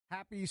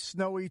Happy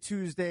snowy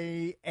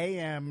Tuesday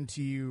AM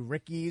to you,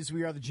 Rickies.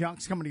 We are the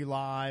Junks coming to you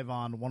live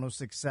on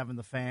 106.7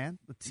 The Fan,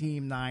 the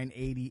Team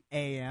 980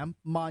 AM,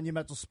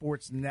 Monumental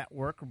Sports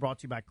Network. We're brought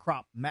to you by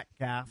Crop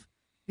Metcalf,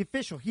 the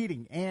official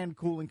heating and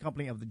cooling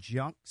company of the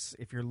Junks.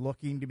 If you're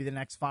looking to be the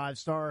next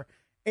 5-star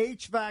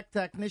HVAC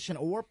technician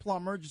or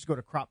plumber, just go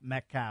to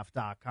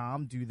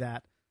cropmetcalf.com. Do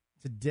that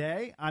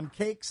today. I'm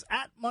Cakes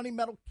at Money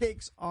Metal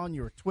Cakes on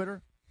your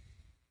Twitter.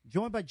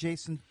 Joined by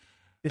Jason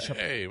Bishop.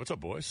 Hey, what's up,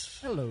 boys?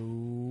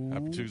 Hello.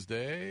 Happy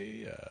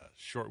Tuesday.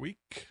 Short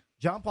week.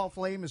 John Paul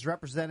Flame is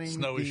representing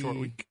Snowy short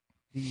week.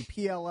 The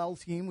PLL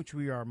team, which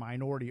we are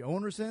minority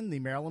owners in, the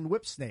Maryland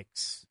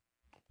Whipsnakes.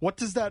 What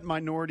does that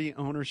minority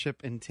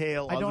ownership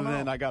entail other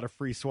than I got a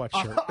free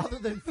sweatshirt? Other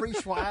than free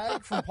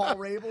swag from Paul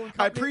Rabel and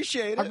company? I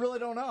appreciate it. I really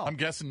don't know. I'm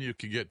guessing you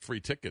could get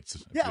free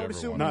tickets. Yeah, I would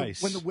assume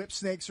Nice. when the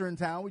Whipsnakes are in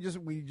town, we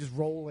just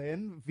roll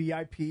in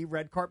VIP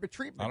red carpet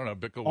treatment. I don't know.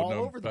 Bickle all would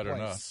know over the better than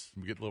place. us.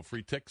 We get little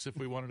free ticks if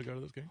we wanted to go to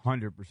those games.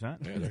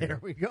 100%. Yeah, There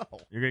we go.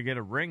 You're going to get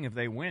a ring if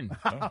they win.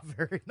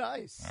 Very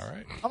nice. All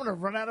right. I'm going to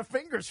run out of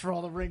fingers for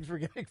all the rings we're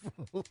getting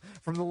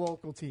from the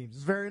local teams.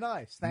 It's very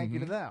nice. Thank you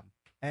to them.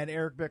 And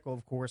Eric Bickle,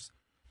 of course,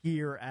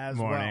 here as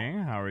Morning.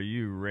 well. How are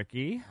you,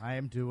 Ricky? I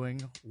am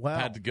doing well.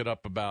 Had to get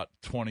up about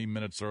 20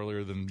 minutes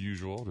earlier than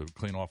usual to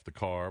clean off the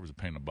car. It was a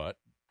pain in the butt.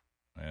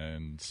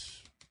 And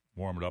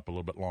warm it up a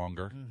little bit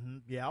longer.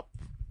 Yep.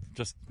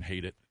 Just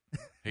hate it.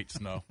 Hate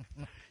snow.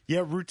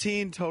 Yeah,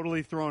 routine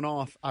totally thrown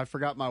off. I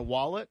forgot my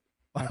wallet.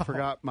 I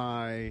forgot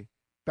my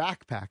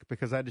backpack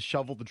because I had to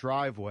shovel the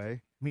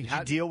driveway. Did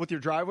you deal with your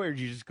driveway or did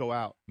you just go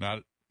out?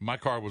 Now, my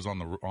car was on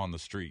the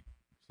street.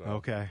 So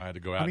Okay. I had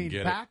to go out and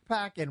get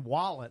backpack and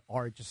wallet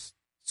are just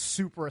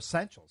super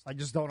essentials. I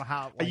just don't know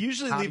how. I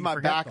usually how do leave you my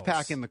forget backpack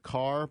those? in the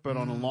car, but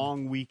on a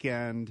long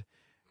weekend,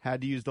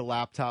 had to use the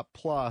laptop.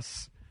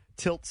 Plus,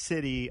 Tilt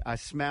City, I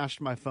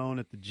smashed my phone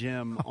at the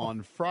gym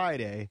on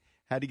Friday.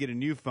 Had to get a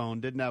new phone.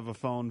 Didn't have a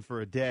phone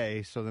for a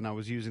day, so then I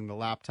was using the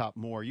laptop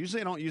more.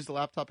 Usually I don't use the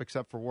laptop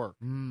except for work.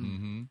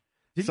 Mm-hmm.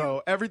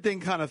 So everything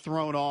kind of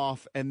thrown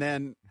off, and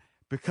then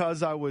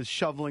because I was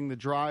shoveling the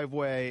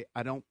driveway,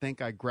 I don't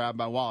think I grabbed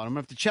my wallet. I'm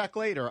going to have to check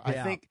later. Yeah.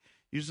 I think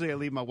usually I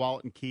leave my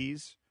wallet and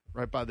keys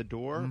right by the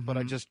door, but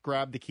I just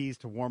grabbed the keys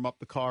to warm up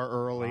the car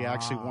early.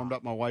 Actually warmed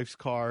up my wife's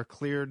car,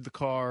 cleared the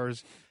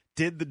cars,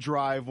 did the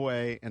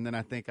driveway, and then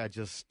I think I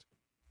just,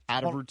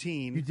 out of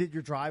routine. You did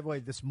your driveway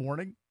this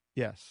morning.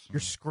 Yes.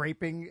 You're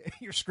scraping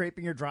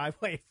your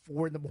driveway at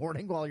 4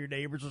 a.m. while your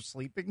neighbors are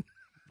sleeping.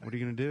 What are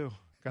you going to do?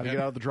 Got to get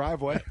out of the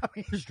driveway.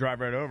 Just drive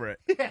right over it.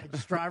 Yeah,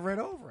 just drive right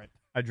over it.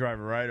 I drive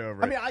right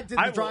over it. I mean, I did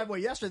the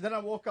driveway yesterday. Then I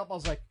woke up. I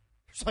was like,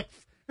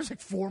 there's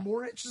like 4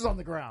 more inches on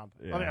the ground.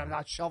 Yeah. I mean, I'm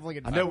not shoveling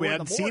it. I know we in the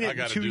hadn't seen morning. it I in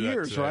got to 2 do that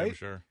years, today, right? I'm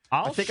sure.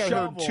 I'll I think I heard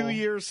shovel 2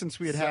 years since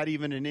we had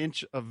even an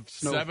inch of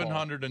snowfall.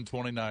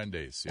 729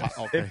 days. Yes.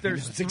 Okay. If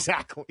there's Yes,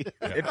 exactly.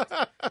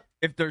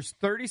 if there's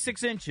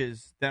 36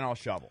 inches, then I'll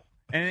shovel.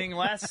 Anything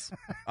less,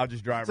 I'll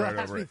just drive So right it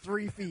has to over be it.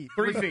 3 feet.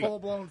 3 feet.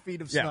 Full-blown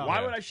feet of Yeah, snow.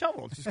 why would I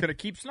shovel? It's just going to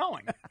keep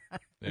snowing.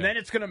 And then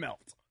it's going to melt.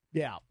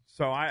 Yeah.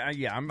 So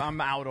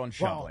I'm out on Well,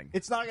 shoveling.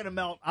 it's not going to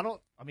melt.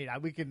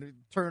 We can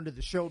turn to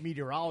the show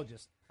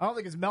meteorologist. I don't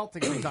think it's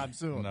melting anytime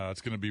soon. No,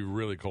 it's going to be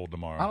really cold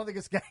tomorrow. I don't think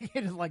it's going to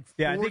get to like 40s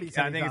Yeah, I think it's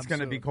anytime going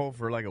to be soon. cold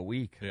for like a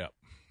week. Yeah.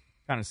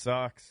 Kind of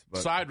sucks.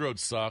 But Side road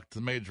sucked.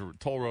 The major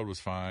toll road was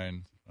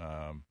fine.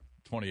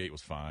 28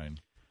 was fine.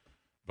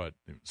 But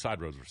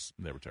side roads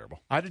were terrible.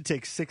 I had to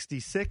take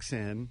 66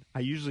 in. I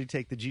usually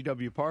take the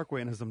GW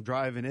Parkway, and as I'm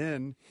driving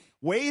in,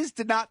 Waze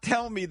did not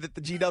tell me that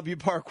the GW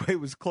Parkway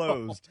was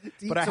closed.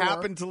 But I detour.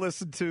 happened to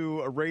listen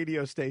to a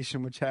radio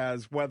station which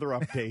has weather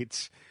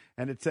updates,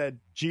 and it said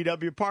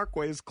GW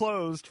Parkway is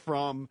closed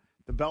from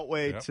the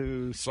Beltway Yep.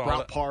 to Saw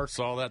Sprout that, Park.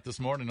 Saw that this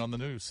morning on the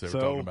news. They were So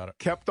talking about it.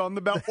 kept on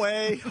the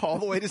Beltway all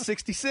the way to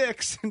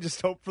 66 and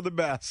just hope for the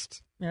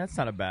best. yeah, that's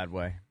not a bad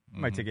way.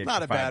 Might take it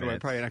Not a 5 bad way,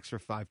 minutes. probably an extra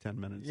 5-10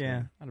 minutes.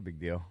 Yeah, not a big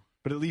deal.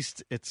 But at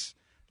least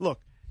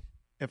look,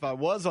 if I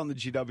was on the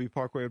GW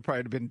Parkway, it would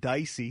probably have been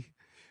dicey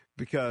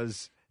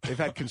because they've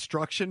had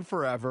construction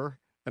forever,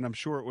 and I'm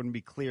sure it wouldn't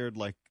be cleared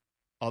like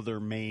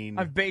other main.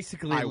 I've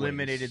basically highways.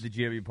 eliminated the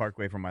GW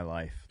Parkway from my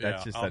life.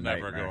 That's just I'll a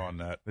nightmare. never go on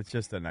that. That's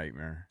just a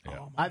nightmare.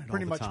 Yeah. I've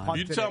pretty all the much time.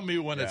 punted You tell it. me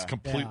when it's Yeah.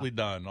 completely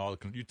done.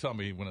 You tell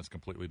me when it's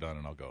completely done,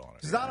 and I'll go on it.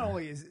 Because not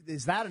only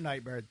is that a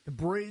nightmare, the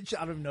bridge,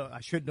 I don't know,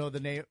 I should know the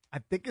name. I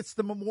think it's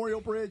the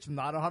Memorial Bridge. I'm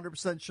not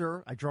 100%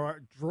 sure. I drove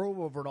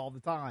over it all the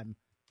time.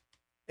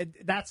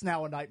 That's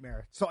now a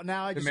nightmare. So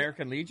now I The just...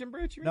 American Legion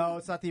Bridge? You mean? No,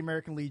 it's not the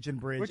American Legion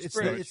Bridge. Which It's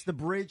bridge? it's the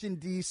bridge in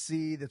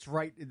D.C. that's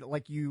right,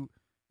 like you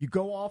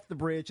go off the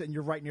bridge and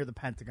you're right near the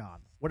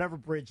Pentagon, whatever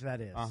bridge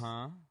that is.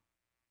 Uh-huh.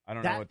 I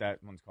don't That- know what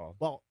that one's called.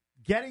 Well,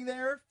 getting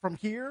there from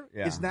here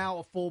is Yeah. now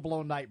a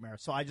full-blown nightmare.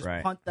 So I just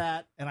Right. punt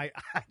that, and I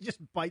just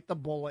bite the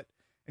bullet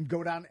and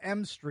go down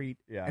M Street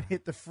Yeah. and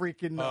hit the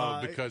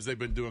freaking... Because they've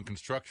been doing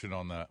construction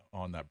on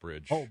that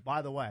bridge. Oh,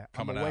 by the way,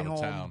 coming on the way out of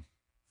home town.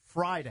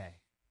 Friday.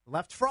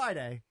 Left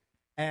Friday,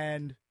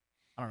 and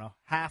I don't know,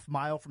 half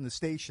mile from the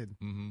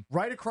station,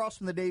 right across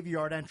from the Navy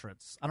Yard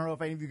entrance. I don't know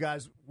if any of you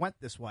guys went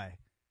this way.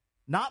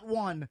 Not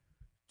one,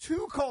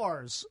 2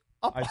 cars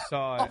up, I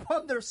saw it. up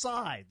on their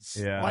sides.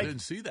 Yeah. I didn't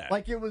see that.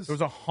 Like it was. There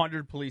was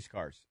 100 police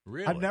cars.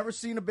 Really? I've never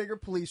seen a bigger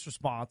police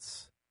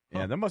response.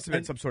 Yeah, there must have been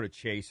And some sort of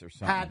chase or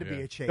something. Had to be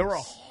Yeah. a chase. There were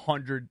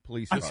 100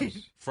 police I cars. mean,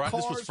 This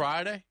was cars-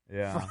 Friday?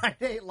 Yeah.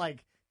 Friday at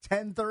like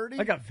 10:30.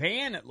 Like a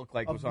van, it looked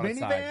like, a was on its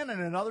side. minivan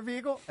and another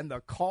vehicle, and the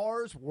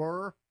cars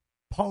were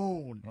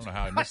pwned. I don't know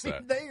how I missed mean,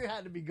 that. They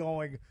had to be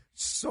going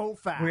so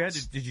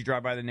fast. Did you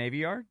drive by the Navy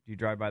Yard? Do you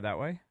drive by that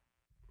way?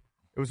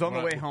 It was on the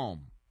When I- way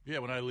home. Yeah,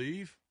 when I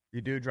leave,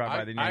 You do drive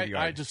by the Navy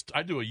Yard.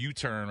 I do a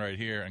U-turn right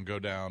here and go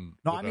down.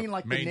 No, with I mean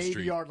like Main the Navy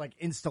Street. Yard, like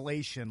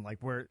installation, like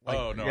where. Like,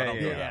 Oh no, Yeah, I don't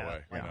yeah, go yeah. that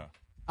way. Yeah. No.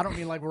 I don't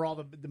mean like where all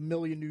the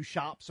million new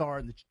shops are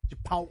and the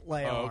Chipotle Oh,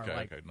 are. okay,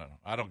 Like, okay. No,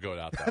 I don't go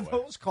out that way.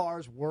 those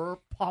cars were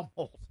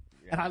pummeled.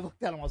 And I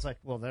looked at them. I was like,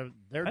 "Well, they're I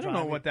don't know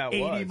driving what that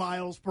 80 was.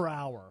 miles per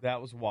hour."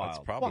 That was wild.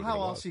 That's probably Well, how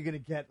what it else was. are you going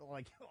to get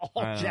like I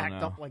all don't jacked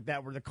know. up like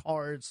that, where the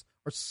cars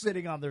are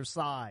sitting on their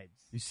sides?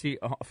 You see,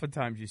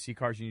 oftentimes you see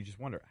cars and you just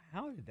wonder,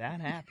 how did that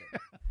happen?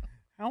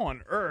 How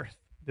on earth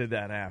did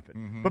that happen?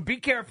 Mhm. But be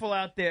careful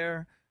out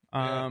there.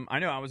 I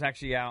know I was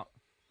actually out,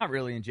 not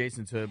really in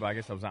Jason's Hood, but I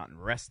guess I was out in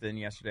Reston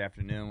yesterday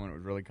afternoon when it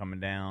was really coming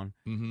down.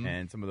 Mhm.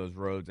 And some of those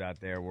roads out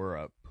there were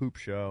a poop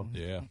show,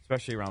 Yeah.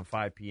 especially around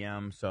 5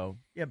 p.m. So,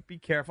 yeah, be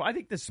careful. I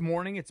think this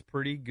morning it's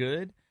pretty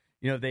good.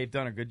 You know, they've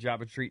done a good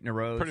job of treating the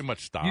roads. Pretty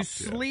much stopped. You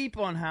yeah. sleep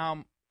on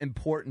how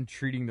important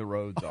treating the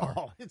roads are.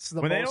 Oh, it's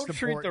the When they most don't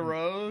treat the important.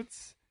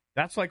 roads,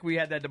 that's like we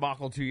had that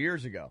debacle 2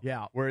 years ago.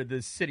 Yeah. Where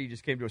the city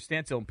just came to a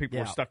standstill and people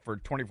were Yeah. stuck for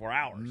 24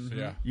 hours.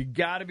 Yeah. You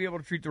got to be able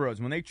to treat the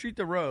roads. When they treat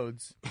the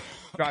roads,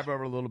 drive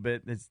over a little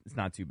bit, it's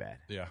not too bad.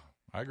 Yeah,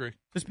 I agree.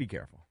 Just be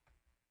careful.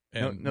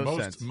 And No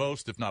sense.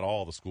 most, if not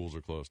all, the schools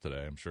are closed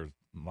today. I'm sure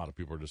a lot of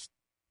people are just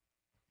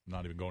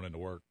not even going into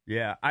work.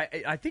 Yeah.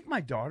 I think my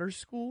daughter's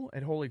school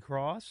at Holy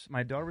Cross,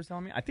 my daughter was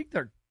telling me, I think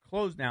they're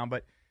closed now,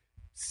 but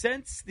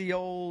since the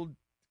old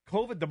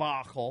COVID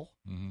debacle,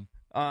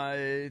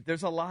 Mm-hmm.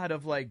 there's a lot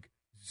of like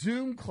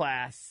Zoom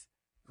class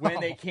when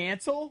they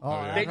cancel. Oh,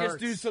 that they just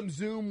do hurts. some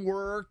Zoom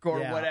work or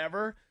Yeah.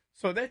 whatever.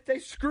 So that they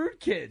screwed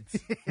kids.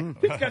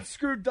 Kids got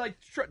screwed like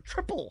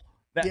triple.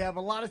 That. Yeah,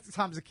 but a lot of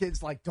times the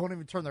kids like don't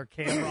even turn their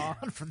camera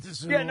on for the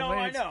Zoom. Yeah, no,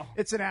 I It's- know.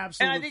 It's an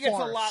absolute. And I think it's a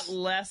farce. lot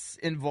less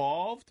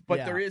involved, but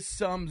Yeah. there is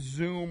some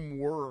Zoom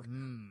work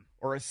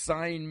or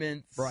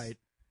assignments. Right.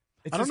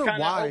 It's I don't just know kind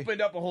why. of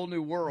opened up a whole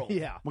new world.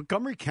 Yeah,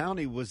 Montgomery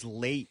County was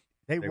late.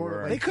 they They were.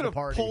 were. late They to could the have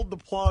party. pulled the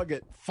plug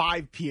at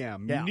 5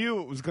 p.m. Yeah. You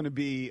knew it was going to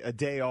be a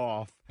day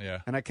off.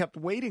 Yeah. And I kept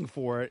waiting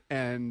for it.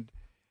 And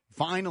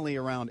finally,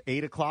 around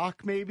 8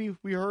 o'clock, maybe,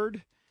 we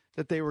heard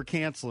that they were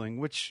canceling,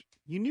 which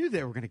you knew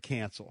they were going to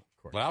cancel.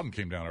 Loudon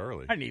came down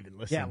early. I didn't even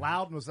listen. Yeah,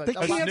 Loudon was like They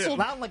canceled-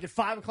 Loudon like at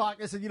 5 o'clock.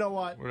 I said, you know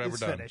what? Whatever, It's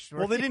done. finished.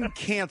 Well, they didn't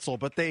cancel,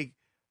 but they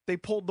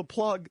pulled the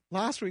plug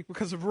last week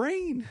because of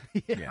rain.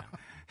 Yeah.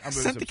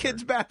 Sent the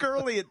kids back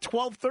early at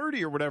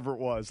 12:30 or whatever it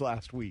was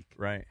last week.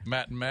 Right.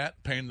 Matt and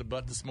Matt, pain in the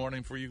butt this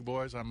morning for you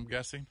boys, I'm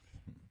guessing.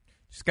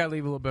 Just got to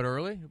leave a little bit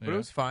early, but Yeah. it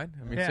was fine.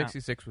 I mean, Yeah.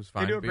 66 was They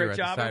fine. do a Be right great at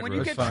the job. side And when you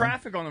roads. get Fine.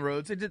 traffic on the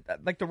roads, it just,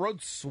 like the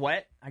roads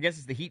sweat. I guess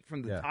it's the heat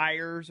from the Yeah.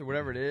 tires or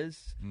whatever it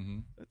is. Mm-hmm.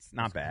 It's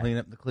not bad.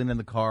 Cleaning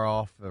the car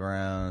off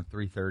around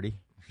 3:30.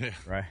 Yeah.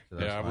 Right. So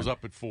that's Yeah, I was fine.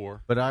 up at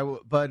 4. But I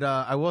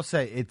will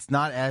say it's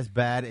not as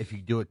bad if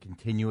you do it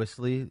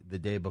continuously the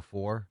day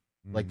before,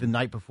 like the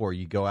night before.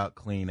 You go out,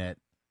 clean it,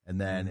 and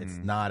then it's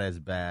not as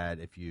bad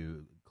if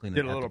you clean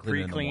Did it. a have to little clean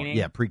it in the morning. pre-cleaning?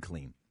 Yeah,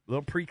 pre-clean. A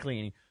little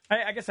pre-cleaning.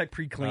 I guess I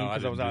pre-cleaned No, I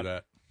because I was didn't out. do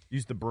that.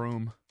 Used the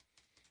broom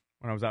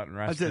when I was out in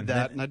I Reston. did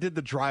that, and I did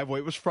the driveway.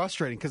 It was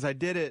frustrating because I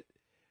did it.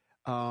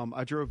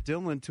 I drove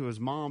Dylan to his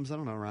mom's, I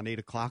don't know, around 8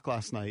 o'clock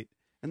last night.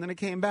 And then I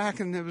came back,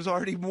 and there was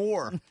already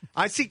more.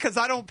 I see, because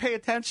I don't pay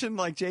attention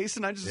like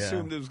Jason. I just Yeah.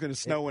 assumed it was going to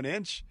snow an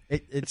inch.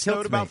 It It tilts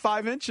snowed about me.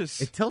 5 inches.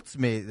 It tilts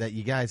me that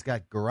you guys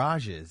got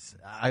garages.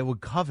 I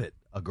would covet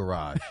a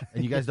garage,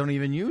 and you guys don't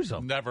even use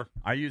them. Never.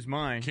 I use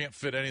mine. Can't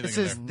fit anything This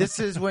in is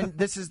there.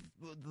 this is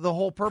the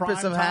whole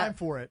purpose Prime of time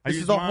for it. I This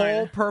use is the mine.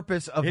 whole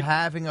purpose of It-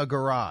 having a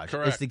garage is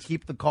Correct. to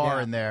keep the car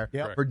Yeah. in there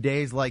Yep. for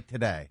days like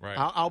today. Right.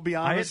 I'll be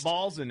I hit honest.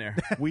 balls in there.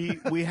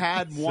 We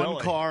had one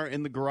Silly. car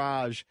in the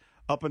garage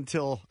up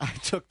until I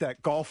took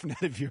that golf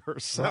net of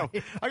yours. So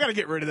I got to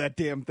get rid of that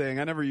damn thing.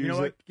 I never use You know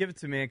it. what? Give it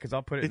to me because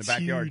I'll put it in It's the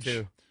backyard huge.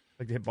 too.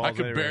 Like to hit balls I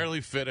could anywhere.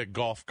 barely fit a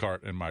golf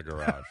cart in my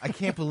garage. I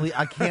can't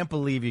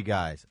believe you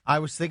guys. I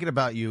was thinking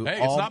about you. Hey,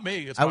 all- it's not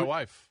me. It's I my w-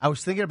 wife. I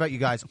was thinking about you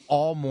guys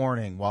all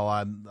morning while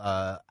I'm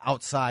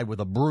outside with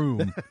a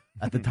broom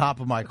at the top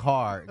of my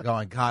car,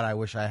 going, "God, I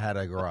wish I had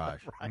a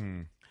garage."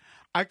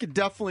 I could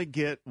definitely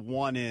get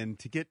one in.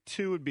 To get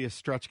two would be a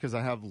stretch because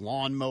I have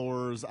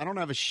lawnmowers. I don't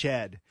have a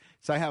shed.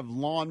 So I have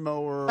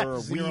lawnmower,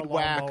 Zero weed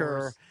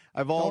whacker. lawnmowers. I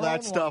have all Don't that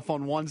own stuff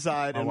on one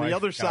side. My and wife the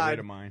other got side, rid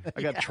of mine.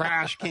 I got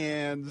trash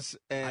cans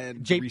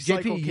and JP,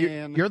 recycle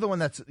can. you're the one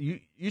that's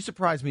you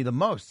surprise me the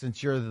most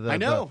since you're the I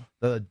know.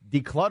 the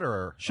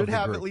declutterer. Should of the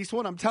have group. at least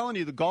one. I'm telling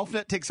you, the golf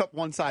net takes up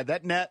one side.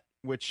 That net,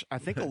 which I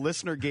think a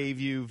listener gave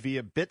you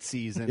via Bit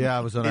Season. Yeah,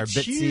 I was on our it's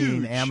Bitscene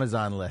huge.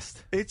 Amazon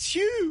list. It's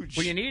huge.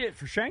 Well, you need it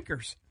for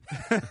Shankers.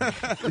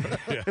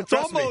 Yeah, It's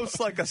trust me. almost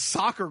like a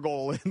soccer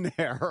goal in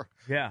there.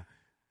 Yeah,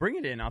 bring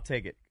it in. I'll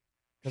take it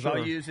because I'll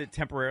Sure. use it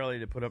temporarily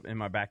to put up in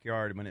my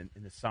backyard in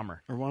the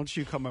summer. Or why don't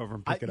you come over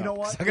and pick it you up? know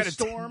what? 'Cause I The gotta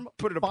storm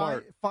put it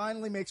apart.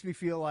 finally makes me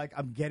feel like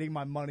I'm getting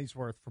my money's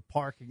worth for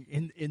parking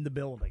in the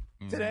building.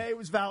 Today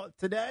was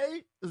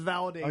validation.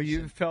 Oh,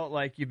 you felt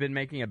like you've been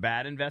making a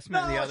bad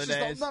investment the other it's just-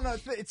 days?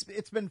 no,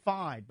 it's been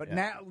fine. But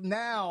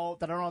now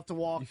that I don't have to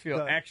walk, You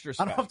feel extra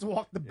I don't special. have to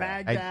walk the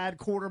Baghdad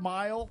quarter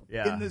mile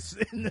Yeah. in this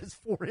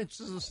 4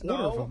 inches of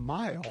Quarter of snow. a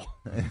mile.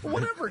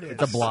 Whatever it is,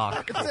 It's a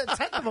block. It's a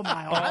tenth of a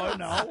mile. I don't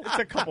know. It's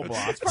a couple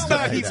blocks. It's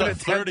not It's even a a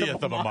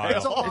 30th of a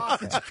It's a mile.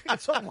 lot.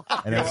 It's a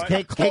lot. And as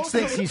Cake thinks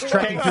he's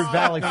trekking through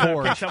Valley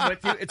Forge. I'm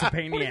with you. It's a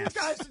pain in What the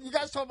are ass. you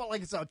guys talking about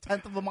like it's a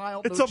tenth of a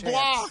mile? It's No a chance.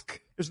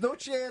 block. There's no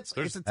chance.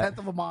 It's a tenth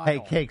of a mile. Hey,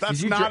 Cakes, That's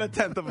did you not dri- a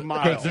tenth of a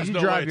mile. Cakes, There's did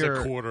you no drive way your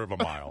it's a quarter of a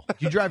mile.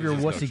 did you drive your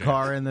There's no wussy chance.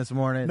 car in this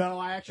morning? No,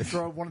 I actually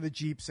drove one of the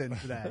Jeeps in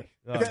today.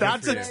 If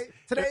that's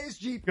today's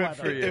Jeep Good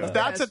weather. for you. If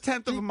that's a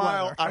tenth of a Jeep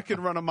mile, weather. I could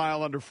run a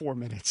mile under 4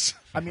 minutes.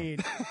 I mean,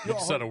 You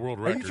set a world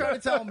Are you record. trying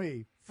to tell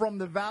me from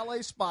the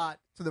valet spot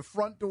to the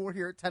front door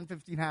here at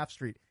 1015 Half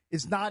Street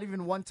is not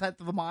even 1/10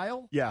 of a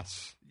mile?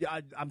 Yes.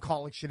 Yeah, I'm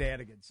calling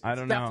shenanigans. I It's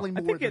don't know. definitely I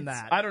more think than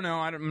it's, that. I don't know.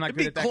 I'm not It'd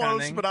good be at that kind of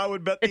close, thing. but I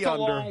would bet It's the a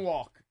under. long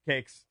walk,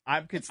 Cakes. I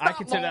It's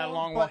consider not that a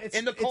long but walk. it's-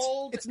 In the it's-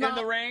 cold, it's in not-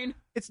 the rain.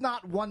 It's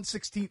not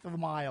 1/16 of a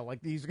mile like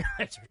these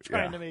guys are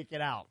trying to make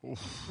it out.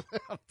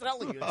 I'm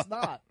telling you, it's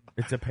not.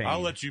 It's a pain. I'll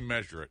let you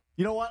measure it.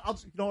 You know what?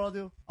 You know what I'll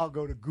do? I'll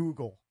go to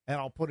Google and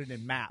I'll put it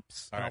in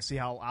maps and All I'll right. see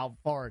how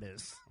far it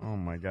is. Oh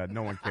my God,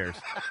 no one cares.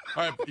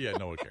 All right, yeah,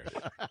 no one cares.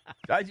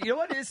 You know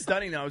what is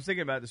stunning though? I was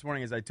thinking about it this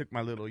morning as I took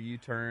my little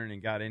U-turn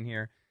and got in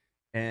here,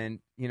 and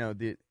you know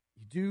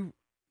you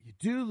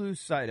do lose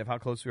sight of how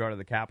close we are to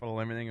the Capitol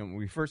and everything. And when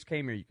we first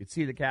came here, you could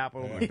see the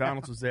Capitol.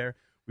 McDonald's was there.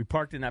 We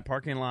parked in that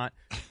parking lot,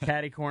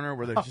 caddy corner,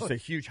 where there's just a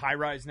huge high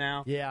rise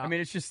now. Yeah. I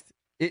mean,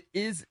 it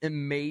is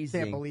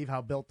amazing. Can't believe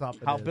how built up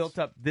it how is. built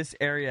up this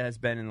area has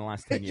been in the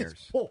last 10 It years.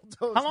 gets bulldozed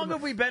How long in the-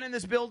 have we been in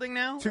this building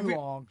now? Too Have we-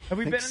 long. Have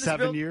we I been in think this 7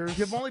 building? years.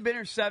 You've only been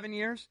here 7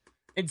 years.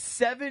 In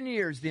 7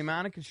 years, the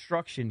amount of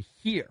construction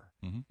here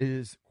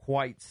is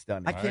quite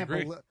stunning. I can't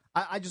agree. believe.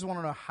 I just want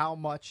to know how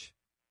much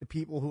the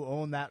people who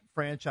own that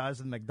franchise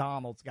in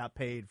McDonald's got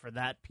paid for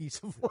that piece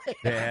of land.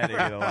 They had to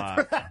get a lot.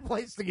 For that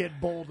place to get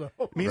bulldozed.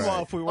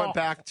 Meanwhile, if we went Oh.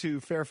 back to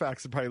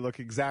Fairfax, it'd probably look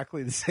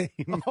exactly the same.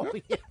 Oh,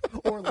 yeah.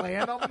 Or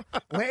Lanham.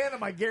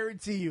 Lanham, I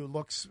guarantee you,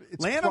 looks.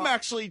 It's Lanham pro-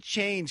 actually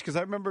changed because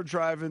I remember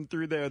driving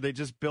through there. They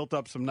just built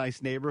up some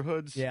nice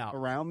neighborhoods Yeah.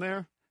 around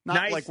there. Not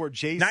Nice- like where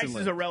Jason Nice lived.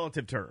 is a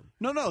relative term.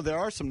 No, there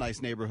are some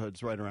nice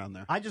neighborhoods right around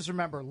there. I just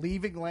remember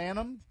leaving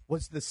Lanham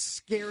was the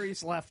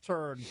scariest left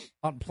turn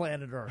on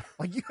planet Earth.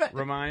 Like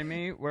Remind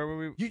me, where were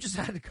we? you just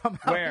had to come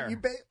out. Where?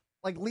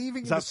 Like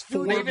leaving Is the that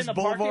studio. Forbes Leaving the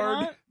parking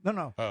Boulevard? lot?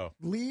 No. Oh.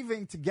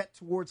 Leaving to get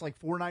towards like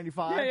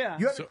 495. Yeah, yeah.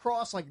 You had So- to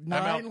cross like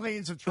 9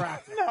 lanes of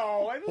traffic.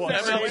 No, I Well,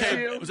 was never with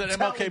MLK, you. was that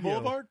Telling MLK you.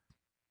 Boulevard?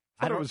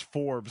 I thought it was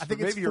Forbes. I think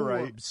but it's maybe you're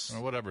right. Forbes.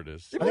 Or whatever it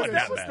is. I think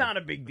That it's was bad. not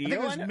a big I think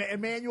deal. it was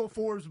Emmanuel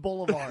Forbes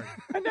Boulevard.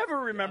 I never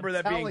remember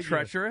that I'm being telling you.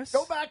 treacherous.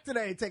 Go back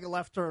today and take a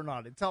left turn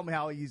on it. Tell me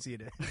how easy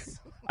it is.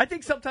 I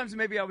think sometimes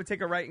maybe I would take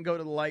a right and go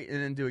to the light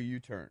and then do a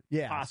U-turn.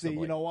 Yeah, possibly.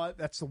 see, you know what?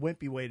 That's the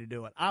wimpy way to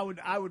do it. I would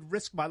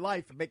risk my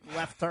life and make the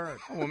left turn.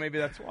 Well, maybe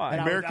that's why.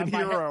 And I would- American my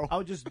head- hero. I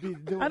would just be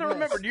doing I don't this.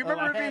 remember. Do you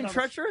remember it My being head on-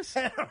 treacherous?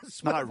 head on a Not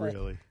swivel.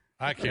 really.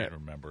 I can't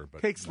remember,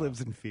 but Cakes no. lives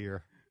in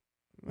fear.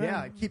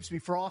 Yeah, it keeps me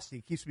frosty.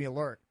 It keeps me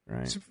alert.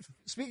 Right.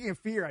 Speaking of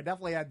fear, I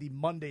definitely had the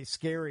Monday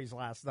scaries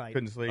last night.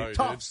 Couldn't sleep. Oh, you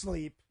Tough did?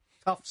 sleep.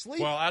 Tough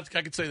sleep. Well, I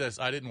could say this.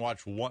 I didn't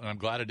watch one, and I'm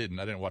glad I didn't.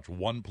 I didn't watch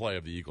one play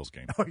of the Eagles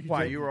game. Oh,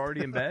 Why, did. you were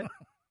already in bed?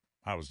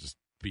 I was just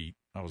beat.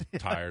 I was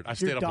tired. I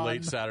stayed up done.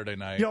 late Saturday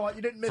night. You know what?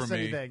 You didn't miss for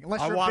me. anything.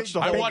 Unless I you're watched a the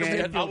big, whole I big watched.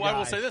 game. And, Mayfield I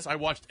will guy. say this: I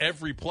watched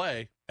every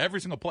play, every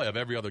single play of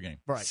every other game.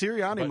 Right.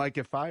 Sirianni But- might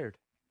get fired.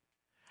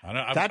 I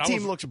know, That I team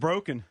was, looks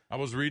broken. I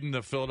was reading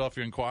the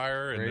Philadelphia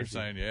Inquirer, and they're Crazy.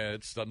 saying, "Yeah,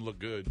 it doesn't look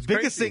good."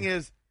 Biggest crazy. thing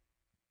is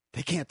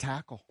they can't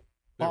tackle.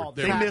 Oh,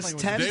 They They were- tackling missed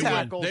was 10 They terrible.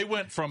 tackles. they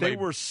went from They a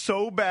were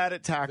so bad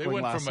at they tackling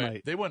went last from a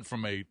night. they went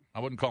from a I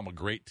wouldn't call them a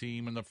great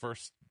team in the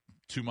first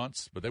 2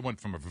 months, but they went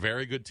from a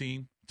very good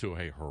team to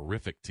a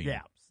horrific team.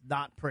 Yeah, it's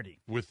not pretty.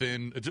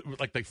 Within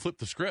like they flipped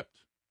the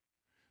script.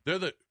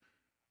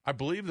 I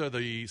believe they're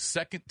the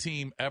second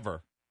team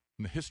ever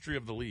in the history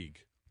of the league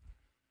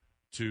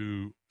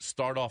to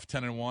start off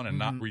 10-1 and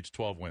not reach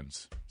 12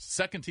 wins.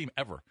 Second team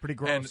ever. Pretty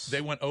gross. And they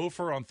went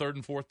over on 3rd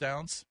and 4th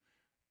downs.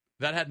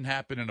 That hadn't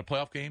happened in a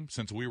playoff game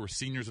since we were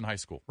seniors in high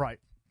school. Right.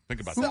 Think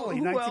about Who- that. Silly,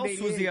 Who else was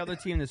 1988. the other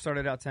team that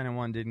started out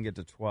 10-1 didn't get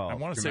to 12? I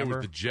want to Do you say it was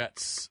remember? the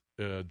Jets.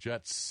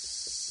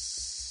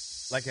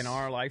 Jets. Like in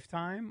our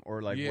lifetime,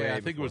 or like yeah, way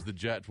I think it was before? the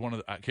Jets.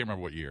 I can't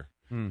remember what year.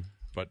 Hmm.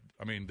 But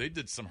I mean, they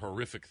did some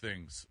horrific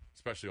things,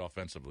 especially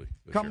offensively.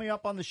 this Coming year.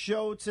 up on the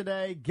show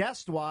today,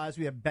 guest-wise,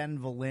 we have Ben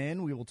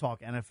Valin. We will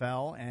talk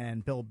NFL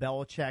and Bill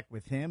Belichick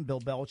with him. Bill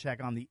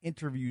Belichick on the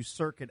interview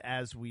circuit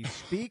as we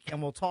speak.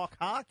 And we'll talk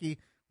hockey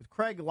with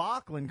Craig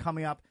Laughlin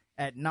coming up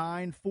at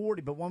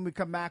 9:40. But when we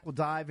come back, we'll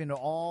dive into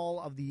all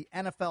of the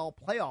NFL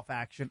playoff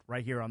action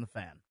right here on The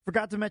Fan.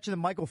 Forgot to mention that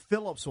Michael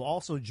Phillips will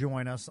also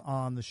join us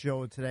on the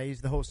show today.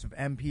 He's the host of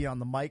MP on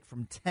the Mic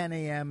from 10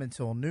 a.m.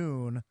 until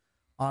noon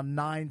on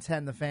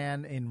 910 The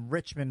Fan in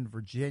Richmond,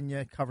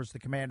 Virginia. Covers the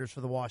Commanders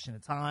for the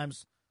Washington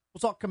Times. We'll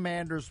talk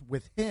Commanders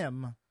with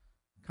him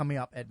coming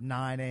up at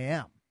 9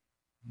 a.m.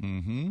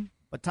 Mm-hmm.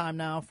 But time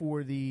now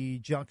for the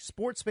Junk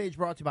Sports page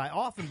brought to you by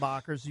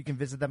Offenbachers. You can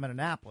visit them in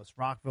Annapolis,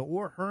 Rockville,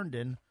 or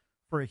Herndon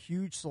for a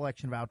huge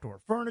selection of outdoor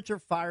furniture,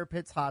 fire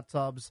pits, hot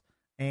tubs,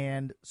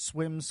 and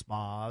swim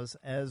spas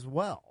as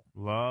well.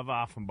 Love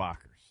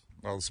Offenbachers.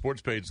 Well, the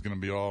sports page is going to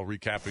be all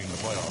recapping the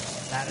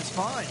playoffs. That is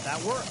fine.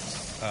 That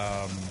works.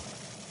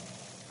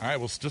 All right,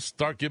 well, just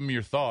start giving me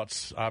your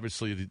thoughts.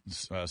 Obviously,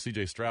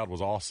 C.J. Stroud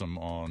was awesome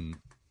on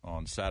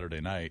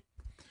Saturday night.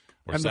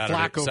 Or And Saturday, the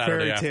Flacco Saturday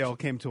fairy after- tale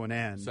came to an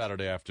end.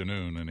 Saturday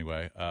afternoon,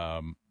 anyway.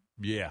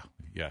 Yeah,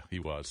 he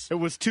was. It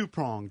was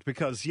two-pronged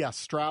because, yes,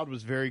 Stroud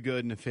was very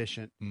good and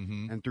efficient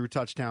Mm-hmm. and threw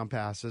touchdown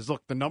passes.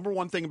 Look, the number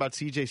one thing about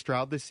C.J.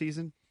 Stroud this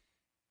season,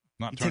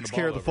 Not he turn takes the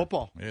care ball of the over.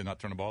 football. Yeah, not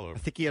turn the ball over. I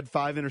think he had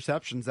 5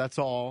 interceptions. That's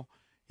all.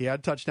 He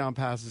had touchdown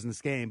passes in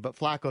this game, but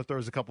Flacco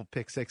throws a couple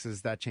pick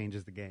sixes. That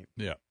changes the game.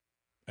 Yeah,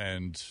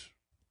 and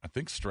I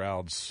think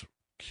Stroud's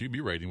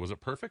QB rating, was it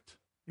perfect?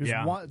 He was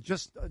Yeah.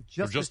 just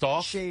just a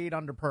off? shade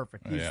under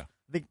perfect. He was, Yeah.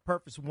 I think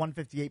perfect's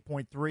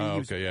 158.3. Oh, He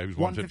was okay, yeah, he was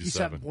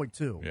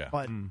 157.2. Yeah.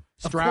 But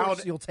Stroud- of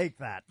course, you'll take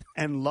that.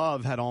 And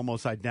Love had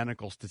almost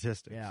identical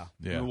statistics. Yeah.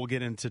 Yeah. And we'll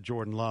get into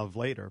Jordan Love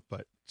later,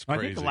 but It's I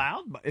crazy.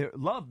 think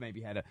Love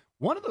maybe had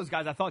one of those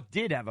guys I thought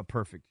did have a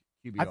perfect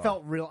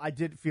QBR. I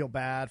did feel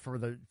bad for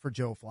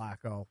Joe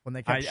Flacco when they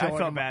I kept showing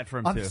felt him bad for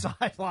him, on too. the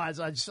sidelines.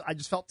 I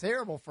just felt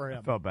terrible for him.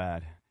 I felt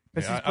bad.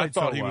 'Cause Yeah, he's I played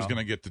thought so he was well. going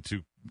to get the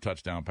 2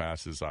 touchdown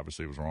passes.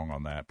 Obviously, he was wrong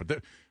on that. But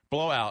the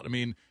blowout, I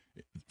mean,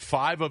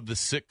 5 of the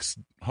 6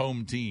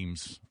 home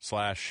teams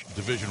 /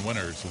 division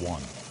winners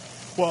won.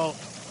 well,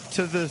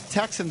 to the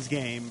Texans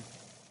game,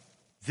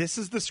 this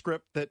is the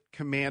script that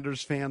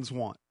Commanders fans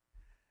want.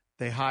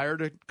 They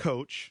hired a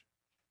coach.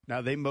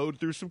 Now, they mowed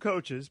through some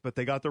coaches, but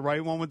they got the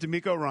right one with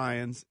DeMeco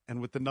Ryans, and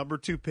with the number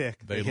 2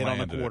 pick, They hit on the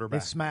landed it. They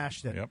quarterback.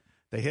 smashed it. Yep.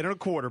 They hit on a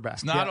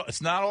quarterback.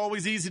 It's not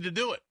always easy to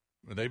do it.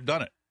 But they've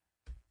done it.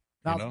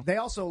 Now, You know? they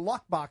also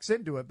luck box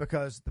into it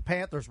because the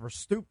Panthers were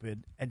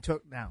stupid and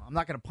took. Now, I'm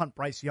not going to punt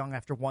Bryce Young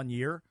after 1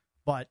 year,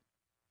 but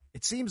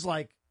it seems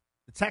like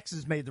the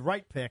Texans made the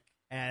right pick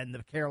and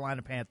the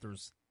Carolina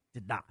Panthers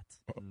did not.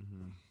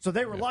 So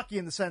they were lucky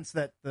in the sense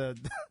that the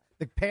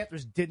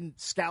Panthers didn't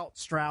scout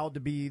Stroud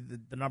to be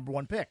the number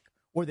 1 pick,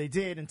 or they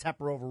did and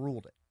Tepper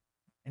overruled it.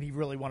 And he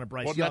really wanted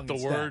Bryce Wasn't Young that the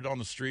instead. word on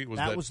the street? Was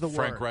That that was the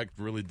Frank word. Reich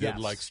really did Yes.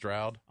 like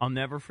Stroud? I'll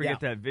never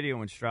forget Yeah. that video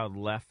when Stroud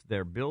left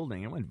their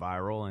building. It went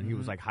viral, and he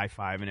was like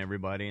high-fiving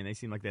everybody, and they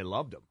seemed like they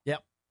loved him.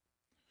 Yep.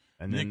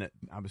 And then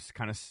I was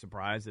kind of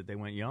surprised that they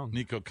went young.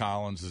 Nico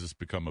Collins has just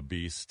become a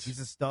beast.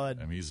 He's a stud.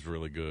 I mean, he's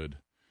really good.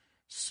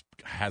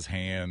 Has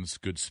hands,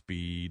 good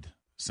speed.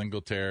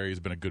 Singletary's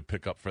been a good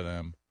pickup for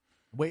them.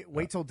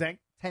 Wait till Tank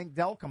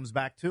Dell comes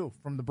back, too,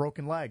 from the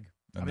broken leg.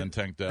 And then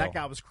Tank Dell. That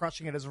guy was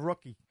crushing it as a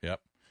rookie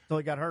Yep. until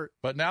he got hurt.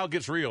 But now it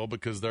gets real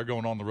because they're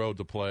going on the road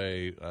to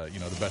play,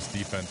 the best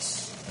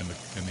defense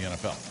in the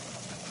NFL.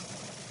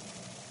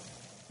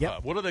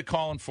 Yep. What are they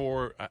calling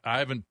for? I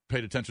haven't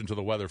paid attention to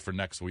the weather for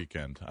next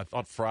weekend. I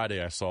thought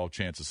Friday I saw a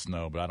chance of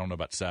snow, but I don't know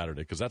about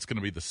Saturday because that's going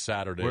to be the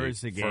Saturday Where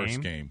is the first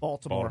game? game.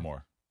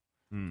 Baltimore.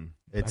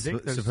 It's I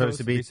think there's supposed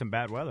to be some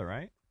bad weather,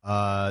 right?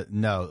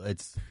 No,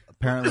 it's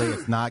apparently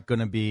it's not going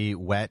to be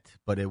wet,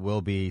 but it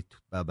will be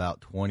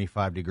about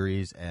 25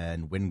 degrees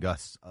and wind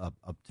gusts up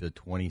to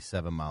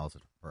 27 miles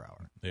per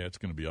hour. Yeah, it's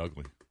going to be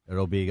ugly.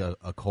 It'll be a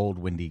cold,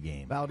 windy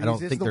game. Valdez I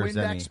don't is think the there's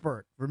wind any.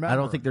 expert. Remember, I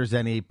don't think there's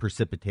any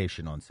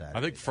precipitation on Saturday.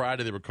 I think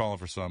Friday they were calling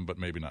for some, but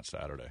maybe not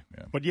Saturday.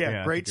 Yeah. But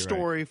Yeah, I great think you're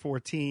story for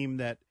a team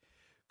that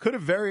could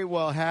have very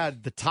well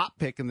had the top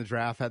pick in the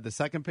draft, had the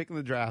second pick in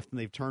the draft, and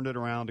they've turned it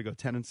around to go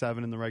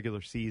 10-7 in the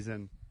regular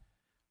season.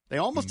 They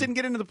almost didn't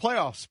get into the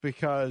playoffs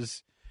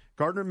because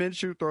Gardner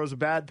Minshew throws a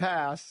bad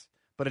pass,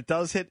 but it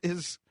does hit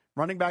his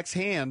running back's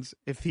hands.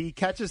 If he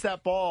catches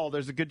that ball,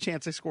 there's a good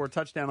chance they score a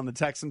touchdown and the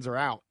Texans are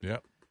out.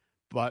 Yep.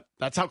 But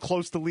that's how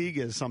close the league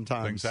is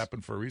sometimes. Things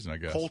happen for a reason, I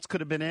guess. Colts could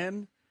have been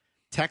in.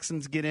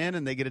 Texans get in,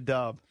 and they get a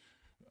dub.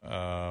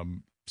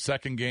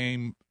 Second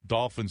game,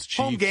 Dolphins Chiefs.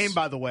 Home game,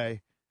 by the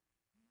way.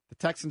 The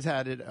Texans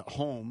had it at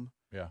home.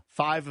 Yeah.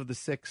 5 of the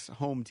 6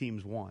 home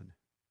teams won.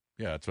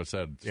 Yeah, that's what I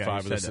said. Yeah,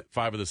 five you of said the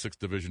 5 of the 6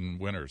 division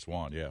winners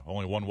won. Yeah,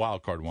 only one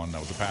wild card won. That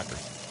was the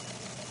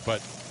Packers. But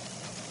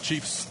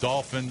Chiefs,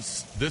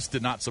 Dolphins. This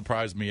did not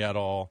surprise me at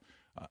all.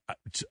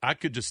 I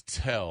could just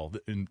tell,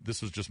 and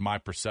this was just my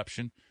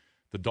perception.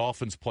 The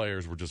Dolphins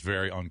players were just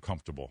very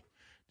uncomfortable.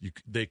 You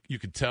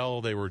could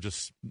tell they were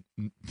just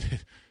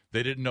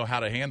they didn't know how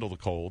to handle the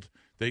cold.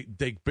 They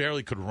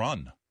barely could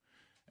run,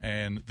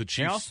 and the Chiefs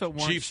They also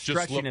weren't Chiefs just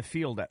stretching looked, the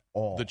field at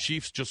all. the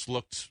Chiefs just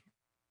looked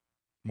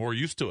more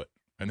used to it,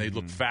 and they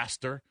looked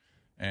faster,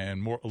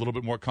 and a little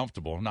bit more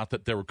comfortable. Not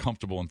that they were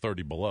comfortable in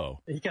 30 below.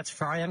 He gets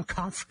very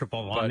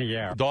uncomfortable But on the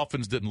air.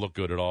 Dolphins didn't look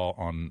good at all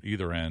on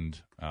either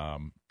end.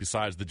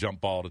 Besides the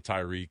jump ball to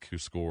Tyreek, who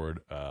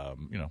scored,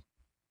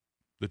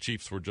 the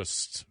Chiefs were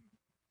just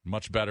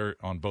much better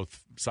on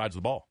both sides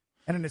of the ball.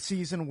 And in a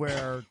season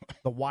where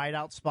the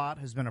wideout spot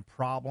has been a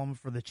problem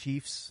for the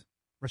Chiefs,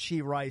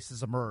 Rashee Rice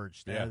has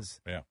emerged as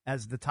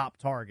the top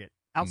target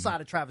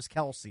outside of Travis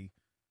Kelce,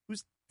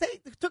 who's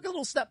took a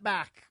little step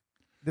back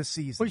this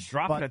season. Well, he's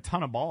dropping a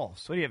ton of balls.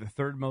 So you have the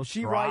third most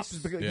Rashee drops.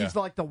 Rice, he's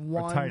like the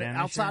one tight end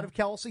outside of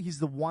Kelce. He's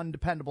the one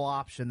dependable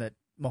option that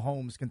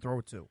Mahomes can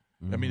throw to.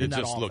 I mean, in it that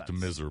just looked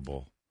offense.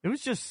 miserable. It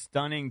was just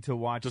stunning to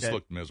watch. Just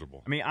looked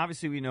miserable. I mean,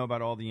 obviously we know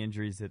about all the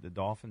injuries that the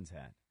Dolphins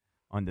had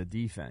on the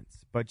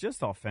defense, but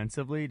just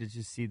offensively to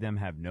just see them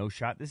have no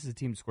shot. This is a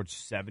team that scored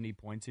 70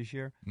 points this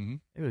year. Mm-hmm.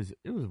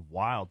 It was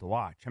wild to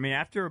watch. I mean,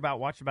 after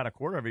watching about a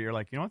quarter of it, you're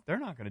like, you know what? They're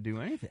not going to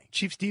do anything.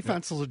 Chiefs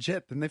defense is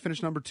legit. Didn't they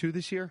finish number 2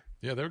 this year?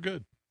 Yeah, they're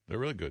good. They're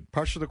really good.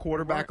 Pressure the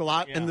quarterback a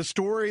lot. Yeah. And the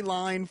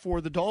storyline for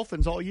the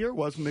Dolphins all year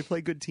was when they play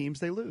good teams,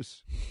 they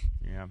lose.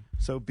 Yeah.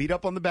 So beat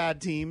up on the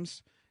bad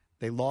teams.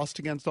 They lost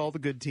against all the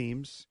good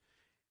teams.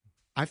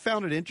 I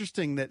found it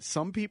interesting that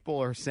some people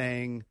are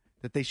saying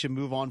that they should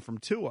move on from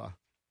Tua.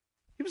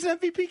 He was an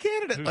MVP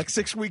candidate like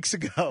 6 weeks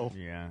ago.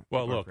 Yeah.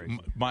 Well, look,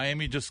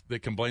 Miami they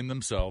can blame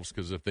themselves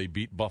because if they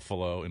beat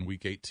Buffalo in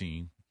Week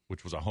 18,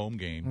 which was a home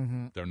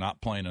game, they're not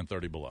playing in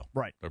 30 below.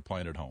 Right. They're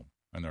playing at home,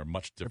 and they're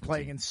much They're different.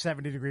 playing team. in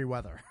 70-degree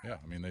weather. Yeah,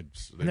 I mean, they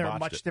They're a botched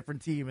much it.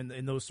 different team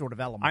in those sort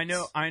of elements.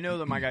 I know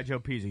that my guy Joe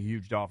P is a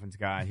huge Dolphins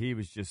guy. He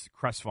was just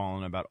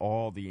crestfallen about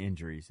all the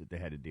injuries that they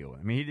had to deal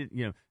with. I mean, he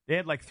did. They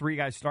had like 3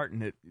 guys starting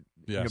that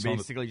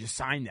basically just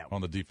signed that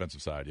on the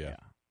defensive side. Yeah.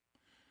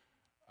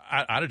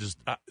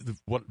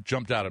 What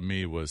jumped out at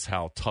me was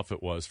how tough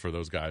it was for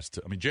those guys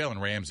to. I mean, Jalen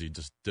Ramsey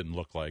just didn't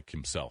look like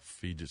himself.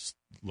 He just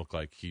looked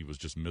like he was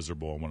just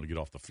miserable and wanted to get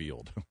off the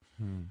field.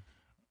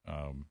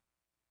 And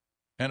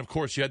of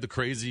course, you had the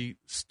crazy,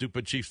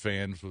 stupid Chiefs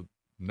fans with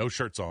no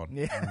shirts on.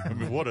 Yeah. I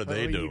mean, what are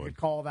they You doing? could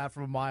call that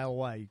from a mile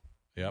away.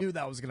 Yep. Knew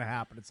that was going to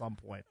happen at some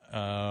point.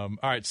 All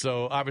right,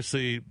 so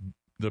obviously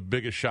the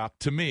biggest shock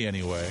to me,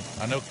 anyway.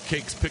 I know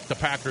Cakes picked the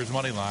Packers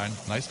money line.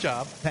 Nice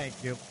job.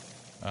 Thank you.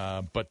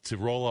 But to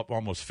roll up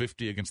almost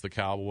 50 against the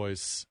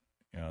Cowboys,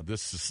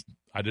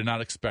 I did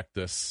not expect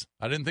this.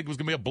 I didn't think it was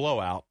going to be a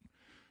blowout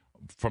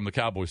from the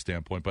Cowboys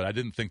standpoint, but I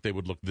didn't think they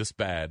would look this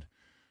bad,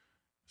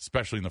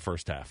 especially in the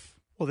first half.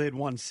 Well, they had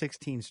won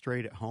 16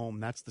 straight at home.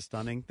 That's the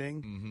stunning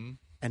thing. Mm-hmm.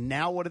 And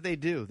now what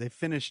do? They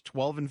finished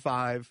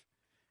 12-5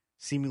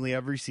 seemingly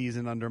every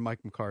season under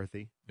Mike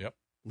McCarthy. Yep.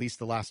 At least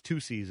the last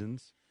 2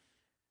 seasons.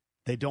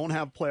 They don't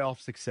have playoff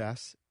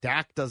success.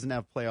 Dak doesn't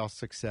have playoff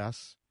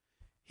success.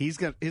 He's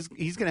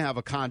gonna have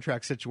a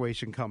contract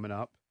situation coming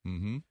up.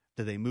 Mm-hmm.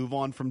 Do they move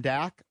on from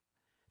Dak?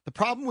 The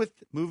problem with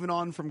moving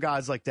on from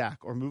guys like Dak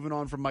or moving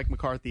on from Mike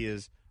McCarthy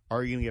is,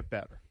 are you going to get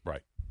better?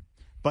 Right.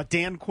 But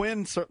Dan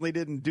Quinn certainly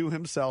didn't do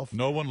himself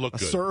No one looked a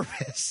good.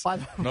 service.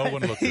 No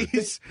one looked good.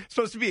 He's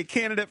supposed to be a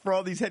candidate for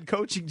all these head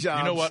coaching jobs.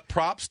 You know what?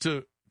 Props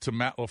to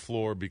Matt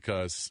LaFleur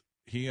because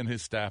he and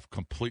his staff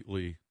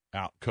completely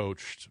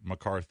out-coached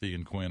McCarthy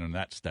and Quinn and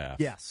that staff.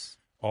 Yes.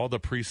 All the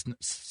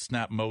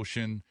pre-snap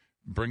motion,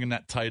 bringing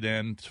that tight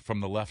end from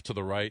the left to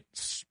the right,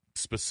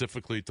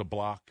 specifically to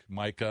block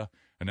Micah,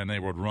 and then they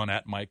would run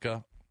at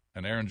Micah.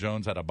 And Aaron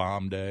Jones had a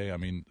bomb day. I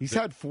mean, he's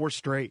had 4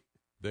 straight.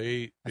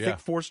 I think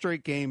 4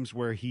 straight games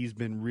where he's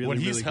been really, when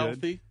he's really good.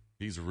 healthy,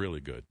 he's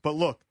really good. But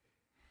look,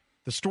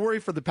 the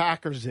story for the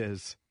Packers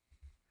is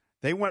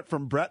they went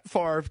from Brett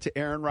Favre to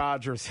Aaron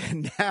Rodgers,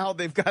 and now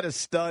they've got a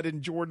stud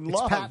in Jordan It's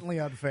Love. patently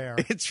unfair.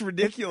 It's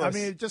ridiculous. I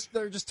mean,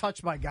 they're just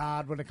touched by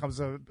God when it comes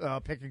to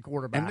picking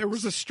quarterbacks. And there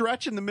was a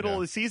stretch in the middle of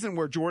the season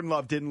where Jordan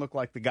Love didn't look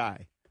like the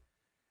guy.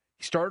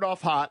 He started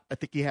off hot. I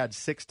think he had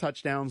 6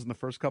 touchdowns in the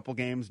first couple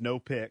games, no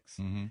picks.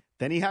 Mm-hmm.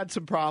 Then he had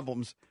some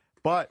problems,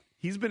 but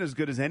he's been as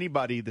good as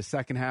anybody the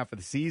second half of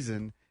the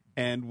season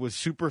and was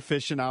super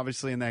efficient,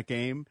 obviously, in that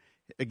game.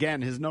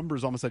 Again, his number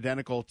is almost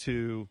identical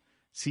to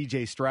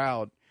C.J.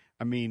 Stroud.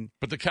 I mean,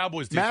 but the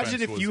Cowboys defense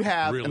imagine if was you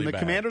have, really and the bad.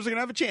 Commanders are going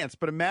to have a chance,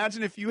 but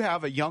imagine if you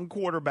have a young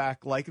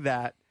quarterback like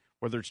that,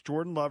 whether it's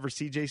Jordan Love or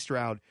C.J.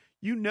 Stroud,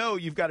 you know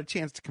you've got a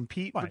chance to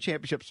compete for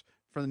championships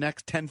for the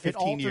next 10,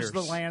 15 years. It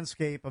alters the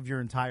landscape of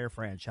your entire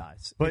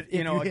franchise. But, if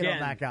you hit again, on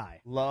that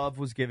guy. Love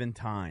was given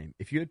time.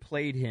 If you had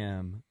played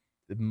him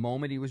the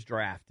moment he was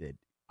drafted,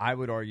 I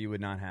would argue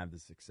would not have the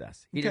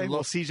success.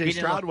 Well, C.J.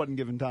 Stroud wasn't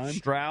given time.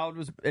 Stroud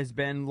has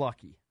been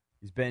lucky.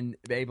 He's been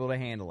able to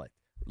handle it.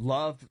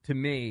 Love, to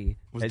me,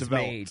 has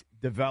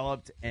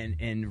developed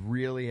and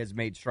really has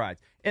made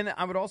strides. And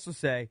I would also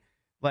say,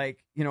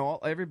 like,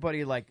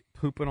 everybody, like,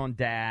 pooping on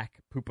Dak,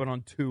 pooping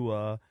on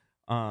Tua,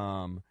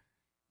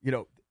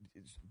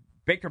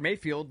 Baker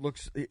Mayfield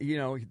looks,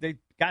 they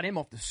got him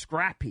off the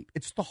scrap heap.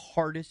 It's the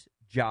hardest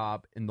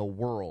job in the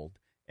world.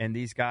 And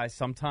these guys,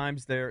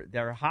 sometimes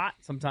they're hot,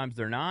 sometimes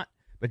they're not,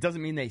 but it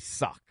doesn't mean they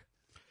suck.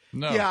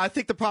 No. Yeah, I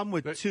think the problem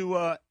with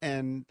Tua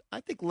and I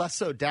think less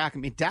so Dak. I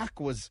mean, Dak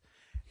was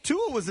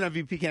Tua was an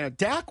MVP candidate.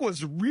 Dak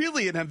was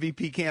really an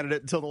MVP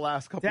candidate until the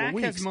last couple Dak of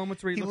weeks. has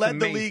moments where he looks led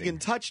the amazing. league in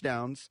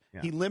touchdowns.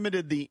 Yeah. He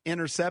limited the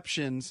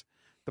interceptions.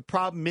 The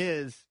problem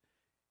is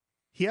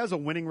he has a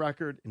winning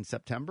record in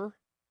September,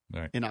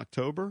 Right. in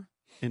October,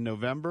 in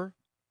November,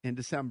 in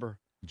December.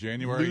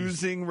 January.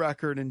 Losing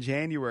record in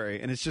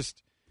January. And it's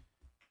just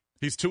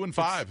He's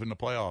 2-5 in the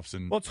playoffs.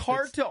 And Well, it's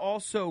hard to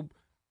also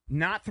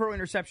not throw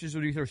interceptions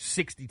when you throw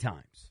 60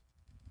 times.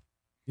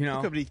 You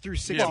know? but he threw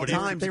 60 Yeah, but he-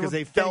 times they because were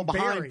they fell getting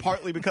behind buried.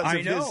 partly because I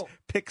of his know.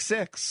 pick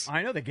six.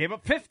 I know they gave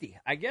up 50.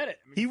 I get it.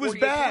 I mean, He was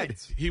 48 bad.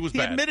 points. he was He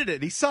bad. admitted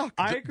it. He sucked.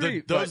 I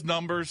agree. Those but-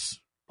 numbers,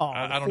 Oh,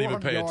 I don't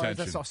even 400 pay yards,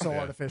 attention. That's so Yeah.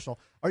 artificial.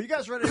 Are you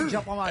guys ready to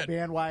jump on my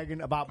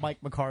bandwagon about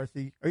Mike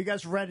McCarthy? Are you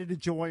guys ready to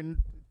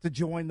join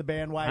the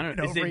bandwagon? I don't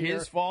know. Is over it here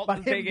his fault about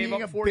that they him gave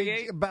being up a 48?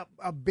 big, about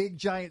a big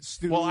giant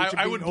stooge? Well, and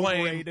I being would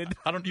blame. overrated?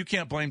 You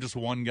can't blame just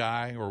one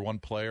guy or one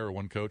player or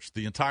one coach.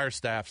 The entire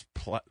staff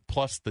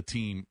plus the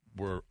team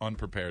were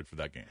unprepared for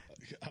that game.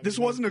 This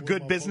wasn't a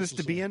good business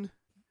to be in,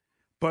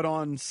 but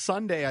on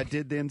Sunday I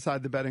did the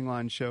Inside the Betting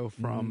Line show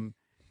from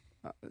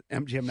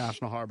MGM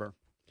National Harbor,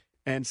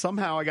 and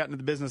somehow I got into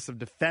the business of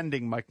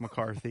defending Mike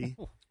McCarthy.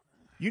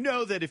 You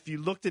know that if you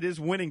looked at his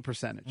winning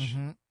percentage,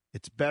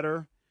 it's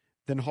better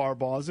than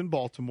Harbaugh's in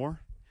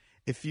Baltimore.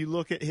 If you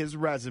look at his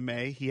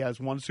resume, he has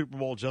one Super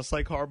Bowl just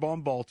like Harbaugh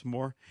in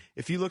Baltimore.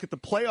 If you look at the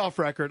playoff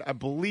record, I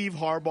believe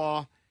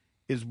Harbaugh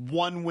is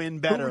one win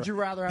better Who would you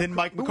rather have than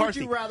Mike who McCarthy.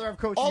 would you rather have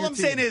coaching All your I'm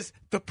saying team? is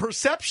the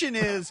perception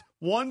is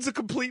one's a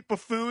complete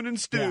buffoon and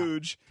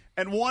stooge,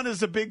 and one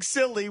is a big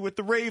silly with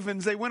the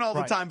Ravens. They win all the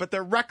Right. time, but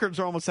their records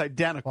are almost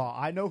identical. Well,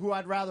 I know who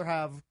I'd rather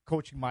have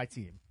coaching my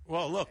team.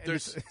 Well, look,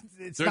 It's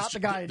there's not the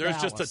guy in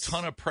There's just Dallas. a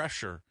ton of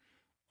pressure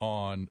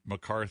on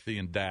McCarthy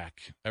and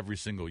Dak every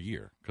single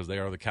year because they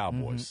are the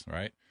Cowboys,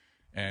 right?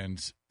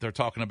 And they're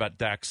talking about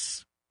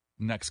Dak's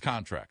next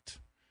contract.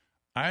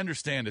 I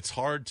understand it's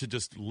hard to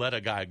just let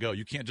a guy go.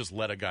 You can't just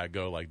let a guy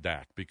go like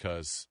Dak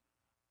because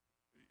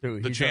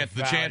Dude, the he's a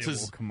valuable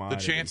chances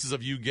commodity.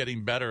 of you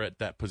getting better at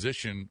that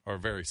position are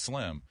very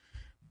slim.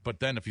 But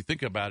then if you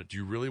think about it, do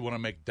you really want to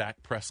make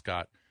Dak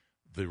Prescott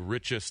the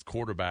richest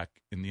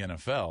quarterback in the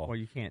NFL? Well,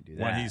 you can't do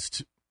that. when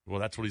he's well,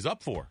 that's what he's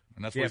up for,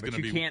 and that's what yeah, he's going but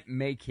to you be. can't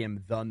make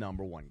him the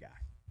number one guy.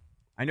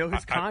 I know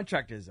his I-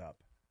 contract is up,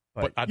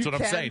 But that's You what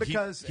I'm can saying.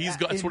 because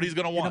That's what he's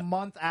going to In a want.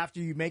 month after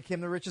you make him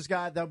the richest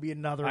guy, that'll be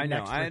another I know.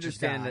 next I richest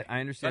understand guy. that. I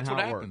understand That's how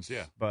what it happens, works.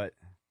 yeah. But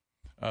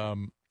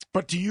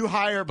But do you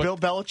hire Bill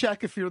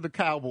Belichick if you're the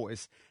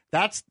Cowboys?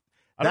 That's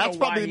I don't know why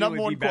probably the he number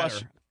would one be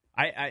better.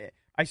 question.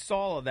 I saw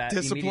all of that.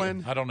 Discipline.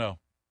 immediately. I don't know.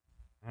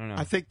 I don't know.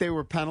 I think they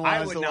were I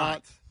penalized would a not.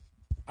 lot.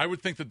 I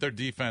would think that their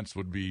defense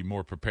would be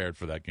more prepared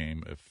for that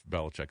game if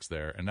Belichick's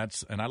there, and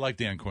I like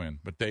Dan Quinn,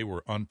 but they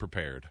were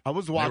unprepared. I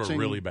was They watching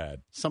were really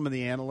bad. some of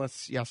the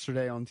analysts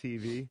yesterday on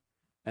TV,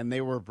 and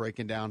they were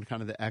breaking down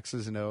kind of the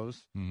X's and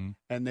O's. Mhm.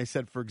 And they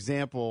said, for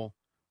example,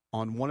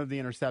 on one of the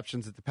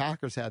interceptions that the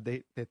Packers had,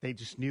 that they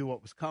just knew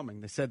what was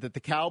coming. They said that the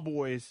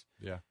Cowboys,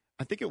 Yeah.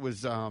 I think it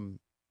was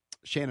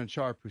Shannon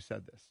Sharp who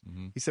said this.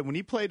 Mhm. He said when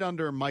he played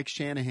under Mike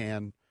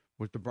Shanahan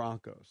with the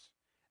Broncos,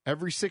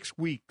 every 6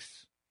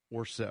 weeks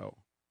or so,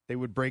 they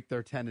would break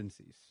their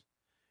tendencies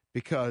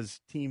because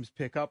teams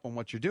pick up on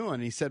what you're doing.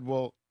 And he said,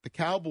 well, the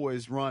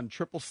Cowboys run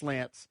triple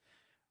slants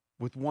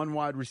with one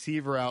wide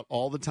receiver out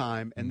all the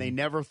time, and they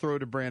never throw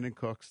to Brandon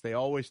Cooks. They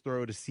always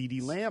throw to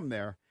CeeDee Lamb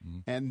there,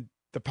 and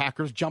the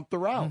Packers jumped the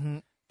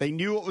route. They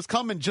knew it was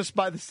coming just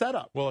by the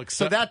setup. Well, so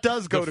except that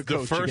does go to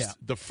the coaching.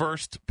 The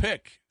first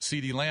pick,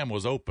 CeeDee Lamb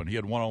was open. He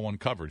had one-on-one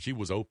coverage. He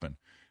was open.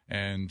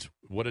 And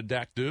what did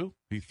Dak do?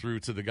 He threw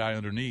to the guy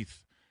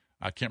underneath.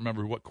 I can't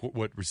remember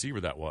what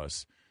receiver that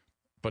was.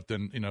 But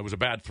then, it was a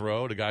bad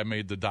throw. The guy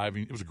made the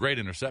diving. It was a great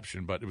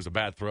interception, but it was a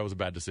bad throw. It was a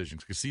bad decision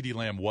because CeeDee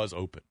Lamb was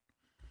open.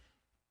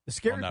 The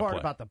scary on that part play.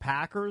 about the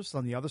Packers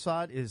on the other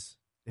side is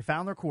they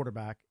found their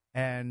quarterback,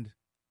 and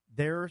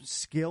their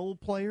skill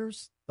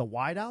players, the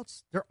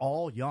wideouts, they're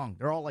all young.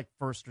 They're all like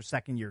first or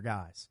second year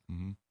guys.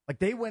 Mhm. Like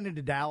they went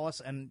into Dallas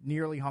and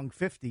nearly hung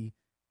 50,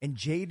 and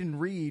Jaden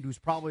Reed, who's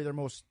probably their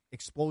most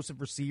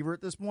explosive receiver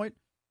at this point,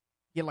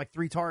 he had like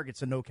 3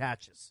 targets and no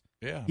catches.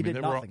 Yeah, He did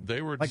they nothing.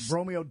 were Like just-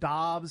 Romeo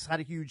Dobbs had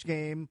a huge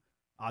game.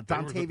 They were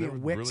Dontavian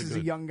Wicks really is a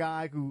good. young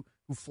guy who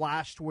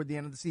flashed toward the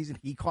end of the season.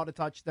 He caught a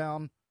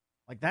touchdown.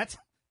 Like that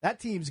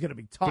team's going to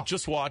be tough. But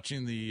just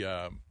watching the,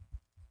 I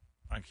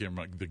can't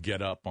remember, the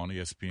Get Up on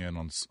ESPN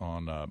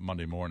on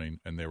Monday morning,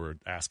 and they were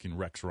asking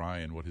Rex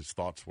Ryan what his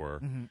thoughts were.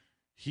 Mm-hmm.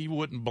 He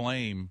wouldn't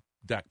blame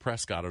Dak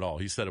Prescott at all.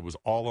 He said it was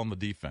all on the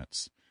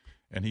defense.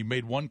 And he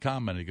made one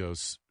comment. He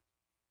goes,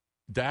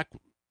 Dak,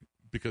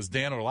 because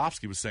Dan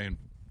Orlovsky was saying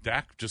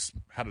Dak just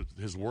had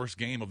his worst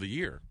game of the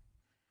year.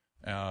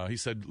 He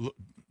said,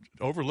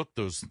 overlooked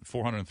those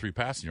 403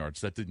 passing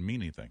yards. That didn't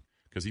mean anything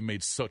because he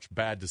made such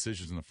bad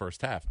decisions in the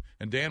first half.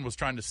 And Dan was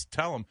trying to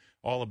tell him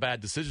all the bad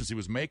decisions he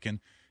was making.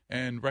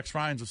 And Rex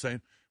Ryan was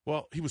saying,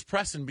 Well, he was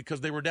pressing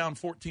because they were down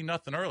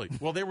 14-0 early.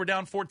 Well, they were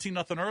down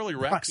 14-0 early,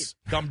 Rex,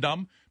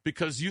 dum-dum,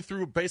 because you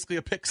threw basically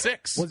a pick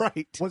six.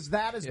 Was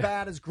that as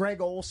bad as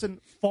Greg Olson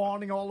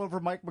fawning all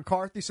over Mike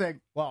McCarthy, saying,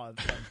 well,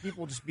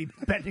 people just be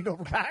bending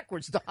over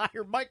backwards to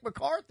hire Mike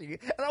McCarthy?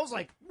 And I was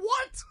like,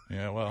 what?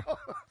 Yeah, well.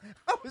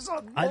 I was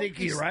on I think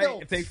he's right.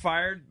 stilts. If they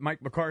fired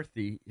Mike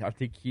McCarthy, I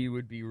think he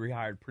would be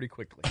rehired pretty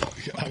quickly.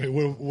 I mean,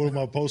 what am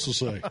I supposed to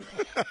say?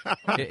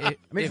 I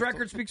mean, his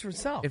record speaks for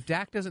itself. If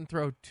Dak doesn't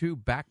throw 2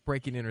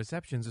 back-breaking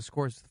interceptions, the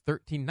score's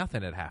 13-0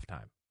 at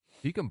halftime. So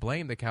you can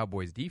blame the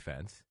Cowboys'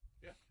 defense.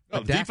 No,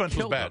 But the Dak defense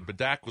was killed bad, them. but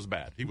Dak was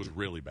bad. He was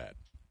really bad.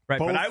 Right,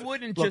 Both- but I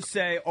wouldn't look- just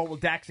say, "Oh, well,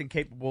 Dak's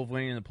incapable of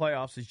winning in the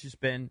playoffs." It's just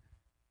been,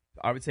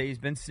 I would say, he's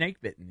been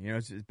snake bitten. You know,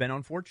 it's been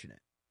unfortunate.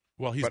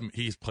 Well,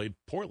 he's played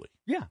poorly.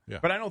 Yeah, Yeah.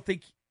 but I don't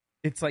think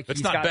it's like It's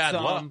he's not got bad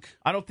some, luck.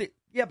 I don't think.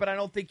 Yeah, but I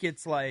don't think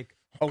it's like,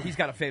 oh, he's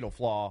got a fatal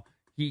flaw.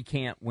 He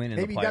can't win in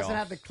Maybe the playoffs. he doesn't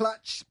have the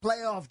clutch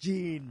playoff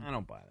gene. I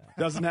don't buy that.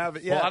 Doesn't have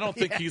it. Yeah. Well, I don't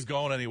think he's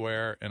going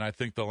anywhere, and I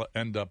think they'll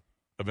end up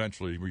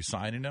eventually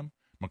re-signing him.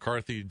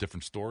 McCarthy,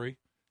 different story.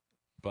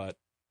 But,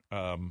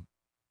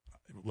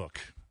 look,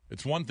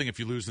 it's one thing if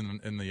you lose in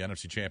the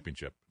NFC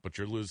Championship, but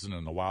you're losing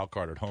in the wild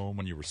card at home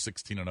when you were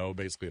 16-0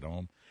 basically at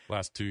home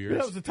last 2 years. Yeah,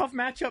 it was a tough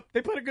matchup.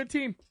 They played a good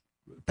team.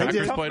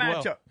 Packers Tough played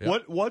well. matchup. Yeah.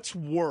 What's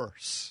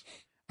worse?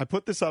 I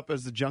put this up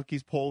as the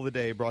Junkies poll of the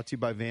day, brought to you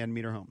by Van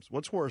Meter Homes.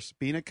 What's worse,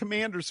 being a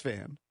Commanders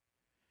fan,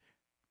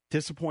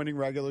 disappointing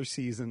regular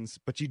seasons,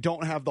 but you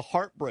don't have the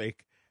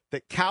heartbreak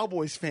that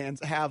Cowboys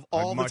fans have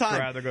all I'd the much time?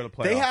 rather go to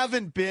They playoffs.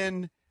 haven't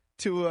been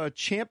to a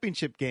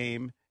championship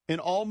game in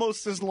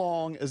almost as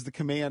long as the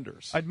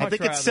Commanders. I'd I much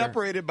think rather- it's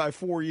separated by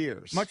 4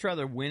 years. Much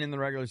rather win in the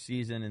regular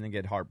season and then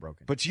get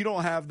heartbroken. But you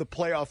don't have the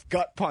playoff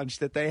gut punch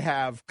that they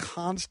have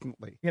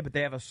constantly. Yeah, but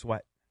they have a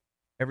sweat.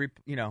 I every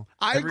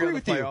agree other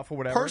with you. playoff or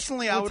whatever.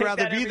 Personally, I We'll would take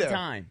rather that be every there.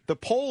 time. The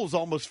poll's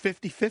almost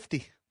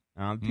 50-50.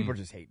 People are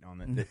just hating on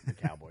the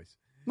Cowboys.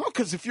 No,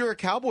 because if you're a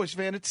Cowboys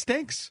fan, it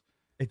stinks.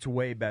 It's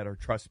way better.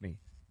 Trust me.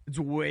 It's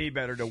way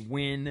better to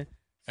win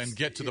And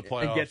get to the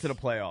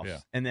playoffs. Yeah.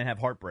 and then have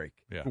heartbreak.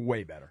 Yeah.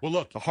 Way better. Well,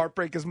 look, The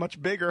heartbreak is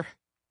much bigger.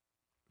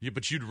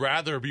 but you'd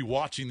rather be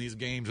watching these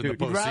games in Dude,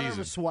 the You'd rather have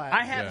a postseason. sweat.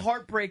 I had Yeah.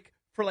 heartbreak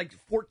for like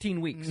 14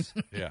 weeks.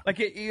 Yeah. Like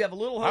you have a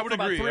little I hope would for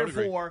about agree, 3 I or would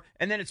agree. 4,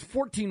 and then it's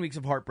 14 weeks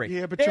of heartbreak.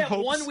 Yeah, but they your have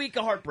hopes- 1 week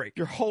of heartbreak.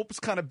 Your hope's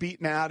kind of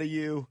beaten out of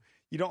you.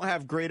 You don't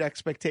have great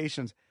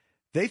expectations.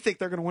 They think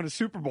they're going to win a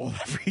Super Bowl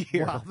every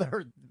year. Wow,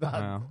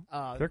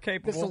 they're They're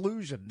capable.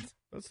 disillusioned.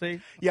 Let's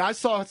see. Yeah, I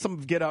saw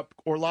some get up.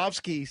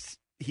 Orlovsky,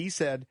 he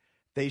said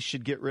they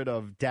should get rid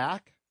of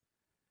Dak.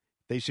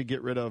 They should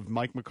get rid of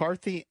Mike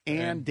McCarthy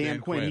and Dan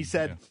Quinn. He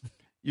said,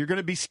 you're going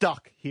to be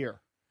stuck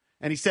here.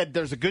 And he said,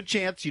 there's a good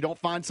chance you don't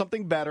find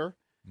something better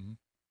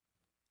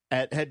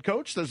at head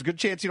coach. There's a good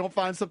chance you don't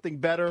find something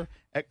better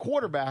at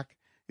quarterback.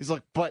 He's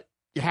like, but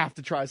you have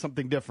to try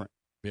something different.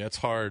 Yeah, it's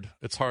hard.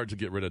 It's hard to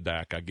get rid of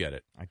Dak. I get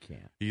it. I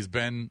can't. He's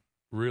been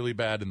really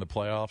bad in the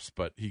playoffs,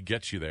 but he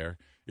gets you there.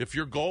 If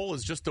your goal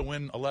is just to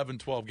win 11,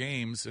 12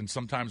 games and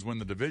sometimes win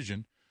the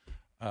division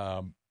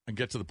and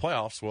get to the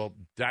playoffs, well,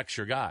 Dak's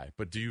your guy.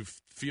 But do you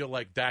feel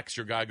like Dak's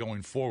your guy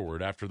going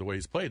forward after the way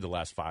he's played the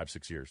last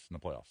 5-6 years in the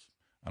playoffs?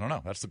 I don't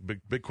know. That's the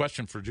big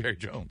question for Jerry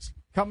Jones.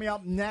 Coming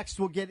up next,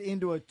 we'll get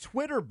into a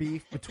Twitter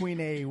beef between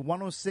a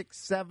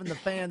 106.7 The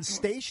Fan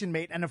station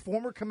mate and a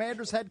former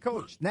Commanders head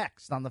coach.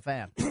 Next on The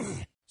Fan.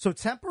 So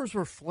tempers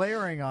were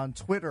flaring on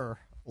Twitter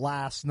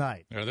last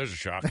night. Yeah, there's a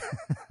shock.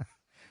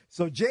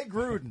 So Jay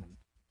Gruden,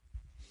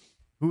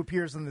 who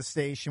appears on the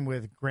station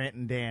with Grant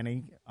and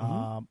Danny,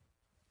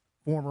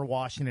 former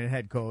Washington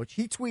head coach,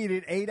 he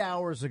tweeted 8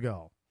 hours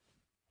ago,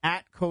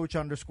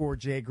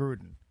 @coach_Jay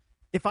Gruden.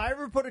 If I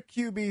ever put a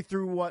QB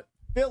through what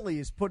Philly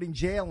is putting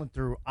Jalen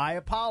through, I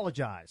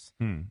apologize.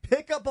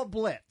 Pick up a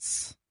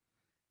blitz.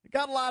 It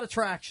got a lot of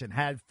traction.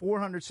 Had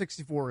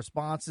 464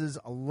 responses,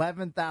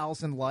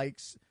 11,000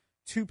 likes,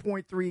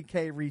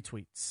 2.3K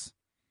retweets,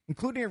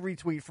 including a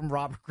retweet from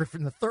Robert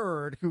Griffin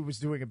III, who was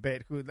doing a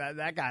bit. Who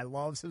that guy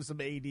loves him some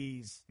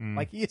ADs.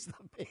 Like he's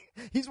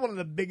one of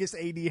the biggest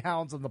AD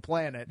hounds on the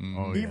planet. He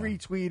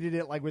retweeted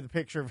it like with a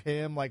picture of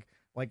him, like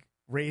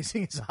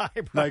raising his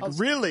eyebrows, Like,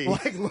 really?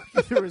 like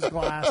looking through his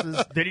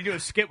glasses. Did he do a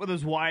skit with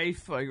his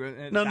wife? Like,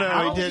 No,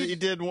 how? he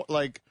did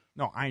like,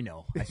 No, I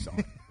know. I saw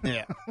it.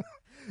 yeah.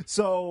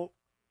 So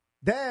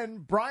then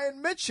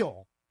Brian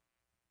Mitchell,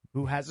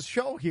 who has a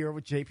show here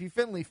with JP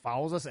Finley,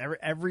 follows us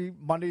every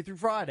Monday through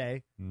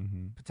Friday,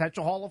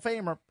 potential Hall of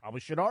Famer, probably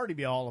should already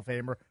be a Hall of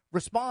Famer,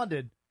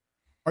 responded,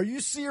 "Are you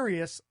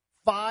serious?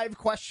 5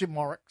 question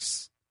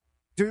marks.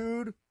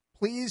 Dude,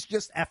 please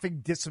just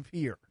effing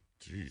disappear."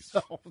 Jeez.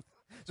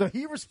 So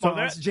he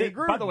responds, Jay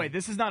Gruden. By the way,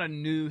 this is not a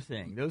new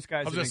thing. Those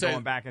guys have was been gonna say-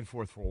 going back and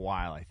forth for a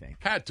while, I think.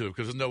 Had to,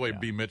 because there's no way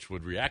B. Mitch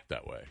would react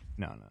that way.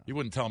 No. You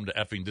wouldn't tell him to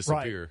effing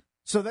disappear.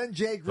 So then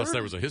Jay Gruden. Plus,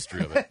 there was a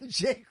history of it.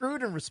 Jay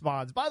Gruden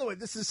responds. By the way,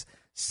 this is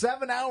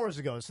 7 hours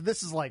ago, so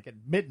this is like at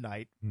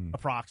midnight,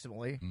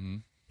 approximately.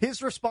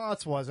 His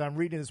response was, I'm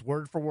reading this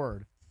word for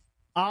word,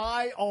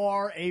 "I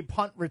are a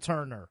punt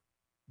returner.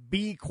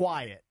 Be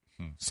quiet."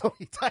 So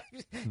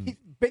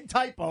big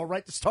typo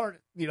right to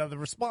start, the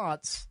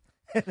response,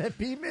 and then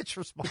B. Mitch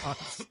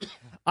response.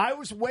 I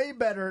was way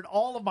better at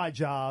all of my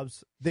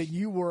jobs than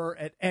you were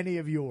at any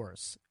of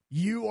yours.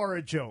 You are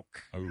a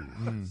joke. Oh.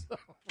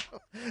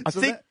 I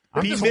think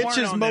I'm B. just Mitch torn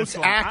is on most this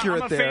one.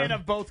 accurate I'm a there. fan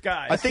of both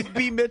guys. I think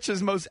B. Mitch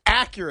is most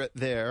accurate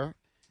there.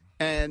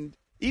 And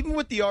even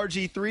with the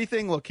RG3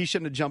 thing, look, he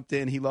shouldn't have jumped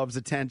in. He loves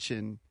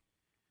attention.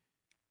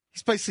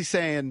 He's basically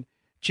saying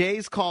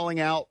Jay's calling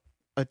out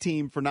a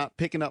team for not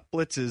picking up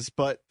blitzes,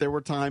 but there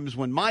were times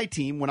when my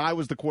team, when I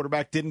was the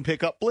quarterback, didn't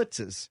pick up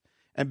blitzes.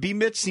 And B.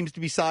 Mitch seems to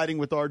be siding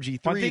with RG3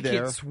 I think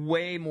there. it's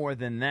way more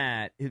than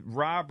that.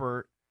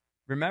 Robert,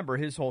 remember,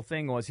 his whole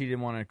thing was he didn't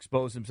want to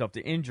expose himself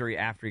to injury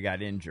after he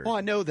got injured. Well,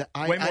 I know that.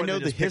 Way more I know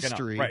than the just picking up.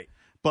 history. Right.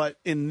 But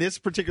in this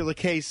particular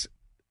case,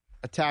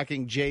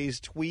 attacking Jay's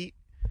tweet,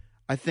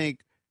 I think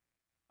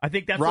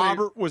that's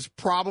Robert was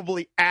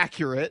probably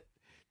accurate.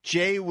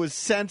 Jay was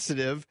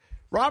sensitive.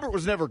 Robert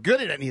was never good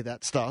at any of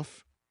that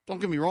stuff.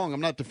 Don't get me wrong. I'm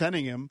not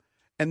defending him.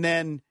 And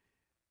then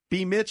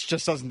B. Mitch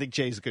just doesn't think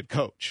Jay's a good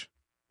coach.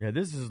 Yeah,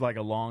 this is like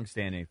a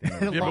long-standing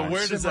thing. Yeah, but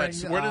where does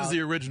Simmering,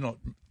 the original,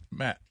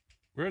 Matt,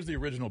 where does the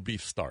original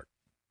beef start?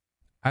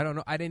 I don't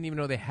know. I didn't even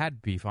know they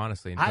had beef,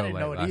 honestly, I until didn't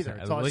know it last either night.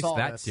 until I At least saw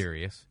that this.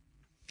 serious.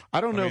 I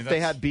don't know mean, if they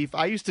that's- had beef.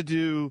 I used to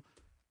do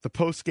the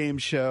post-game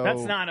show.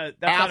 That's not a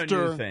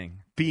after new thing.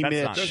 B. That's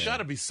Mitch. not There's new. got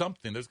to be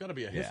something. There's got to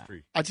be a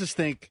history. I just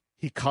think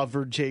he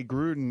covered Jay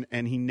Gruden,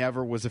 and he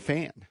never was a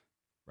fan.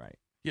 Right.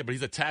 Yeah, but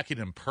he's attacking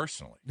him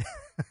personally.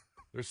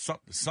 There's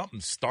something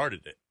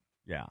started it.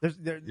 Yeah.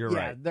 You're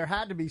right. There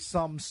had to be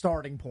some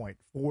starting point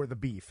for the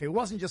beef. It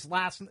wasn't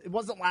last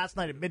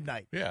night at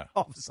midnight. Yeah.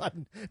 All of a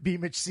sudden, B.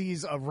 Mitch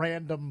sees a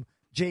random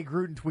Jay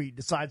Gruden tweet,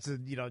 decides to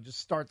just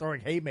start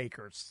throwing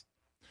haymakers.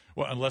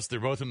 Well, unless they're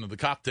both into the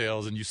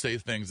cocktails and you say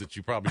things that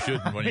you probably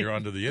shouldn't when you're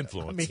under the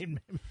influence. Maybe,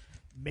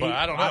 but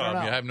I don't know.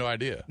 I have no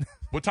idea.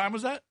 What time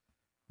was that?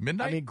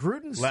 Midnight?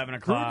 Gruden's 11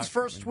 o'clock. Gruden's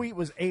first tweet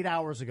was 8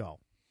 hours ago.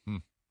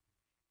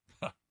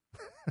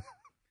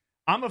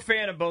 I'm a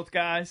fan of both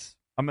guys.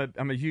 I'm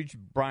a huge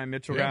Brian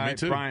Mitchell Yeah, guy. me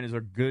too. Brian is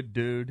a good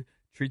dude.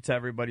 Treats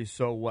everybody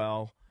so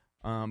well.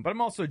 But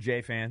I'm also a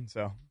Jay fan,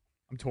 so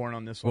I'm torn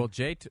on this one. Well,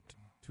 Jay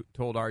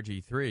told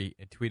RG3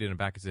 and tweeted him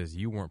back and says,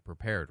 "You weren't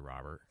prepared,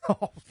 Robert."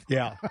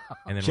 Yeah.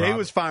 And then Jay Robert,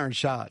 was firing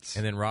shots.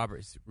 And then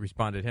Robert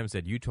responded to him and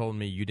said, "You told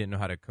me you didn't know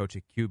how to coach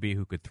a QB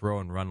who could throw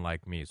and run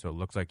like me, so it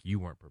looks like you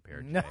weren't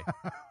prepared, Jay."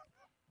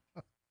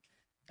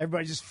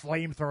 Everybody just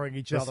flame throwing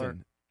each other.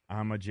 Listen,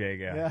 I'm a Jay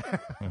guy.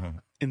 Yeah.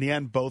 In the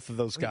end, both of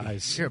those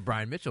guys You're a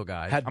Brian Mitchell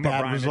guy. had I'm a bad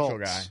Brian results.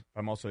 Mitchell guy.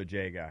 I'm also a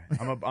Jay guy.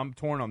 I'm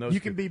torn on those. You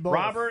two. can be both.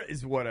 Robert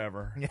is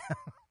whatever. Yeah.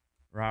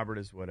 Robert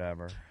is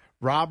whatever.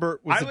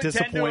 Robert was I a would tend to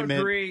disappointment.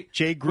 agree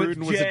Jay Gruden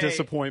with was a Jay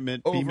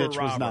disappointment. B. over Mitch was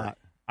Robert. not.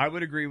 I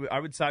would agree. I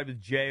would side with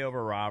Jay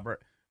over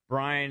Robert.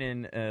 Brian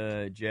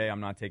and Jay, I'm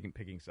not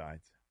picking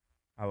sides.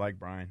 I like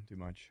Brian too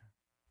much.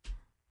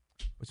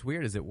 What's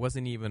weird is it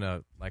wasn't even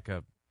a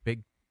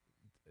big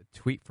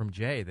tweet from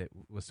Jay that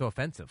was so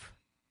offensive.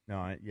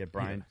 No, yeah,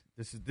 Brian.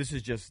 This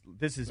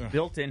is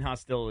built-in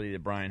hostility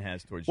that Brian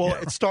has towards Well,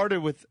 Jay. it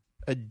started with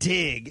a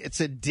dig.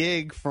 It's a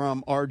dig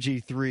from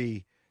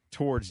RG3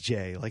 towards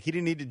Jay. Like, he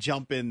didn't need to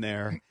jump in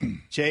there.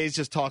 Jay's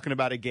just talking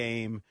about a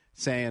game,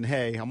 saying,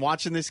 hey, I'm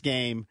watching this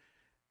game.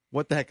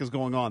 What the heck is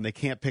going on? They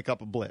can't pick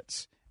up a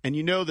blitz. And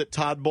you know that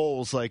Todd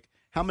Bowles, like,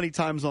 how many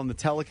times on the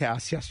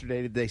telecast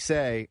yesterday did they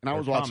say, and I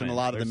was watching a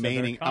lot of the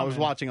Manning, I was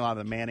watching a lot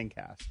of the Manning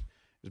cast.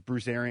 It was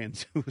Bruce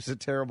Arians, who was a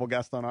terrible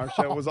guest on our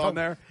show, was on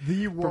there.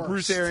 The For worst.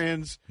 Bruce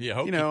Arians,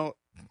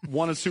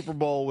 won a Super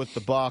Bowl with the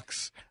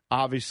Bucs,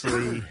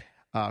 obviously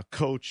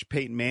coached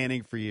Peyton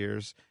Manning for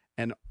years,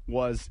 and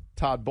was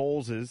Todd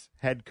Bowles'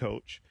 head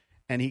coach.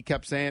 And he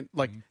kept saying,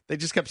 they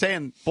just kept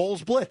saying,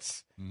 Bowles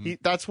blitz.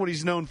 That's what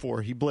he's known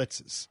for. He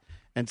blitzes.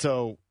 And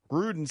so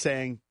Gruden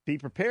saying, be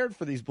prepared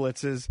for these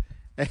blitzes.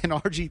 And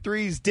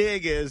RG3's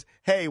dig is,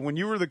 hey, when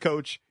you were the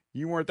coach,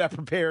 you weren't that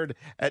prepared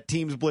at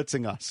teams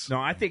blitzing us. No,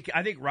 I think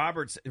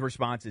Robert's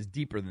response is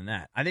deeper than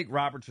that. I think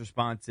Robert's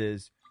response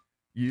is,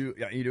 you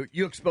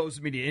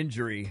exposed me to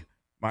injury.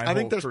 I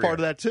think there's part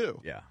of that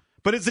too. Yeah.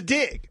 But it's a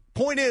dig.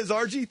 Point is,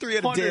 RG3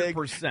 had a dig.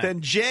 100%.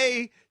 Then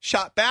Jay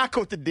shot back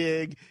with the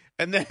dig,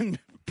 and then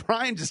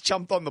Brian just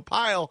jumped on the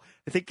pile.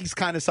 I think he's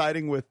kind of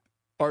siding with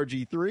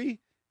RG3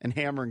 and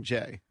hammering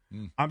Jay.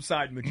 I'm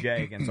siding with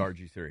Jay against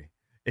RG3.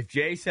 If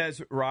Jay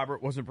says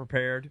Robert wasn't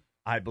prepared,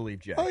 I believe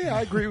Jay. Oh, yeah,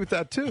 I agree with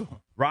that too.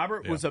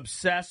 Robert was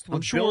obsessed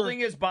with sure. building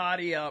his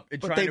body up and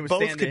But trying they to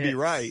withstand both the could be hits.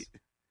 right.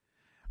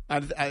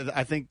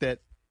 I think that,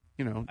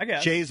 I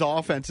guess. Jay's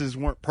offenses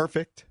weren't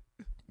perfect.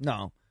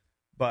 No,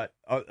 but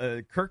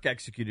Kirk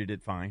executed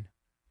it fine.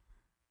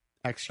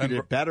 Executed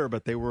it better,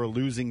 but they were a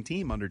losing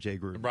team under Jay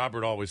Gruden.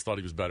 Robert always thought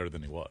he was better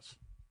than he was.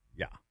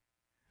 Yeah.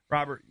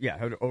 Robert,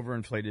 had an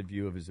overinflated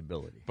view of his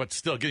ability. But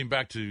still, getting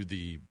back to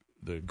the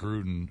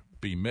Gruden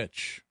B.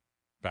 Mitch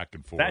back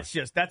and forth.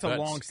 That's a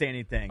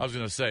long-standing thing. I was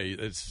going to say,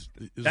 there's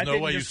That no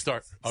didn't way you just-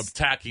 start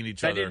attacking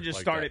each That other. didn't just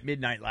like start that. at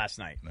midnight last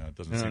night. No, it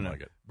doesn't seem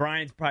like it.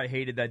 Brian's probably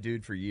hated that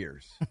dude for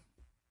years.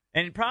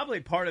 And probably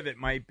part of it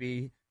might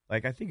be,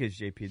 like I think it's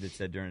JP that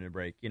said during the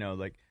break,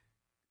 like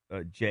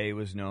Jay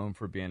was known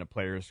for being a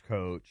player's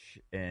coach,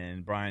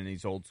 and Brian,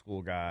 these old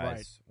school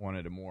guys,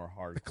 wanted a more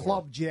hardcore. The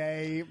Club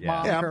J.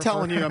 Yeah, I'm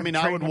telling you. I mean,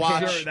 I would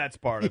watch. Sure, that's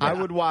part of it. I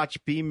would watch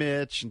B.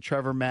 Mitch and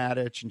Trevor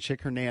Maddich and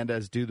Chick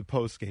Hernandez do the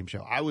post game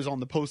show. I was on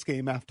the post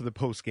game after the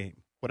post game,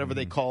 whatever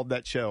they called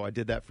that show. I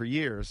did that for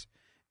years,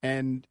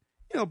 and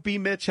B.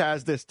 Mitch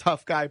has this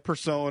tough guy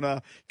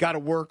persona, got to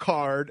work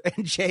hard,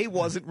 and Jay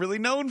wasn't really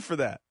known for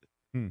that.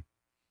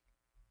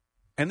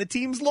 And the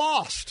team's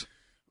lost.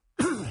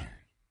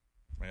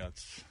 Yeah,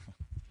 it's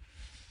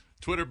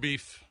Twitter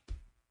beef.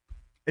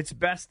 It's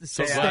best to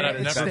So stay glad out I've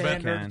of it. never Best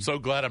been. you can. So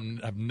glad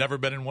I've never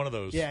been in one of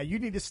those. Yeah, you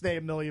need to stay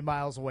a million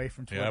miles away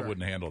from Twitter. Yeah, I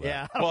wouldn't handle that.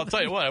 Yeah. Well, I'll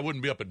tell you what, I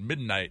wouldn't be up at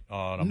midnight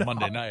on a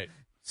Monday night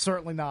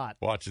Certainly not.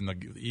 watching the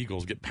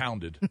Eagles get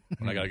pounded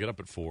when I got to get up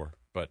at 4.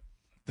 But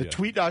The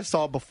tweet I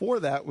saw before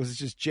that was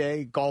just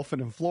Jay golfing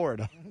in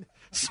Florida.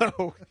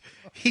 So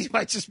he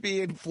might just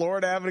be in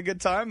Florida having a good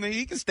time. Then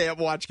he can stay up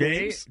and watch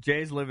games.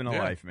 Jay's living a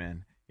Yeah. life,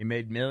 man. He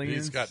made millions.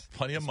 He's got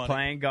plenty of He's money.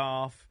 playing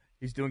golf.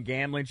 He's doing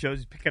gambling shows.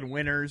 He's picking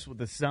winners with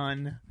the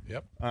son.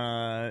 Yep.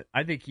 I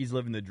think he's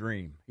living the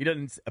dream. He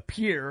doesn't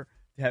appear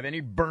to have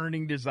any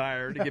burning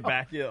desire to get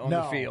back on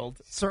the field.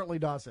 Certainly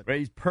doesn't. But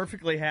he's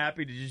perfectly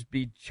happy to just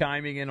be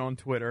chiming in on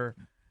Twitter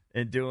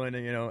and doing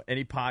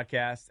any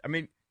podcast. I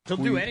mean, he'll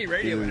do any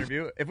radio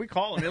interview. If we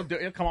call him,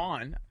 he'll come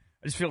on.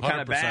 I just feel kind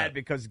of 100%. bad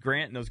because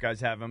Grant and those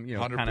guys have him,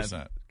 kind of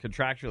 100%.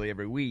 contractually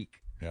every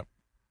week. Yep.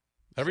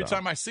 Every So.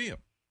 time I see him.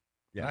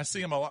 Yeah. And I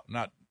see him a lot,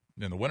 not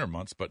in the winter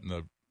months, but in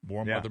the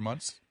warm weather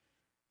months.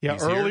 Yeah,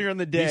 He's earlier here. in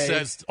the day. He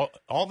says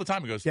all the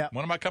time, he goes, Yeah.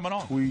 when am I coming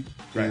on? Tweet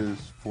is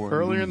for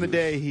Earlier in the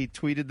losers. day, he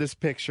tweeted this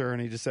picture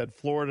and he just said,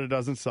 Florida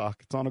doesn't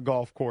suck. It's on a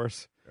golf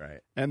course.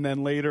 Right. And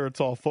then later,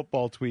 it's all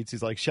football tweets.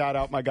 He's like, shout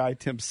out my guy,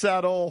 Tim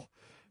Settle.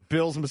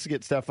 Bills must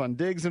get Stephon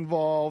Diggs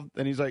involved.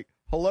 And he's like,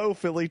 hello,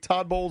 Philly.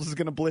 Todd Bowles is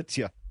going to blitz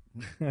you.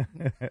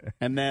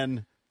 And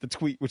then the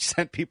tweet, which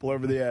sent people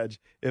over the edge.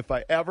 If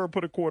I ever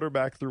put a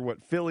quarterback through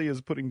what Philly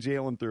is putting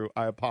Jalen through,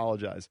 I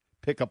apologize.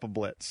 Pick up a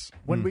blitz.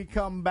 When we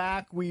come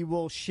back, we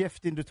will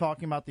shift into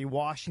talking about the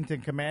Washington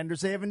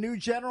Commanders. They have a new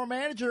general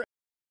manager.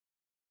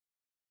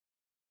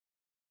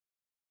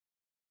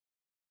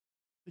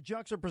 The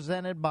Junks are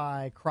presented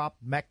by Crop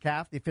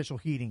Metcalf, the official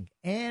heating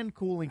and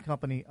cooling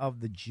company of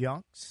the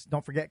Junks.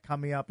 Don't forget,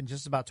 coming up in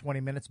just about 20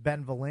 minutes,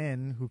 Ben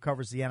Valin, who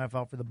covers the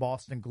NFL for the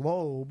Boston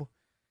Globe,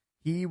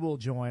 he will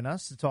join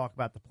us to talk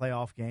about the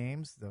playoff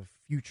games, the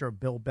future of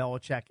Bill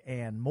Belichick,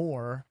 and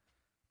more.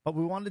 But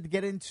we wanted to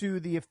get into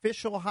the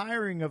official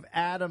hiring of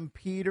Adam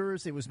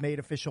Peters. It was made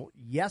official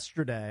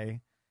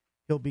yesterday.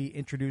 He'll be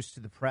introduced to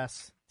the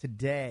press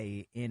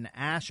today in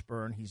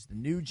Ashburn. He's the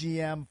new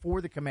GM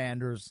for the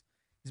Commanders.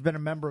 He's been a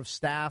member of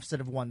staffs that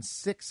have won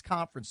 6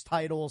 conference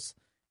titles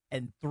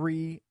and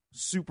 3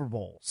 Super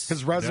Bowls.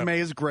 His resume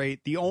is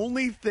great. The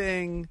only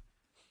thing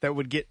that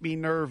would get me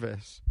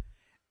nervous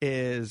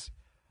is,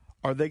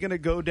 are they going to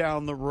go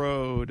down the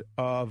road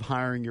of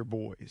hiring your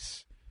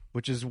boys,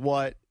 which is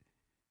what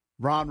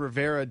Ron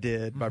Rivera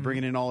did by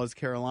bringing in all his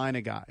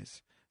Carolina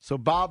guys. So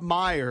Bob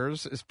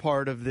Myers is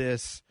part of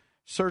this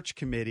search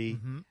committee,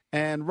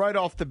 and right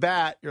off the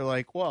bat, you're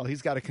like, well,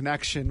 he's got a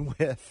connection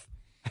with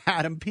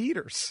Adam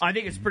Peters. I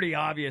think it's pretty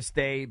obvious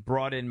they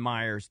brought in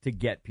Myers to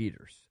get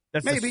Peters.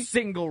 That's Maybe. the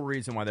single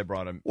reason why they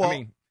brought him. Well- I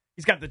mean,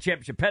 he's got the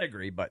championship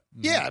pedigree, but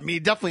Yeah, I mean, he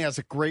definitely has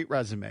a great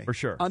resume. For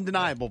sure.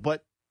 Undeniable.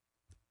 But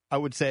I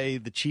would say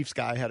the Chiefs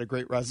guy had a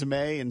great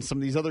resume, and some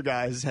of these other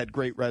guys had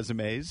great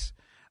resumes.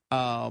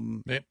 Yeah,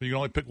 but you can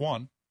only pick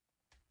one.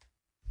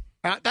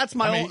 That's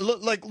my I mean- own.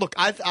 Look.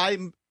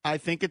 I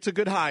think it's a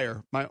good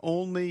hire. My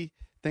only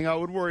thing I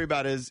would worry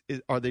about is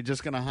are they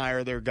just going to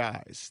hire their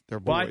guys, their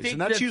boys? Well, I think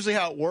and that's that- usually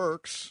how it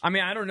works. I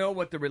mean, I don't know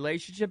what the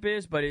relationship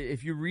is, but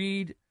if you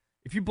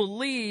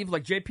believe,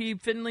 like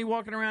JP Finley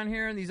walking around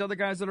here and these other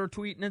guys that are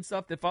tweeting and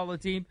stuff that follow the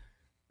team,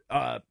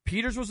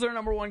 Peters was their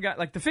number one guy.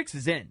 Like, the fix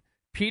is in.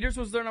 Peters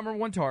was their number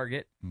one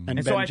target. And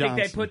And so Ben I think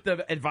they Johnson. put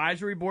the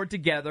advisory board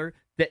together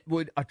that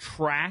would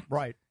attract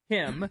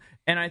him.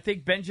 And I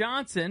think Ben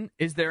Johnson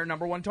is their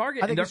number one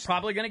target. I And think they're it's-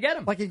 probably going to get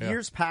him. Like in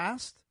years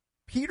past,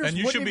 Peters And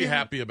you wouldn't should have be even-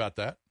 happy about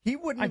that. He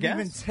wouldn't I have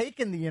even guess.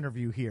 taken the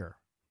interview here.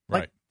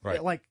 Right,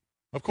 right. Like,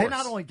 Of they course.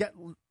 not only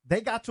they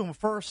got to him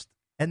first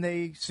and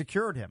they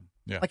secured him.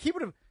 Yeah. Like he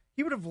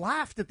would have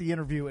laughed at the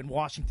interview in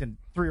Washington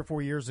 3 or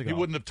 4 years ago. He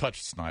wouldn't have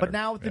touched Snyder. But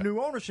now with the Yeah. new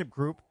ownership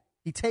group,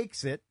 he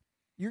takes it.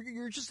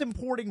 You're just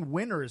importing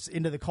winners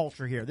into the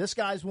culture here. This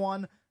guy's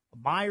won.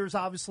 Myers,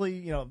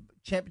 obviously,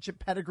 championship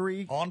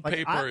pedigree. On Like,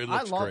 paper, I it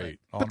looks love great. it.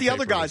 On But the other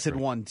paper, it guys looks had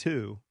great. won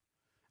too.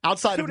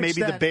 Outside To of an maybe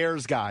the extent.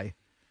 Bears guy,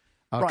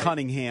 Right.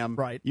 Cunningham.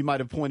 Right. You might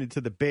have pointed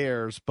to the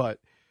Bears, but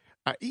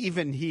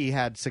even he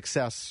had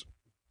success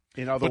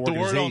in other But the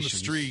word on the organizations.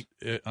 street,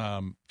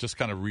 just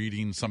kind of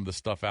reading some of the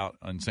stuff out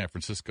in San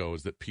Francisco,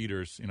 is that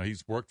Peters,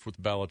 he's worked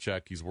with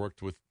Belichick, he's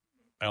worked with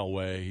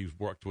Elway, he's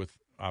worked with,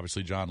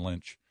 obviously, John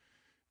Lynch,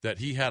 that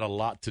he had a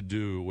lot to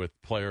do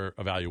with player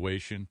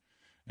evaluation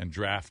and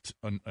draft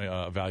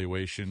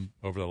evaluation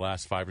over the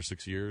last 5 or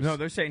 6 years. No,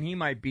 they're saying he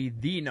might be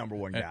the number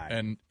one guy.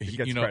 And He he,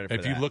 gets you know, credit for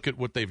if you that. look at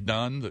what they've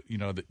done,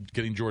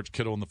 getting George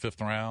Kittle in the 5th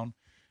round,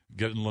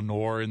 getting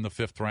Lenore in the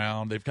 5th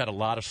round, they've got a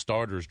lot of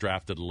starters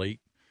drafted late.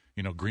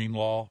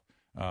 Greenlaw,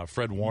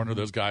 Fred Warner,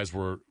 those guys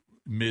were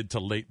mid to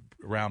late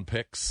round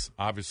picks.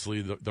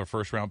 Obviously, their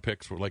first round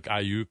picks were like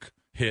Ayuk,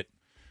 hit.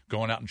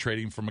 Going out and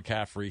trading for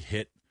McCaffrey,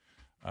 hit.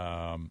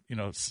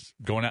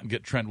 Going out and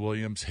get Trent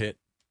Williams, hit.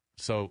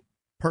 So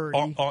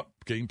Purdy.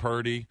 Getting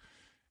Purdy.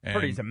 And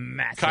Purdy's a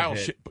massive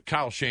hit.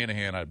 Kyle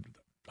Shanahan,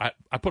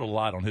 I put a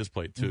lot on his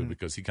plate too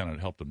because he kind of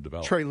helped him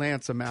develop. Trey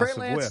Lance, a massive Trey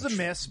Lance whiff. is a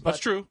miss, but That's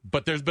true,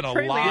 but there's been a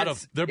Trey lot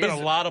Lance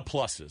of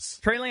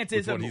pluses. Trey Lance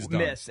is a what he's done.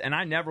 miss, and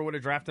I never would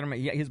have drafted him.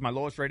 He's my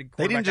lowest rated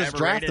They quarterback didn't just I ever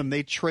draft rated. him;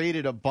 they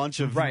traded a bunch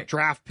of Right.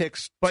 draft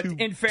picks. But to,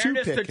 in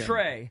fairness to to pick him.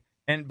 Trey,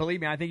 and believe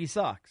me, I think he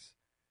sucks.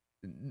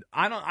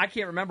 I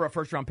can't remember a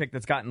first round pick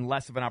that's gotten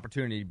less of an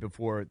opportunity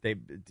before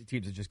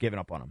teams have just given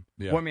up on him.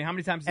 Yeah. Well, I mean, how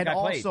many times has and that guy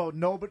played? also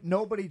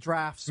nobody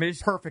drafts I mean,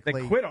 it's- perfectly.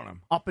 They quit on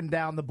him. Up and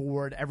down the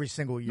board every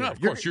single year. No,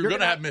 of course, you're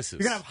gonna have misses.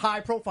 You're gonna have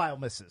high profile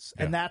misses,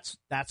 and that's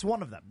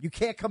one of them. You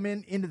can't come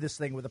into this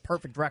thing with a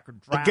perfect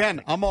record. Drafting.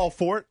 Again, I'm all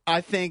for it.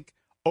 I think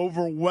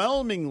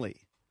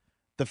overwhelmingly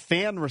the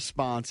fan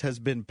response has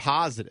been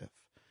positive.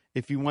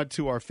 If you went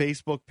to our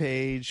Facebook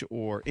page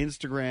or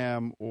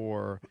Instagram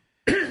or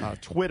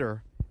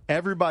Twitter,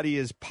 everybody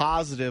is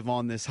positive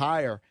on this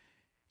hire.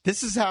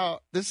 This is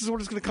what it's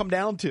going to come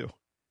down to.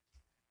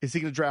 Is he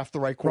going to draft the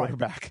right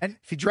quarterback? And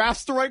if he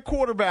drafts the right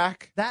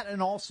quarterback, that,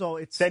 and also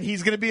then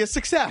he's going to be a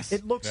success.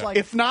 It looks like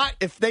if not,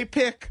 if they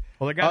pick,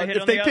 Well, they gotta hit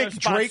if on they the pick other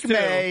spots, Drake too.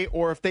 May,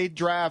 or if they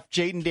draft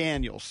Jaden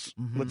Daniels,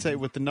 let's say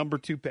with the number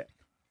 2 pick,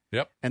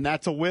 Yep, and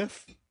that's a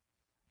whiff,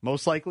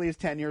 most likely his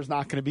tenure is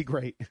not going to be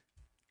great.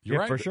 you're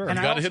right for sure. You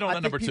and got to hit on I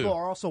that think number 2. people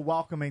are also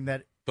welcoming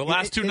that. The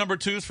last two number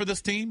 2s for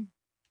this team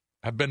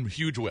have been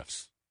huge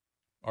whiffs.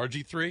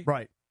 RG3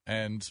 right.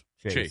 and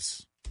Chase.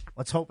 Chase.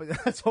 Let's hope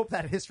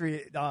that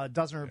history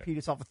doesn't repeat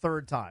itself a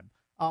third time.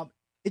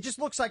 It just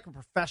looks like a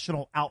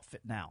professional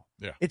outfit now.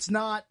 Yeah. It's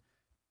not.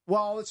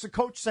 Well, it's a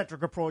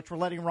coach-centric approach. We're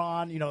letting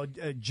Ron,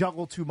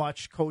 juggle too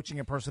much coaching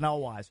and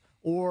personnel-wise,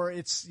 or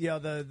it's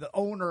the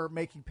owner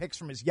making picks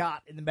from his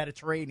yacht in the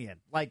Mediterranean.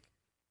 Like,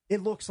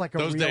 it looks like a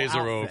Those real days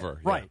are outfit.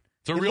 over. Yeah. Right?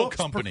 It's a It real looks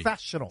company.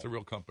 Professional. It's a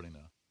real company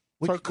now.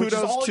 So which is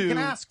kudos all to you can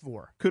ask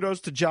for.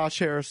 Kudos to Josh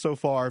Harris so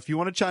far. If you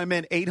want to chime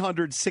in,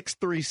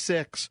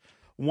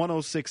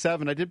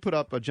 800-636-1067. I did put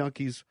up a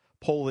Junkies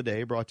poll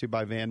today, brought to you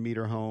by Van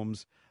Meter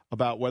Homes,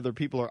 about whether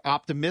people are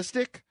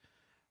optimistic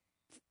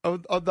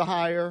of the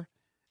hire.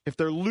 If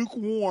they're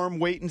lukewarm,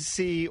 wait and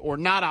see, or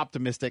not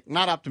optimistic.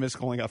 Not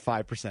optimistic only got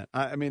 5%.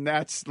 I mean,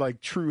 that's like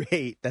true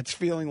hate. That's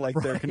feeling like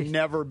there can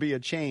never be a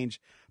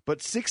change. But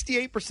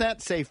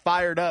 68% say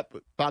fired up,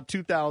 about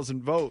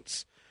 2,000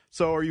 votes.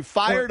 So are you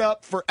fired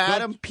up for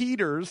Adam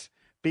Peters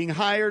being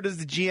hired as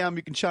the GM?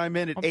 You can chime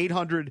in at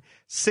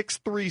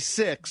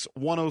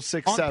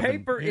 800-636-1067. On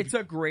paper, it's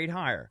a great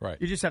hire. Right.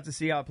 You just have to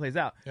see how it plays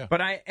out. Yeah.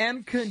 But I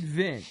am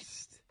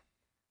convinced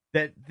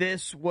that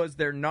this was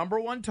their number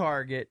one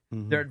target.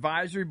 Their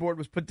advisory board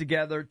was put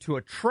together to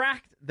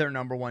attract their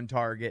number one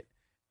target.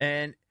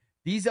 And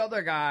these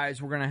other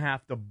guys were going to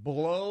have to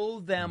blow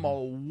them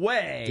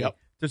away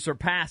to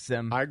surpass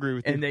them. I agree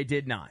with you. And they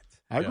did not.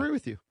 I agree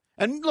with you.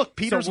 And look,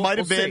 Peters we'll- might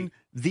have we'll been see.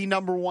 the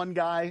number one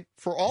guy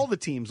for all the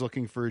teams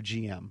looking for a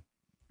GM.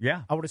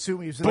 Yeah. I would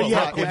assume he was. But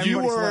yeah, top of if you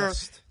everybody's were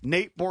list.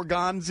 Nate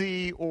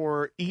Borgonzi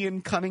or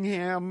Ian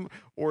Cunningham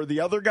or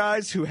the other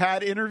guys who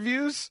had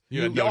interviews,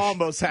 You had you no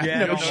almost had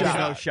Yeah, no shot.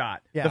 no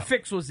shot. Yeah. The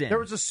fix was in. There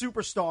was a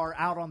superstar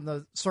out on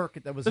the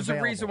circuit that was. There's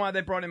available. a reason why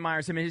they brought in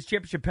Myers. I mean, his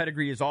championship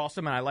pedigree is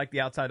awesome, and I like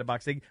the outside the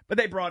box thing. But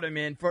they brought him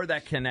in for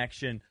that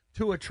connection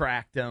to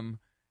attract him,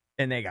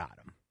 and they got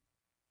him.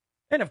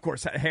 And of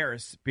course,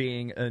 Harris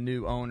being a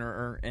new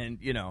owner and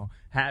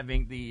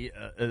having the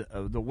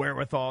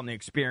wherewithal and the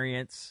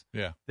experience,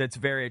 Yeah. that's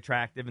very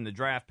attractive in the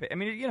draft pick. I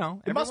mean,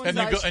 It must be And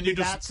you nice go- to and be you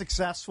just- that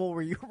successful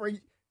where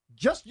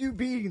just you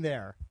being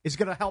there is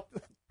going to help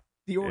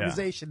the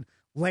organization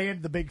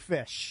land the big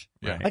fish.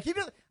 Yeah. Like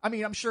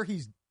I'm sure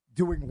he's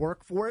doing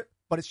work for it,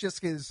 but it's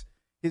just his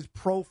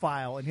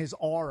profile and his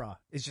aura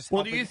is just.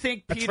 Well, do helping you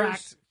think attract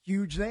Peters-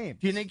 huge names?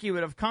 Do you think he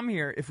would have come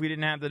here if we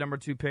didn't have the number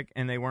 2 pick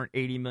and they weren't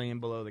 $80 million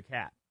below the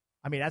cap?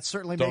 I mean, that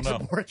certainly Don't makes know.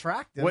 it more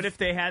attractive. What if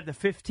they had the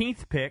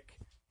 15th pick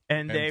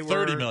and they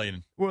were $30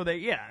 million? Well,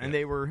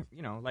 they were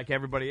like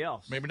everybody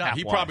else. Maybe not.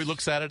 He cap-wise. probably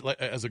looks at it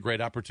as a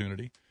great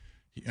opportunity.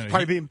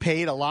 Probably being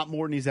paid a lot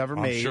more than he's ever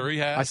I'm made. sure he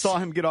has. I saw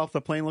him get off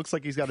the plane. Looks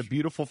like he's got a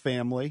beautiful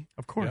family.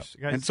 Of course,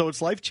 guys. And so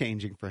it's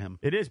life-changing for him.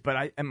 It is,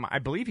 but I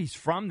believe he's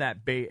from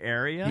that Bay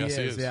Area. Yes,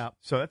 he is. Yeah.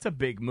 So that's a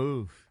big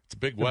move. It's a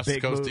big It's a West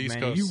big Coast, move, East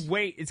man. Coast. You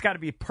wait. It's got to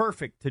be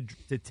perfect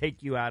to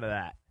take you out of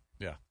that.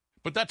 Yeah.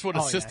 But that's what Oh,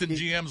 yeah. assistant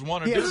He- GMs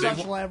want He to has do.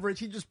 such leverage.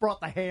 He just brought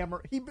the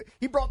hammer.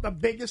 He brought the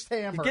biggest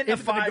hammer. Getting a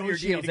into the 5-year deal.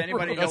 Does negotiating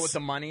anybody room. know what the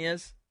money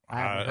is? I I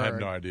haven't have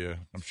heard. no idea.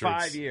 I'm sure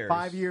 5 it's years.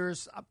 5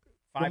 years. $5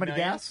 Want me to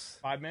million? guess?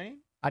 $5 million?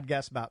 I'd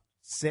guess about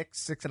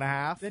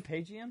 6.5. Do they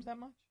pay GMs that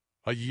much?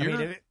 a year. I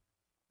mean,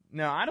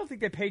 No, I don't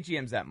think they pay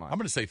GMs that much. I'm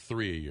going to say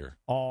 3 a year.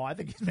 Oh, I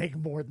think he's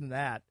making more than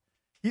that.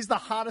 He's the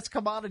hottest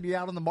commodity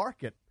out on the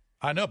market.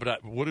 I know,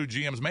 but what do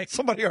GMs make?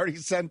 Somebody already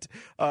sent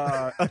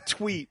a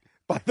tweet,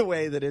 by the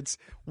way, that it's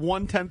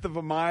 1/10 of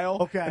a mile.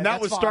 Okay, and that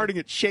that's was fine. starting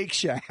at Shake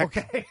Shack.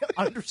 Okay,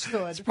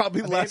 understood. It's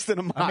probably less than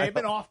a mile. I may have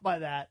been off by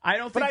that. I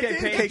don't But think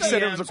they did pay hit the-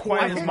 said it was a GMs quarter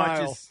quite of as a much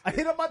mile. as. I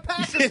hit on my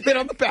Packers. Hit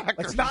on the Packers.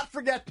 Let's not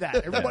forget that.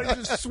 Everybody's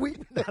just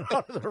sweeping that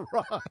under the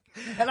rug.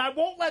 And I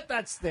won't let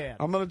that stand.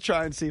 I'm going to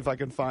try and see if I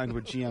can find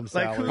what GM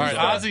salary All right, is.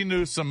 Ozzie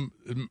Newsome.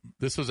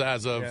 This was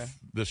as of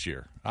this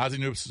year. Ozzie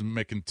Newsome is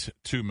making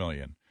 $2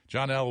 million.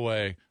 John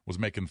Elway was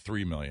making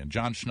 $3 million.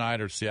 John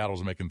Schneider, Seattle,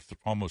 was making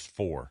almost $4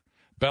 million.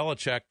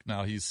 Belichick.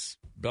 Now he's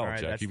Belichick. All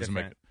right, that's he was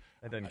different. making.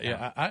 That doesn't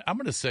count. Yeah, I'm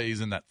going to say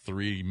he's in that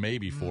 3,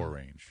 maybe 4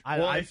 range.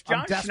 Well, if John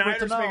I'm desperate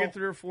to Schneider's know. making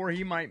 3 or 4,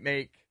 he might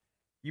make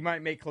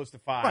close to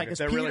 5 Right, if 'cause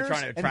they're really Peters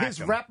trying to and attract his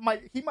him. rep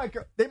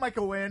they might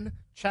go in,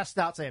 chest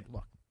out, saying,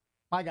 "Look,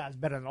 my guy's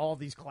better than all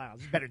these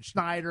clowns. He's better than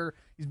Schneider.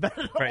 He's better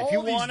than Right, all if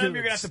you these want him,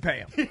 you're dudes. gonna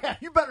have to pay him. Yeah,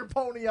 you better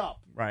pony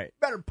up. Right. You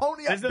better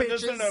pony up, This bitches.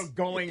 isn't a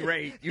going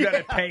rate. You got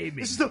to pay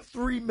me. This is the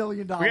 $3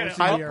 million We a got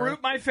to year.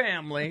 uproot my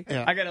family.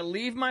 Yeah. I got to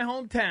leave my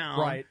hometown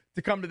Right.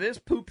 to come to this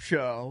poop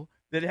show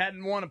that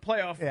hadn't won a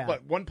playoff,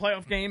 one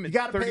playoff game in You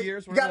got to 30 pay.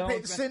 years. You got to whatever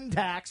pay the the hell it's been. sin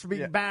tax for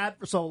being Yeah. bad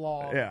for so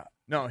long. Yeah.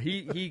 No,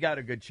 he got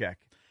a good check.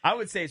 I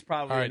would say it's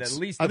probably All right, at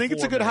least. I think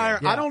it's a good hire.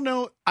 Yeah. I don't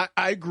know.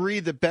 I agree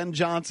that Ben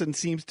Johnson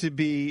seems to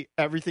be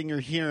everything you're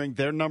hearing,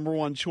 their number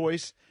one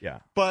choice. Yeah.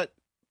 But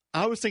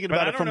I was thinking But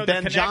about I it don't from know the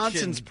Ben connection.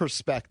 Johnson's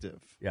perspective.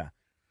 Yeah.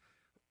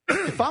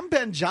 If I'm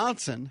Ben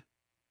Johnson,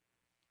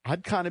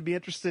 I'd kind of be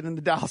interested in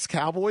the Dallas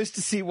Cowboys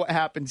to see what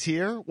happens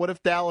here. What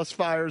if Dallas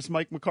fires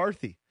Mike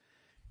McCarthy?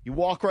 You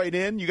walk right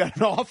in, you got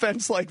an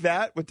offense like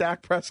that with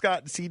Dak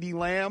Prescott and CeeDee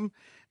Lamb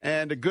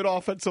and a good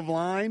offensive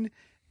line.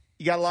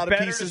 You got a lot of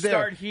Better pieces to there.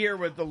 start here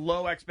with the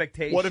low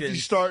expectations. What if you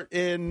start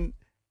in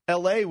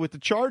L.A. with the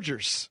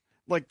Chargers?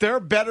 Like, there are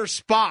better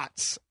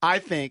spots, I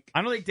think,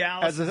 I don't think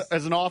Dallas.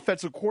 as an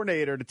offensive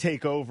coordinator to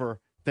take over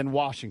than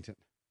Washington.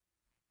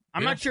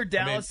 I'm Yeah. not sure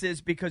Dallas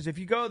is, because if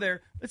you go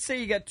there, let's say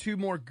you got 2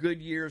 more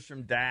good years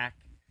from Dak,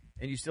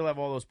 and you still have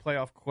all those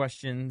playoff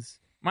questions.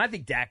 I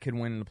think Dak could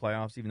win in the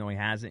playoffs, even though he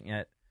hasn't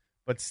yet.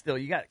 But still,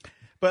 you got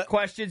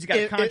questions. You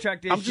got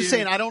contract issues. I'm just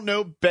saying, I don't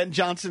know Ben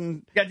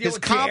Johnson. You gotta deal His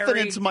with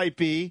confidence Jerry. might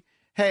be,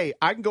 hey,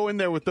 I can go in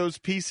there with those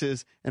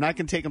pieces, and I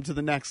can take them to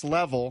the next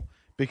level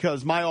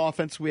because my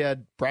offense, we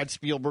had Brad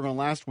Spielberg on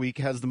last week,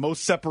 has the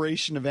most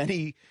separation of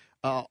any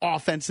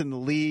offense in the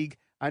league.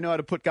 I know how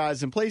to put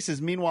guys in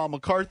places. Meanwhile,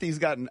 McCarthy's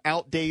got an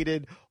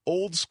outdated,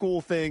 old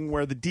school thing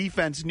where the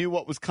defense knew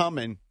what was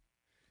coming.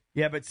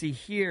 Yeah, but see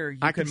here, you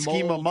I can could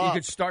scheme mold. them up. You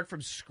could start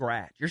from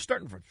scratch. You're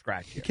starting from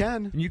scratch here. You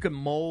can. And you can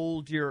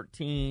mold your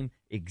team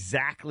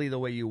exactly the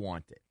way you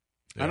want it.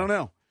 I don't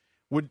know.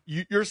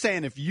 You're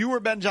saying if you were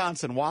Ben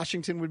Johnson,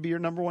 Washington would be your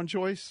number one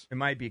choice? It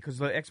might be because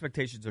the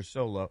expectations are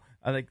so low.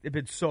 I think they've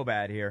been so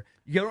bad here.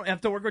 You don't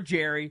have to work with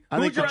Jerry. I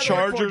Who think would the you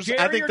rather work for, Chargers. Jerry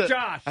I think or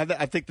Josh?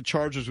 I think the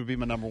Chargers would be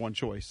my number one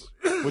choice,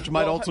 which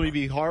might ultimately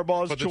be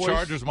Harbaugh's But choice. the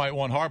Chargers might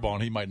want Harbaugh,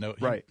 and he might know.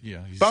 Right.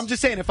 Yeah. But I'm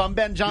just saying, if I'm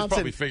Ben he's Johnson,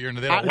 probably figuring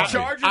they don't The want me.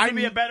 Chargers would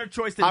be a better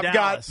choice than I've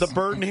Dallas. got the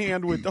bird in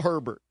hand with the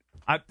Herbert.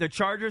 The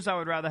Chargers I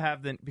would rather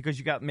have than because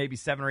you got maybe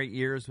 7 or 8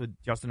 years with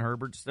Justin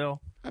Herbert still.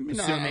 I mean,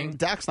 assuming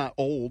Dak's not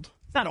old.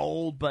 it's not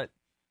old, but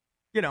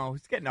you know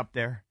he's getting up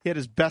there. He had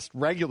his best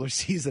regular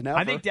season ever.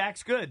 I think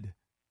Dak's good,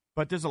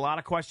 but there's a lot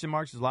of question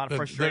marks. There's a lot of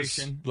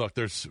frustration.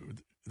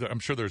 I'm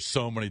sure there's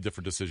so many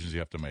different decisions you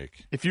have to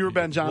make. if you were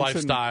Ben Johnson,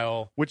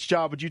 Lifestyle. which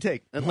job would you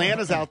take?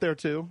 Atlanta's out there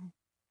too.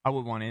 I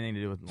wouldn't want anything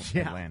to do with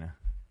Atlanta.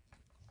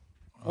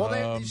 Well,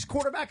 there's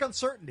quarterback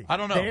uncertainty. I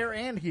don't know. There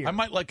and here. I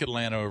might like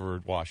Atlanta over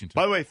Washington.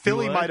 By the way,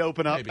 Philly would? might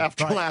open up Maybe.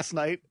 after Right. last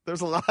night.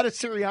 There's a lot of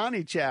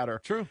Sirianni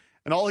chatter. True.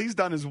 And all he's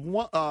done is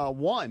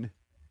one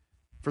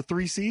for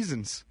 3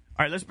 seasons.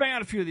 All right, let's bang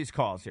out a few of these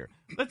calls here.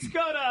 Let's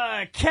go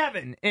to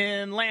Kevin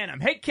in Lanham.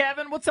 Hey,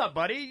 Kevin, what's up,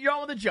 buddy? You're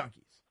on with the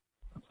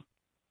Junkies.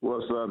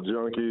 What's up,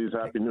 junkies?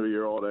 Happy New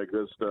Year, all that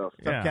good stuff.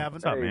 What's up, Kevin?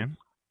 What's up, Hey. man?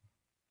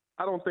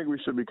 I don't think we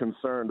should be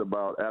concerned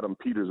about Adam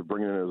Peters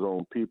bringing in his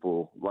own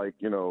people. Like,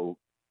 you know,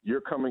 he's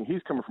coming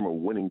from a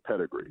winning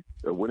pedigree,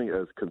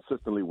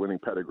 consistently winning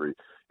pedigree.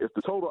 It's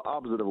the total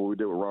opposite of what we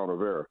did with Ron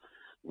Rivera.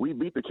 We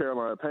beat the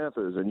Carolina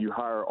Panthers, and you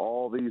hire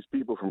all these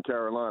people from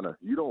Carolina.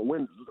 You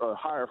don't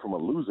hire from a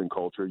losing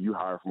culture. You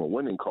hire from a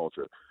winning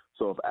culture.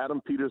 So if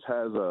Adam Peters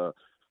has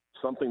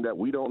something that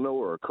we don't know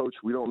or a coach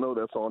we don't know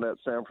that's on that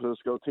San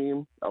Francisco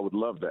team, I would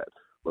love that.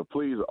 But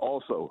please,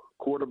 also,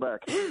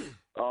 quarterback,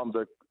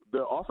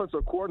 the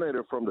offensive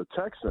coordinator from the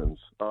Texans,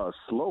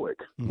 Slowick,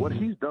 what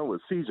he's done with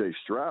C.J.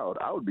 Stroud,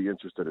 I would be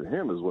interested in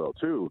him as well,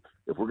 too,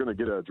 if we're going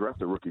to get a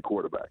drafted rookie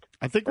quarterback.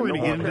 I think we're And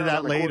going to no get more into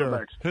that Carolina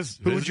later.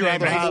 quarterbacks. Who would you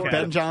rather have, name-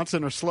 Ben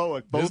Johnson or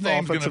Slowick? Both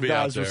name's gonna offensive be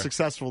out guys are there.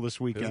 successful this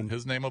weekend.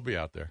 His name will be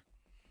out there.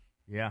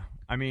 Yeah,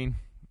 I mean,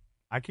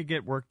 I could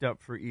get worked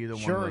up for either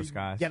one Sure, of those you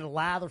guys. get a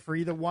lather for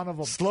either one of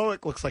them.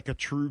 Slowick looks like a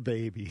true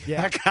baby.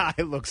 Yeah. That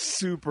guy looks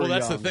super Well,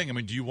 that's young. the thing. I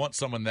mean, do you want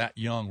someone that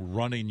young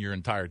running your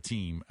entire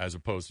team as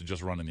opposed to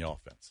just running the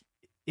offense?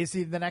 Is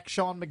he the next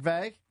Sean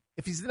McVay?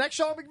 If he's the next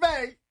Sean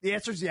McVay, the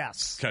answer is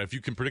yes. Okay, if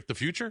you can predict the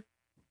future,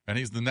 and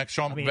he's the next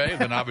Sean McVay,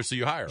 then obviously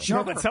you hire him.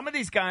 No, but some of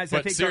these guys, I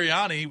But think,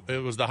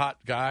 Sirianni was the hot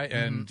guy,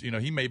 and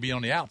he may be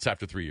on the outs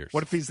after 3 years.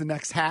 What if he's the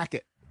next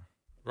Hackett?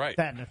 Right.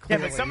 Then yeah,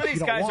 clearly but some of you these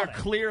don't guys want are it.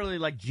 clearly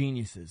like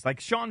geniuses. Like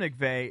Sean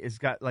McVay has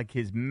got like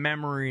his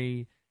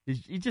memory.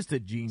 He's just a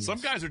genius. Some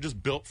guys are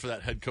just built for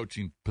that head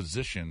coaching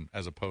position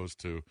as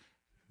opposed to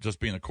just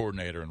being a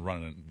coordinator and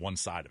running one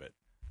side of it.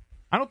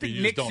 I don't think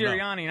You Nick just don't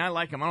know. Sirianni, and I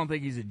like him, I don't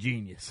think he's a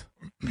genius.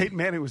 Peyton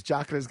Manning was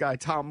jocking his guy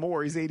Tom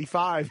Moore. He's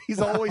 85.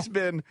 He's always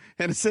been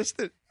an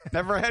assistant,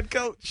 never a head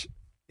coach.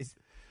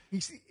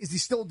 Is he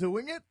still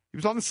doing it? He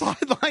was on the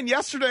sideline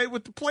yesterday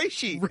with the play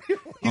sheet.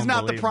 He's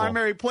not the Unbelievable.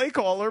 primary play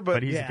caller,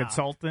 but He's Yeah. a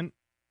consultant.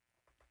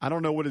 I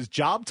don't know what his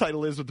job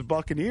title is with the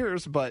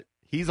Buccaneers, but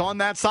he's on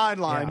that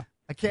sideline. Yeah.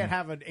 I can't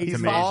have an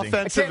He's the 85 offensive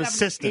I can't have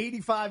assistant.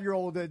 An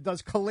 85-year-old that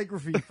does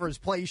calligraphy for his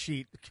play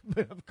sheet,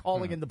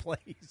 calling in the plays.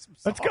 I'm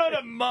Let's sorry. go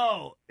to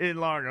Mo in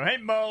Largo. Hey,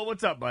 Mo,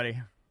 what's up, buddy?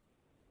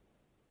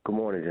 Good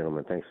morning,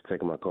 gentlemen. Thanks for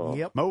taking my call.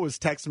 Yep. Mo was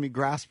texting me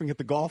grasping at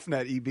the golf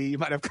net, EB. You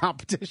might have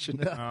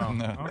competition.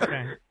 Oh,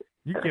 okay.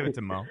 You give it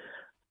to Mo.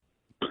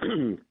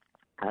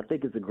 I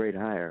think it's a great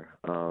hire.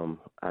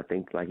 I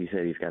think, like you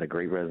said, he's got a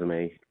great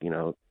resume. You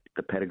know,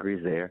 the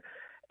pedigree's there,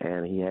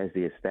 and he has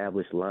the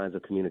established lines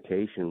of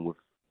communication with,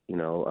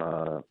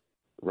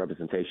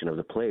 representation of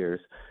the players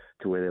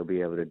to where they'll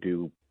be able to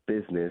do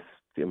business.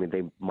 I mean,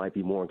 they might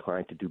be more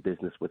inclined to do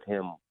business with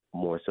him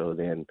more so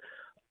than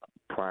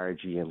prior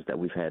GMs that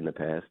we've had in the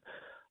past.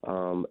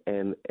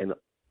 And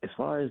as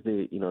far as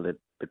the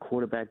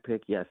quarterback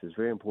pick, yes, it's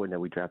very important that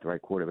we draft the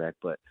right quarterback,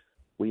 but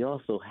we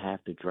also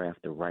have to draft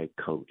the right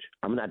coach.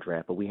 I'm not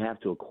draft, but we have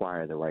to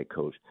acquire the right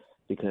coach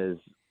because,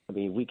 I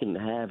mean, we can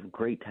have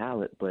great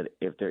talent, but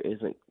if there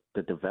isn't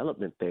the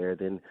development there,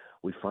 then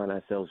we find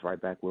ourselves right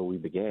back where we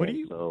began.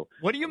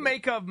 What do you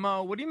make of,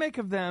 Mo? What do you make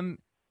of them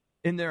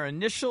in their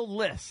initial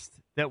list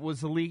that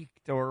was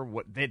leaked or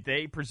what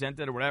they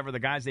presented or whatever, the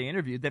guys they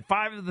interviewed, that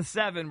 5 of the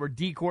 7 were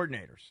D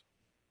coordinators?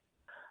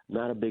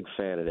 Not a big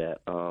fan of that.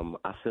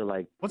 I feel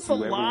like what's the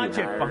whoever we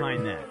logic hire-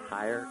 behind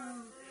that?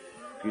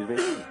 Excuse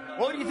me?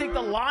 What do you think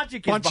the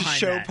logic is Bunch of behind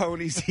show that?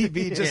 ponies, EB,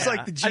 just Yeah,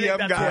 like the I think GM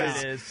that's guys.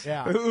 what it is.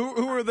 Yeah.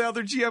 Who were the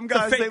other GM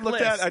guys fake they looked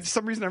list. at? For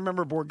some reason, I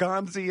remember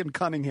Borgonzi and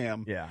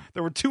Cunningham. Yeah.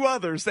 There were 2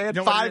 others. They had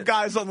You know what 5 it is?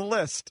 guys on the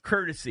list.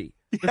 Courtesy.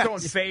 They're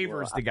throwing Yes.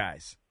 favors to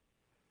guys.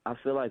 I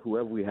feel like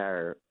whoever we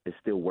hire is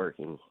still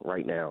working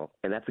right now,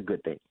 and that's a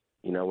good thing.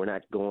 You know, we're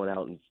not going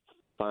out and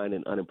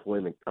finding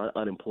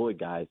unemployed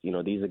guys. You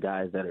know, these are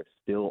guys that are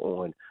still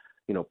on,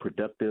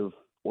 productive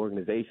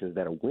organizations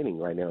that are winning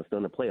right now, still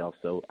in the playoffs.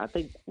 So I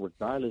think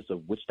regardless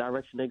of which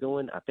direction they go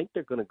in, I think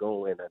they're going to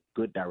go in a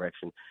good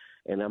direction.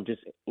 And I'm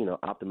just,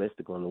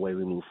 optimistic on the way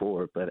we move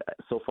forward. But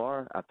so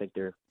far, I think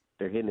they're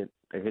hitting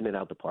it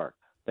out the park.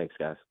 Thanks,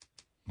 guys.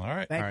 All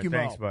right. Thank you, Mo.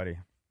 Thanks, buddy.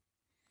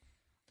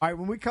 All right,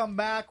 when we come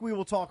back, we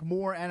will talk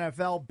more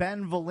NFL.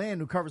 Ben Valin,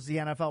 who covers the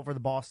NFL for the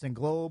Boston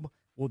Globe,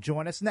 will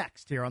join us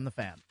next here on The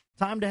Fan.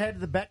 Time to head to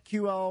the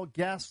BetQL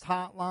guest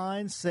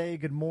hotline. Say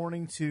good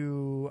morning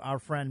to our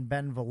friend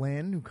Ben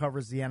Valin, who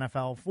covers the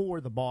NFL for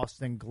the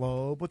Boston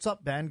Globe. What's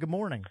up, Ben? Good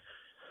morning.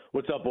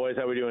 What's up, boys?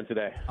 How we doing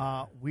today?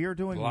 We are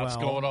doing Lots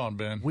well. going on,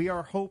 Ben. We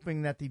are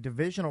hoping that the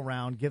divisional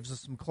round gives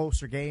us some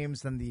closer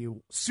games than the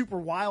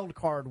super wild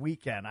card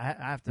weekend. I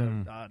have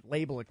to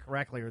label it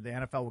correctly, or the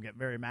NFL will get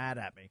very mad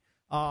at me.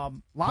 A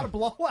lot of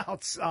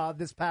blowouts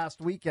this past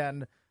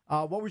weekend.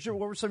 What were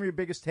some of your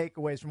biggest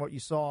takeaways from what you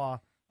saw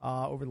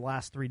over the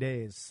last 3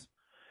 days?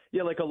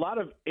 Yeah, like a lot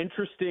of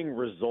interesting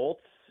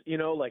results,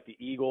 like the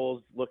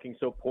Eagles looking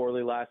so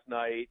poorly last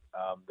night,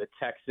 the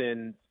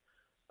Texans,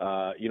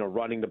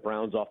 running the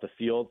Browns off the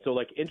field. So,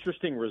 like,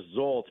 interesting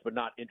results, but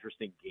not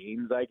interesting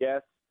games, I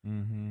guess.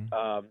 Mm-hmm.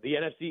 The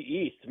NFC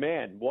East,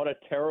 man, what a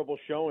terrible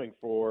showing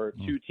for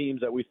 2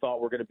 teams that we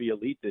thought were going to be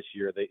elite this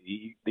year,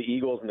 the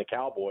Eagles and the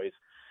Cowboys.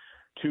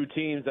 2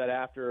 teams that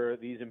after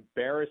these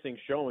embarrassing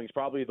showings,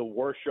 probably the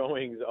worst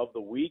showings of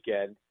the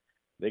weekend,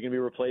 they're going to be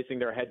replacing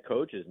their head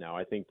coaches now.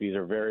 I think these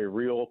are very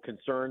real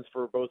concerns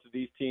for both of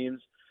these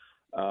teams.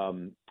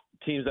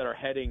 Teams that are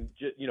heading,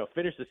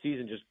 finish the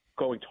season just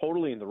going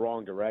totally in the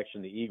wrong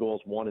direction. The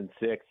Eagles 1-6.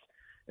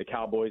 The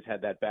Cowboys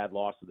had that bad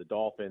loss to the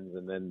Dolphins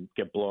and then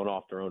get blown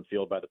off their own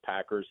field by the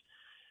Packers.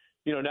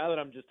 Now that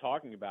I'm just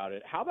talking about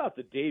it, how about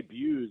the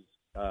debuts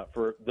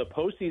for the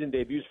postseason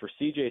debuts for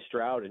C.J.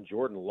 Stroud and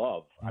Jordan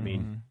Love? I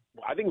mean,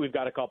 I think we've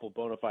got a couple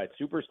bona fide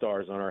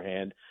superstars on our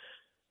hand.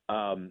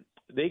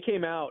 They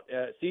came out,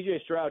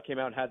 C.J. Stroud came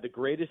out and had the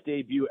greatest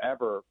debut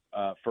ever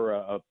for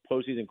a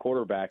postseason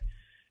quarterback.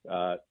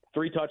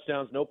 3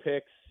 touchdowns, no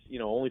picks,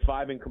 only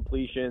 5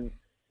 incompletions.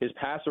 His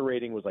passer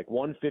rating was like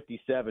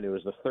 157. It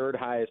was the 3rd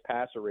highest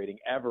passer rating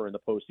ever in the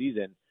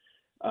postseason.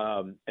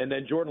 And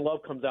then Jordan Love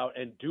comes out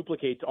and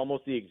duplicates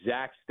almost the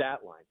exact stat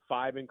line.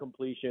 5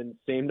 incompletions,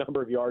 same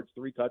number of yards,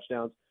 3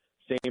 touchdowns,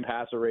 same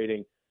passer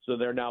rating. So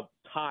they're now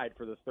tied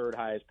for the 3rd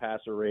highest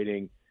passer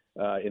rating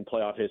in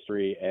playoff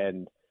history.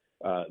 And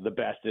the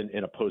best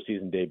in a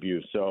postseason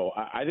debut. So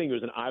I think it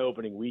was an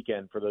eye-opening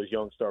weekend for those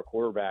young star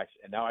quarterbacks,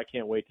 and now I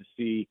can't wait to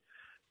see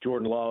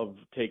Jordan Love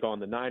take on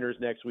the Niners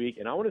next week,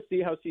 and I want to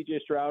see how C.J.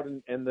 Stroud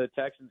and the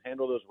Texans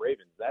handle those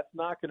Ravens. That's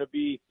not going to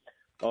be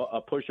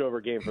a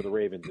pushover game for the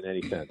Ravens in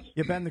any sense.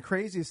 Yeah, Ben, the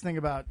craziest thing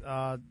about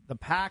the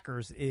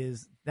Packers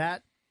is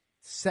that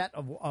set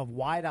of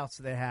wideouts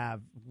that they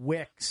have,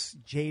 Wicks,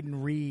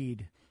 Jaden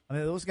Reed. I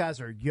mean, those guys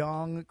are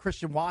young.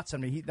 Christian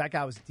Watson, I mean, that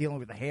guy was dealing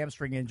with a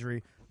hamstring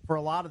injury for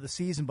a lot of the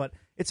season, but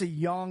it's a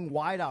young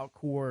wideout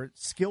core,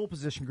 skill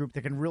position group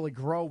that can really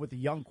grow with a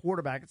young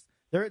quarterback.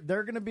 They're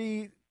going to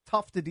be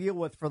tough to deal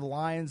with for the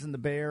Lions and the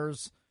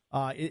Bears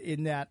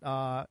in that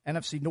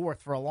NFC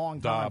North for a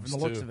long time. Dobbs, from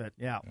the looks too. of it.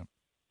 Yeah.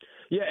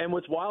 Yeah, and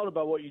what's wild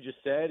about what you just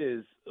said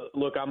is,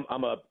 look, I'm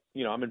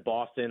in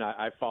Boston.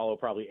 I follow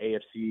probably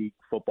AFC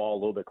football a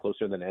little bit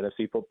closer than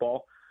NFC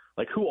football.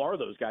 Like, who are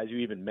those guys you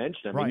even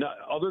mentioned? I mean,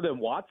 other than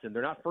Watson,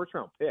 they're not first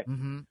round picks.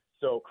 Mm-hmm.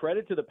 So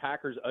credit to the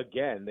Packers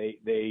again.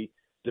 They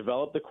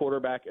developed the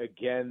quarterback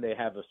again. They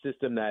have a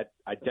system that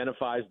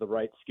identifies the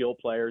right skill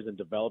players and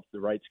develops the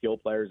right skill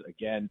players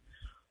again.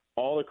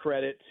 All the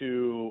credit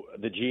to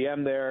the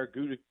GM there,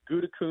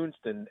 Gutekunst,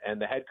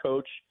 and the head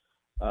coach,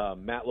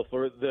 Matt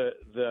LaFleur.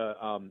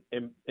 The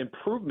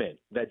improvement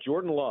that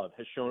Jordan Love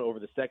has shown over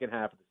the second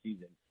half of the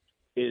season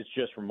is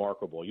just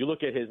remarkable. You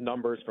look at his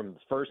numbers from the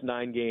first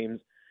 9 games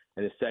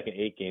and his second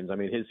 8 games. I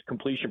mean, his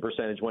completion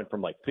percentage went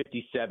from like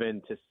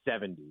 57 to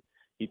 70.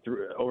 He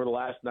threw over the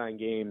last 9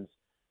 games,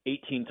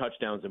 18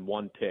 touchdowns and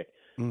 1 pick.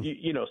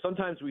 You know,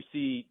 sometimes we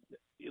see,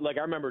 like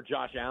I remember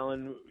Josh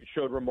Allen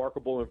showed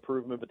remarkable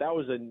improvement, but that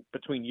was in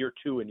between year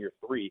 2 and year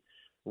 3.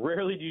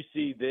 Rarely do you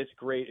see this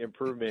great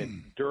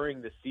improvement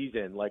during the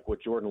season like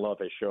what Jordan Love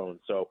has shown.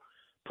 So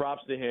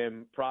props to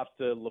him, props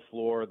to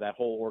LaFleur, that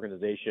whole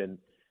organization.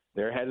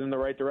 They're heading in the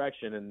right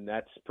direction, and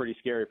that's pretty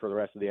scary for the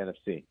rest of the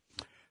NFC.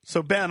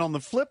 So, Ben, on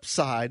the flip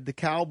side, the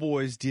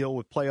Cowboys deal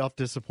with playoff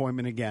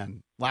disappointment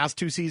again. Last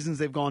 2 seasons,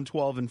 they've gone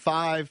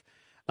 12-5.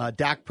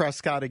 Dak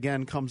Prescott,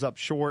 again, comes up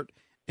short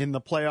in the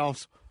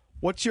playoffs.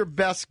 What's your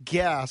best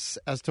guess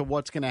as to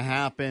what's going to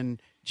happen?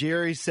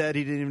 Jerry said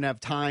he didn't even have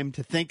time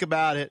to think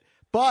about it.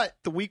 But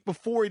the week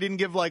before, he didn't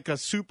give like a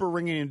super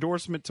ringing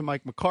endorsement to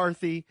Mike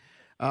McCarthy.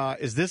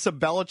 Is this a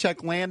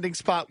Belichick landing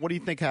spot? What do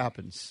you think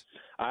happens?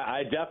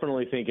 I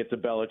definitely think it's a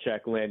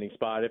Belichick landing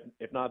spot.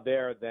 If not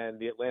there, then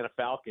the Atlanta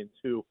Falcons,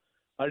 who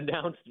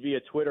announced via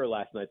Twitter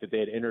last night that they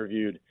had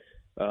interviewed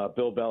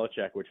Bill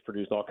Belichick, which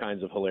produced all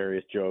kinds of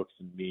hilarious jokes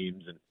and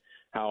memes, and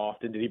how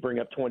often did he bring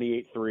up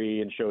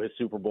 28-3 and show his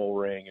Super Bowl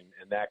ring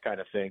and that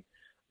kind of thing.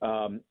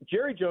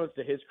 Jerry Jones,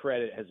 to his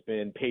credit, has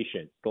been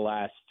patient the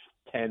last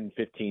 10,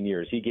 15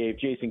 years. He gave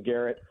Jason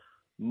Garrett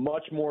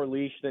much more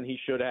leash than he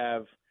should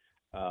have.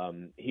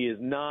 He has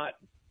not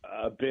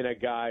been a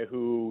guy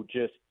who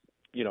just,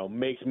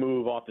 makes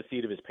move off the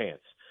seat of his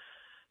pants.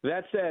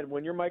 That said,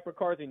 when you're Mike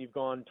McCarthy and you've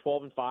gone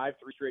 12-5 3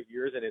 straight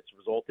years and it's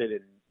resulted in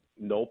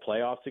no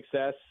playoff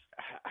success,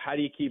 how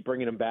do you keep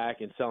bringing him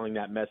back and selling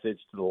that message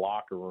to the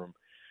locker room?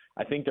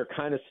 I think they're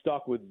kind of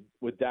stuck with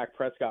Dak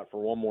Prescott for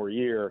one more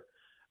year.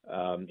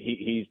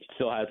 He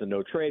still has a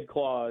no trade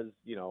clause.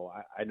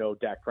 I know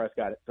Dak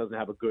Prescott doesn't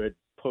have a good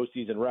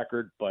postseason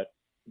record, but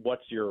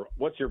what's your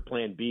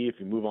plan B if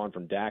you move on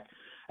from Dak?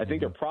 I think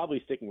they're probably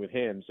sticking with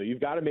him. So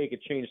you've got to make a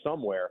change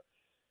somewhere.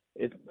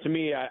 To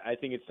me, I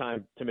think it's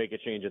time to make a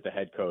change at the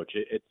head coach.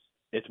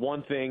 It's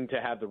one thing to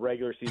have the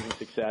regular season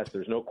success.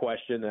 There's no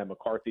question that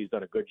McCarthy's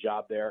done a good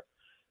job there.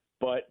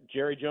 But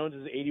Jerry Jones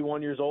is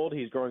 81 years old.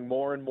 He's growing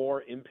more and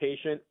more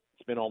impatient.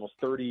 It's been almost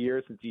 30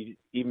 years since he's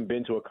even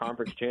been to a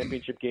conference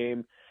championship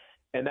game.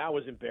 And that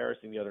was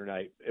embarrassing the other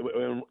night.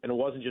 And it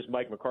wasn't just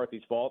Mike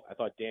McCarthy's fault. I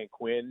thought Dan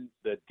Quinn,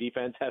 the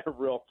defense, had a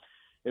real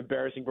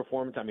embarrassing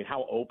performance. I mean,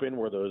 how open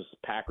were those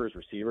Packers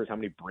receivers? How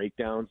many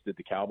breakdowns did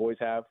the Cowboys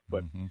have?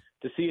 But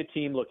to see a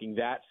team looking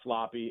that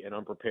sloppy and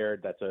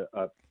unprepared, that's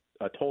a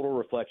total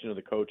reflection of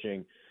the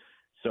coaching.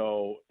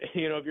 So,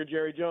 if you're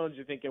Jerry Jones,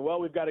 you're thinking,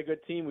 well, we've got a good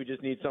team. We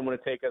just need someone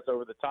to take us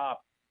over the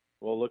top.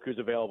 Well, look who's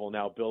available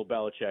now, Bill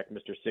Belichick,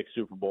 Mr. 6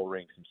 Super Bowl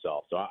rings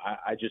himself. So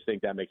I just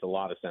think that makes a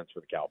lot of sense for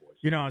the Cowboys.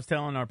 I was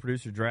telling our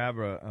producer,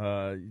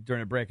 Drabra,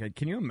 during a break,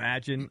 can you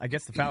imagine, I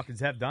guess the Falcons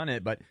have done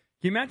it, but can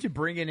you imagine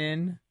bringing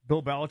in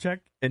Bill Belichick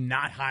and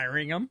not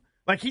hiring him?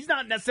 Like, he's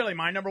not necessarily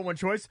my number one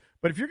choice,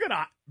 but if you're going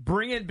to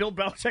bring in Bill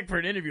Belichick for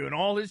an interview and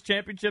all his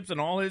championships and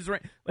all his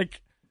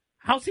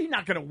how's he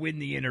not going to win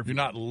the interview?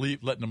 You're not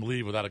letting him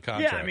leave without a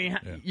contract. Yeah, I mean,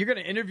 you're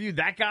going to interview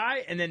that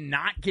guy and then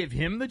not give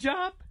him the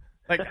job?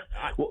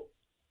 Well,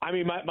 I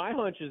mean, my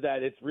hunch is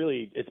that it's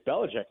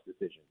Belichick's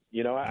decision.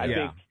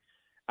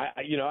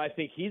 I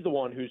think he's the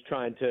one who's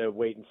trying to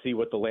wait and see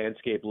what the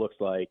landscape looks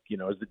like.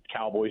 Is the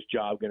Cowboys'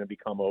 job going to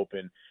become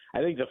open? I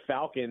think the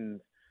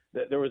Falcons.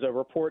 There was a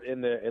report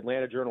in the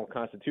Atlanta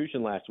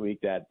Journal-Constitution last week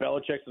that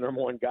Belichick's the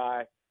number one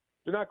guy.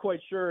 They're not quite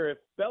sure if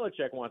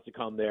Belichick wants to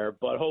come there,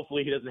 but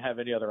hopefully he doesn't have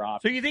any other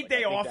options. So you think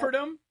they offered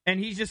him, and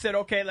he just said,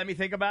 "Okay, let me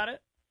think about it"?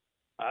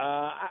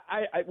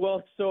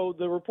 So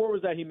the report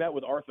was that he met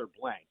with Arthur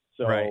Blank.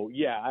 So, Right.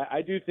 yeah,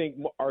 I do think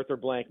Arthur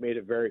Blank made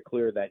it very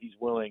clear that he's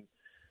willing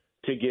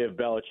to give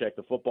Belichick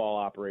the football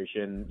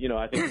operation. You know,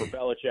 I think for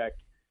Belichick,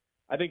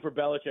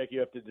 you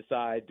have to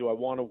decide, do I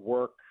want to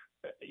work?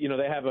 You know,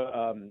 they have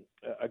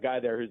a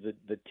guy there who's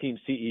the team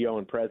CEO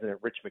and president,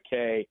 Rich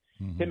McKay.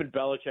 Mm-hmm. Him and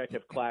Belichick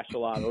have clashed a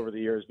lot over the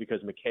years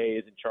because McKay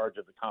is in charge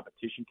of the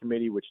competition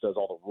committee, which does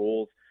all the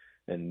rules,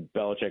 and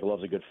Belichick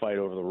loves a good fight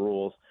over the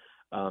rules.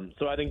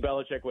 So I think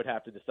Belichick would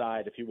have to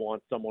decide if he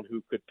wants someone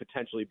who could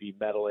potentially be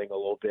meddling a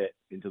little bit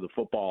into the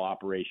football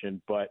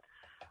operation. But,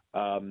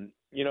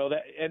 you know,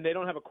 and they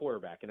don't have a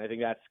quarterback, and I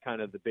think that's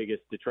kind of the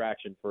biggest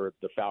detraction for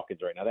the Falcons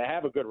right now. They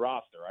have a good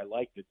roster. I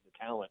like the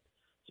talent,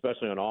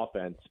 especially on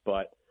offense.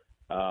 But,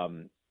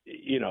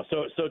 you know,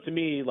 so to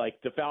me, like,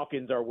 the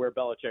Falcons are where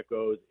Belichick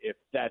goes if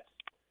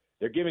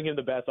they're giving him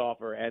the best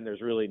offer and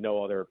there's really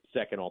no other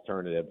second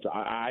alternative. So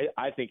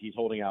I think he's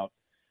holding out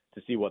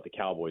to see what the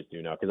Cowboys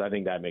do now, because I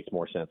think that makes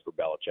more sense for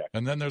Belichick.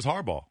 And then there's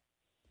Harbaugh.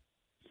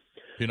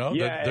 You know,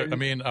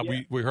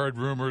 we heard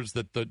rumors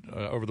that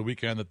over the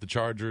weekend that the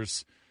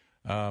Chargers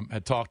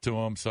had talked to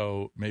him,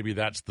 so maybe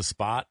that's the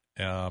spot.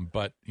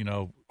 But, you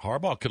know,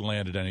 Harbaugh could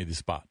land at any of these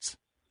spots.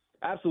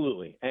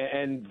 Absolutely.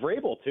 And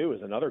Vrabel, too,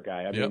 is another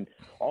guy. I mean,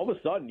 all of a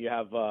sudden you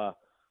have a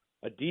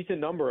decent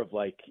number of,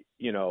 like,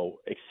 you know,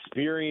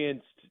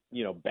 experienced,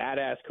 you know,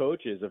 badass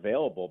coaches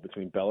available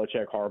between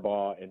Belichick,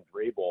 Harbaugh, and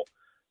Vrabel.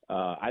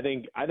 I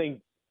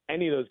think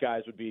any of those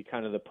guys would be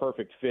kind of the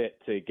perfect fit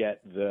to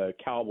get the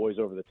Cowboys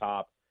over the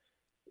top.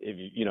 If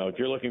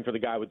you're looking for the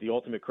guy with the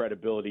ultimate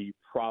credibility, you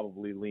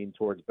probably lean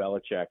towards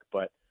Belichick.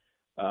 But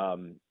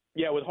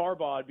with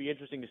Harbaugh, it'd be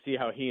interesting to see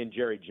how he and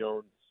Jerry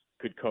Jones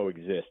could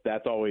coexist.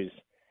 That's always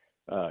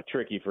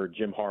tricky for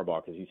Jim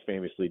Harbaugh because he's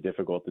famously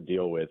difficult to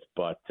deal with.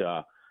 But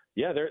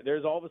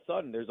there's all of a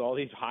sudden there's all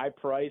these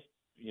high-priced,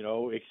 you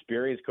know,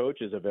 experienced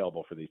coaches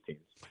available for these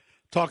teams.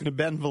 Talking to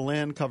Ben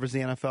Valin, covers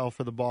the NFL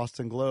for the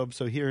Boston Globe.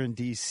 So here in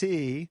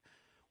D.C.,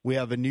 we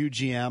have a new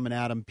GM and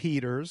Adam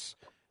Peters.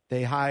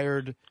 They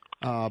hired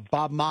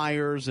Bob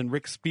Myers and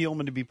Rick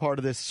Spielman to be part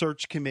of this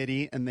search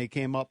committee, and they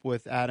came up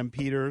with Adam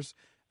Peters,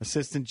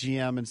 assistant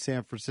GM in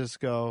San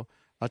Francisco.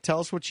 Tell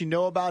us what you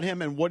know about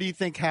him, and what do you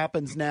think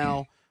happens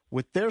now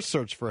with their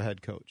search for a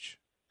head coach?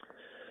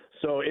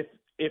 So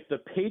if the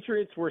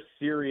Patriots were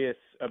serious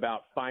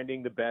about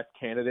finding the best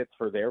candidates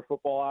for their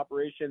football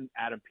operation,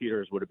 Adam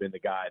Peters would have been the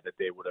guy that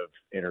they would have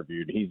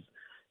interviewed.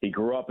 He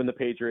grew up in the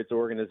Patriots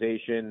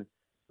organization,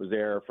 was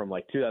there from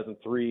like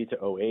 2003 to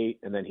 2008,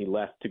 and then he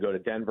left to go to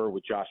Denver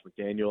with Josh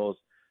McDaniels.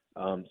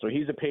 So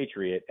he's a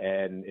Patriot,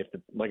 and if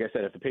the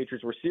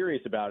Patriots were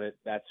serious about it,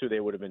 that's who they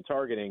would have been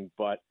targeting.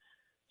 But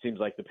it seems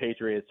like the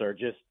Patriots are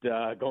just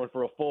going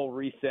for a full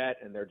reset,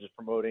 and they're just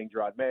promoting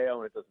Gerard Mayo,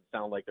 and it doesn't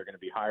sound like they're going to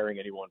be hiring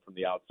anyone from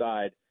the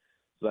outside.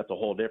 So that's a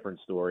whole different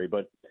story.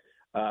 But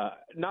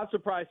not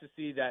surprised to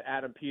see that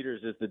Adam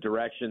Peters is the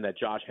direction that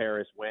Josh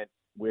Harris went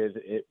with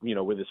it, you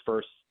know, with his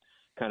first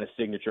kind of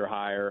signature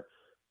hire.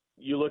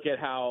 You look at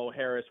how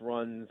Harris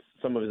runs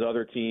some of his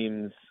other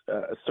teams,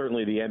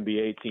 certainly the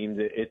NBA teams.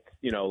 It's,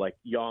 you know, like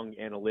young,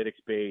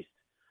 analytics-based.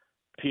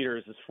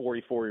 Peters is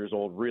 44 years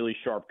old, really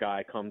sharp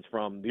guy, comes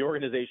from the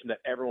organization that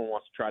everyone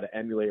wants to try to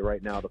emulate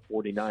right now, the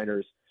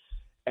 49ers.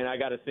 And I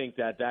got to think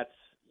that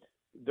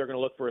they're going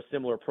to look for a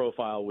similar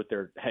profile with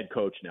their head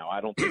coach now.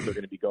 I don't think they're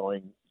going to be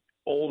going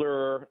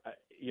older,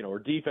 you know, or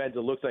defense. It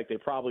looks like they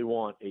probably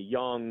want a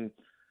young,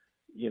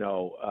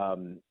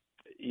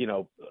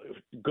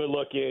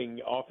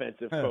 good-looking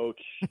offensive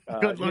coach.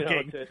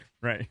 Good-looking,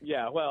 right?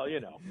 Yeah, well,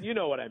 you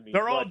know what I mean.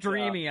 They're all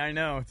dreamy. I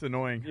know, it's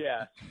annoying.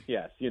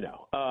 Yes, you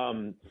know.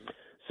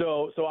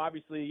 So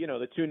obviously, you know,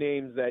 the two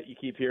names that you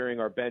keep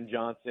hearing are Ben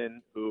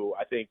Johnson, who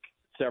I think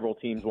several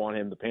teams want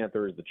him: the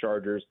Panthers, the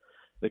Chargers.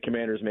 The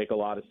Commanders make a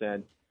lot of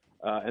sense.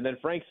 And then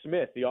Frank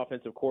Smith, the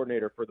offensive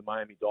coordinator for the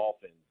Miami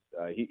Dolphins.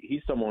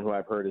 He's someone who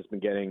I've heard has been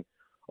getting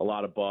a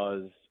lot of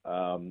buzz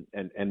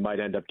and might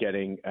end up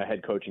getting a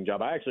head coaching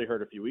job. I actually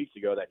heard a few weeks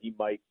ago that he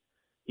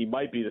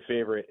might be the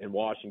favorite in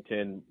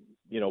Washington.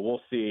 You know,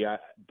 we'll see.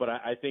 But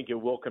I think it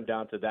will come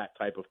down to that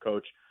type of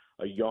coach,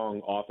 a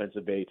young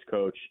offensive-based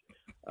coach.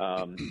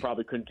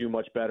 Probably couldn't do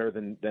much better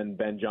than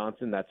Ben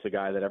Johnson. That's the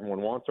guy that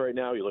everyone wants right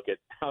now. You look at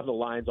how the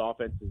Lions'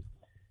 offense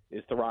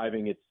is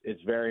thriving.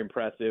 It's very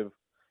impressive.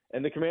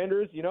 And the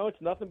Commanders, you know,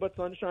 it's nothing but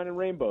sunshine and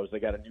rainbows. They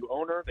got a new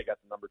owner. They got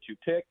the number 2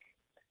 pick.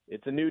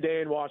 It's a new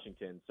day in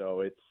Washington.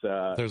 So it's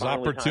there's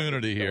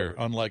opportunity here,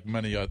 unlike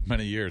many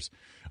years.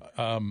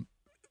 The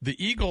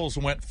Eagles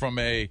went from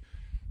a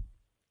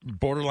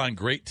borderline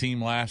great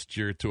team last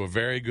year to a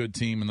very good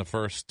team in the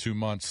first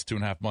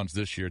 2.5 months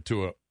this year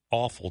to an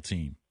awful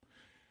team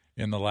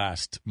in the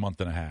last month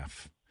and a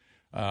half.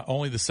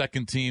 Only the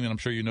second team, and I'm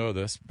sure you know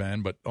this,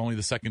 Ben, but only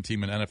the second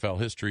team in NFL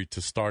history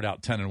to start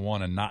out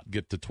 10-1 and not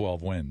get to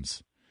 12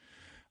 wins.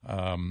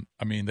 I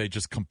mean, they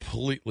just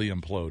completely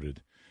imploded.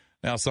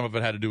 Now, some of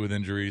it had to do with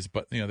injuries,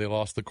 but you know they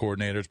lost the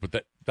coordinators, but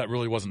that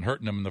really wasn't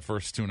hurting them in the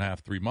first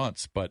 2.5-3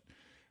 months. But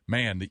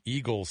man, the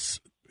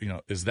Eagles, you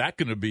know, is that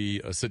going to be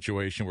a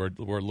situation where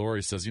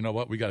Lurie says, you know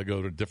what, we got to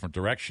go to a different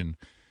direction?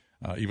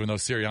 Even though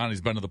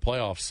Sirianni's been to the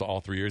playoffs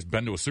all 3 years,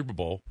 been to a Super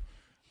Bowl,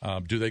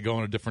 do they go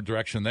in a different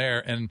direction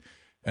there?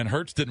 And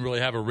Hurts didn't really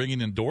have a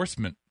ringing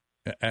endorsement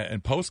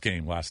in post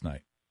game last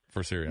night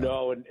for Sirianni.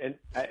 No,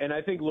 and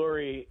I think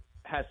Lurie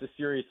has to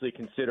seriously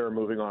consider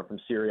moving on from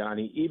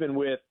Sirianni, even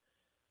with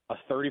a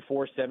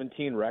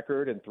 34-17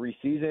 record in 3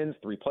 seasons,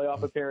 3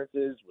 playoff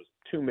appearances, was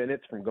 2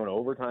 minutes from going to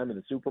overtime in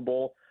the Super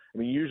Bowl. I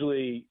mean,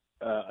 usually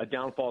a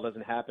downfall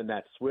doesn't happen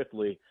that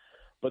swiftly,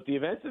 but the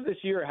events of this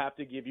year have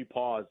to give you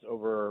pause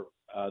over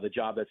the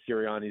job that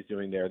Sirianni's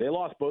doing there. They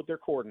lost both their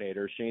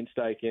coordinators, Shane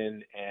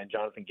Steichen and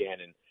Jonathan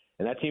Gannon,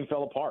 and that team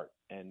fell apart.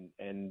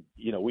 And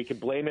we can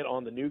blame it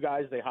on the new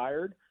guys they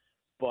hired,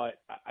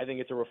 but I think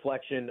it's a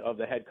reflection of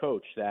the head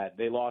coach that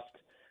they lost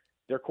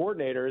their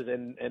coordinators,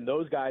 and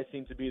those guys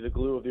seem to be the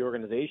glue of the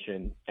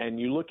organization. And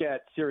you look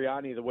at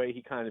Sirianni, the way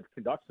he kind of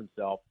conducts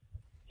himself,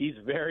 he's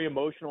very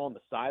emotional on the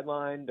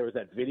sideline. There was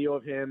that video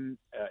of him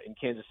in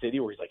Kansas City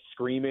where he's like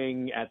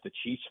screaming at the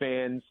Chiefs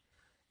fans,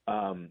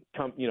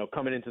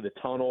 coming into the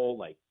tunnel,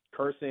 like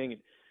cursing.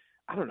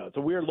 I don't know. It's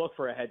a weird look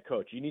for a head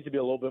coach. You need to be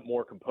a little bit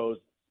more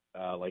composed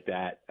like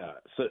that.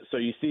 So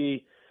you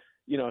see,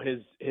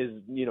 his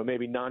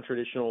maybe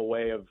non-traditional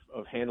way of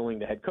handling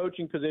the head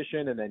coaching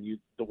position, and then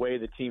the way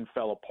the team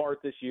fell apart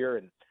this year.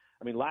 And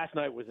I mean, last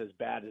night was as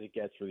bad as it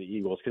gets for the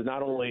Eagles, because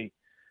not only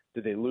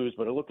did they lose,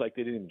 but it looked like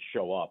they didn't even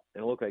show up,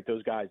 and it looked like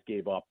those guys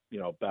gave up,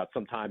 about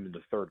sometime in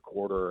the third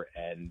quarter,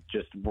 and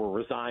just were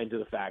resigned to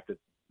the fact that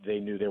they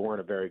knew they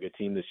weren't a very good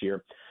team this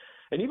year.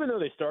 And even though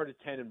they started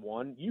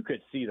 10-1, you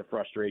could see the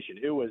frustration.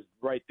 It was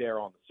right there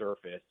on the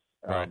surface.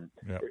 Right.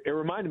 Yep. It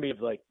reminded me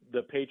of like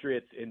the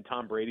Patriots in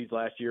Tom Brady's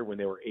last year when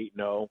they were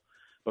 8-0,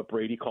 but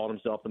Brady called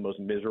himself the most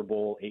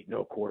miserable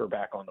 8-0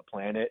 quarterback on the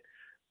planet.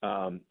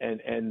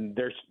 And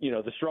there's,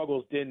 the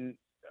struggles didn't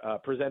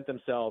present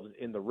themselves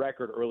in the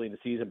record early in the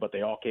season, but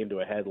they all came to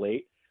a head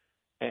late.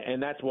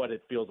 And that's what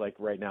it feels like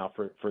right now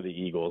for the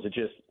Eagles. It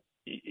just,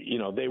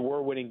 they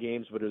were winning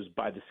games, but it was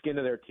by the skin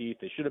of their teeth.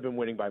 They should have been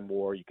winning by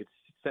more. You could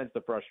sense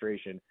the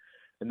frustration.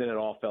 And then it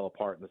all fell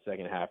apart in the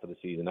second half of the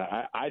season.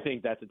 I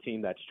think that's a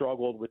team that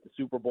struggled with the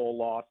Super Bowl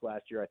loss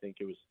last year. I think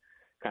it was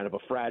kind of a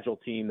fragile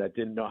team that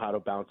didn't know how to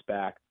bounce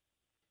back.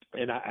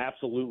 And I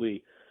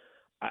absolutely,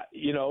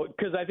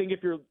 because I think if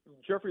you're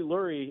Jeffrey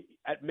Lurie,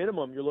 at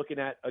minimum, you're looking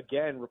at,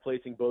 again,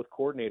 replacing both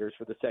coordinators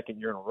for the second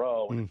year in a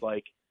row. And it's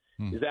like,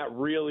 is that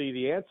really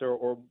the answer,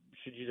 or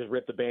should you just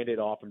rip the Band-Aid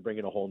off and bring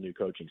in a whole new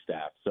coaching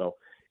staff? So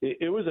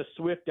it was a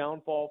swift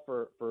downfall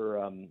for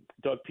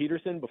Doug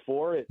Peterson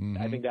before.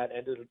 I think that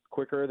ended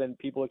quicker than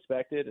people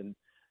expected, and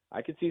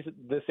I could see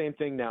the same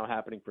thing now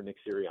happening for Nick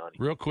Sirianni.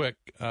 Real quick,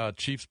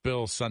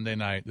 Chiefs-Bills Sunday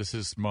night. This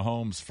is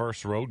Mahomes'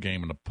 first road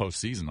game in the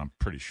postseason, I'm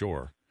pretty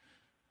sure.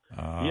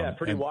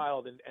 Pretty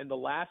wild. And the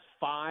last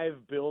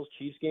 5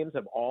 Bills-Chiefs games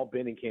have all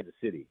been in Kansas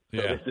City.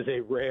 So This is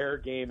a rare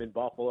game in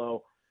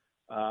Buffalo.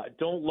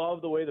 Don't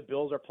love the way the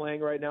Bills are playing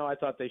right now. I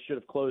thought they should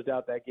have closed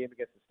out that game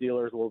against the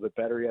Steelers a little bit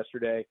better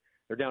yesterday.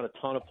 They're down a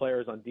ton of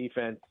players on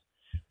defense.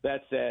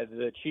 That said,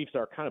 the Chiefs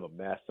are kind of a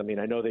mess. I mean,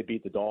 I know they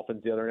beat the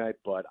Dolphins the other night,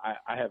 but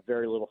I have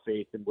very little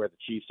faith in where the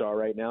Chiefs are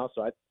right now.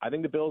 So I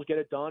think the Bills get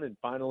it done and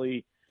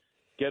finally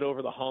get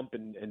over the hump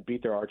and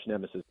beat their arch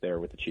nemesis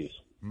there with the Chiefs.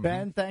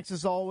 Ben, thanks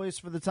as always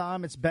for the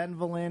time. It's Ben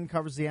Valin,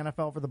 covers the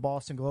NFL for the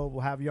Boston Globe.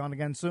 We'll have you on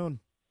again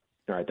soon.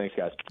 All right, thanks,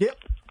 guys. Yep.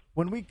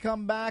 When we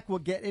come back, we'll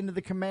get into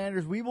the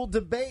Commanders. We will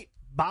debate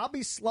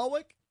Bobby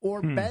Slowick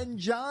or Ben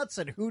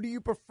Johnson. Who do you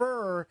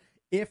prefer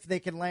if they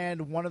can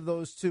land one of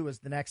those two as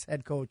the next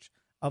head coach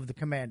of the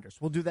Commanders?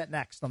 We'll do that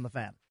next on The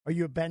Fan. Are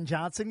you a Ben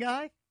Johnson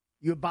guy?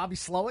 You a Bobby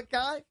Slowick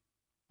guy?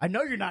 I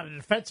know you're not a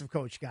defensive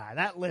coach guy.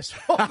 That list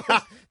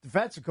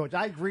defensive coach.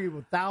 I agree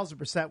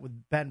 1,000%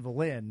 with Ben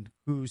Valin,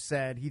 who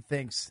said he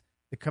thinks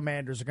the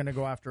Commanders are going to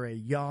go after a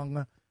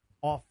young,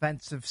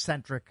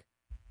 offensive-centric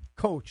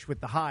coach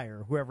with the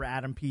hire, whoever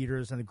Adam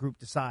Peters and the group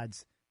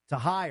decides to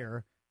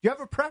hire. Do you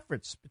have a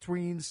preference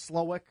between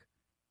Slowick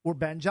or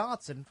Ben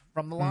Johnson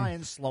from the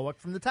Lions, Slowick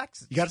from the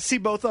Texans? You got to see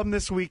both of them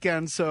this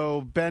weekend.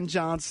 So Ben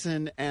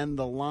Johnson and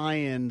the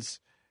Lions,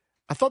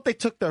 I thought they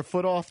took their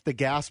foot off the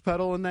gas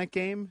pedal in that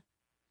game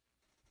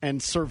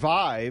and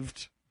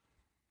survived.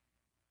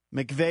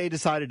 McVay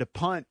decided to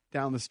punt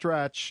down the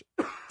stretch,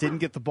 didn't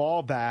get the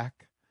ball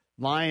back.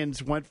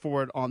 Lions went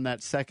for it on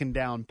that second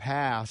down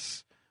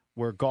pass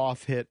where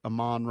Goff hit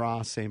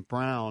Amon-Ra St.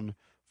 Brown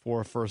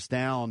for a first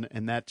down,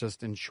 and that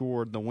just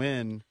ensured the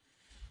win.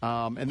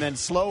 And then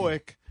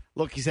Slowick,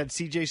 look, he's had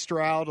C.J.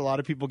 Stroud. A lot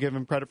of people give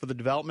him credit for the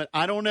development.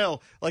 I don't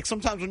know. Like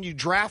sometimes when you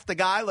draft a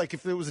guy, like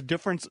if there was a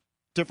different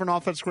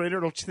offense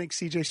coordinator, don't you think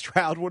C.J.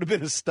 Stroud would have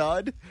been a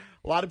stud?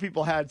 A lot of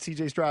people had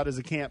C.J. Stroud as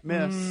a can't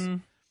miss. I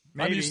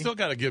mean, you still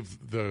got to give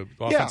the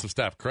offensive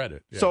staff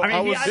credit. Yeah. So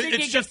I think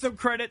he gets some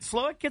credit.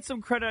 Slowick gets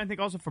some credit, I think,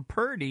 also for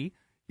Purdy.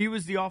 He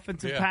was the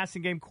offensive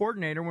passing game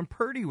coordinator when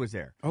Purdy was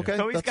there. Okay,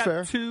 so he's got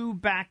fair. 2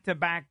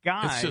 back-to-back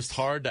guys. It's just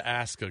hard to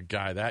ask a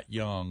guy that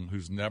young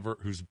who's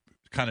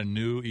kind of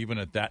new, even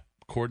at that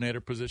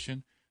coordinator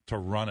position, to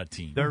run a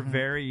team. They're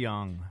very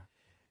young.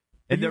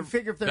 And And you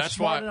figure if they're that's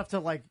smart why- enough to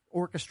like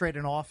orchestrate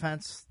an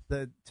offense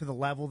to the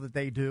level that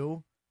they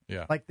do,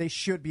 Yeah. like they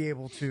should be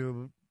able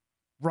to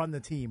run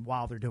the team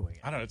while they're doing it.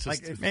 I don't know. It's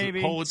Like, just,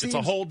 maybe. it's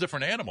a whole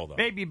different animal, though.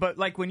 Maybe, but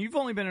like when you've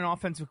only been an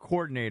offensive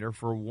coordinator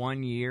for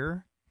 1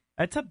 year,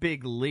 that's a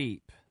big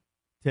leap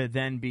to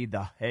then be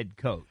the head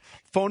coach.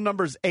 Phone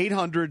number's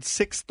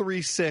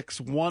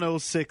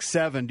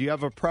 800-636-1067. Do you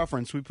have a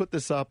preference? We put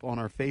this up on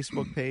our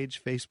Facebook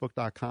page,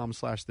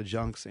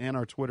 facebook.com/thejunks, and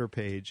our Twitter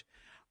page.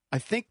 I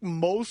think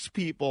most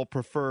people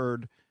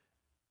preferred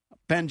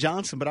Ben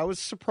Johnson, but I was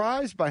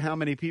surprised by how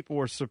many people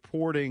were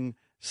supporting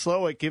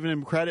Slowick, giving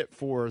him credit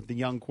for the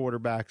young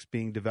quarterbacks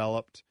being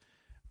developed.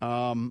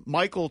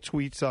 Michael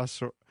tweets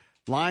us,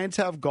 Lions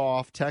have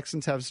Goff,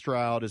 Texans have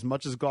Stroud. As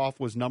much as Goff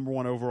was number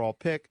 1 overall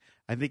pick,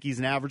 I think he's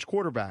an average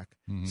quarterback.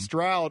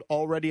 Stroud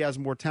already has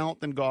more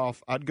talent than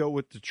Goff. I'd go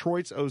with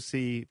Detroit's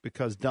OC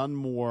because done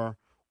more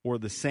or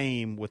the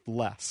same with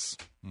less.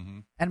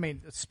 And I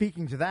mean,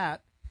 speaking to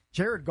that,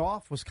 Jared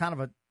Goff was kind of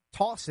a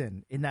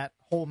toss-in in that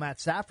whole Matt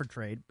Stafford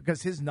trade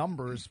because his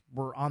numbers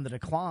were on the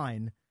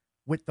decline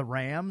with the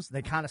Rams.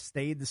 They kind of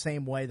stayed the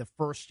same way the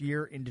first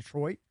year in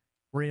Detroit,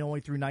 where he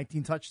only threw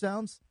 19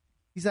 touchdowns.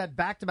 He's had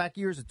back-to-back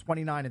years of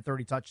 29 and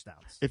 30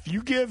 touchdowns. If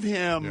you give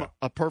him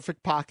a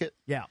perfect pocket,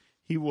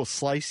 he will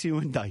slice you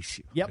and dice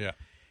you. Yep. Yeah.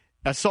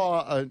 I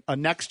saw a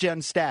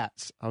next-gen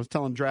stats. I was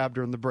telling Drab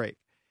during the break.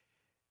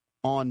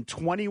 On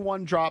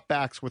 21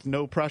 dropbacks with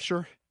no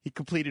pressure, he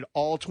completed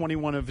all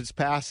 21 of his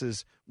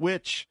passes,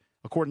 which,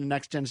 according to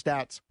next-gen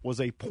stats,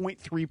 was a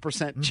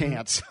 0.3%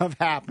 chance of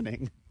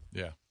happening.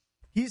 Yeah.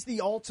 He's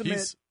the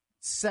ultimate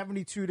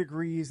 72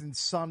 degrees and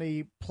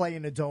sunny, play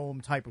in a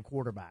dome type of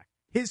quarterback.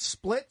 His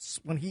splits,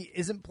 when he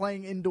isn't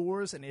playing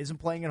indoors and isn't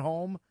playing at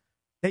home,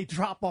 they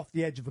drop off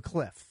the edge of a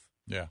cliff.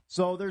 Yeah.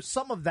 So there's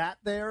some of that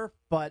there,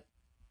 but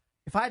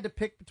if I had to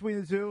pick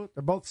between the two,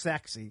 they're both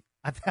sexy.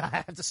 I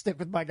have to stick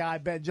with my guy,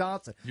 Ben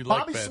Johnson. You like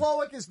Bobby Ben.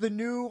 Slowick is the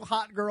new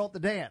hot girl at the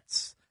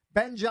dance.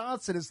 Ben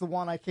Johnson is the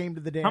one I came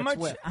to the dance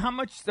with. How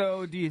much,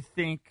 though, do you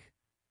think?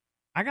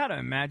 I got to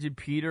imagine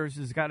Peters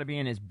has got to be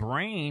in his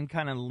brain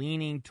kind of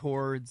leaning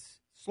towards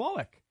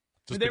Slowick.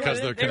 Just They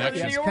because were, they're they were in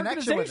connections. the Connection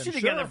with organization him,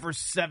 together sure. for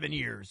 7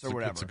 years or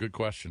whatever. It's a good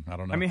question. I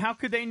don't know. I mean, how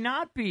could they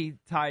not be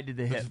tied to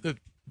the hip?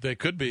 They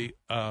could be.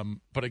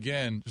 But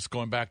again, just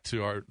going back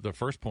to the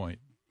first point,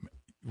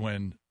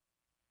 when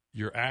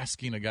you're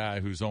asking a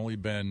guy who's only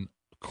been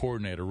a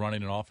coordinator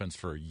running an offense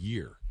for a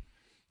year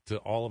to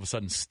all of a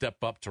sudden step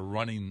up to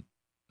running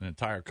an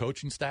entire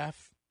coaching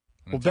staff.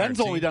 Well, Ben's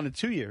only done it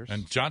 2 years.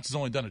 And Johnson's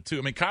only done it 2.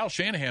 I mean, Kyle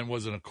Shanahan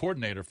wasn't a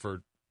coordinator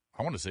for,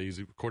 I want to say he's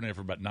a coordinator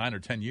for about 9 or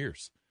 10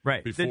 years.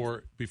 Right.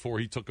 Before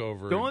he took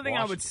over. The only thing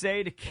I Washington. would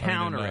say to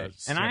counter it,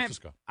 San and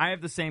Francisco. I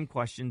have the same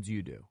questions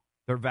you do.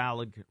 They're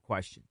valid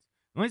questions.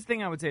 The only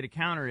thing I would say to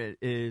counter it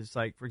is,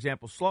 like, for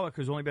example, Slowick,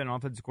 who's only been an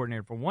offensive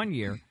coordinator for 1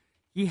 year,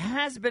 he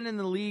has been in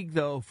the league,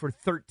 though, for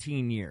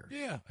 13 years.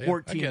 Yeah,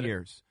 14 I get it.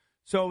 years.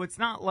 So it's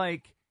not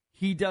like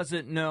he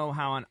doesn't know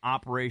how an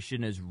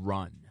operation is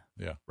run.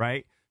 Yeah.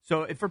 Right?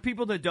 So for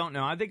people that don't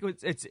know, I think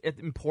it's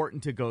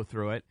important to go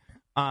through it.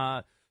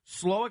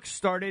 Slowick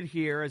started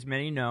here, as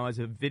many know, as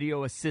a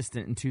video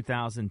assistant in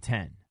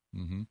 2010.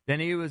 Mm-hmm. Then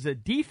he was a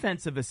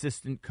defensive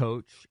assistant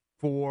coach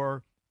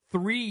for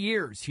 3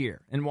 years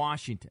here in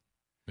Washington.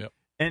 Yep.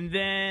 And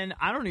then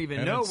I don't even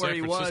And know in where San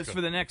he was Francisco.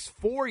 for the next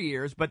 4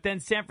 years. But then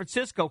San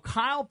Francisco,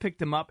 Kyle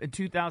picked him up in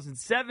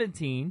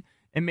 2017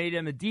 and made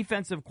him a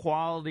defensive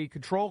quality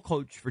control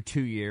coach for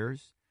 2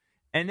 years.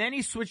 And then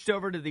he switched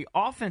over to the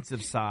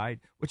offensive side,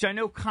 which I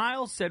know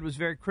Kyle said was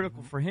very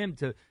critical for him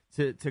to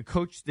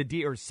coach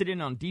or sit in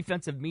on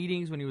defensive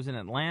meetings when he was in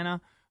Atlanta.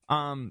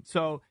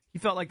 So he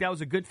felt like that was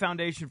a good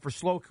foundation for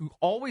Slowick, who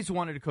always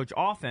wanted to coach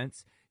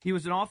offense. He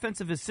was an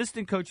offensive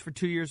assistant coach for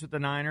 2 years with the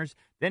Niners.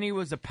 Then he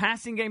was a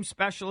passing game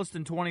specialist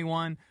in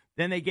 21.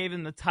 Then they gave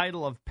him the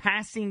title of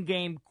passing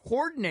game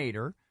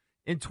coordinator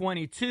in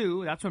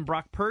 22. That's when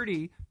Brock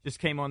Purdy just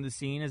came on the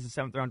scene as a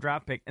 7th-round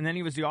draft pick. And then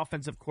he was the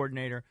offensive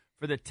coordinator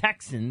for the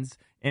Texans,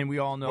 and we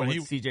all know what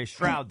C.J.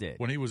 Stroud did.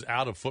 When he was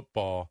out of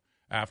football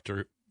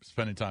after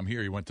spending time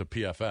here, he went to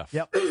PFF.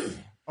 Yep.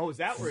 Oh, is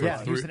that where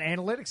he was an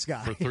analytics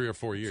guy. For 3 or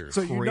 4 years.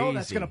 So you know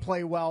that's going to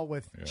play well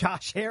with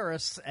Josh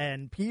Harris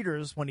and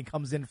Peters when he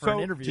comes in for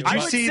an interview.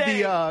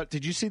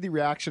 Did you see the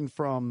reaction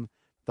from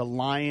the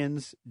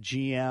Lions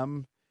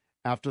GM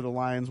after the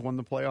Lions won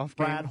the playoff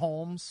game? Brad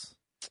Holmes.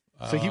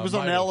 So he was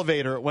on an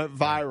elevator. It went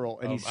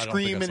viral, and he's I don't think I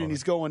screaming saw and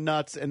he's that. going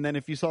nuts. And then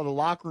if you saw the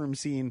locker room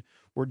scene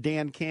where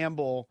Dan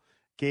Campbell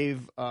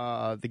gave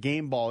the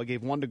game ball, he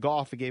gave one to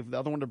Goff, he gave the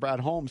other one to Brad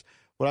Holmes.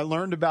 What I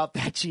learned about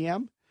that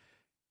GM,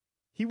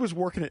 he was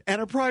working at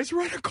Enterprise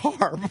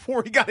Rent-A-Car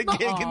before he got a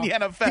gig in the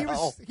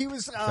NFL. He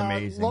was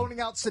amazing. loaning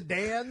out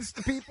sedans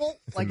to people,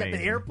 like at the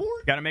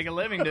airport. Got to make a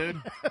living,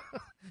 dude.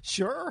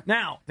 Sure.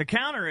 Now, to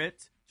counter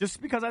it,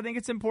 just because I think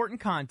it's important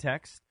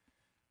context,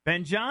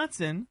 Ben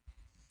Johnson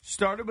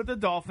started with the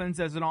Dolphins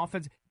as an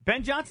offense.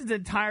 Ben Johnson's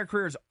entire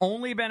career has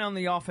only been on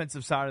the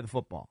offensive side of the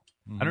football.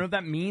 I don't know if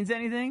that means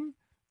anything,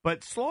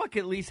 but Slowick,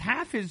 at least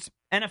half his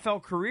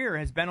NFL career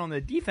has been on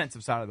the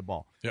defensive side of the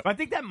ball. Yep. But I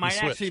think that might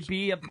switched. actually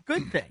be a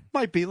good thing.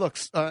 Might be. Look,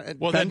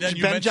 Well, Ben, then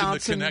you Ben mentioned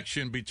Johnson, the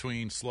connection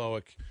between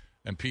Slowick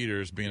and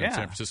Peters being in Yeah.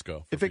 San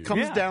Francisco. If it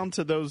comes down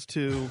to those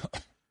two,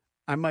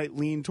 I might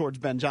lean towards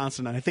Ben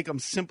Johnson. And I think I'm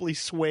simply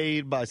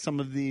swayed by some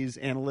of these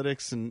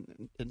analytics and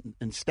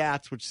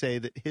stats, which say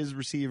that his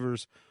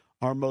receivers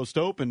are most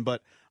open.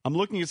 But I'm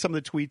looking at some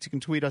of the tweets. You can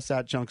tweet us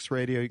at Junks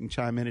Radio. You can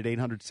chime in at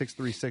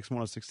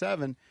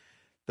 800-636-1067.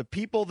 The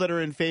people that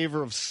are in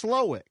favor of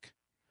Slowick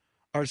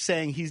are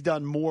saying he's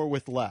done more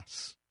with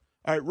less.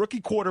 All right, rookie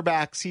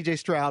quarterback C.J.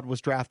 Stroud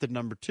was drafted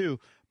number 2,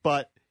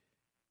 but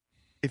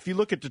if you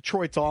look at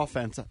Detroit's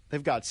offense,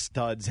 they've got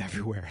studs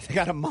everywhere. They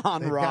got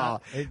Amon Ra,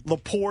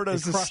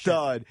 Laporta's a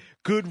stud,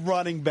 good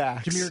running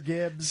backs, Jahmyr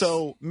Gibbs,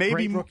 so maybe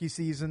great rookie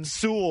season.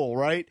 Sewell,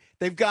 right?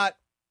 They've got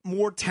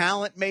more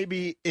talent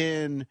maybe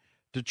in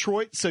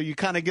Detroit, so you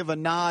kind of give a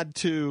nod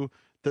to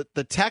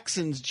the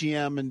Texans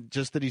GM and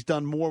just that he's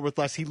done more with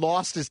less. He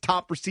lost his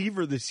top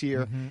receiver this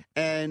year,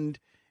 and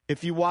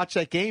if you watch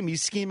that game,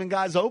 he's scheming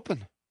guys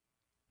open,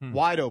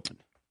 wide open.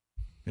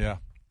 Yeah.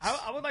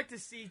 I would like to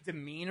see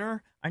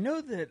demeanor. I know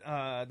that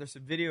there's a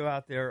video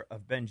out there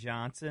of Ben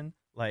Johnson,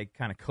 like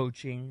kind of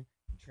coaching,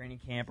 training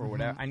camp or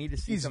whatever. I need to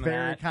see He's some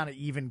very of that. kind of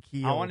even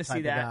keel. I want to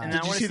see that. And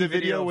Did I you wanna see the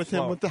video of with him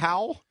Slow. with the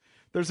howl?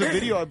 There's a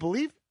video, I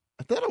believe.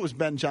 I thought it was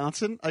Ben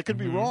Johnson. I could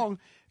be wrong.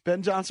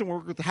 Ben Johnson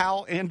worked with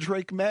Howell and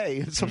Drake May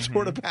in some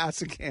sort of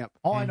passing camp.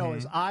 All I know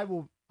is I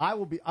will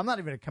be. I'm not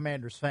even a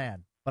Commanders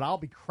fan, but I'll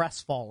be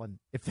crestfallen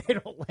if they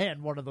don't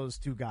land one of those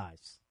two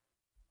guys.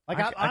 Like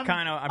I'm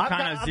kind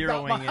of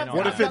zeroing in on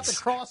What that. if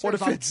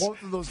it's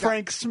both of those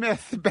Frank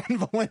Smith? Ben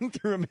Valin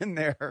threw him in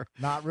there.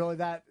 Not really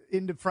that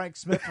into Frank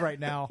Smith right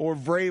now. Or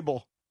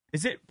Vrabel.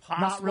 Is it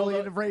possible? Not really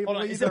into Vrabel Hold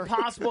on. Is either. it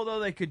possible though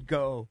they could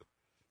go?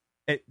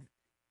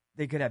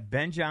 They could have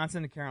Ben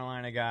Johnson, the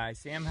Carolina guy,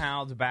 Sam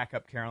Howell, the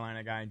backup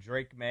Carolina guy, and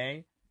Drake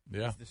May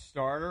is the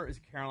starter, is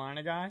a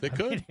Carolina guy. They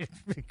could.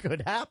 It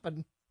could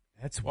happen.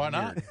 That's Why weird.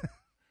 not?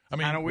 I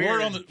mean, Kinda weird.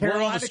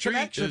 word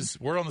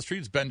on the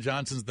streets. Ben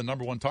Johnson's the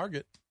number one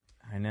target.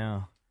 I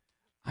know.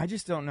 I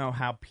just don't know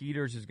how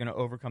Peters is going to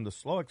overcome the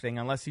Slowick thing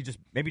unless he just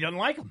maybe doesn't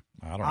like him.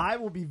 I don't know. I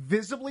will be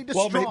visibly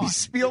Well, distraught. maybe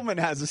Spielman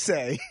has a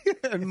say,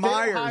 and If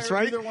Myers, they hire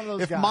right? either one of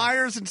those If guys.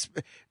 Myers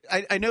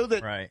and I know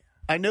that Right.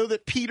 I know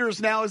that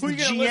Peters now is Who are the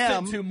you going to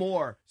GM. listen to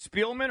more,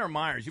 Spielman or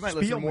Myers? You might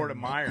listen more to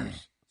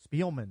Myers.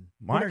 Spielman. When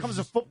Myers it comes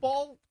to is-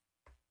 football,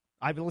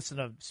 I've listened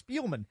to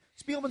Spielman.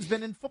 Spielman's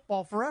been in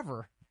football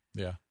forever.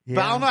 Yeah. But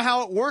I don't know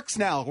how it works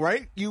now,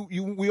 right?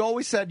 We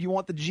always said you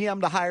want the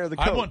GM to hire the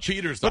coach. I want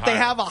Peters to but they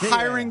hire. have a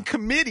hiring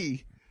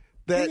committee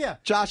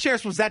that Josh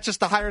Harris, was that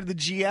just to hire the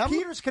GM?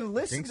 Peters can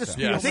listen to so. Spielman.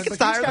 Yeah. I think it's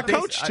but to he's hire the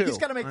gotta coach, make- too. He's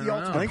got to make the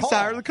ultimate I think call. it's to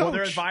hire the coach. Well,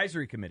 their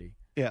advisory committee.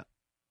 Yeah.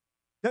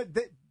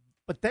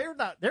 But they're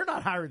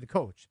not hiring the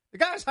coach. The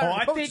guy's hiring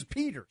the coach is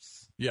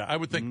Peters. Yeah, I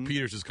would think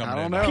Peters is coming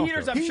I in. don't know.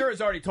 Peters, I'm sure,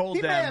 has already told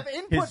He them. may have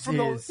input his- from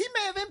those. his- He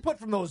may have input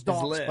from those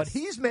dogs, list. but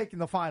he's making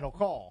the final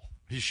call.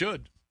 He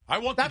should. I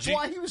want That's the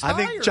why he was I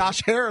hired. think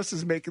Josh Harris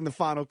is making the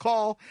final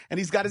call, and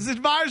he's got his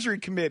advisory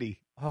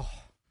committee. Oh,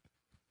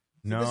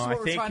 No, this is what I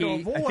we're think trying to he. I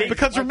avoid. think,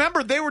 Because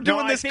remember, they were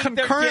doing no, this I think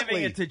concurrently. They're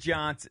giving it to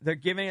Johnson. They're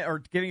giving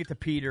it to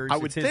Peters. I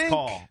would it's his think.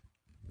 call.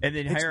 And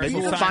then Harris maybe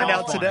will we'll Peters' sign find call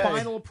out on today.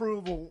 Final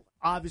approval,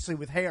 obviously,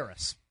 with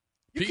Harris.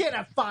 You can't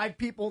have 5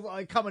 people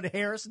coming to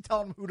Harris and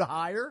telling him who to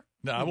hire.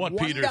 No, I want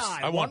One Peters. guy,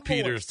 I want one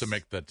Peters voice. to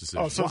make that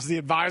decision. Oh, so is the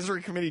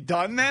advisory committee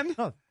done then?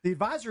 No, the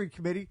advisory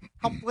committee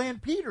helped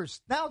land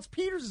Peters. Now it's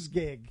Peters'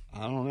 gig.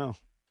 I don't know.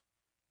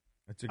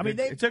 It's a I mean,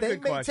 good- it's a they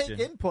good may question. take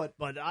input,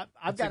 but I've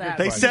got to good have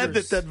They question. said that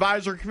Peters. the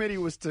advisory committee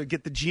was to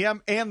get the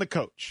GM and the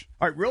coach.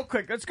 All right, real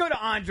quick, let's go to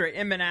Andre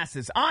in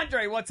Manassas.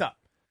 Andre, what's up?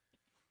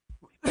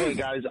 Hey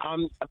guys,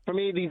 for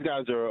me these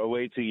guys are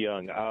way too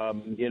young.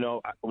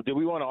 Do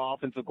we want an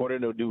offensive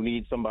coordinator, or do we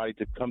need somebody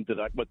to come to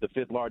the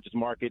 5th largest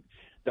market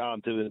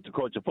to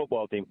coach a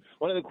football team?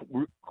 One of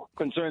the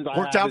concerns I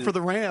Worked have out is, for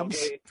the Rams.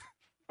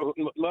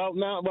 Okay,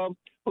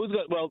 who's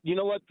good? Well, you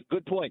know what?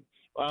 Good point.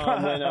 Who's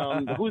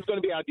going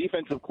to be our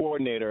defensive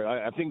coordinator?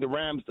 I think the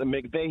Rams.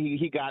 McVay,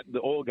 he got the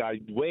old guy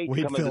Wade to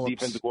Wade come as the Phillips,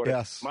 defensive coordinator.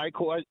 yes. My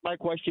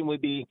question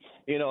would be,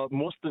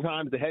 most of the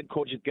times the head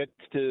coaches get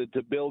to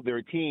build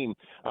their team.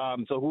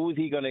 So who is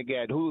he going to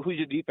get? Who's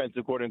your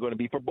defensive coordinator going to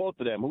be for both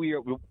of them?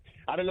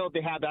 I don't know if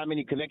they have that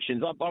many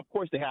connections. Of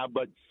course they have,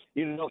 but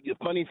the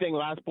funny thing,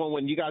 last point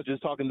when you guys were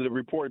talking to the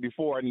reporter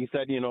before, and he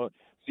said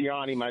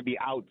Sirianni might be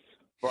out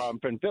from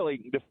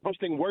Philly. The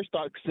worst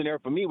scenario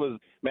for me was,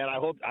 man, I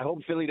hope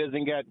Philly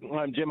doesn't get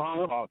Jim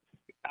Harbaugh.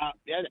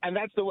 And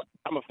that's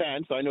I'm a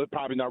fan, so I know it's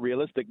probably not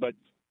realistic, but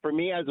for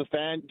me as a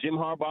fan, Jim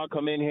Harbaugh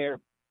come in here,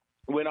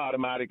 win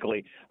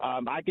automatically.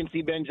 I can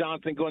see Ben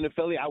Johnson going to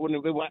Philly.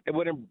 It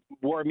wouldn't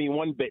worry me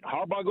one bit.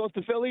 Harbaugh goes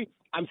to Philly,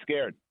 I'm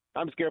scared.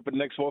 I'm scared for the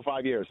next 4 or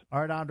 5 years. All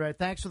right, Andre,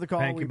 thanks for the call.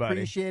 Thank we you, buddy.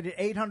 appreciate it.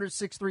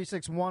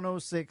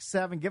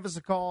 800-636-1067. Give us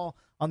a call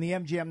on the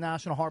MGM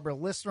National Harbor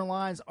listener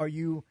lines. Are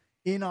you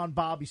in on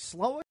Bobby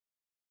Slowick?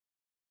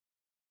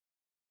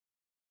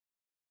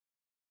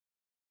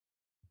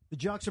 The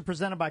Junks are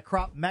presented by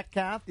Crop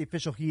Metcalf, the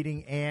official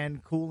heating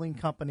and cooling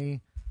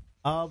company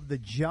of the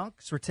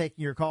Junks. We're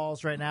taking your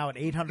calls right now at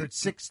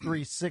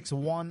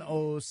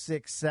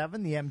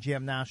 800-636-1067, the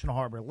MGM National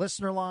Harbor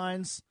listener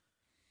lines.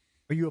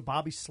 Are you a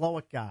Bobby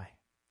Slowick guy?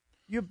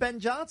 You a Ben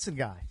Johnson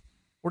guy?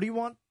 Or do you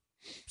want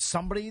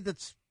somebody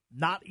that's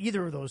not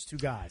either of those two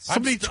guys?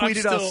 Somebody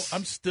tweeted us.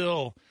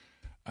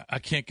 I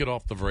can't get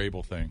off the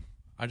Vrabel thing.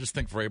 I just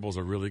think Vrabel's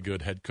a really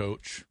good head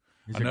coach.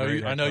 He's I a know great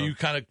you, head I know coach. you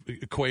kind of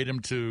equate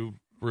him to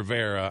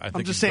Rivera. I think I'm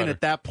just he's saying better.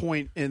 at that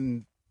point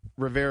in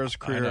Rivera's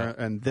I career know.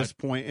 and this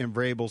point in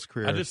Vrabel's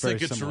career, I just very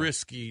think it's similar.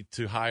 risky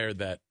to hire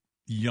that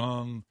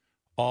young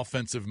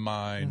offensive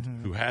mind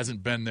who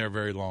hasn't been there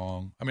very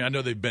long. I mean, I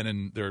know they've been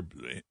in their,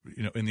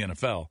 in the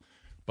NFL,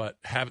 but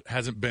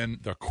hasn't been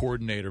their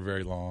coordinator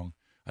very long.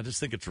 I just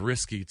think it's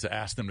risky to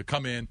ask them to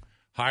come in,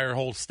 hire a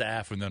whole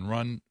staff, and then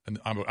run. And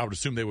I would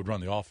assume they would run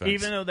the offense.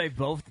 Even though they've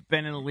both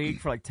been in the league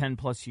for like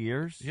 10+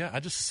 years. Yeah,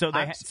 so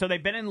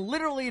they've been in the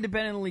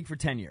league for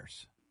 10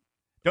 years.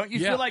 Don't you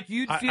Yeah, feel like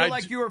you'd I- feel I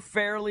like d- you were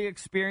fairly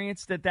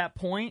experienced at that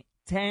point?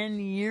 10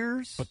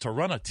 years? But to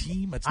run a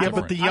team, it's Yeah,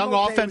 different. but the young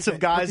offensive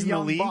guys in the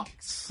league.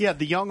 Bucks. Yeah,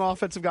 the young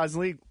offensive guys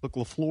in the league. Look,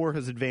 LaFleur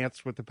has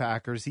advanced with the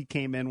Packers. He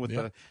came in with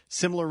a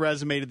similar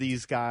resume to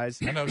these guys.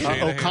 I know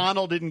Shanahan.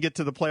 O'Connell didn't get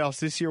to the playoffs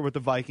this year with the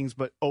Vikings,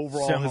 but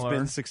overall has Similar.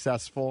 been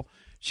successful.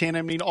 Shanahan,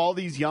 I mean, all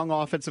these young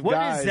offensive What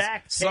guys. is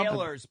Zach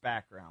Taylor's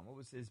background? What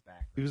was his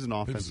background? He was an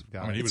offensive guy.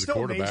 I mean, he It was a still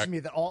quarterback. amazes me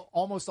that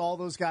almost all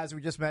those guys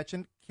we just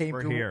mentioned came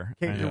We're through here.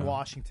 came I through know.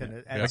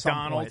 Washington at some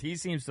McDonald, point. he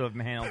seems to have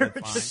handled There it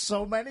are fine. just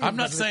so many. I'm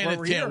not of saying them it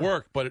over can't here.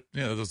 work, but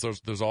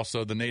there's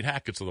also the Nate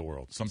Hackett's of the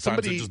world. Sometimes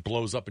Somebody- it just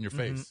blows up in your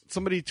face.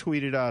 Somebody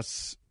tweeted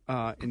us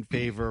in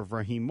favor of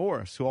Raheem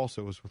Morris, who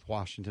also was with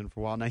Washington for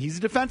a while. Now, he's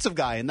a defensive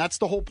guy, and that's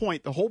the whole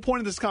point. The whole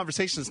point of this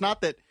conversation is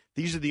not that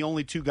these are the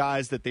only two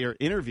guys that they are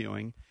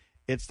interviewing.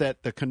 It's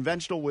that the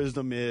conventional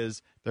wisdom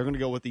is they're going to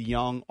go with the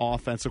young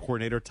offensive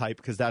coordinator type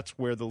because that's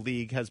where the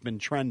league has been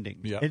trending.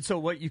 Yeah. And so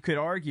what you could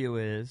argue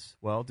is,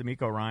 well,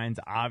 D'Amico Ryan's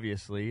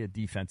obviously a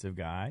defensive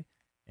guy,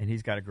 and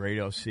he's got a great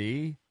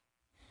OC,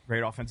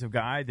 great offensive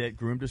guy that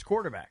groomed his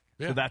quarterback.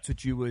 Yeah. So that's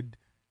what you would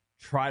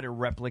try to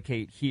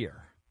replicate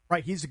here.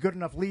 Right, he's a good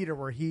enough leader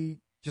where he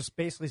just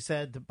basically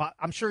said,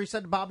 I'm sure he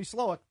said to Bobby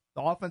Slowick,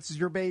 the offense is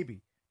your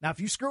baby. Now, if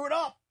you screw it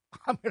up,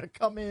 I'm going to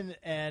come in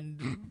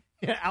and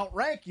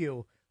outrank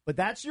you, but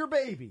that's your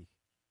baby.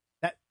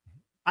 That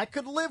I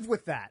could live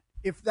with that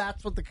if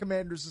that's what the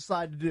Commanders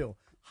decide to do.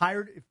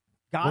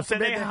 God Say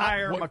forbid they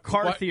hire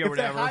McCarthy or if they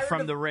whatever hired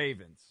from him- the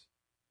Ravens.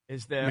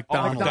 Is there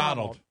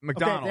McDonald.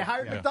 Okay, if they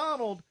hired Yeah.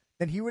 McDonald,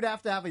 then he would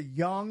have to have a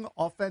young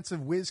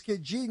offensive whiz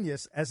kid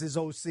genius as his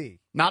OC.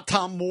 Not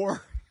Tom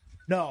Moore.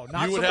 No,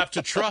 not You would someone- have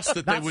to trust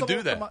that they not would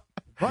do someone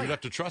that. from You would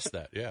have to trust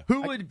that, yeah.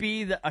 Who would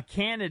be a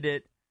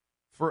candidate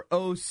for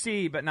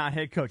OC but not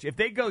head coach? If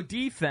they go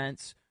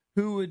defense,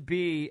 who would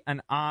be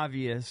an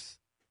obvious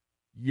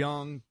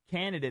young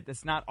candidate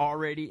that's not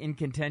already in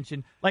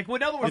contention? Like,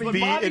 in other words, It'd would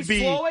be- Bobby it'd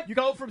be- Slowick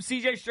go from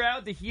C.J.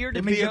 Stroud to here to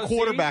It'd be a OC?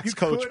 quarterback's You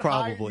coach, could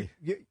probably.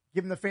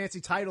 give him the fancy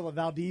title that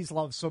Valdez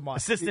loves so much.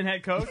 Assistant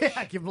head coach?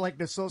 Yeah, give him like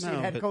the associate No,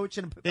 head but coach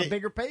and a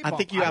bigger pay bump. I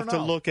think you have don't to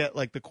know. look at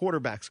like the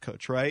quarterback's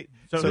coach, right?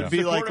 So it'd who's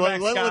be the like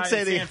quarterback's guy let's say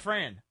in they San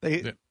Fran?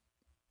 they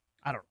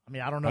I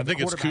don't know. I think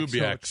the it's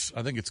quarterback's Kubiak's.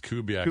 I think it's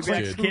Kubiak's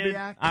Kubiak's kid. kid?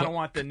 Kubiak? I don't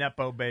want the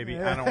Nepo baby.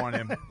 I don't want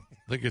him.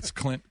 I think it's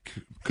Clint.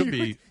 Could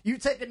be. You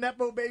take a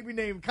nepo baby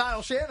named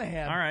Kyle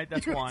Shanahan. All right,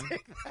 that's You one.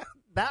 take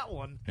that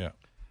one. Yeah.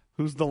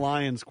 who's the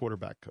Lions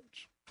quarterback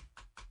coach?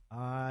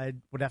 I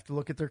would have to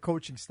look at their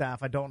coaching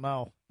staff. I don't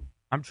know.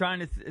 I'm trying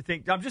to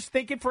think. I'm just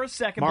thinking for a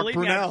second. Mark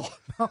Believe Brunell.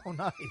 Oh, nice.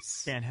 me, I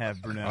can't have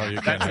Brunell. Oh,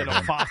 you can't That's have a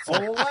him. fossil.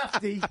 Old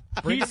lefty.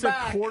 Bring He's him a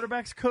back.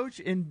 quarterback's coach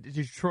in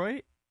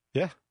Detroit.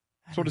 Yeah,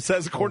 that's what it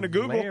says according to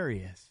Google.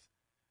 Hilarious.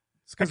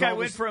 It's That 'cause guy all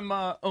went his- from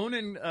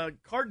owning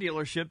car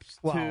dealerships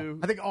Wow. to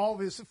I think all of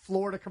his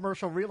Florida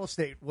commercial real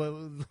estate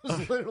was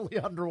literally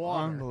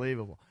underwater.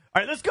 unbelievable.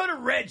 All right, let's go to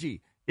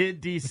Reggie in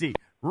D.C.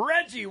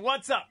 Reggie,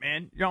 what's up,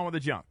 man? You're on with the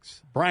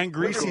Junks. Brian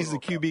Griese's the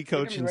QB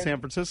coach in San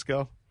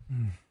Francisco.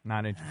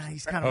 Not interested.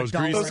 He's kind Oh, of a is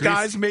dull. Grease- Those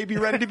guys may be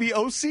ready to be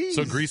OCs.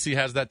 So Greasy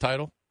has that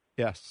title?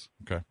 Yes.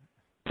 Okay.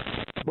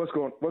 What's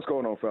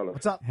going on, fellas?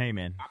 What's up? Hey,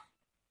 man.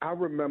 I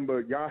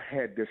remember y'all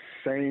had the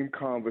same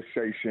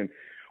conversation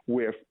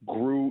with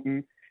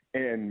Gruden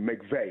and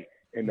McVay,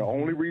 and the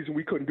only reason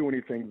we couldn't do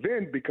anything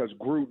then because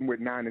Gruden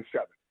went 9-7.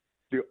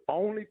 The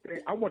only thing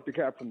I want the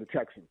guy from the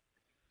Texans.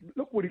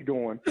 Look what he's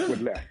doing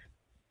with Les.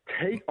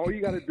 Take all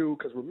you got to do,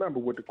 because remember,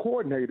 with the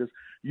coordinators,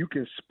 you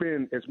can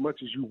spend as much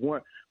as you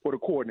want for the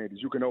coordinators.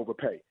 You can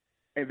overpay.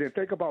 And then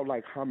think about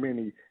like how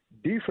many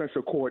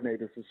defensive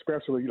coordinators,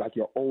 especially like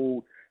your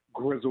old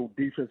grizzled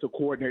defensive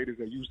coordinators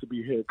that used to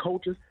be head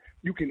coaches,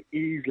 you can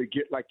easily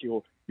get like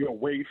your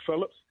Wade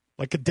Phillips.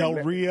 Like a Del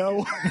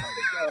Rio.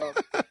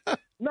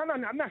 No,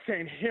 I'm not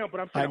saying him, but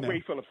I'm I saying know.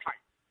 Wade Phillips type.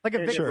 Like a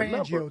And Vic remember,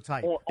 Fangio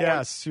type.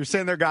 Yes, you're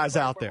saying there are guys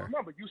out but there.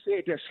 remember, you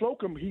said that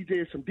Slocum, he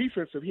did some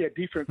defensive. He had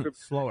defensive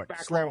Slowick.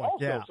 background Slowick,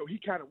 also, yeah. so he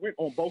kind of went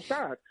on both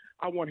sides.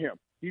 I want him.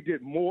 He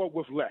did more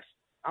with less.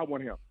 I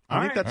want him.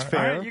 I think that's fair.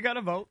 All right, you got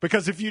to vote.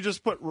 Because if you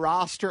just put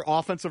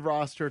offensive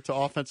roster to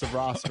offensive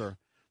roster,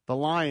 the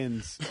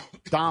Lions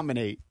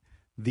dominate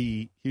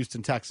the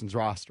Houston Texans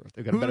roster.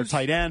 They've got a better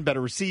tight end,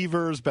 better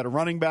receivers, better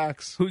running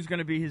backs. Who's going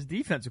to be his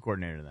defensive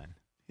coordinator then?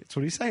 That's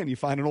what he's saying. You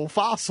find an old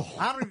fossil.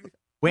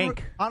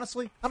 Wink.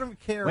 Honestly, I don't even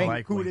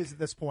care who it is at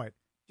this point.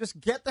 Just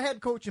get the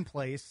head coach in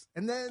place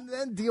and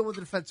then deal with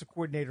the defensive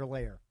coordinator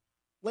later.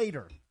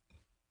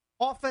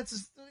 Offense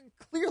is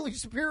clearly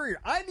superior.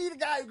 I need a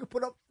guy who can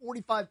put up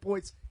 45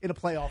 points in a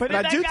playoff. But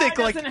I do think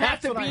doesn't have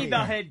to I be need. the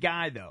head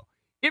guy, though.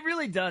 It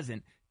really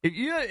doesn't.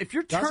 If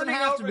you're Doesn't turning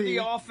have to over be,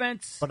 the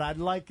offense, but I'd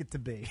like it to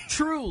be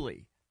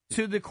truly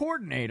to the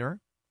coordinator,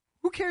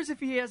 who cares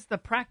if he has the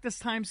practice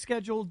time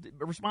scheduled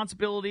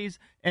responsibilities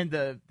and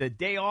the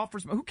day off?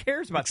 Who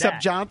cares about that?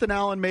 Except Jonathan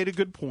Allen made a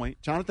good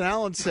point. Jonathan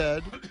Allen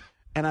said,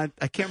 and I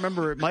can't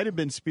remember, it might have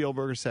been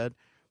Spielberger said,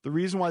 the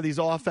reason why these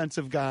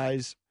offensive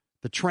guys,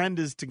 the trend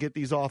is to get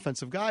these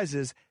offensive guys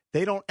is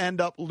they don't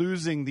end up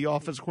losing the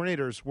offensive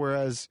coordinators.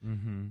 Whereas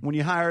when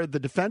you hire the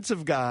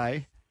defensive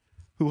guy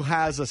who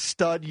has a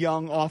stud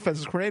young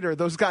offensive coordinator,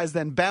 those guys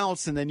then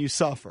bounce and then you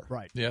suffer.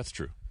 Right. Yeah, that's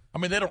true. I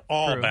mean, they don't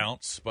all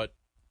bounce, but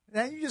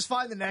then you just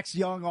find the next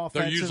young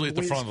offensive. they're usually at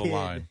the whiz front of the kid.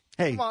 line.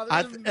 Hey, Come on,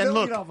 there's a and million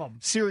look, of them.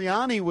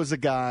 Sirianni was a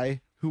guy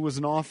who was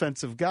an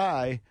offensive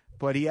guy,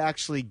 but he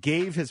actually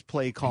gave his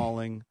play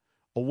calling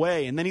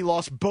away, and then he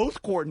lost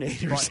both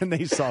coordinators, and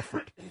they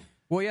suffered.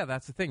 Well, yeah,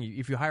 that's the thing.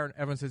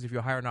 Everyone says if you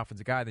hire an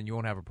offensive guy, then you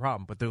won't have a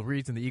problem. But the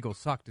reason the Eagles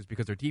sucked is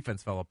because their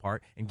defense fell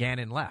apart and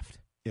Gannon left.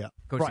 Yeah,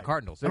 coach the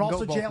Cardinals. And It also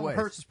can go both Jalen ways.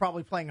 Hurts is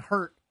probably playing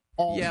hurt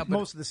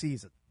most of the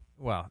season.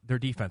 Well, their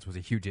defense was a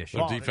huge issue.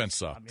 Their defense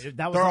sucked. I mean,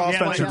 that was Their all-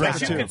 offense yeah, was But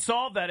bad, you too. can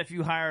solve that if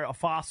you hire a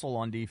fossil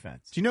on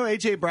defense. Do you know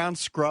A.J. Brown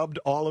scrubbed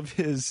all of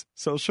his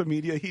social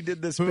media? He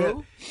did this bit.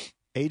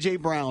 A.J.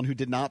 Brown, who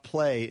did not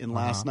play in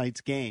last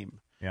night's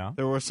game. Yeah.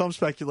 There was some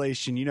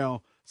speculation,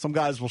 some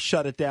guys will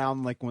shut it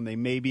down like when they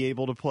may be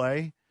able to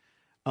play.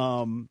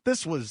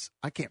 This was,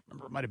 I can't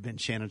remember, it might have been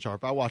Shannon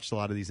Sharp. I watched a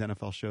lot of these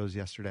NFL shows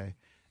yesterday,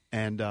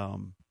 and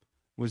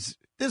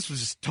this was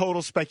just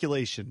total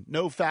speculation.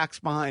 No facts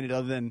behind it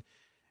other than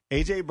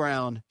A.J.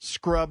 Brown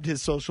scrubbed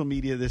his social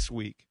media this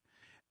week.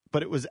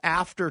 But it was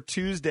after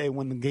Tuesday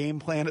when the game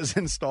plan is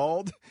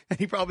installed, and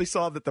he probably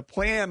saw that the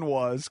plan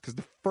was, because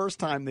the first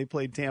time they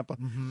played Tampa,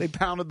 they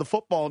pounded the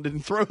football and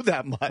didn't throw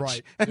that much.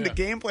 Right. And the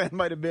game plan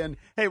might have been,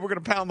 hey, we're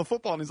going to pound the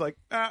football. And he's like,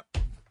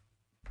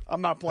 I'm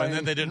not playing. And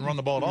then they didn't run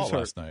the ball at all He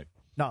was last night.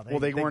 No,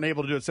 they weren't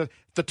able to do it. So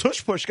the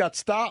tush push got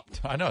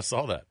stopped. I know, I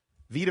saw that.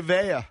 Vita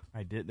Vea.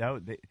 I did.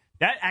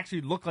 That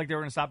actually looked like they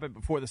were going to stop it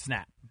before the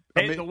snap.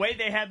 The way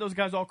they had those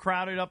guys all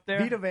crowded up there.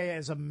 Vita Vea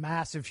is a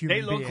massive human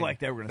They look being. like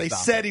they were going to They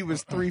stop said it. he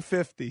was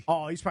 350.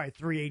 Oh, he's probably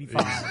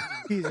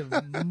 385. He's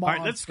a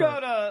monster.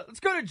 All right, let's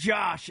go to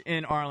Josh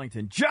in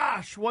Arlington.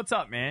 Josh, what's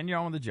up, man? You're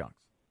on with the Junks.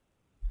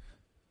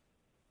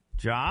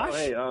 Josh? Oh,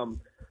 hey,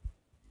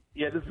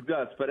 yeah, this is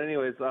Gus. But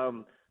anyways,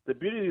 the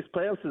beauty of these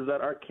playoffs is that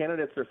our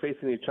candidates are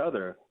facing each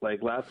other.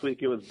 Like last week,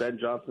 it was Ben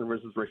Johnson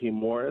versus Raheem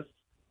Morris.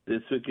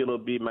 This week, it'll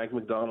be Mike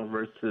McDonald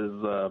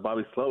versus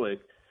Bobby Slowick.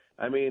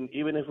 I mean,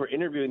 even if we're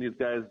interviewing these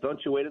guys, don't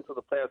you wait until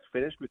the playoffs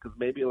finish? Because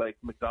maybe, like,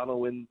 McDonald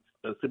wins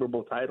a Super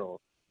Bowl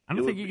title. I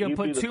don't think you can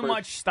put too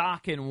much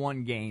stock in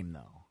one game,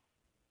 though.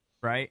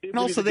 Right? And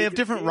also, they have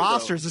different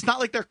rosters. It's not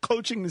like they're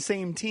coaching the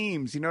same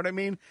teams. You know what I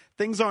mean?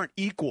 Things aren't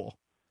equal.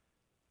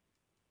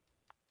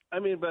 I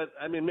mean,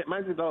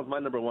 Mike McDonald's my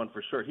number one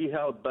for sure. He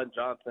held Ben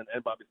Johnson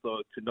and Bobby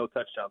Slowick to no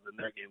touchdowns in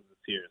their games this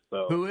year.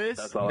 So Who is?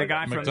 that's all The I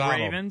guy got. from the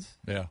Ravens?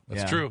 Yeah,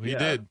 that's true. He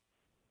did.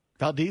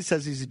 Valdez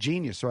says he's a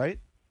genius, right?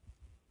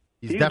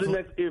 He's the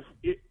next.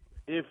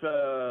 If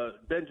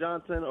Ben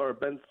Johnson or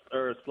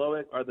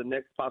Slowick are the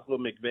next possible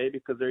McVay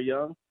because they're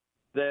young,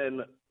 then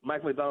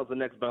Mike McDonald's the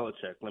next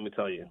Belichick. Let me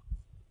tell you.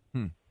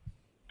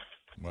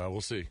 Well,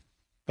 we'll see.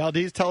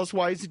 Valdez, tell us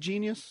why he's a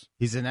genius.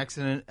 He's an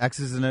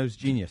X's and O's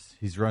genius.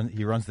 He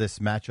runs this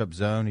matchup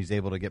zone. He's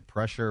able to get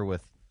pressure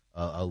with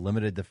a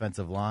limited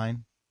defensive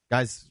line.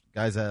 Guy's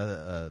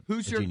a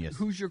genius.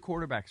 Who's your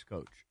quarterback's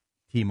coach?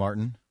 T.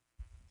 Martin.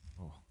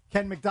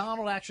 Can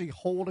McDonald actually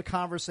hold a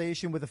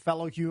conversation with a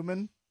fellow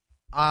human?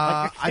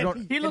 I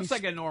don't. He looks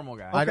like a normal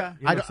guy. Okay.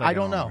 I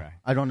don't know.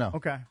 I don't know.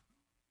 Okay.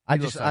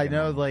 I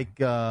know like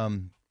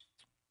when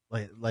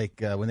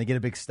they get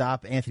a big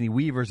stop, Anthony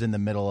Weaver's in the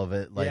middle of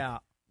it,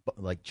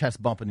 like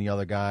chest bumping the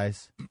other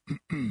guys.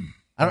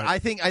 I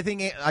think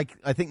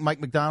Mike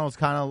McDonald's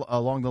kind of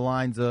along the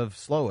lines of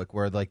Slowick,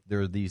 where like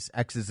there are these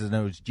X's and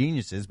O's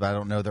geniuses, but I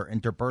don't know their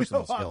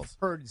interpersonal skills.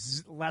 I've heard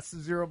less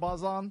than zero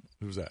buzz on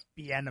Who's that?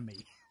 the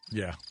enemy.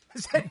 Yeah.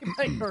 Has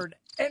anybody heard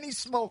any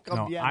smoke on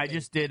No, the enemy? I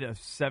just did a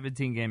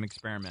 17-game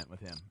experiment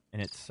with him,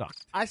 and it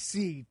sucked. I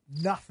see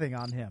nothing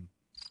on him.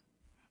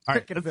 All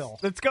right, Pickenville.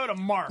 let's go to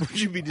Mark. Would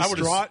you be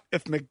distraught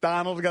if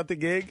McDonald got the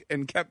gig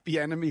and kept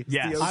Bieniemy as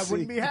Yes. the OC? I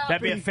wouldn't be happy.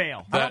 That'd be a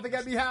fail. I don't think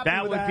I'd be happy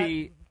That with would that.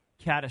 be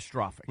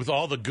catastrophic. With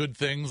all the good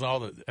things,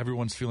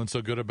 everyone's feeling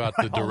so good about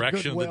the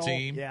direction of the Goodwill,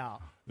 team.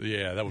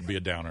 Yeah, that would be a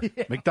downer.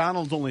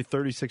 McDonald's only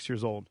 36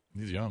 years old.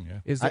 He's young,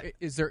 yeah.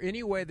 Is there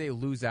any way they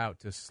lose out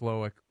to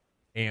Slowick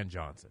and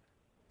Johnson.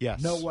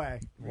 Yes. No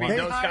way. Read They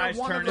those hired guys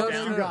one turn of it those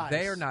down? two guys.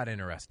 They are not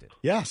interested.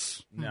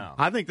 Yes. No.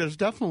 I think there's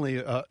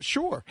definitely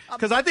sure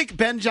because I think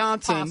Ben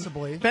Johnson.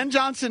 Possibly. Ben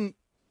Johnson.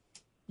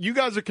 You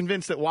guys are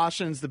convinced that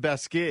Washington's the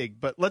best gig,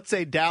 but let's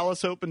say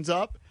Dallas opens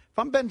up. If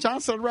I'm Ben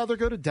Johnson, I'd rather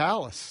go to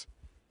Dallas.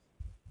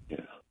 Yeah.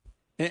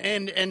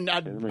 And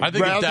I'd I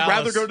think if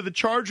rather go to the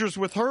Chargers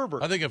with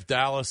Herbert. I think if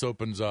Dallas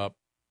opens up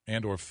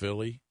and or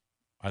Philly,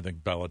 I think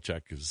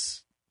Belichick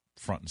is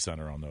front and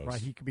center on those. Right,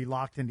 he could be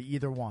locked into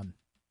either one.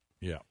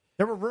 Yeah.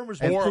 There were rumors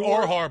Or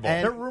before. Harbaugh.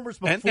 There were rumors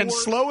before. And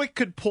Slowick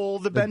could pull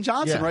the Ben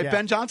Johnson, yeah, right? yeah.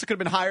 Ben Johnson could have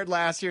been hired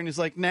last year, and he's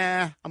like,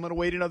 nah, I'm going to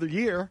wait another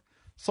year.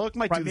 Slowick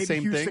might Right, do the maybe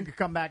same Houston thing. could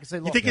come back and say,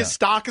 You look, think his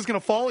stock is going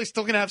to fall? He's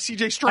still going to have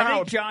C.J. Stroud. I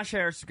think Josh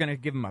Harris is going to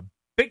give him a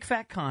big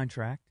fat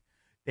contract.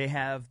 They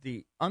have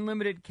the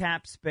unlimited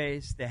cap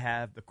space. They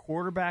have the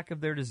quarterback of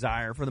their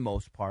desire for the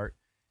most part.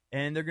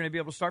 And they're going to be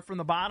able to start from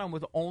the bottom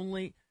with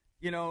only,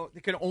 they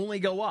can only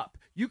go up.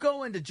 You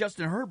go into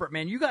Justin Herbert,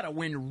 man, you got to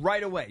win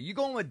right away. You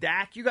go in with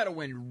Dak, you got to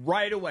win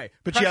right away.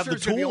 But you have the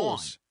Pressure's gonna be on.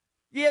 tools.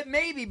 Yeah,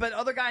 maybe, but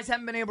other guys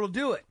haven't been able to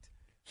do it.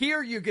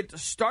 Here, you get to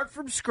start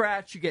from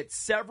scratch. You get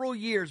several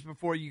years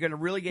before you're going to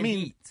really get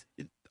heat.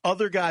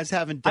 Other guys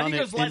haven't I done think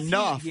it there's less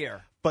enough. heat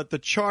here. But the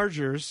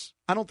Chargers,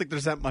 I don't think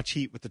there's that much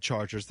heat with the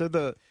Chargers.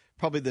 They're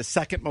probably the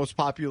second most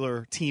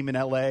popular team in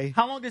LA.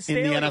 How long does in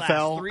the Staley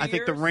NFL? last? 3 I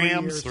think the years?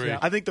 Rams. 3 years, yeah.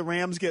 I think the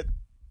Rams get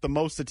the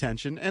most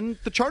attention, and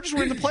the Chargers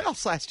were in the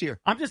playoffs last year.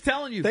 I'm just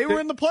telling you, They were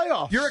in the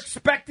playoffs. You're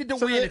expected to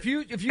So win. they- If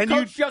you and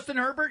coach Justin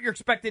Herbert, you're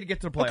expected to get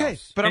to the playoffs. Okay,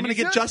 but I'm And going to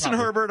you get should, Justin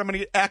probably. Herbert. I'm going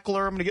to get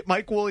Eckler. I'm going to get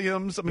Mike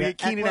Williams. I'm going to get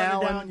Keenan Eckler had a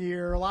Allen. down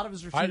year. A lot of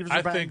his receivers I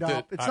are banged think that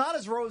up. It's not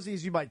as rosy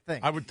as you might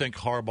think. I would think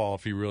Harbaugh,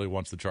 if he really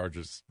wants the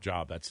Chargers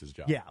job, that's his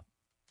job. Yeah.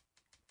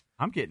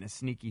 I'm getting a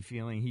sneaky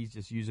feeling he's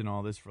just using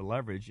all this for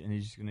leverage, and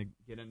he's just going to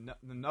get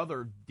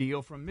another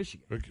deal from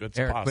Michigan. That's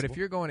Eric, possible. but if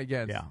you're going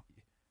against,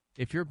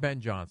 if you're Ben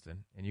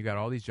Johnson and you got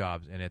all these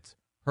jobs and it's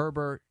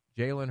Herbert,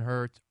 Jalen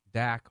Hurts,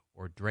 Dak,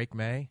 or Drake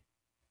May,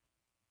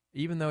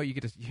 even though you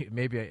get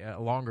maybe a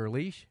longer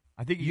leash,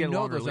 I think you you get a know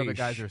longer those other leash.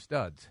 guys are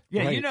studs.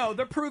 Yeah, Right.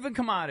 they're proven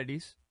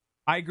commodities.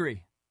 I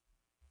agree.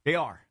 They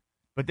are.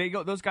 But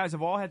those guys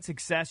have all had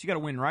success. You got to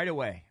win right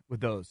away with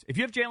those. If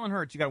you have Jalen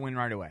Hurts, you got to win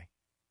right away.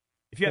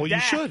 If you have Well, you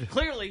Dak, should.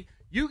 clearly,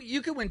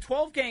 you can win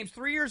 12 games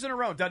 3 years in a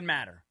row. Doesn't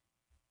matter.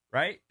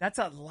 Right? That's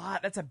a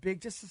lot. That's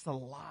just a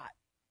lot.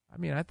 I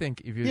mean, I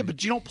think if you Yeah,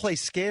 but you don't play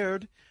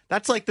scared.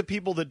 That's like the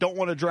people that don't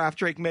want to draft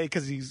Drake May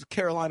because he's a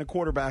Carolina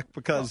quarterback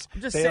because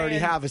I'm just they already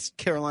saying, have a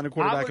Carolina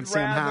quarterback in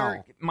Sam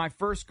Howell. My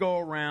first go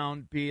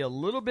around be a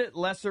little bit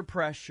lesser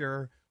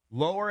pressure,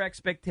 lower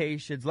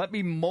expectations. Let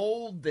me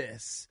mold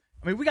this.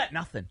 I mean, we got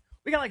nothing.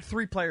 We got like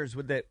 3 players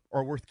that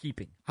are worth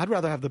keeping. I'd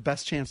rather have the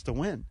best chance to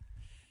win.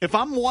 If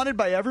I'm wanted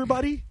by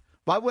everybody,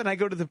 why wouldn't I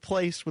go to the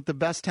place with the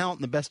best talent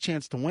and the best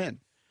chance to win?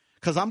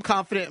 Because I'm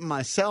confident in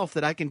myself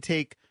that I can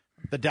take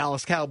the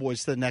Dallas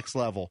Cowboys to the next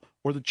level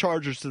or the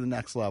Chargers to the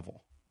next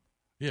level.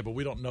 Yeah, but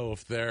we don't know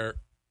if they're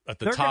at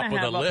the They're top gonna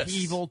of have the list.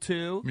 upheaval,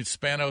 too. I mean,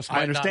 Spanos I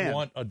might understand. not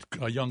want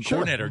a young Sure.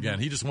 coordinator again.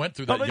 He just went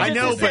through Oh, that. but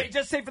young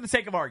just say for the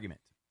sake of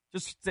argument.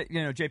 Just say,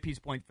 JP's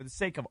point, for the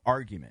sake of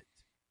argument,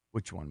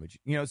 which one would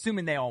you?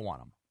 Assuming they all want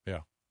them. Yeah.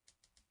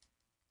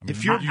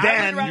 If you're I would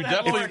Ben, rather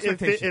have lower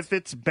expectations. if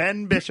it's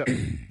Ben Bishop, You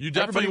everybody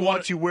definitely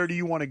wants you. Where do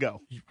you want to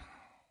go? You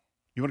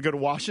want to go to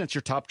Washington? It's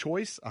your top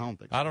choice? I don't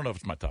think so. I don't know if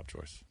it's my top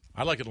choice.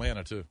 I like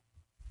Atlanta too,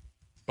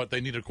 but they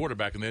need a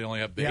quarterback, and they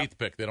only have the Yep. 8th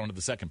pick. They don't have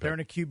the 2nd pick They're in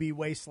a QB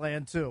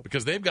wasteland, too.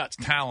 because they've got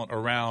talent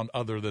around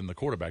other than the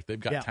quarterback. They've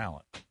got Yeah.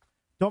 talent.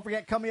 Don't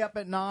forget, coming up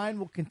at 9,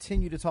 we'll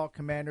continue to talk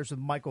Commanders with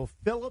Michael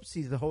Phillips.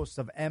 He's the host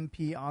of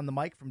MP on the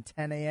Mic from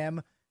 10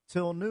 a.m.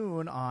 till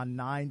noon on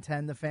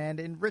 910 The Fan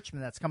in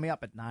Richmond. That's coming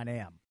up at 9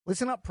 a.m.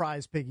 Listen up,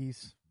 Prize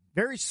Piggies.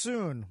 Very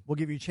soon, we'll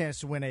give you a chance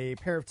to win a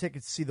pair of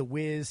tickets to see the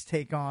Wiz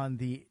take on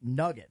the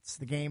Nuggets.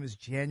 The game is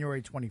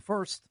January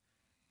 21st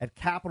at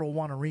Capital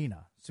One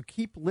Arena. So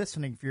keep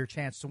listening for your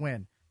chance to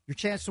win. Your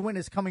chance to win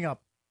is coming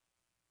up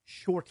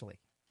shortly.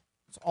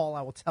 That's all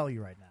I will tell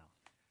you right now.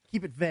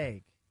 Keep it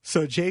vague.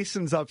 So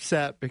Jason's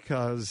upset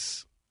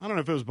because I don't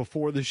know if it was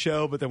before the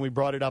show, but then we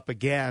brought it up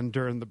again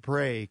during the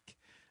break.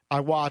 I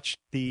watched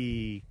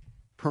the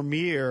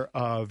premiere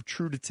of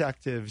True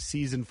Detective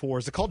Season 4.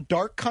 Is it called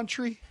Dark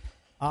Country?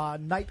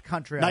 Night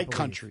Country. I Night believe.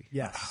 Country.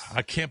 Yes.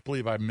 I can't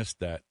believe I missed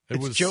that.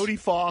 It's Jodie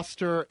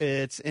Foster.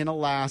 It's in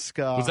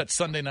Alaska. Was that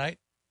Sunday night?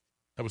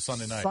 That was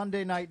Sunday night.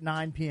 Sunday night,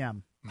 9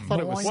 p.m. I thought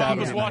it was Well, I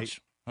was Saturday night.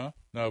 watch. Huh?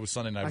 No, it was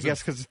Sunday night. It I was guess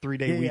because it's a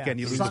 3-day Yeah, weekend,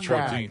 you lose Sunday.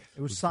 track.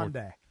 It was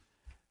Sunday.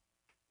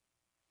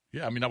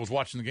 Yeah, I mean, I was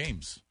watching the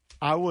games.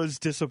 I was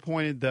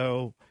disappointed,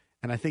 though,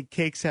 and I think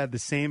Cakes had the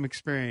same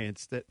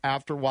experience, that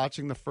after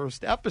watching the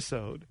first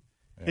episode,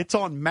 it's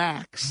on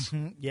Max.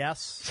 Yes.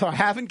 So I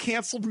haven't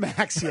canceled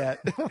Max yet.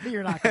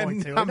 You're not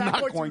going to. I'm You're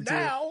not going to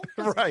now.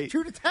 Right.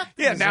 True Detective.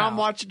 Yeah, is now out. I'm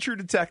watching True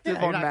Detective Yeah,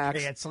 you're on not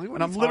Max. canceling. What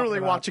And are I'm you literally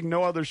talking about? watching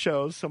no other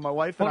shows, so my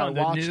wife and Hold on,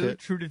 I watched the new it.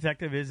 True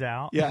Detective is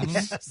out. Yes.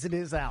 Yes, it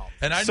is out.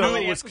 And I So- knew How it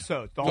many was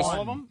episodes? just-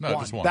 All of them? No,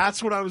 just one.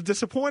 That's what I was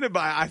disappointed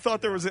by. I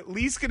thought there was at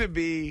least going to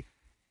be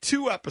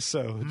 2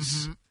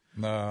 episodes.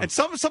 No. And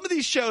some of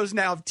these shows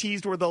now have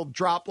teased where they'll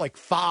drop like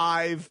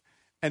 5,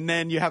 and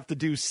then you have to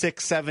do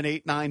 6, 7,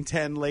 8, 9,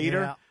 10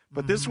 later. Yeah.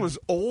 But this was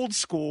old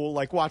school,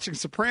 like watching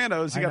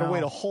Sopranos. You I got to know.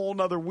 wait a whole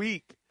nother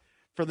week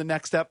for the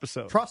next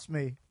episode. Trust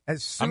me.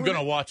 I'm going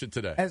to watch it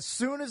today. As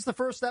soon as the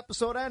first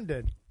episode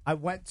ended, I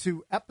went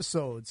to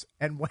episodes,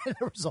 and when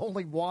there was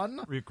only one,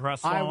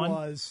 I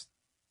was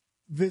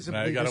visibly,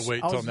 Now you gotta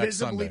wait till next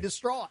visibly Sunday.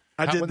 distraught.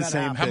 I did when the that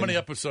same happened. How many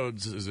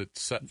episodes is it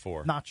set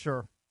for? Not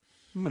sure.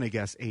 I'm going to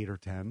guess 8 or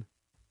 10.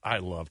 I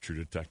love True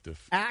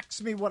Detective.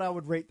 Ask me what I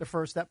would rate the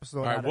first episode.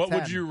 All right, out of what 10.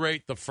 would you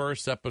rate the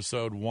first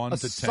episode 1 A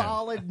to 10?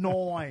 solid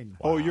 9.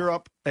 Oh, you're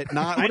up at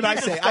 9. What did I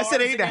say? I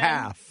said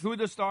 8.5. Who are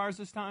the stars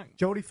this time?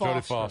 Jodie Foster.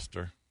 Jodie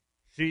Foster.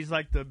 She's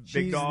like the big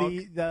She's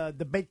dog.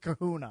 the big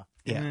kahuna.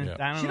 Yeah. Mm, Yeah.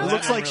 I don't She know. doesn't That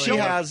looks like doesn't she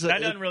really has do it. a-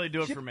 That doesn't really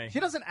do it for me. She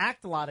doesn't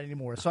act a lot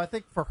anymore. So I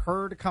think for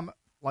her to come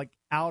like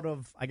out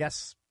of, I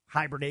guess,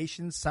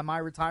 hibernation,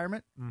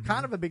 semi-retirement,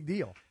 kind of a big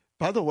deal.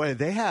 By the way,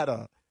 they had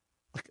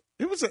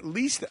it was at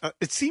least,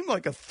 it seemed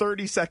like a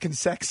 30-second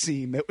sex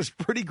scene that was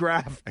pretty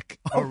graphic.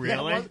 Oh,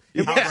 really?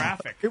 It was How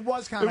graphic? It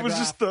was kind of. It was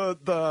just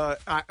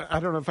I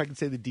don't know if I can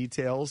say the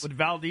details. Would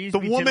Valdez The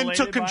be woman titillated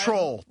took by it?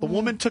 control. The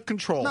woman took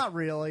control. Not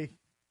really.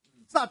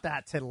 It's not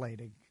that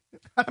titillating.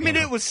 I mean,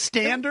 it was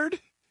standard,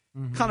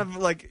 kind of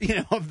like,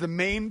 of the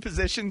main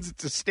positions.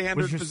 It's a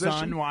standard Was your position.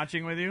 son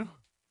watching with you?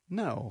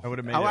 No. That would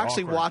have made I it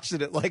actually awkward. watched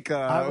it at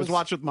I was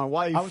watching with my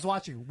wife. I was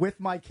watching with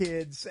my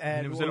kids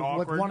and was it with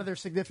awkward? one of their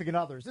significant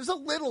others. It's a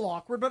little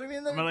awkward, but I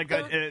mean, I mean, like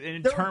they're- an they're-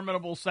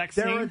 interminable sex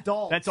they're scene?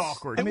 adults. That's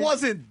awkward. It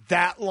wasn't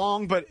that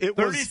long, but it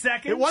 30 was.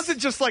 seconds? It wasn't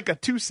just like a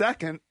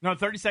 2-second. No,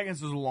 30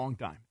 seconds was a long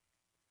time.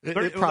 It,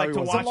 30 it probably like to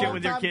was. watch It's a it long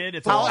with your time. kid.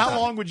 It's How- a long How time.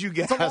 long would you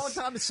guess? a long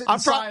time to sit in I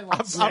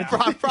silence.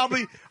 I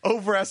probably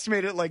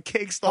overestimated. Like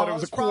Cakes thought it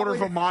was a it's quarter of a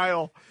probably-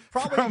 mile.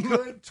 Probably from-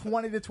 good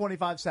 20 to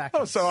 25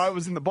 seconds. Oh, so I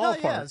was in the No,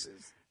 ballpark.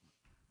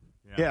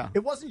 yeah, Yeah.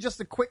 it wasn't just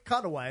a quick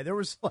cutaway. There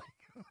was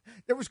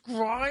there was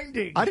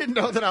grinding. I didn't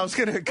know that I was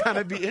going to kind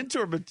of be into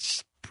her, but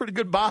she's pretty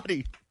good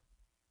body.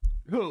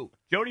 Who?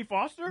 Jodie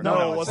Foster?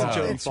 No, it wasn't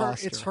Jodie it's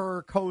Foster. It's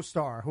her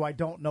co-star, who I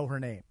don't know her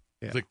name.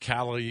 Is it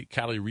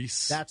Callie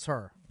Reese? That's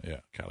her. Yeah,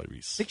 Callie I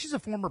Reese. think she's a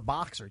former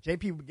boxer.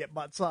 JP would get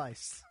butt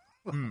sized.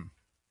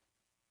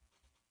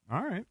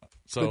 All right.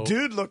 So The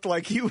dude looked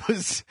like he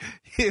was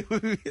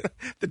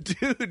the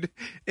dude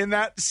in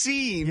that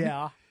scene.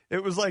 Yeah.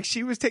 It was like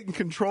she was taking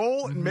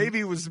control, and maybe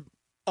it was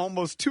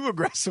almost too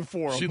aggressive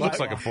for him. she but looks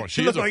like a former.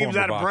 She he is looked a like he was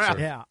former out of breath.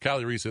 boxer. Yeah.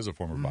 Callie Reese is a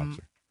former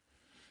boxer.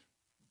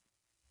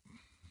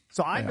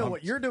 So I know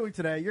what you're doing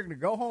today. You're going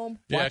to go home.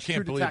 Yeah, I watch can't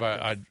True believe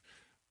Detective.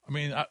 I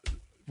mean,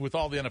 with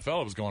all the NFL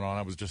that was going on,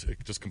 I was just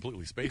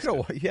completely spaced.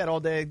 You it. had all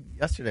day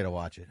yesterday to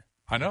watch it.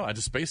 I know. I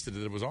just spaced it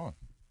that it was on.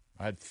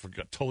 I had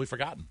totally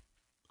forgotten.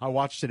 I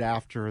watched it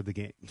after the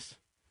games.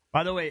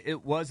 By the way,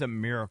 it was a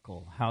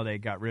miracle how they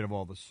got rid of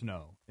all the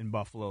snow in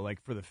Buffalo,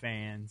 like for the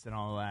fans and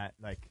all that.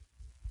 Like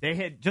they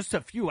had just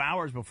a few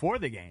hours before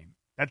the game.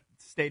 That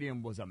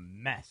stadium was a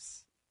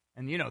mess.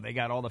 And, they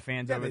got all the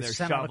fans Yeah, over they there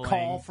sent shoveling. out a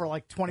call for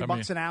like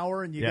 $20 an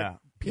hour, and you Yeah.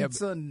 get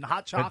pizza and hot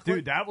But, chocolate.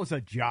 dude, that was a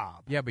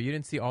job. Yeah, but you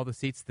didn't see all the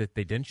seats that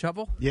they didn't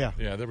shovel? Yeah,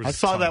 Yeah, there was. I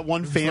saw a ton. that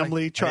one was like-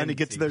 family trying to didn't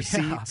get to see their it.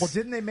 seats. Well,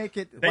 didn't they make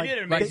it? They like, did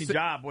an amazing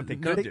job what they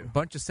could do.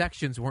 Bunch of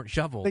sections weren't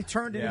shoveled. They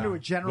turned it Yeah. into a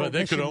general. But they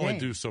could admission only game.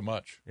 do so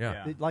much.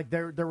 Yeah. Like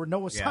there were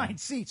no assigned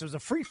seats. It was a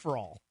free for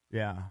all.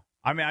 Yeah.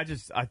 I mean,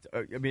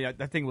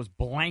 that thing was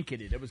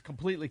blanketed. It was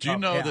completely Do you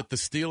covered. know Yeah. that the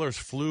Steelers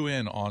flew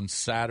in on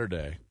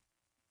Saturday?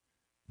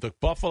 The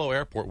Buffalo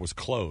airport was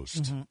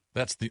closed. Mm-hmm.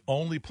 That's the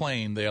only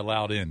plane they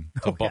allowed in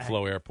to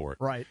Buffalo airport.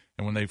 Right.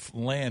 And when they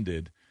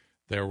landed,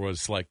 there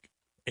was like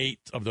 8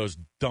 of those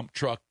dump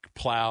truck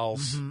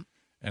plows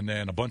and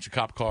then a bunch of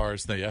cop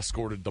cars. They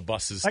escorted the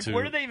buses Like, to.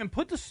 where do they even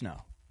put the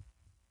snow?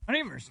 I don't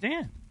even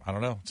understand. I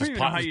don't know. I don't Just even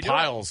know how you do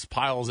it.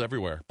 piles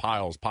everywhere.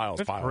 Piles.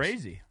 That's piles.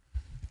 crazy.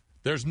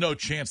 There's no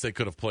chance they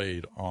could have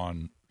played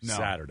on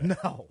Saturday.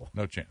 No.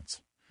 No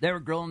chance. They were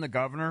grilling the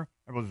governor.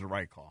 That was the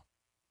right call.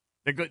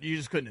 You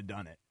just couldn't have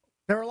done it.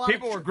 There were a lot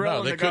People of were grilling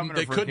No, they the couldn't. governor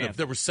They for couldn't have. cancer.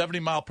 There were 70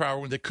 mile per hour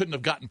when they couldn't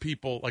have gotten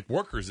people like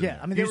workers in Yeah,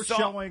 there. I mean they You were saw-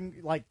 showing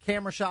like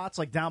camera shots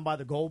like down by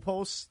the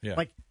goalposts. Yeah.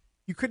 Like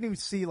you couldn't even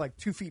see like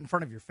 2 feet in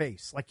front of your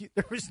face. Like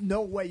there was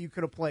no way you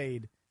could have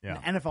played an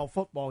NFL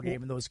football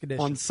game in those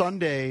conditions. On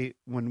Sunday,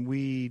 when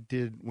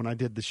I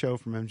did the show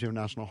from MGM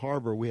National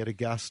Harbor, we had a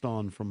guest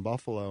on from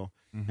Buffalo,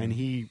 and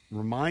he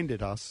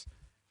reminded us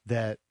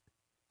that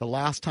the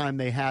last time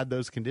they had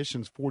those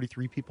conditions,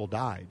 43 people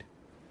died.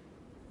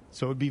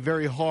 So it'd be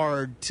very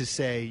hard to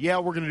say, yeah,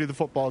 we're going to do the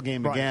football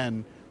game Right.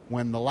 again,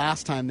 when the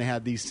last time they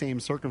had these same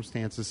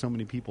circumstances, so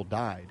many people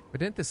died. But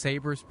didn't the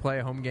Sabres play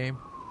a home game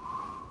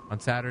on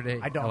Saturday?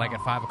 I don't Like know.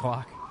 at 5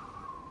 o'clock?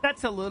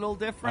 That's a little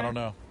different. I don't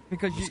know.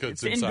 Because Just 'cause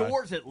it's it's inside.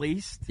 indoors at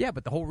least. Yeah,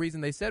 but the whole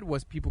reason they said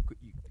was people could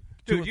to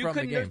Dude, and you from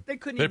the couldn't. game. They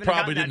couldn't They even probably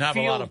have gotten didn't that have a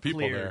lot field of people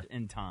cleared there.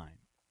 in time.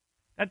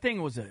 That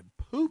thing was a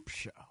poop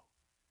show.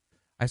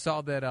 I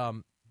saw that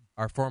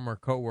our former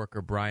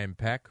coworker Brian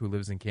Peck, who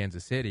lives in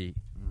Kansas City,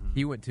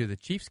 he went to the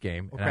Chiefs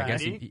game, and I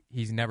Okay. guess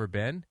he's never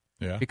been.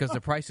 Yeah. because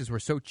the prices were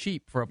so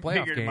cheap for a playoff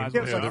Figured it game. might as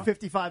It was well like go.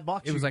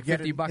 $55. It was like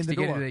 $50 to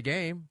get into the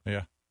game.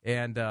 Yeah.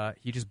 And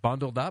he just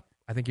bundled up.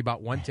 I think he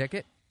bought one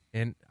ticket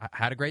and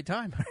had a great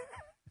time.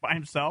 By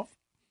himself?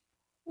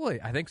 Well,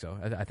 I think so.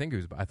 I think it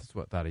was. That's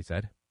what I thought he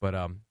said. But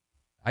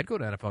I'd go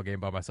to an NFL game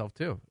by myself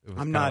too. It was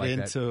I'm kinda not like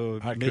into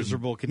I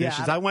miserable couldn't-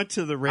 conditions. Yeah, I went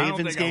to the I don't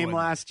Ravens think I game would.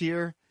 last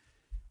year.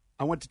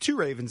 I went to 2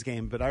 Ravens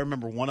games, but I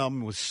remember one of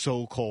them was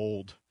so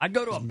cold. I'd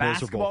go to It a was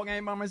basketball miserable.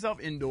 game by myself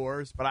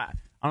indoors, but I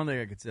don't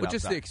think I could sit But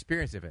just outside. the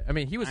experience of it. I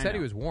mean, he I said he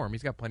know. was warm.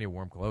 He's got plenty of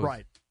warm clothes.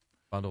 Right.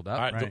 Bundled up.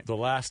 All right, Right. the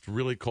last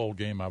really cold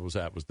game I was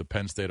at was the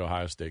Penn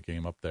State-Ohio State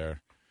game up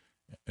there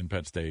in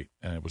Penn State,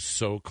 and it was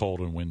so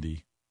cold and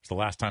windy. It's the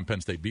last time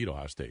Penn State beat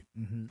Ohio State.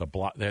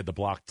 They had the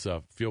blocked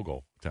field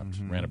goal attempts,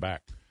 ran it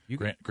back.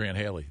 Grant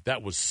Haley.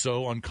 That was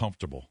so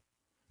uncomfortable.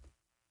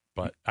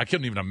 But I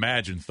couldn't even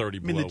imagine 30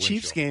 I below mean, the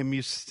Chiefs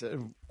windshield.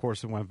 game, of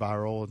course, it went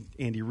viral.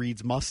 Andy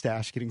Reid's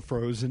mustache getting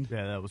frozen.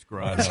 Yeah, that was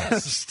gross.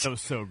 That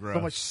was so gross.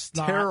 So much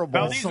snot. terrible.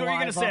 Valdez, what were you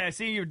going to saliva. say? I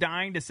see you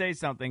dying to say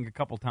something a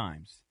couple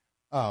times.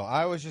 Oh,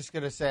 I was just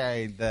gonna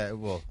say that.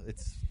 Well,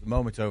 it's the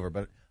moment's over,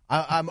 but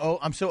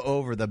I'm so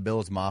over the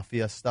Bills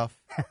Mafia stuff.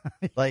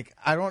 Like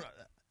I don't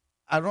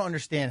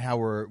understand how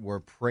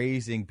we're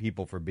praising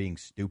people for being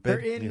stupid. They're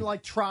in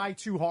like try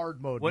too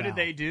hard mode. What now. did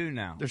they do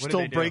now? They're What did still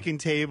they do? breaking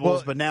tables,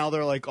 Well- but now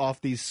they're like off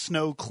these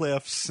snow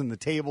cliffs, and the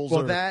tables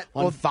Well, are that-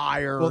 on well,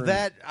 fire. Well, and-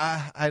 that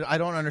I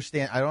don't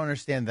understand. I don't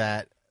understand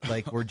that.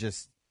 Like we're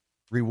just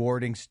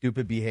rewarding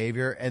stupid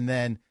behavior, and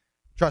then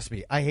trust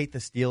me, I hate the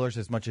Steelers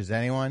as much as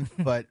anyone.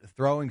 But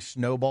throwing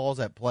snowballs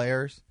at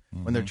players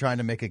when they're trying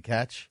to make a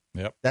catch,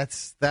 Yep.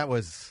 that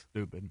was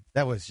Stupid.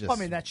 That was just. I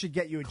mean, that should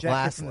get you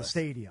ejected from the classless.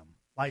 stadium.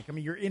 Like, I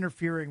mean, you're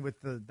interfering with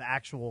the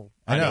actual.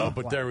 I know,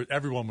 play. but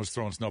everyone was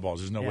throwing snowballs.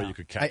 There's no way Yeah. you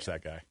could catch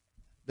that guy.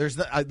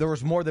 there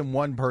was more than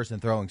one person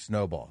throwing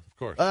snowballs. Of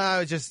course.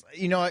 It's just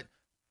what.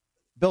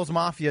 Bills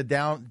Mafia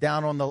down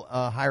on the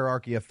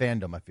hierarchy of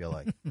fandom. I feel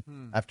like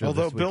after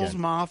Although this Bills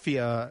weekend.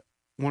 Mafia,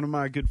 one of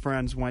my good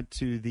friends went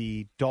to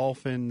the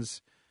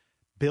Dolphins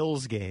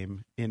Bills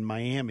game in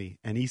Miami,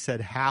 and he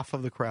said half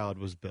of the crowd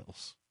was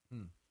Bills.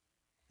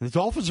 The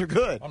Dolphins are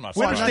good. I'm not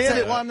Well,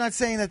 saying I'm not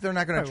saying that they're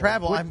not going to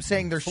travel. I'm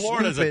saying they're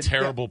Florida's stupid. a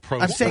terrible pro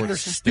I'm saying they're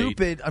sports state.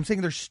 stupid. I'm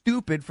saying they're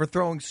stupid for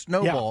throwing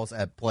snowballs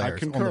at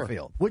players on the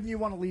field. Wouldn't you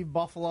want to leave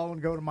Buffalo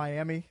and go to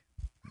Miami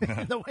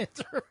in the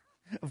winter?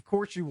 Of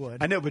course you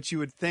would. I know, but you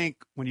would think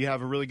when you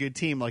have a really good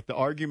team, like the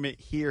argument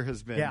here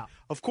has been, Yeah.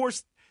 of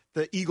course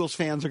the Eagles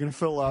fans are going to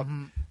fill up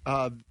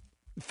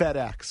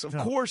FedEx. Of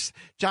course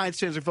Giants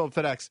fans are filling up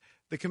FedEx.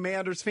 The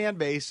Commanders fan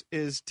base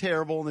is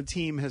terrible and the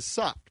team has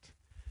sucked.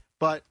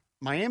 But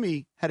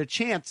Miami had a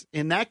chance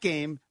in that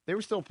game. They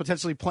were still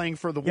potentially playing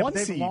for the Yeah, one but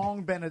they've seed.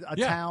 long been a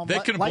town. They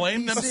can like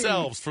blame DC.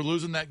 themselves for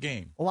losing that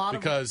game. A lot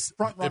of because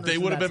front if runners they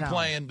in would have that been town.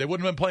 playing, they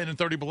wouldn't have been playing in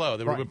 30 below.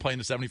 They would have Right. been playing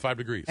to 75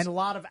 degrees. And a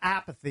lot of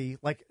apathy.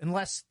 Like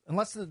unless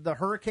the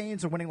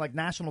Hurricanes are winning like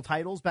national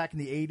titles back in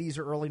the 80s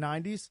or early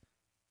 90s,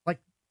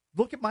 like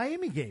look at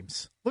Miami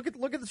games. Look at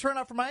the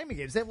turnout for Miami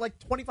games. They have like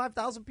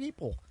 25,000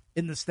 people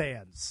in the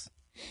stands.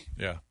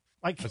 yeah.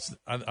 Like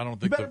I don't you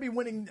think better be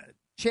winning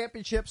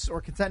championships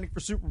or contending for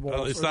Super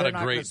Bowls. it's or not they're a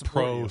gonna great support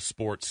pro you.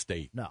 sports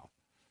state. No.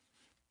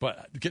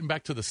 But getting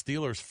back to the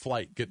Steelers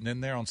flight, getting in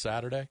there on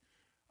Saturday,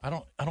 I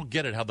don't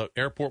get it how the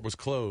airport was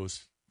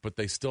closed, but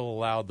they still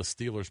allowed the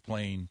Steelers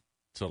plane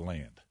to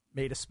land.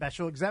 Made a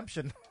special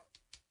exemption.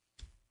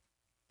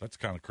 That's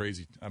kind of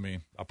crazy. I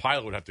mean, a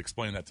pilot would have to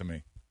explain that to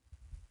me.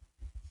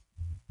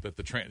 That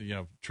the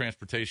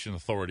transportation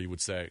authority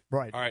would say,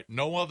 Right. All right,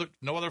 no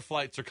other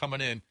flights are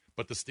coming in,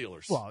 but the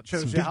Steelers. Well, it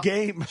shows It's a you big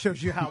game.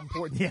 Shows you how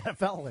important the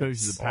NFL is.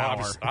 Shows you the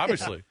power.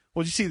 Obviously.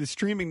 Well, you see the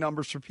streaming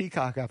numbers for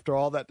Peacock after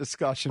all that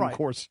discussion, Right. of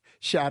course,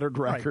 shattered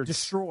Right, records.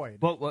 destroyed.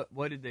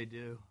 What did they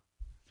do?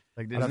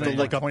 Like I have to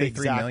look up the 23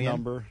 exact million?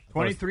 number.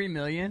 23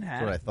 million.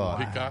 That's what I thought.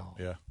 Peacock,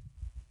 yeah.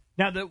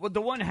 Now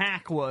the one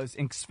hack was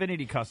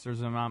Xfinity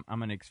customers. And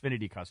I'm an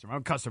Xfinity customer.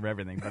 I'm a customer of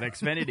everything, but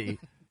Xfinity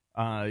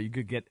you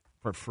could get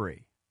for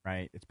free,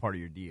 right? It's part of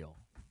your deal.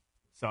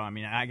 So I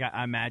mean,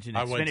 I imagine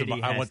I went to Xfinity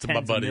my- I has went to my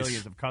tens of buddies.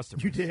 millions of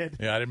customers. You did.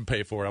 Yeah, I didn't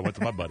pay for it. I went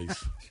to my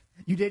buddies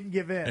You didn't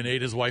give in. and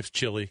ate his wife's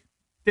chili.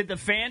 Did the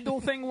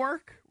FanDuel thing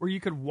work, where you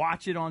could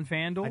watch it on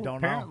FanDuel? I don't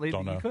know. Apparently,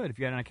 Don't you know. could. If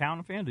you had an account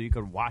on FanDuel, you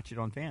could watch it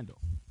on FanDuel.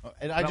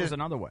 And That was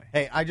another way.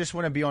 Hey, I just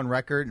want to be on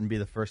record and be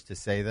the first to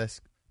say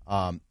this.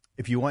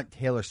 If you want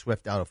Taylor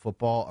Swift out of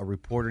football, a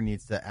reporter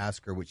needs to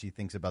ask her what she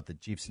thinks about the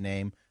Chiefs'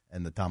 name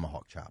and the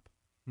tomahawk chop.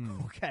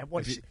 Okay,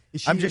 what is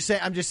she, I'm just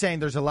saying.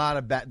 There's a lot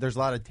of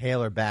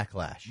Taylor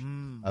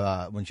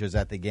backlash when she was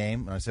at the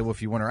game. And I said, well,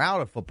 if you want her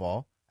out of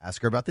football,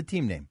 ask her about the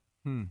team name.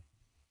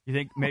 You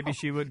think maybe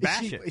she would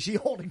bash it? Is she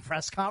holding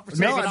press conferences?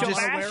 Maybe that I'm she'll not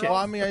bash aware it. of? Well,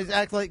 I mean, I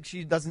act like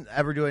she doesn't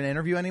ever do an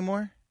interview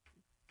anymore.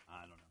 I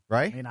don't know.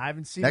 Right? I mean, I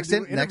haven't seen next her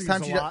do time, next time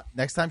interviews a lot.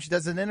 next time she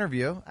does an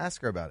interview,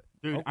 ask her about it.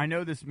 Dude, I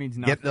know this means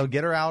nothing. They'll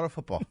get her out of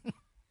football.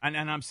 And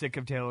I'm sick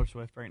of Taylor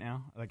Swift right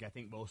now. Like I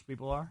think most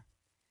people are.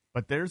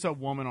 But there's a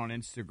woman on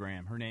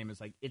Instagram. Her name is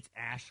like it's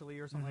Ashley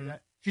or something like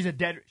that.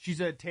 She's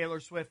a Taylor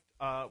Swift.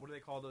 What do they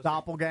call those?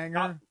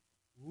 Doppelganger.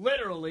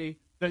 literally,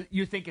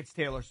 you think it's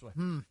Taylor Swift.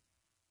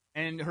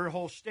 And her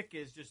whole shtick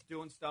is just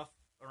doing stuff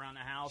around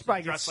the house. She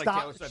probably dressed gets like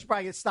Taylor stopped. Swift. She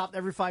probably gets stopped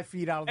every 5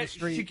 feet out of the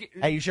street.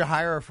 Hey, you should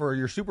hire her for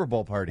your Super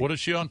Bowl party. What is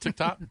she on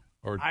TikTok?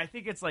 Or I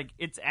think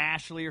it's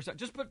Ashley or something.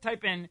 Just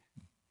type in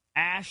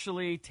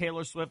Ashley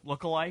Taylor Swift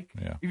lookalike.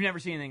 Yeah. You've never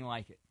seen anything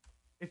like it.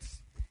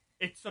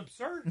 It's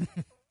absurd.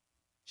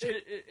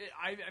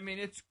 I mean,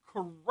 it's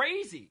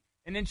crazy.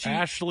 And then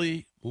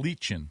Ashley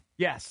Leachin.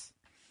 Yes.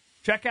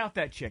 Check out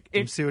that chick.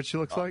 Can you see what she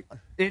looks like?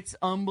 It's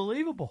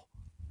unbelievable.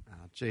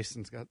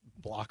 Jason's got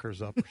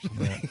blockers up or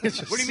something.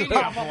 What do you mean?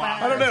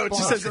 I don't know. It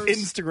just says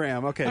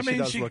Instagram. Okay, I she mean,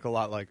 does look a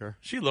lot like her.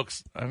 She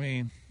looks,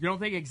 You don't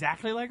think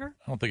exactly like her?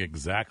 I don't think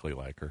exactly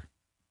like her.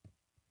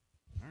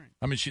 All right.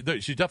 I mean, she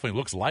definitely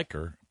looks like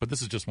her, but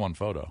this is just one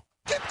photo.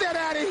 Get that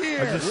out of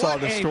here! I just saw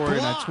the story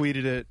and I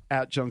tweeted it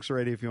at Junks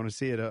Radio if you want to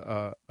see it.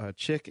 A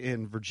chick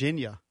in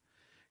Virginia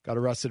got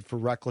arrested for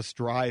reckless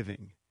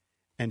driving.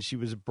 And she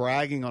was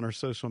bragging on her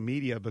social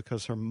media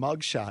because her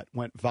mugshot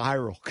went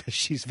viral because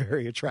she's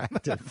very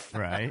attractive.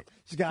 Right.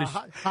 She's got a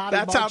hot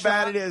That's how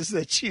bad mugshot. it is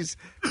that she's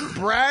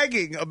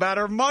bragging about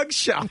her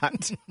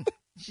mugshot.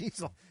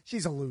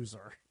 She's a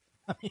loser.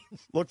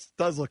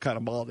 Does look kind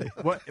of baldy.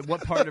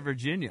 What part of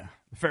Virginia?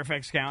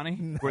 Fairfax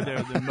County, where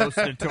they're the most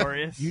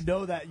notorious. You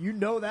know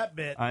that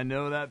bit. I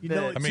know that bit.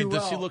 know it I mean, too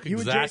does she well. look You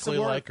and exactly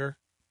Jason work. like her?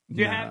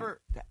 Do you have her?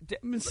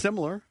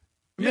 Similar.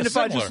 I Yeah, mean, if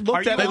I just similar.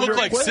 looked at They her look real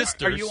like quick-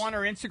 sisters. Are you on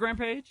her Instagram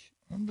page?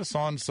 I'm just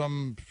on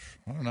some,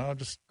 I don't know,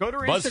 just Go to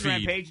her BuzzFeed.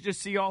 Instagram page,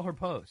 just see all her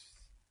posts.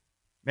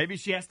 Maybe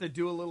she has to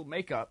do a little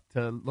makeup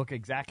to look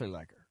exactly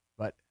like her.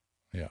 But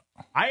yeah,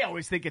 I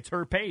always think it's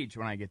her page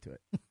when I get to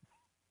it.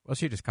 Well,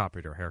 she just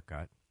copied her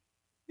haircut.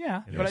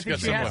 Yeah, Yeah, but I she's think got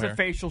she has similar a hair.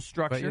 facial But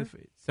structure.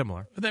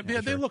 similar.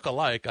 They look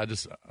alike. I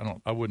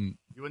wouldn't.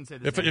 You wouldn't say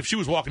the If same. she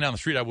was walking down the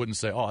street, I wouldn't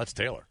say, "Oh, that's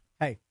Taylor."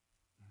 Hey,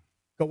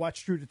 go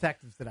watch True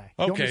Detective today.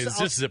 You want me Okay, to-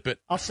 just zip it.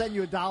 I'll send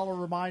you $1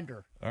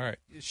 reminder. All right.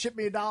 Ship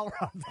me $1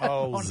 on that.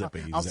 Oh, one.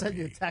 zippy, I'll send zippy.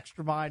 you a text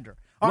reminder.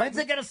 When's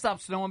it going to stop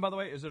snowing, by the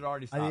way? Is it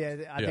already stopped?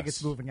 I think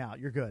it's moving out.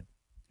 You're good.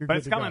 You're But good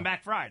it's to coming go.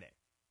 back Friday.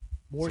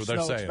 More That's what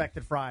they're snow saying.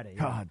 expected Friday.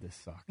 God, this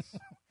sucks.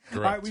 All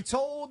right, we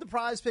told the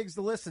Prize Pigs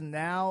to listen.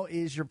 Now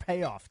is your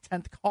payoff.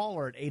 10th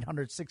caller at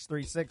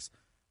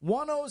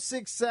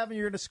 800-636-1067.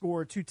 You're going to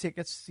score 2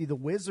 tickets to see the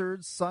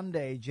Wizards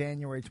Sunday,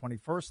 January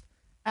 21st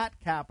at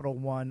Capital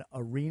One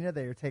Arena.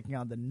 They are taking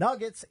on the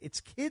Nuggets. It's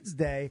Kids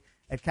Day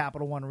at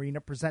Capital One Arena,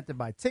 presented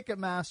by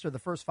Ticketmaster. The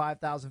first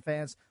 5,000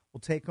 fans will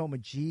take home a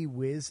Gee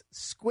Whiz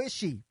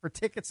Squishy. For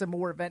tickets and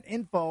more event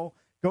info,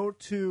 go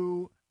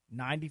to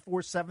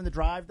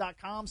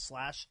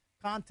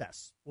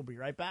 947thedrive.com/contests. We'll be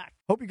right back.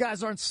 Hope you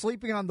guys aren't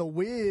sleeping on the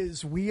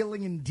Wiz,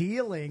 wheeling and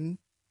dealing.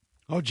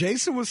 Oh,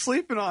 Jason was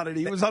sleeping on it.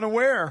 He was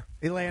unaware.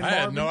 I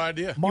had no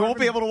idea. You won't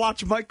be able to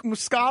watch Mike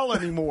Muscala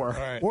anymore. All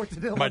right. Or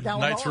Danilo My Gallinari.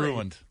 night's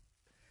ruined.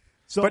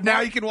 So But now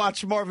you can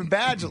watch Marvin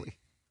Badgley.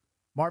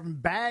 Marvin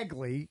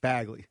Bagley,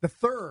 Bagley. the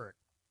third,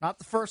 not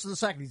the first or the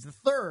second. He's the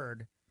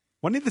third.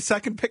 Wasn't he the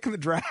second pick in the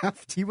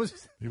draft? He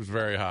was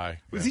very high.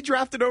 Was he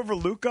drafted over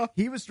Luka?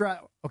 He was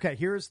drafted. Okay,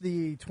 here's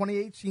the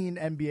 2018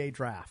 NBA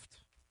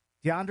draft.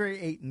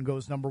 DeAndre Ayton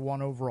goes number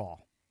 1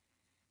 overall.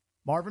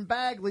 Marvin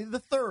Bagley, the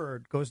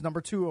third, goes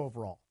number 2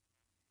 overall.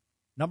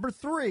 Number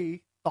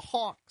 3, the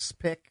Hawks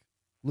pick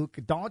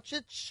Luka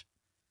Doncic.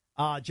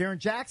 Jaren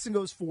Jackson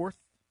goes 4th.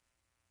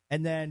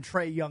 And then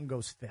Trae Young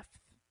goes 5th.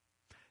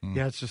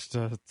 Yeah, it's just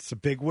it's a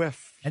big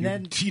whiff. And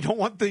then you don't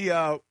want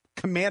the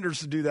Commanders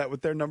to do that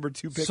with their number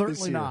 2 pick this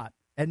certainly year. not.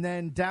 And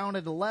then down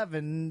at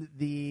 11,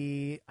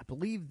 I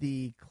believe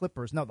the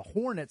Clippers. No, the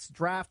Hornets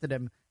drafted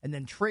him and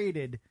then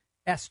traded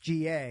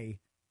SGA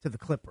to the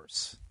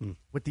Clippers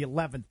with the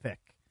 11th pick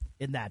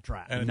in that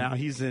draft. And now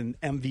he's an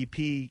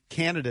MVP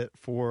candidate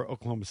for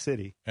Oklahoma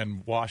City.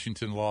 And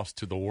Washington lost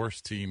to the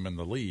worst team in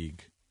the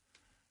league,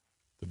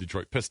 the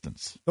Detroit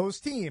Pistons.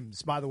 Those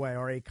teams, by the way,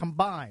 are a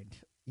combined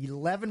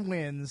 11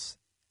 wins,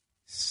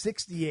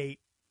 68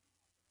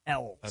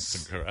 L's.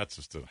 That's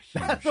just a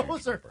huge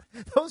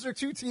those are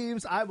 2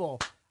 teams. I will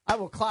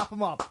clap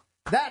them up.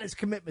 That is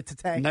commitment to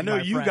tanking. And I know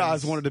my you friends.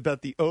 guys wanted to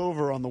bet the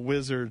over on the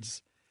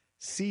Wizards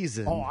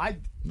season. Oh, I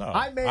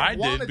may have I did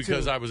wanted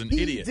because to. I was an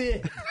He idiot.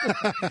 Did.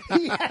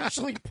 He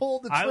actually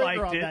pulled the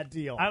trigger on that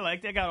deal. I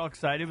liked it. I got all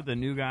excited with the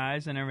new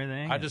guys and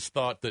everything. I just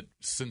thought that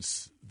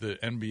since the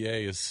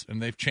NBA is,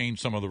 and they've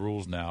changed some of the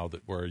rules now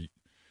that where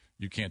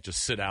you can't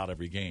just sit out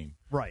every game.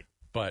 Right.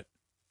 But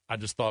I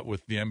just thought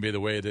with the NBA the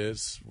way it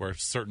is, where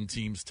certain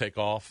teams take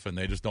off and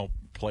they just don't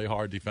play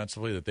hard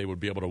defensively, that they would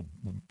be able to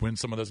win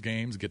some of those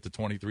games, get to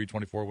 23,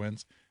 24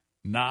 wins.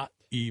 Not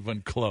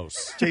even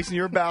close. Jason,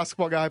 you're a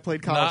basketball guy.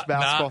 Played college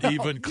basketball. Not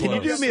even close. Can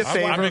you do me a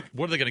favor?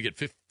 What are they going to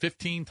get?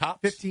 15 tops?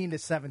 15 to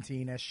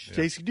 17-ish.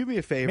 Jason, do me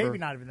a favor. Maybe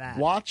not even that.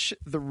 Watch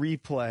the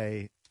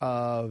replay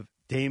of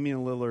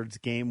Damian Lillard's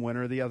game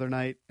winner the other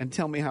night and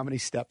tell me how many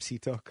steps he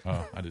took.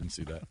 Oh, I didn't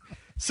see that.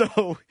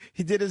 So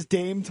he did his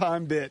Dame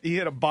time bit. He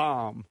hit a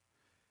bomb,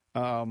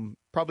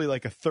 probably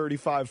like a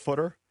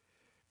 35-footer.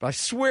 But I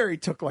swear he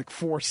took like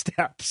 4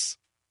 steps.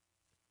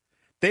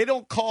 They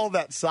don't call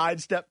that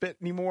sidestep bit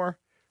anymore.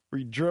 where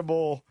you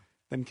dribble,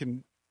 then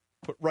can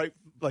put right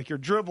like you're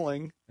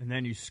dribbling, and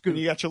then you scoot. And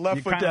you got your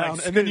left foot down,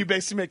 and then you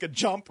basically make a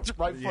jump to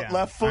right foot,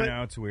 left foot. I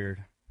know, it's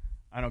weird.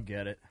 I don't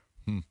get it.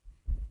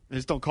 They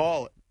just don't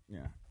call it.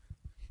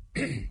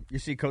 Yeah. You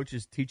see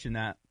coaches teaching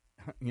that,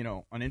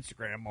 on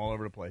Instagram all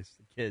over the place.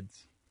 The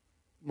kids.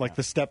 Like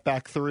the step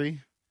back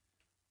three.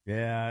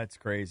 Yeah, it's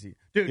crazy.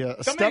 Dude, Yeah,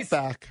 a step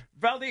back.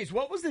 Valdez,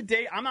 what was the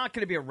date? I'm not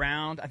going to be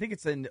around. I think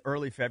it's in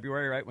early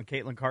February, right, when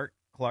Caitlin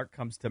Clark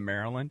comes to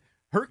Maryland.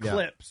 Her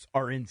clips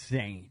are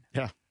insane.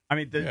 Yeah. I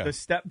mean, the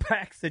step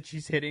backs that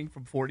she's hitting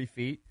from 40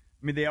 feet,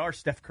 I mean, they are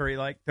Steph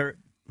Curry-like.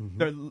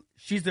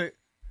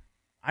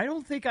 I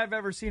don't think I've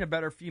ever seen a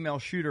better female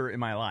shooter in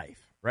my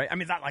life, right? I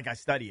mean, it's not like I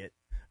study it,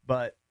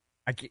 but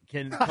I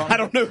can I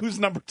don't know who's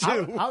number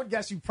 2. I would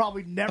guess you've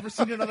probably never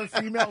seen another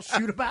female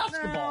shoot a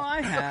basketball. No,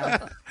 I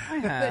have.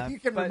 That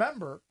you can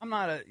remember. I'm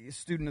not a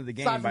student of the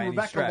game Aside by from any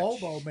Rebecca stretch.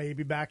 Lobo,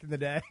 maybe back in the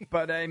day.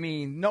 But, I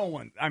mean,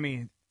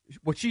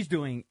 what she's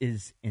doing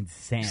is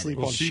insane. Sleep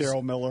on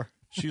Cheryl Miller.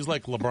 She's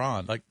like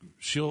LeBron. Like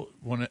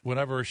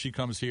whenever she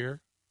comes here,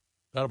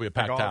 that'll be a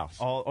packed house.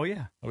 Oh yeah.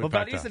 That'll be Well, a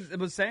packed Valdez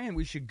was saying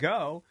we should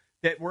go.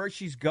 That where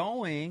she's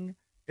going,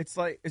 it's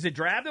like, is it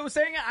Drab that was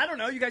saying it? I don't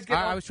know. You guys get.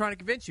 I was trying to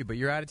convince you, but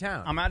you're out of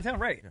town. I'm out of town,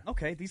 right? Yeah.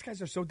 Okay, these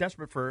guys are so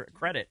desperate for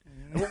credit.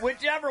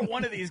 Whichever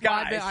one of these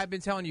guys. I've been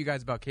telling you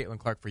guys about Caitlin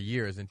Clark for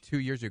years, and 2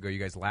 years ago, you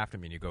guys laughed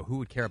at me and you go, "Who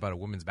would care about a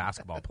women's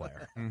basketball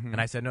player?"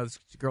 And I said, "No, this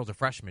girl's a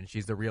freshman.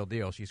 She's the real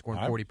deal. She's scoring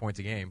 40 points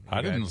a game."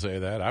 I didn't say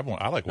that. I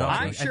like watching her.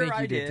 I'm sure I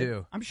think you did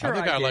too. I'm sure I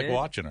think I did. like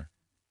watching her.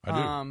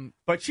 I do.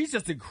 But she's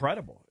just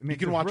incredible. I mean, You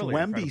can watch really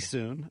Wemby incredible.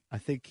 soon. I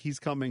think he's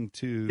coming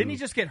to. Didn't he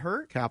just get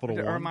hurt? Capital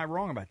Or One. am I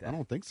wrong about that? I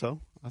don't think so.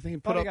 I think he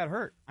thought put he up got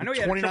hurt. I know he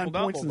had a 29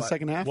 triple-double, points in the but-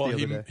 second half Well,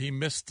 the other day. he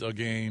missed a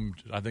game,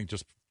 I think,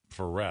 just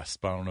for rest,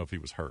 but I don't know if he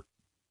was hurt.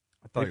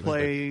 They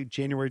play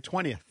January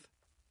 20th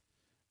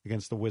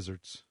against the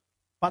Wizards.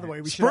 By the way,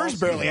 we Spurs should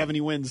barely have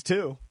any wins,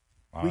 too.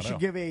 We should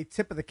give a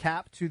tip of the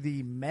cap to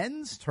the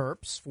men's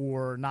Terps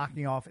for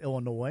knocking off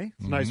Illinois.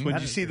 It's nice. When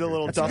you see the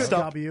little That's a dust good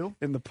up W.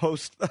 in the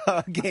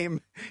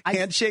post-game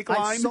handshake line?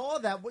 I saw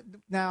that.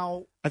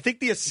 Now, I think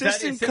the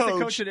assistant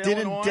coach at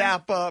didn't Illinois?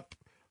 dap up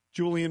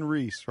Julian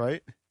Reese,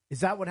 right?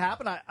 Is that what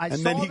happened? I And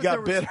saw then he that got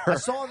there was, bitter. I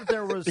saw that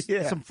there was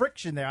Yeah. some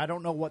friction there. I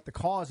don't know what the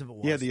cause of it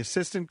was. Yeah, the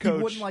assistant He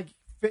coach. wouldn't like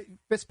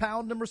fist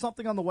pound him or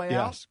something on the way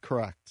out. Yes,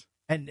 correct.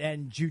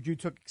 And Juju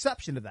took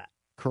exception to that.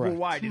 Correct.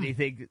 Well, why did he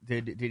think?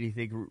 Did he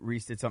think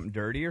Reese did something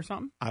dirty or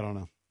something? I don't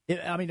know.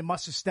 It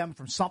must have stemmed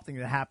from something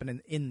that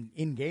happened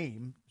in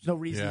game. There's no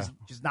reason he's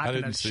just not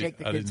going to shake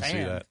the kid's hand.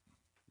 See that.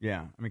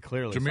 Yeah, I mean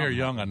clearly. Jameer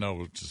Young, I know,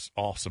 was just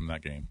awesome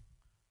that game.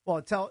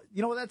 Well,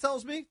 you know what that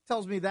tells me? It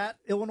tells me that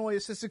Illinois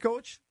assistant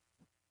coach,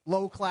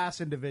 low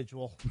class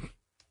individual.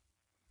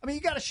 I mean,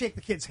 you got to shake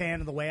the kid's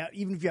hand on the way out,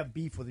 even if you have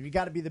beef with him. You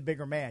got to be the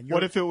bigger man.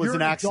 What if it was you're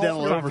an adult,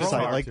 accidental you're a oversight?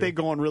 grown-up. Like they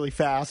going really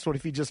fast. What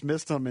if he just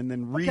missed him and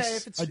then Reese Okay,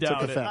 if it's, took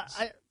offense?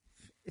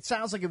 It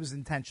sounds like it was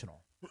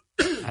intentional.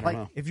 I don't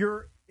know. If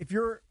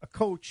you're a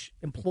coach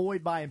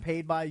employed by and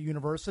paid by a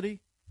university,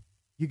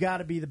 you got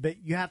to be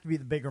you have to be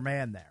the bigger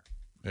man there.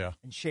 Yeah,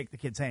 and shake the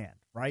kid's hand,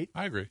 right?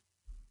 I agree.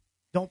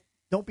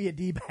 Don't be a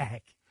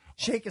D-bag.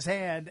 Shake his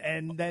hand,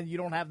 and then you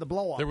don't have the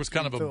blow up. There was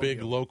kind of a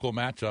big local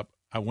matchup.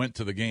 I went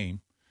to the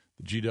game.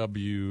 The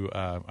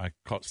GW,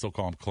 still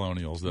call them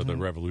Colonials. They're the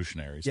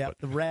Revolutionaries. Yeah, but,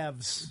 the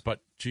Revs.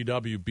 But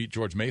GW beat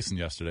George Mason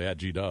yesterday at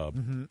GW.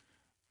 Mm-hmm.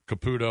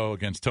 Caputo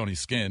against Tony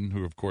Skinn,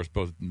 who, of course,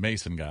 both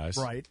Mason guys.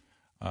 Right.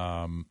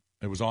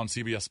 It was on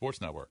CBS Sports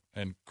Network.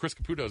 And Chris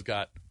Caputo's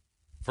got,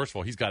 first of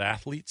all, he's got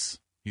athletes.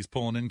 He's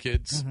pulling in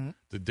kids. Mm-hmm.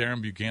 The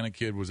Darren Buchanan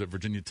kid was at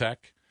Virginia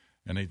Tech,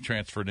 and they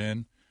transferred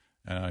in.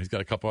 He's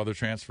got a couple other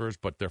transfers,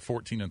 but they're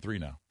 14-3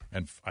 now.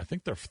 And I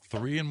think they're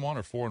 3-1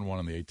 or 4-1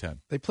 in the A10.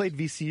 They played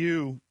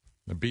VCU.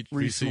 They beat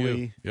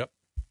recently. VCU. Yep.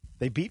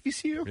 They beat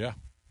VCU? Yeah.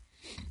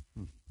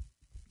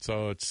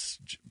 So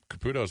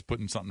Caputo's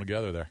putting something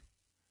together there.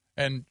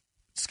 And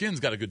Skin's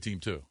got a good team,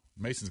 too.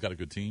 Mason's got a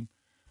good team.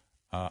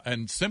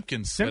 And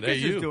Simpkins at AU.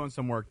 is doing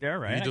some work there,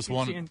 right? He just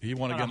won. He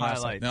won again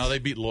last night. Now, they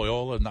beat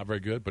Loyola, not very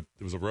good, but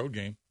it was a road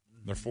game.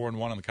 They're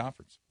 4-1 in the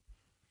conference.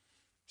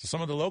 So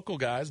some of the local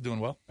guys doing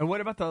well. And what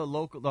about the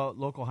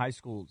local high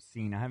school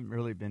scene? I haven't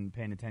really been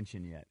paying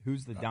attention yet.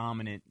 Who's the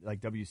dominant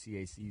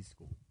WCAC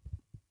school?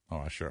 Oh,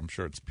 I'm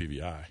sure it's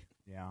PVI.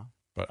 Yeah.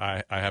 But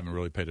I haven't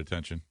really paid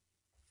attention.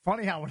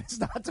 Funny how when it's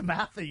not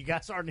DeMatha, you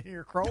guys aren't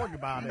here crowing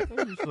about it.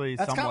 Usually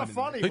That's kind of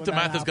funny. I think when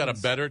that DeMatha's got a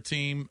happens. better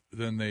team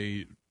than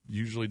they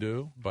usually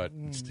do, but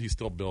he's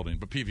still building.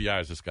 But PVI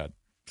has just got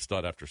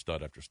stud after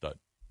stud after stud.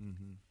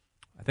 Mm-hmm.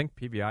 I think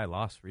PVI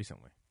lost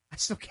recently. I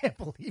still can't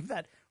believe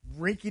that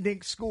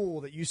rinky-dink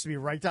school that used to be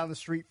right down the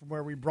street from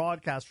where we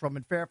broadcast from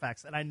in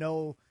Fairfax, and I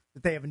know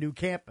that they have a new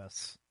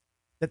campus,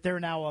 that they're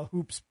now a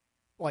hoops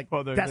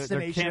destination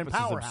their campus and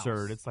powerhouse. is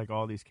absurd. It's like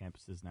all these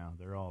campuses now.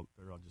 They're all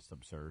just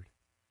absurd.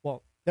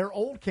 Well, their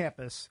old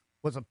campus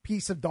was a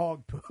piece of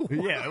dog poo.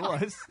 Yeah, it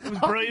was. It was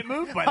a brilliant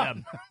move by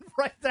them.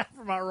 Right down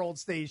from our old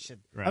station.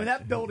 Right. I mean,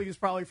 that building is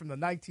probably from the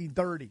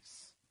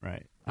 1930s.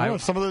 Right. I know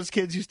some of those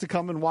kids used to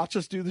come and watch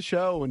us do the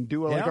show and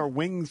do like Yeah. our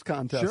wings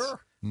contest. Sure.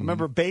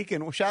 Remember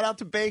Bacon? Well, shout out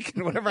to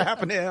Bacon. Whatever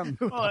happened to him?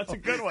 Oh, that's a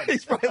good one.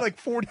 He's probably like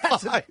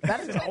 45. That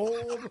is an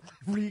old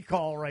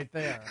recall right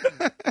there.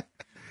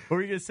 What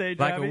were you going to say,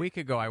 Like Javi? a week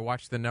ago, I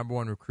watched the number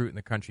one recruit in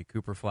the country,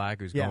 Cooper Flagg,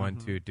 who's going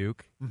to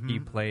Duke. He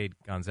played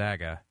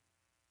Gonzaga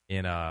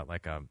in a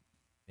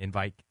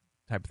invite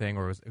type thing,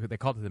 or they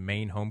called it the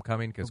Maine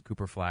homecoming because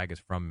Cooper Flagg is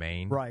from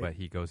Maine, but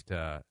he goes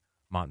to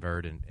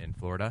Montverde in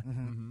Florida.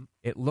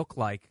 It looked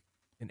like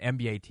an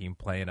NBA team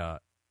playing a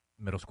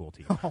middle school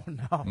team. Oh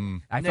no!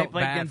 I They felt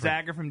played bad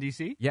Gonzaga from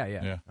DC.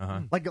 Yeah.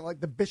 Like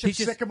the Bishop He's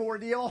just- Sycamore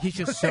deal. he's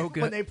just so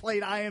good. when they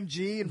played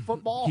IMG in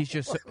football. He's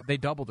just they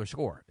doubled their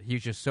score.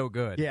 He's just so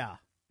good. Yeah.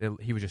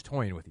 He was just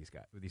toying with these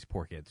guys, with these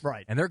poor kids.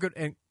 Right. And they're good.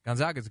 And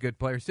Gonzaga's good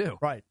players too.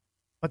 Right.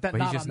 But But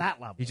not he's just, on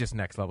that level. He's just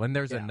next level. And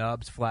there's a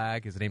Nubs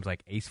flag. His name's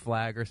like Ace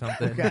Flag or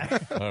something. Okay.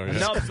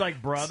 Nubs like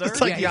brother.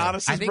 It's like Yeah,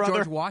 Giannis's I think brother.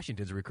 George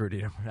Washington's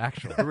recruiting him.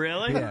 Actually.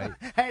 Really? Yeah.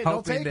 Hey, they'll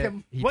Hoping take that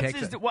him. he What's takes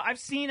his? it. Well, I've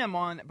seen him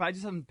on, but I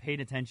just haven't paid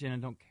attention and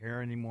don't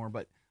care anymore.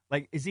 But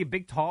like, is he a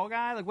big, tall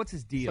guy? Like, what's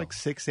his He's deal? like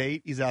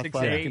 6'8". He's athletic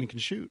 6'8". and he can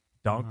shoot.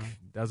 Dunk.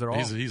 Does it all.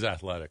 He's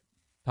athletic.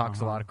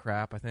 Talks a lot of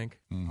crap, I think.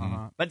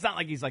 But it's not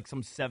like he's like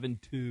some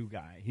 7'2"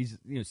 guy. He's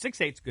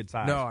 6'8's good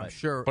size. No, but I'm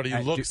sure. But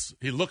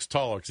he looks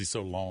taller because he's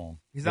so long.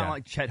 he's not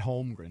like Chet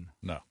Holmgren.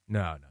 No.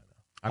 No.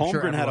 I'm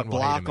sure Holmgren had a everyone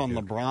will hate block him on at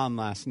Duke. LeBron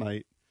last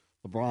night.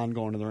 LeBron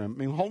going to the rim.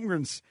 I mean,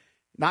 Holmgren's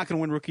not going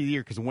to win Rookie of the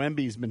Year because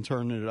Wemby's been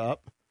turning it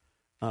up.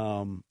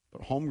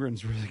 But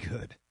Holmgren's really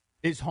good.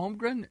 Is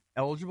Holmgren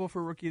eligible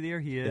for Rookie of the Year?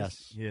 He is.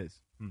 Yes. He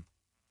is.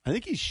 I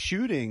think he's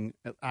shooting.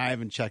 I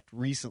haven't checked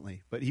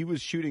recently, but he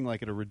was shooting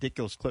like at a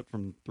ridiculous clip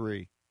from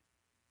three.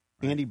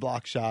 And he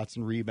blocks shots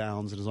and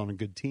rebounds and is on a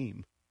good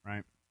team.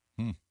 Right.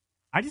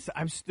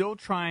 I'm still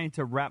trying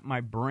to wrap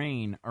my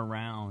brain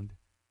around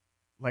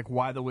like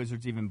why the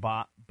Wizards even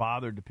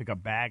bothered to pick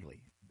up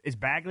Bagley. Is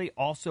Bagley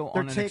also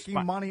They're on an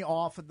taking money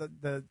off of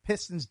the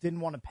Pistons didn't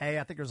want to pay.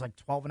 I think it was like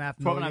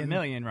 $12.5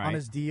 million right. on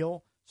his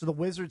deal. So the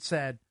Wizards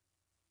said,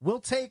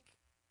 "We'll take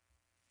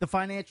the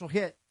financial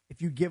hit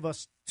if you give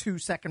us 2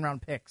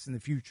 second-round picks in the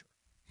future,"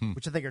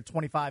 which I think are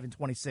 25 and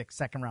 26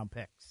 second-round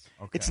picks.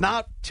 Okay. It's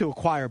not to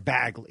acquire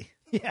Bagley.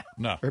 Yeah.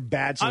 No. Or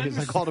Badgley, as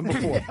I called him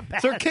before.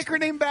 Is there a kicker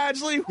named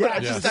Badgley? Yeah,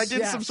 I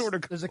did some sort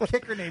of. There's a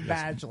kicker named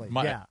Badgley.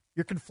 My-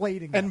 You're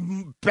conflating them.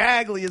 And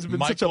Bagley has been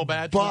such Michael a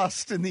Badgley?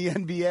 bust in the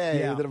NBA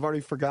Yeah. that I've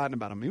already forgotten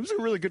about him. He was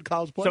a really good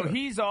college player. So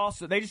he's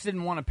also. They just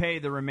didn't want to pay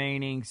the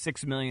remaining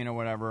 $6 million or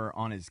whatever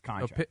on his So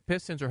contract.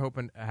 Pistons are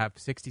hoping to have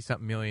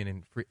 60-something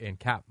million in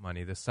cap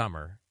money this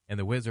summer, and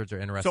the Wizards are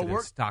interested in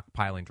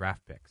stockpiling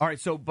draft picks. All right.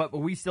 So, but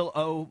we still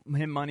owe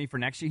him money for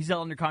next year. He's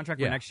still under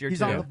contract for next year. He's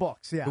too. on the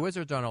books. Yeah. The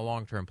Wizards are on a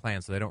long-term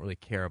plan, so they don't really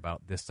care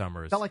about this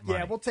summer's They're like, money.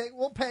 yeah,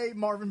 we'll pay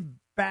Marvin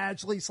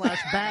Badgley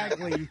 /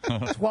 Bagley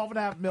 $12.5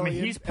 I million.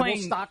 mean, he's and we'll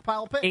playing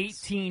stockpile picks.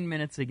 18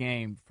 minutes a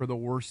game for the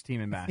worst team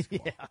in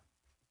basketball.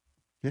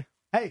 Yeah.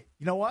 Hey,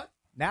 you know what?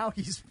 Now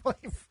he's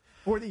playing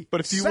for the But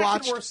if you second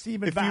watched, worst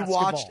team in if you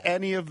basketball. watched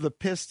any of the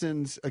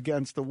Pistons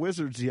against the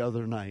Wizards the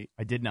other night,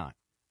 I did not.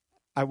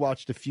 I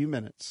watched a few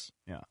minutes.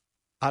 Yeah.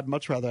 I'd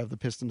much rather have the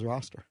Pistons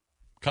roster.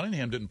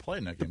 Cunningham didn't play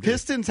in that The game. did he?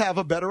 Pistons have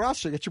a better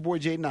roster. Get your boy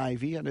Jaden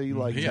Ivey. I know you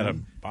like He him. had a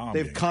bomb They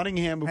have game.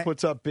 Cunningham who Hey,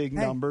 puts up big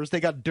hey. numbers. They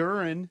got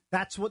Duran.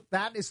 that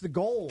is the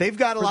goal. They've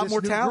got a for lot this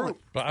more new talent.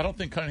 group. But I don't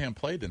think Cunningham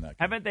played in that game.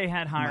 Haven't they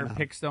had higher not?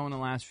 picks though in the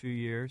last few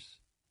years?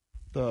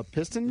 The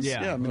Pistons?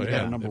 Yeah. I mean, Oh, they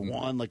got yeah. a number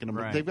one, like a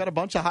number. Right. They've got a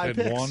bunch of high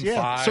They had picks. 1,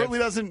 Yeah, 5. certainly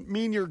doesn't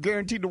mean you're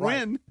guaranteed to Right.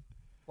 win.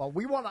 Well,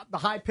 we want the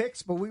high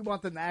picks, but we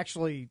want them to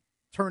actually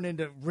turn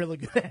into really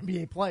good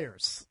NBA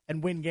players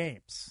and win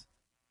games.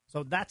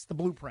 So that's the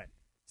blueprint.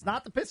 It's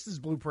not the Pistons'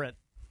 blueprint.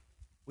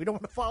 We don't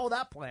want to follow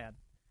that plan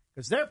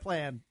because their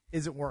plan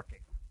isn't working.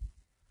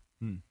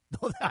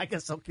 I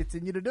guess they'll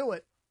continue to do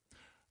it.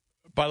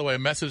 By the way, a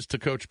message to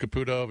Coach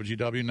Caputo of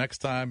GW. Next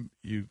time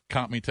you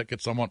comp me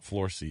tickets, I want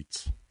floor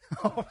seats.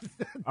 Oh,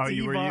 were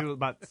you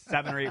about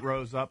 7 or 8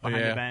 rows up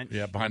behind the bench?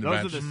 Yeah, behind the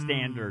Those bench. are the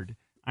standard.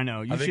 I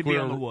know. You I think should be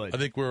we're- on the wood. I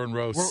think we're in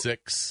row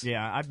 6.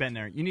 Yeah, I've been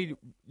there.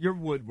 You're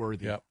wood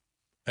worthy. Yep.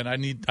 And I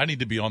need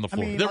to be on the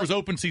floor. mean, there like, was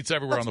open seats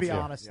everywhere Let's on the be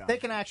floor. honest. Yeah. They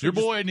can actually Your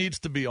boy needs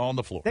to be on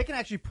the floor. They can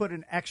actually put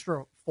an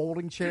extra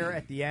folding chair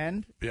at the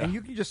end, Yeah. and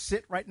you can just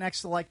sit right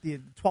next to like the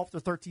 12th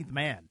or 13th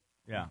man.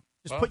 Yeah.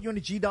 Just put you in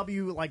a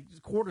GW like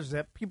quarter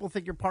zip. People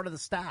think you're part of the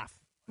staff.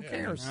 Who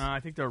cares? No,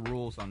 I think there are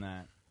rules on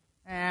that.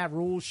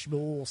 Rules,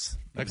 schmools.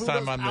 Next Caputo's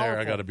time I'm there, I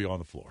powerful. got to be on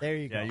the floor. There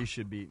you go. Yeah, you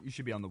should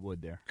be on the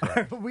wood there.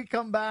 When we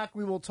come back,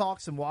 we will talk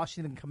some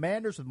Washington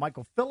Commanders with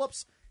Michael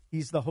Phillips.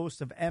 He's the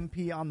host of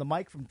MP on the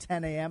Mic from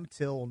 10 a.m.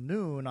 till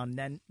noon on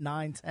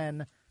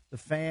 910 The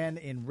Fan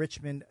in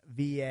Richmond,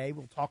 VA.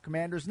 We'll talk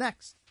Commanders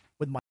next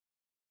with Mike.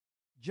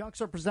 Junks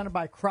are presented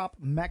by Crop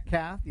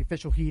Metcalf, the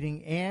official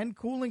heating and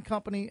cooling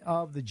company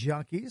of the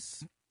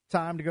Junkies.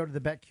 Time to go to the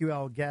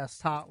BetQL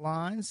guest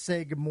hotline.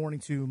 Say good morning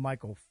to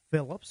Michael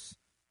Phillips,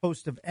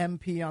 host of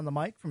MP on the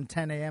Mic from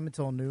 10 a.m.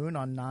 until noon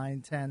on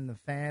 910 The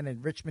Fan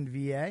in Richmond,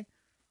 VA.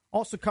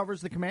 Also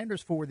covers the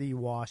Commanders for the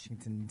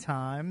Washington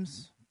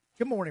Times.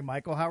 Good morning,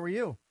 Michael. How are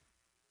you?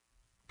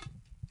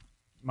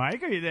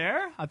 Mike, are you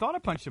there? I thought I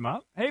punched him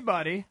up. Hey,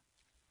 buddy.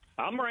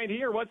 I'm right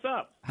here. What's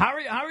up? How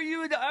are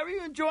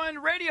you enjoying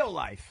radio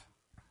life?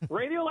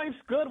 Radio life's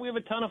good. We have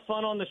a ton of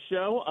fun on the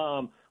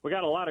show. We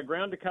got a lot of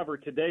ground to cover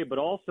today, but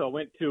also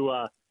went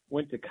to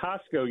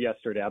Costco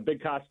yesterday. I'm a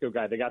big Costco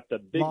guy. They got the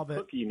big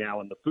cookie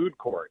now in the food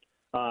court.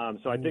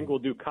 So I think we'll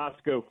do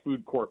Costco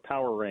food court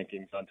power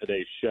rankings on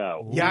today's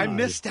show. Yeah, I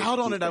missed out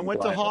on it. I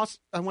went to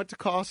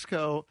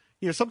Costco.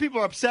 You know, some people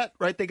are upset,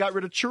 right? They got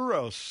rid of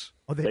churros.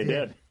 Oh, they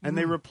did. And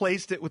they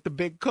replaced it with the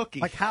big cookie.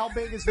 Like, how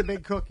big is the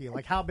big cookie?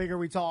 Like, how big are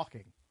we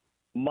talking?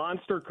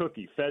 Monster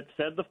cookie. Fed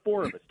the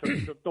four of us.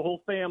 Took the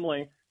whole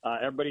family.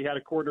 Everybody had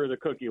a quarter of the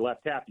cookie,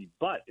 left happy.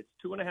 But it's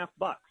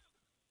 $2.50.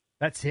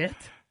 That's it?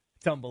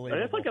 It's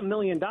unbelievable. That's like $1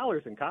 million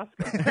in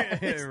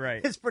Costco.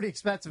 Right. It's pretty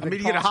expensive. I mean,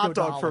 you get a hot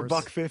dog for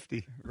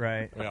 $1.50.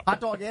 Right. Yeah.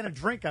 Hot dog and a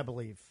drink, I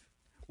believe.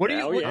 What do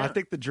you? I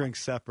think the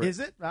drink's separate. Is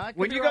it?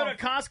 When you go to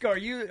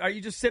Costco, are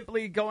you just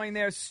simply going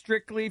there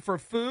strictly for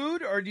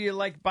food, or do you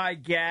like buy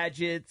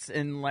gadgets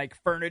and like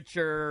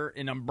furniture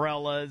and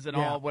umbrellas and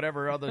all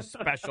whatever other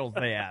specials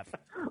they have?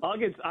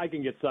 I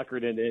can get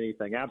suckered into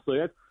anything.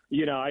 Absolutely. That's,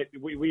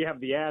 we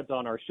have the ads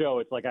on our show.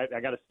 It's like I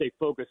got to stay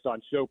focused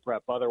on show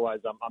prep.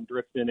 Otherwise, I'm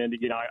drifting into,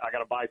 I got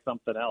to buy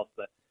something else.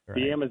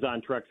 The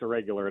Amazon trucks are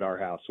regular at our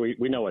house.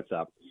 We know what's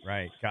up.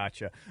 Right.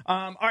 Gotcha.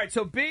 All right.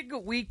 So big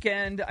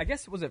weekend. I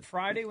guess, was it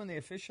Friday when they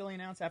officially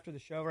announced after the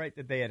show, right,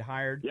 that they had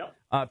hired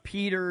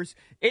Peters?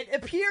 It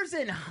appears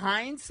in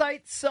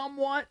hindsight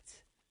somewhat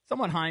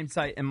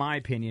hindsight, in my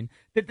opinion,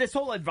 that this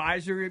whole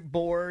advisory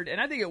board,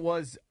 and I think it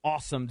was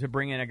awesome to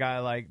bring in a guy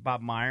like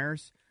Bob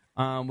Myers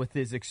with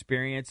his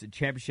experience and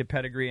championship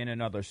pedigree in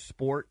another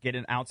sport, get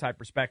an outside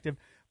perspective.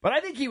 But I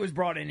think he was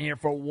brought in here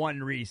for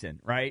one reason,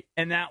 right?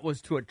 And that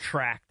was to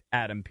attract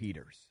Adam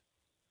Peters.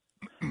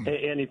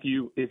 And if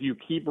you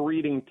keep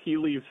reading tea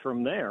leaves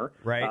from there,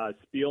 right?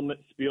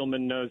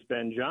 Spielman knows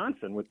Ben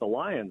Johnson with the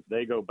Lions.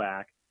 They go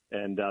back,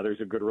 and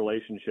there's a good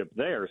relationship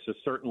there. So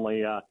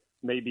certainly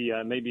maybe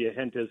a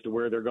hint as to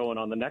where they're going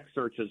on the next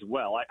search as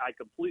well. I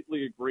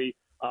completely agree.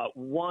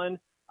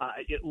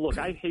 Look,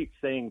 I hate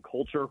saying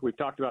culture. We've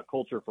talked about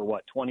culture for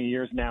 20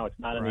 years now. It's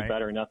not any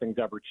better. Nothing's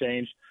ever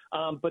changed.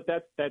 But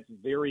that's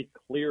very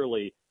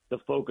clearly the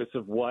focus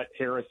of what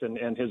Harrison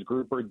and his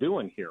group are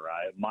doing here.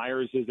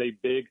 Myers is a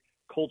big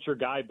culture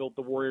guy, built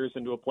the Warriors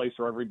into a place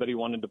where everybody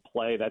wanted to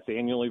play. That's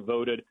annually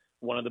voted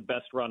one of the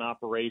best run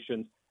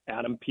operations.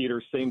 Adam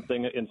Peters, same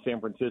thing in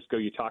San Francisco.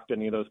 You talk to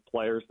any of those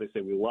players, they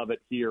say, we love it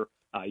here.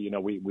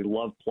 We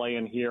love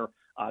playing here.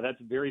 That's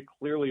very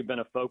clearly been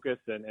a focus.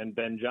 And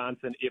Ben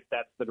Johnson, if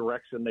that's the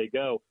direction they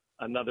go,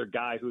 another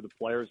guy who the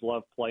players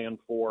love playing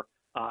for.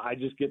 I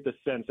just get the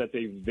sense that's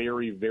a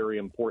very, very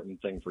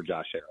important thing for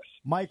Josh Harris.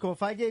 Michael,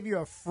 if I gave you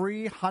a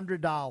free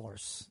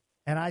 $100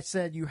 and I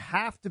said you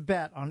have to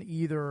bet on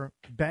either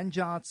Ben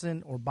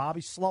Johnson or Bobby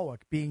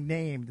Slowick being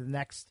named the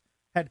next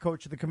head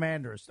coach of the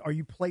Commanders, are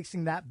you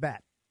placing that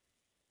bet?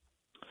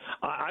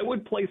 I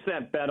would place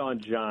that bet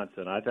on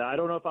Johnson. I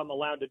don't know if I'm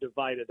allowed to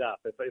divide it up.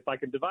 If I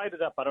can divide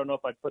it up, I don't know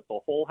if I'd put the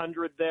whole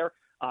 100 there.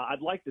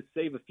 I'd like to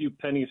save a few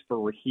pennies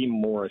for Raheem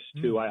Morris,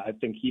 too. I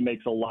think he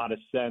makes a lot of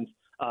sense.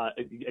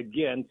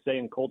 Again,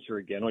 saying culture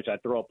again, which I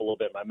throw up a little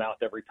bit in my mouth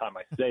every time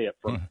I say it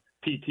from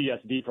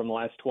PTSD from the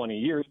last 20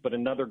 years, but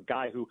another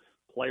guy who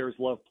players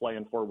love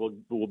playing for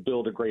will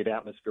build a great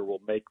atmosphere,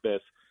 will make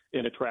this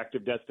an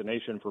attractive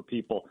destination for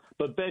people.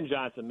 But Ben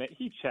Johnson, man,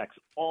 he checks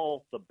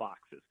all the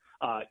boxes.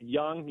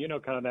 Young,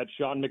 kind of that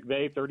Sean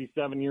McVay,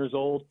 37 years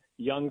old,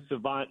 young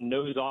savant,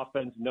 knows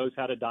offense, knows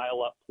how to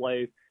dial up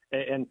plays.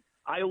 And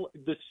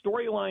the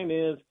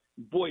storyline is,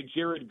 boy,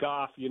 Jared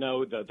Goff,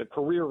 the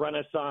career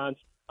renaissance.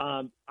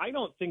 I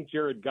don't think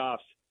Jared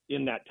Goff's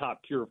in that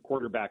top tier of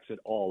quarterbacks at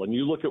all. And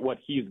you look at what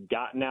he's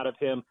gotten out of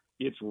him,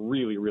 it's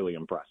really, really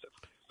impressive.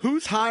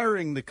 Who's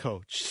hiring the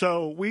coach?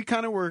 So we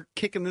kind of were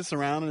kicking this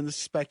around in this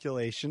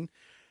speculation.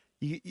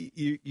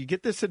 You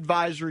get this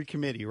advisory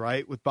committee,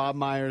 right, with Bob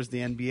Myers, the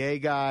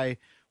NBA guy,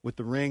 with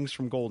the rings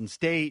from Golden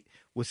State,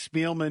 with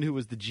Spielman, who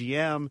was the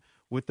GM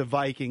with the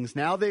Vikings.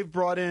 Now they've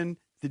brought in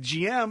the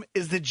GM.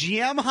 Is the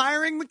GM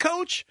hiring the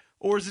coach,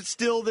 or is it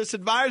still this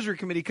advisory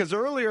committee? Because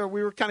earlier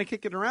we were kind of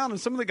kicking around, and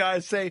some of the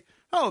guys say,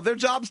 oh, their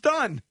job's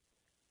done.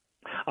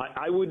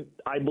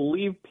 I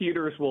believe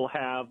Peters will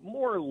have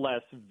more or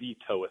less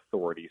veto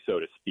authority, so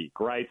to speak,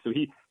 right? So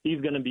he's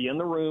going to be in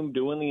the room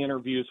doing the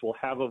interviews, will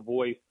have a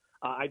voice.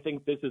 I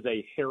think this is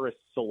a Harris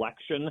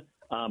selection,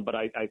 but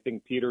I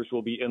think Peters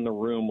will be in the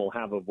room, will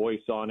have a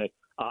voice on it.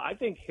 I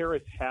think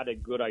Harris had a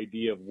good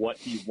idea of what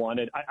he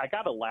wanted. I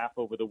got a laugh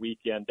over the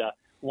weekend.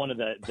 One of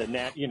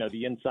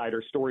the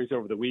insider stories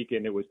over the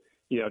weekend, it was,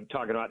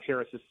 talking about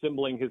Harris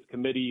assembling his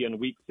committee in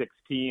Week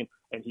 16,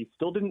 and he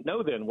still didn't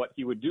know then what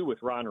he would do with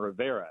Ron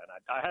Rivera.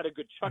 And I had a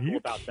good chuckle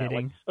about that.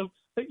 Like,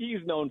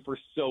 he's known for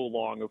so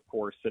long, of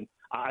course, and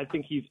I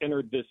think he's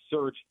entered this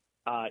search.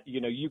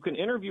 You can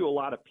interview a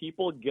lot of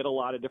people, get a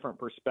lot of different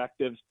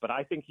perspectives, but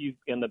I think he's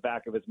in the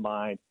back of his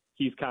mind.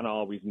 He's kind of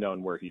always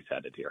known where he's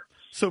headed here.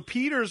 So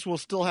Peters will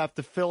still have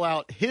to fill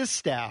out his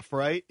staff,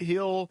 right?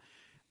 He'll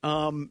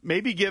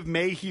maybe give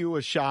Mayhew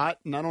a shot,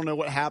 and I don't know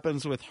what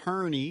happens with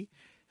Hurney.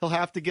 he'll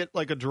have to get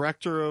like a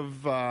director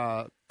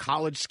of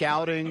college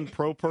scouting,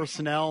 pro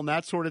personnel, and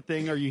that sort of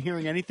thing. Are you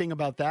hearing anything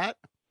about that?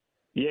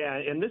 Yeah,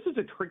 and this is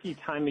a tricky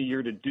time of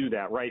year to do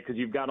that, right? Because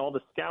you've got all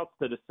the scouts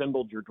that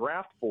assembled your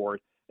draft board,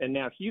 and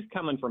now he's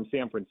coming from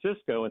San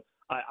Francisco, and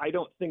I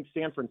don't think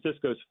San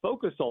Francisco's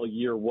focus all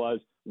year was,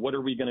 what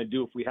are we going to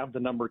do if we have the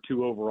number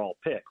 2 overall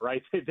pick,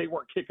 right? They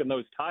weren't kicking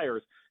those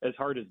tires as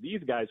hard as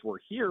these guys were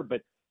here,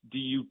 but do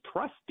you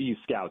trust these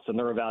scouts and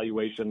their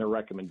evaluation, their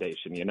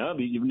recommendation? You know,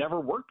 you've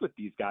never worked with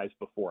these guys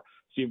before.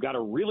 So you've got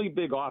a really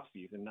big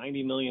offseason,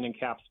 $90 million in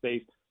cap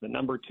space, the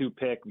number 2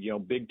 pick, you know,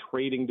 big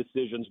trading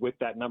decisions with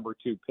that number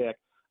 2 pick.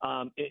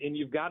 And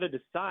you've got to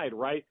decide,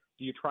 right?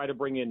 Do you try to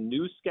bring in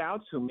new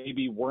scouts who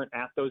maybe weren't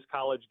at those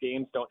college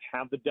games, don't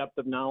have the depth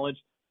of knowledge?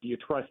 Do you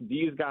trust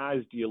these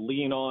guys? Do you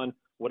lean on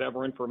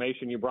whatever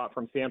information you brought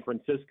from San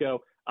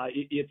Francisco?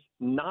 It's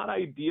not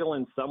ideal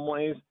in some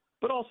ways,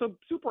 but also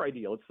super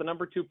ideal. It's the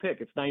number 2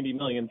 pick. It's $90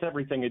 million. It's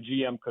everything a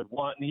GM could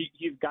want. And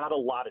he's got a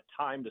lot of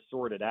time to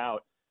sort it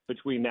out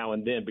between now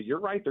and then. But you're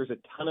right. There's a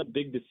ton of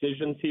big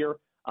decisions here.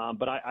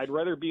 But I'd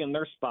rather be in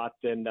their spot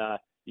than,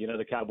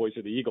 the Cowboys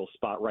or the Eagles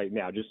spot right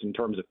now, just in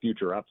terms of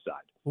future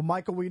upside. Well,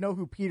 Michael, we know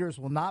who Peters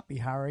will not be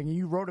hiring.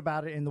 You wrote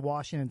about it in the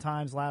Washington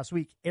Times last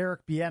week.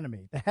 Eric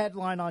Bieniemy. The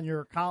headline on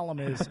your column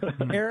is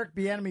Eric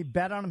Bieniemy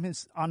bet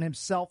on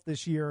himself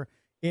this year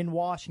in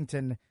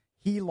Washington.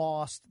 He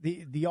lost.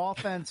 The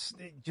offense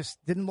just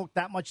didn't look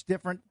that much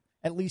different,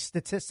 at least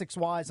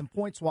statistics-wise and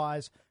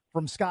points-wise,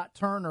 from Scott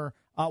Turner.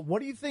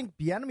 What do you think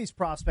Bieniemy's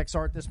prospects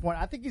are at this point?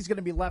 I think he's going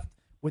to be left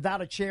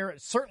without a chair,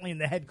 certainly in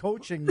the head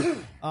coaching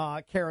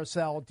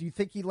carousel. Do you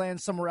think he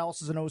lands somewhere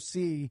else as an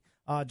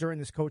OC during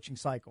this coaching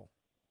cycle?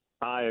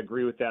 I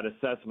agree with that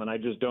assessment. I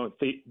just don't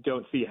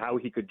see how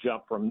he could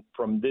jump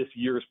from this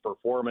year's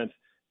performance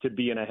to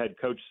being a head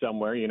coach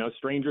somewhere. You know,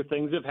 stranger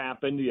things have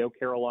happened. You know,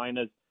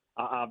 Carolina's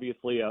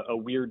obviously a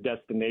weird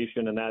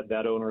destination, and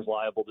that owner's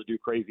liable to do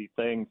crazy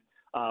things.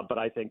 But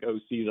I think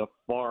OC is a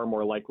far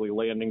more likely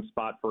landing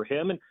spot for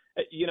him. And,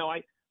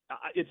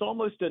 it's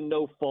almost a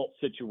no-fault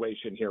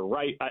situation here,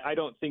 right? I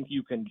don't think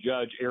you can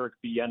judge Eric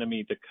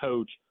Bieniemy, the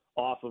coach,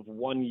 off of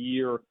 1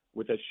 year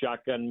with a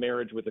shotgun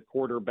marriage with a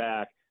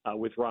quarterback,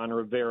 with Ron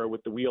Rivera,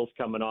 with the wheels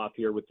coming off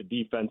here, with the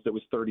defense that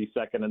was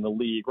 32nd in the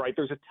league, right?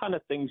 There's a ton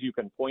of things you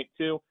can point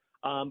to.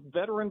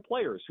 Veteran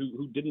players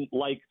who didn't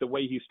like the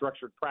way he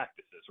structured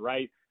practices,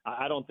 right?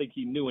 I don't think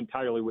he knew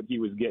entirely what he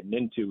was getting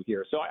into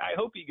here. So I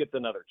hope he gets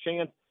another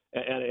chance.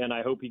 And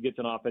I hope he gets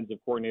an offensive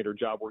coordinator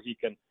job where he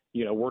can,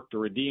 work to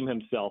redeem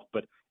himself.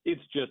 But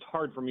it's just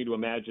hard for me to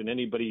imagine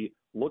anybody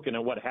looking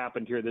at what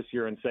happened here this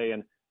year and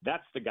saying,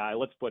 that's the guy,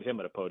 let's put him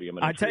at a podium.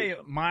 I tell you,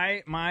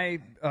 my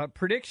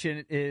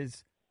prediction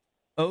is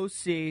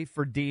OC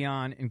for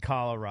Deion in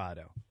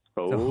Colorado.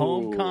 The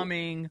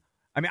homecoming.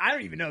 I mean, I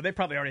don't even know. They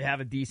probably already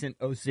have a decent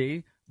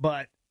OC,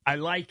 but I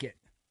like it.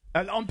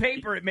 On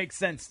paper, it makes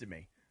sense to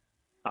me.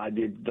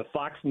 The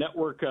Fox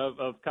network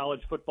of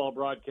college football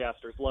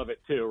broadcasters love it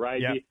too,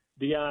 right? Yep.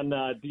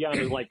 Deion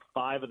is like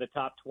 5 of the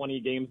top 20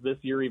 games this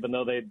year, even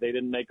though they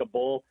didn't make a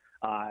bowl.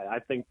 I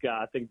think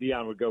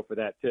Deion would go for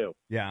that too.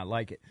 Yeah, I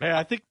like it. Yeah,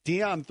 I think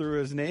Deion threw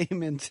his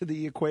name into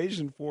the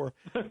equation for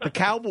the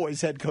Cowboys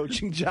head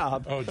coaching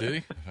job. Oh, did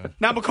he?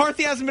 Now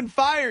McCarthy hasn't been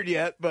fired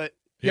yet, but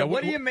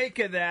what do you make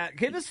of that?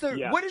 Give us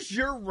what is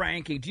your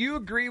ranking? Do you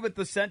agree with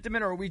the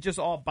sentiment, or are we just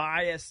all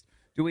biased?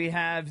 Do we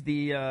have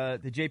the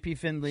J.P.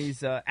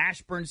 Finley's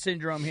Ashburn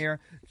syndrome here,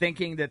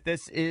 thinking that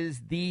this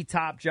is the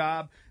top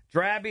job?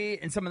 Drabby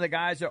and some of the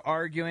guys are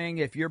arguing,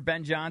 if you're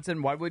Ben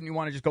Johnson, why wouldn't you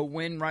want to just go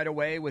win right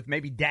away with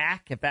maybe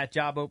Dak if that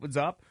job opens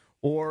up,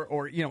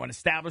 or an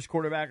established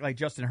quarterback like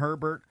Justin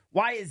Herbert?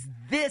 Why is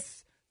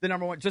this the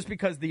number one? Just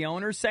because the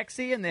owner's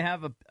sexy and they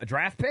have a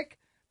draft pick?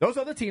 Those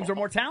other teams are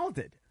more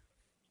talented.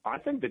 I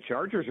think the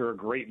Chargers are a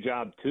great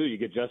job too. You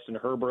get Justin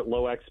Herbert,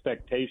 low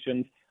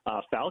expectations.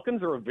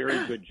 Falcons are a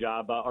very good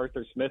job.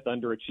 Arthur Smith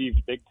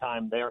underachieved big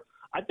time there.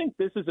 I think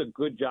this is a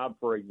good job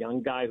for a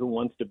young guy who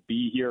wants to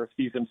be here,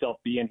 sees himself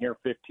being here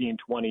 15,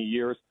 20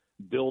 years,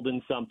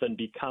 building something,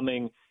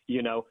 becoming,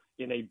 in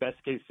a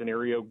best-case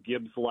scenario,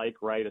 Gibbs-like,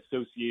 right,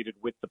 associated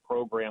with the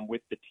program,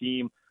 with the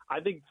team.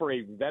 I think for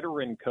a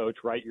veteran coach,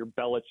 right, your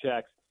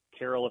Belichick's,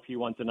 Carroll, if he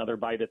wants another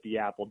bite at the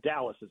apple,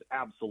 Dallas is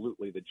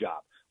absolutely the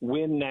job.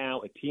 Win now,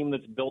 a team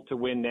that's built to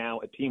win now,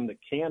 a team that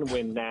can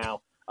win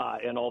now,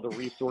 and all the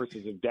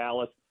resources of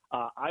Dallas.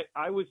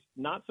 I was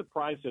not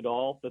surprised at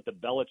all that the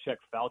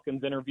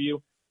Belichick-Falcons interview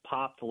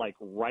popped like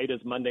right as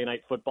Monday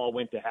Night Football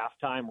went to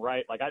halftime,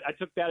 right? Like I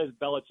took that as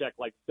Belichick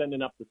like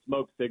sending up the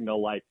smoke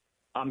signal, like,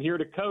 I'm here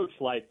to coach.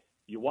 Like,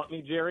 you want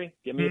me, Jerry?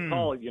 Give me a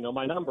call. You know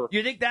my number.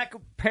 You think that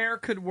pair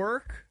could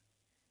work?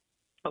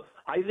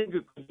 I think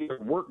it could either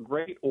work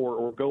great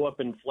or go up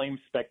in flames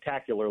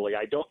spectacularly.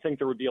 I don't think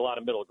there would be a lot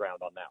of middle ground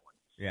on that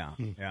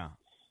one. Yeah.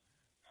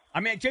 I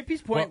mean,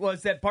 JP's point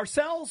was that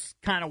Parcells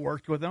kind of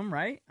worked with them,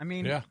 right? I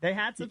mean, they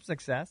had some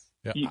success.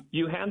 Yeah.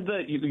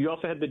 You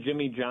also had the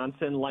Jimmy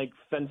Johnson like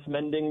fence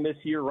mending this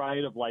year,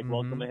 right? Of like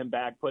welcoming him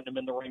back, putting him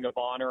in the Ring of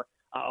Honor.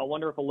 I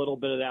wonder if a little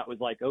bit of that was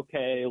like,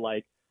 okay,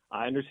 like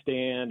I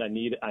understand. I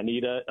need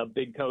a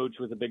big coach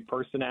with a big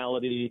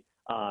personality.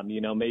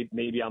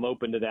 Maybe I'm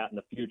open to that in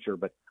the future,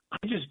 but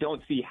I just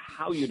don't see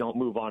how you don't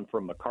move on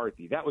from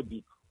McCarthy. That would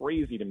be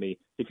crazy to me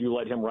if you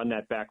let him run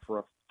that back for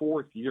a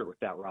fourth year with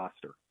that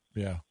roster.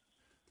 Yeah.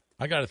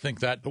 I got to think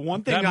that the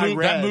one thing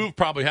that move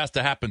probably has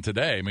to happen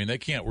today. I mean, they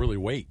can't really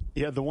wait.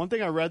 Yeah, the one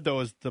thing I read,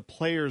 though, is the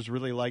players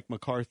really like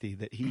McCarthy,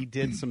 that he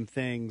did some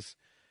things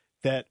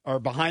that are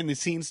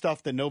behind-the-scenes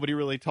stuff that nobody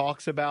really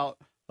talks about,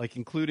 like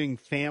including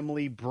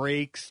family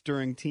breaks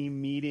during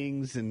team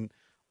meetings and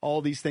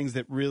all these things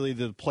that really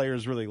the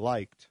players really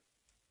liked.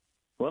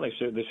 Well, they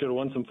should have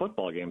won some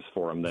football games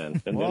for him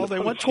then. And well, then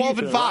they went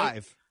 12-5.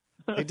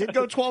 Right? They did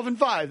go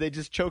 12-5. They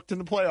just choked in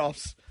the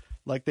playoffs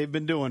like they've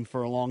been doing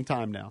for a long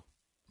time now.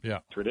 Yeah.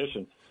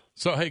 Tradition.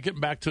 So, hey, getting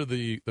back to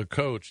the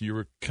coach, you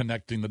were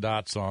connecting the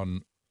dots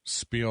on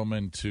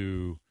Spielman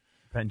to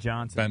Ben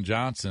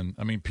Johnson.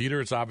 I mean,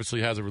 Peters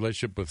obviously has a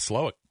relationship with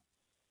Slowick.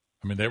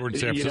 I mean, they were in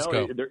San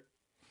Francisco.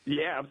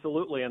 Yeah,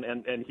 absolutely,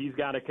 and he's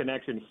got a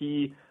connection.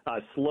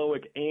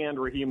 Slowick and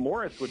Raheem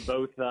Morris would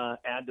both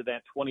add to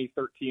that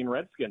 2013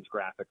 Redskins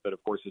graphic that,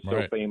 of course, is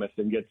so famous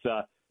and gets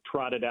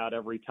trotted out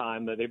every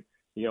time. That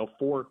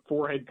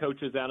four head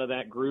coaches out of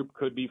that group,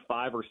 could be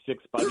 5 or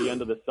 6 by the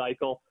end of the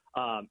cycle.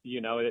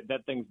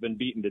 That thing's been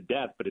beaten to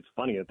death, but it's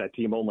funny that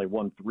team only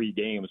won 3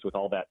 games with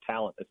all that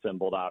talent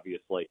assembled,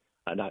 obviously.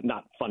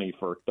 Not funny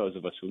for those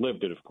of us who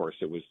lived it, of course.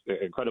 It was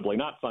incredibly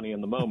not funny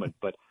in the moment,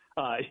 but,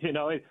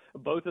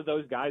 both of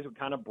those guys would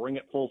kind of bring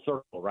it full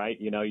circle, right?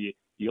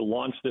 You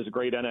launched this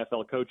great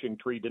NFL coaching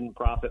tree, didn't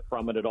profit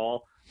from it at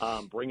all.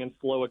 Bringing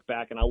Slowick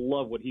back, and I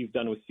love what he's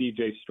done with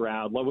C.J.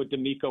 Stroud, love what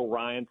DeMeco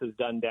Ryans has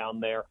done down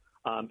there.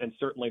 And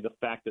certainly the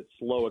fact that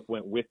Slowick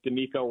went with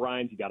DeMeco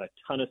Ryans, you got a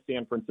ton of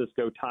San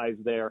Francisco ties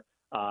there.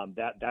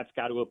 That's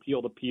got to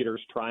appeal to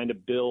Peters, trying to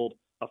build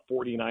a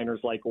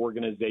 49ers-like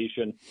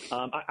organization.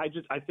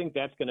 I think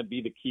that's going to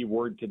be the key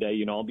word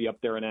today. I'll be up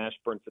there in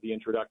Ashburn for the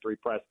introductory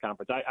press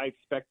conference. I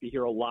expect to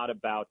hear a lot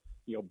about,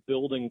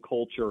 building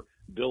culture,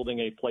 building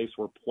a place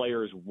where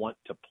players want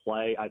to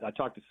play. I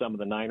talked to some of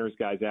the Niners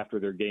guys after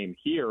their game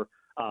here.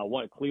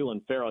 One,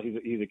 Cleveland Farrell,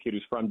 he's a kid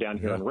who's from down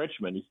here in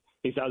Richmond.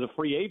 He said, as a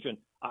free agent,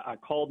 I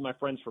called my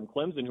friends from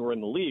Clemson who are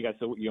in the league. I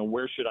said,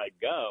 where should I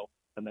go?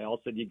 And they all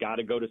said, you got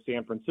to go to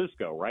San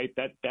Francisco, right?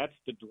 That's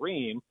the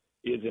dream.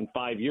 Is in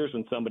 5 years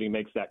when somebody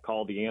makes that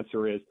call, the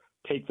answer is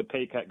take the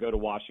pay cut, go to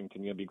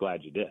Washington. You'll be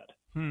glad you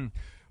did.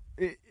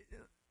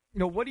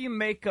 What do you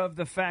make of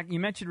the fact you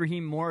mentioned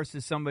Raheem Morris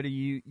as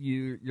somebody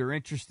you're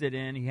interested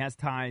in? He has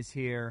ties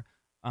here,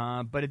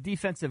 but a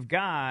defensive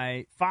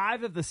guy.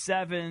 5 of the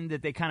 7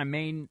 that they kind of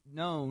made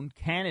known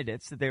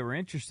candidates that they were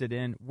interested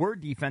in were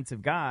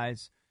defensive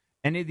guys.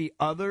 Any of the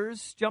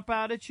others jump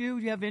out at you?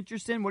 Do you have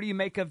interest in? What do you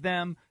make of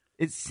them?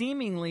 It's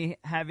seemingly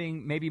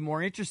having maybe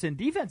more interest in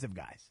defensive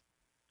guys.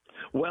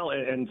 Well,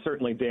 and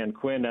certainly Dan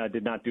Quinn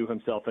did not do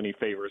himself any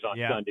favors on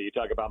Sunday. You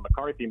talk about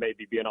McCarthy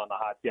maybe being on the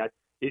hot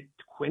seat.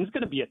 Quinn's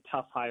going to be a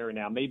tough hire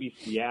now. Maybe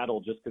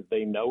Seattle, just because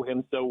they know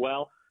him so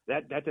well.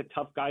 That's a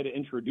tough guy to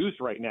introduce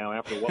right now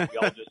after what we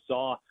all just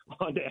saw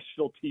on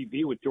national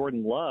TV with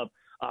Jordan Love.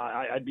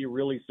 I'd be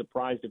really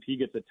surprised if he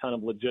gets a ton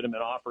of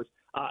legitimate offers.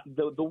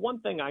 The one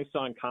thing I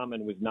saw in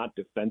common was not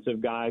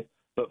defensive guys,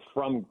 but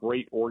from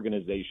great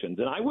organizations.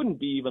 And I wouldn't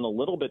be even a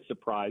little bit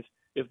surprised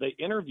if they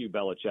interview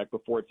Belichick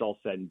before it's all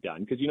said and done.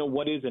 Because,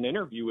 what is an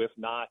interview if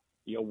not,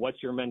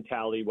 what's your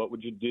mentality? What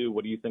would you do?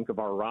 What do you think of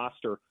our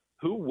roster?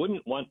 Who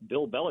wouldn't want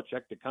Bill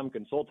Belichick to come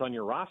consult on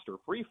your roster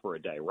free for a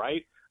day,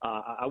 right?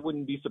 I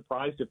wouldn't be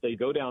surprised if they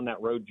go down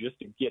that road just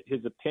to get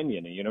his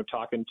opinion. And,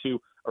 talking to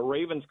a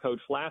Ravens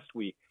coach last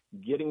week,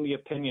 getting the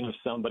opinion of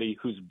somebody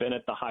who's been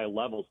at the high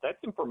levels,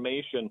 that's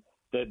information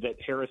that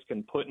Harris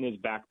can put in his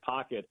back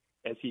pocket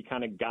as he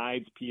kind of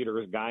guides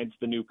Peters, guides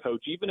the new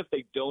coach. Even if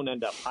they don't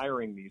end up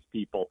hiring these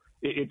people,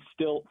 it's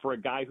still, for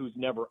a guy who's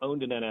never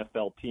owned an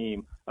NFL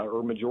team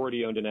or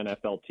majority owned an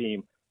NFL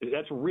team,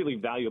 that's really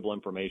valuable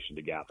information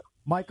to gather.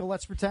 Michael,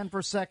 let's pretend for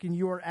a second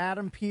you are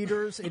Adam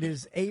Peters. It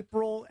is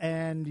April,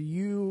 and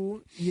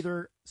you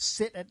either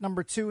sit at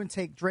number 2 and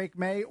take Drake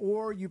May,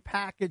 or you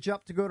package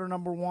up to go to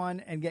number 1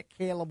 and get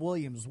Caleb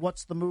Williams.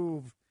 What's the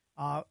move,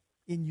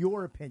 in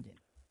your opinion?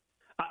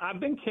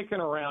 I've been kicking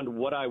around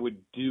what I would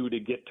do to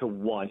get to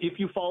 1. If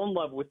you fall in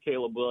love with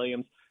Caleb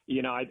Williams,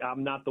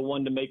 I'm not the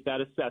one to make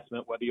that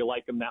assessment, whether you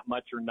like him that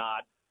much or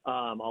not.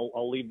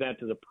 I'll leave that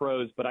to the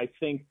pros, but I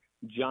think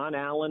John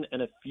Allen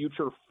and a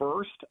future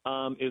first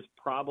is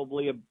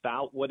probably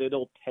about what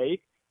it'll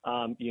take.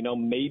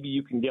 Maybe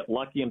you can get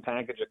lucky and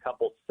package a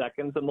couple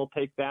seconds and they'll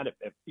take that.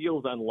 It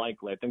feels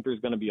unlikely. I think there's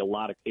going to be a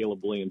lot of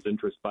Caleb Williams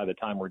interest by the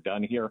time we're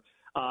done here.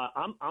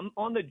 I'm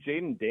on the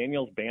Jaden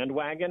Daniels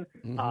bandwagon.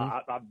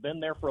 I've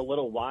been there for a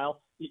little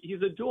while.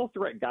 He's a dual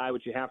threat guy,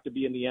 which you have to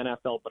be in the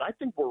NFL, but I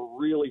think we're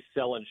really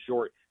selling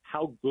short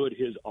how good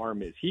his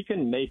arm is. He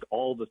can make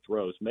all the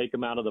throws, make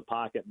them out of the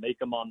pocket, make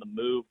them on the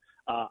move.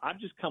 I've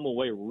just come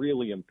away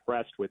really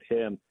impressed with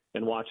him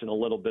and watching a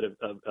little bit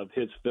of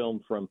his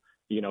film from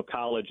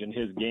college and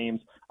his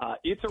games.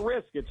 It's a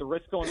risk. It's a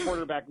risk going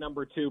quarterback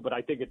number 2, but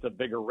I think it's a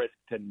bigger risk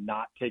to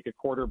not take a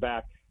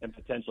quarterback and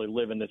potentially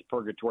live in this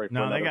purgatory.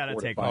 For they got to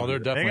take. They're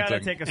definitely. They got to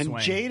take a swing.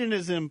 And Jaden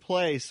is in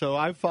play, so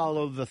I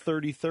follow the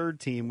 33rd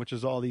team, which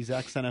is all these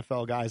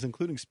ex-NFL guys,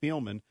 including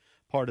Spielman,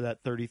 part of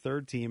that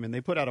 33rd team, and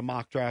they put out a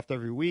mock draft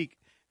every week.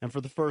 And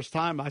for the first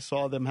time, I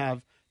saw them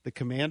have the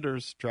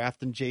Commanders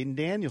drafting Jaden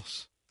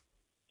Daniels.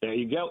 There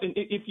you go. And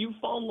if you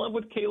fall in love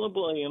with Caleb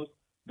Williams,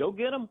 go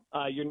get him.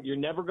 You're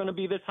never going to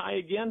be this high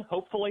again,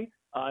 hopefully.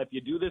 If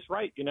you do this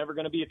right, you're never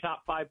going to be a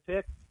top 5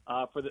 pick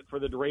for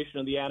the duration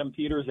of the Adam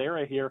Peters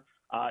era here.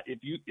 If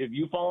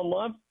you fall in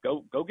love,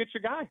 go get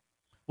your guy.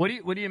 What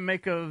do you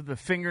make of the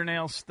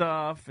fingernail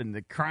stuff and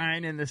the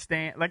crying in the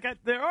stand?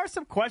 There are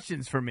some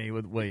questions for me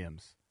with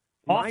Williams.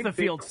 Off the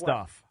field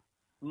stuff.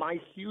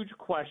 My huge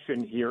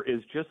question here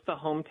is just the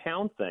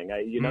hometown thing.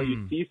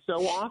 You see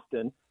so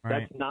often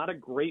that's not a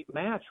great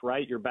match,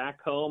 right? You're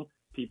back home.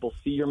 People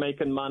see you're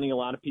making money. A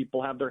lot of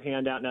people have their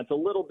hand out. Now, it's a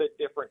little bit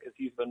different because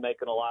he's been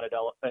making a lot at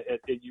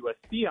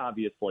USC,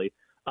 obviously.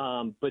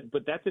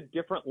 But that's a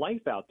different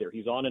life out there.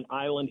 He's on an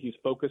island. He's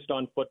focused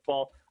on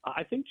football.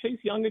 I think Chase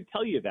Young would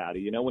tell you that.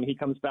 When he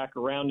comes back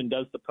around and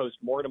does the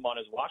postmortem on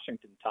his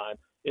Washington time,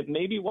 it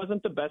maybe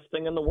wasn't the best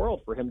thing in the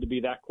world for him to be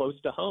that close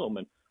to home.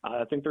 And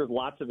I think there's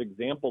lots of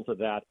examples of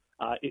that.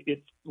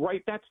 It's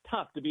right. That's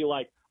tough to be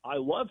like, I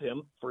love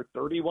him for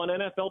 31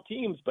 NFL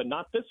teams, but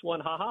not this one.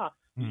 Haha.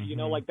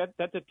 Mm-hmm.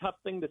 That's a tough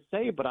thing to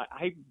say, but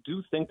I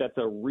do think that's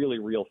a really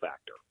real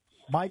factor.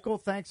 Michael,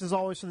 thanks as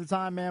always for the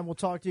time, man. We'll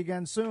talk to you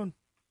again soon.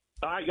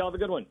 All right, y'all have a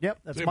good one. Yep,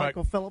 that's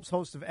Michael Phillips,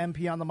 host of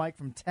MP on the Mic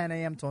from 10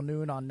 a.m. till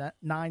noon on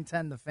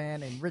 910 The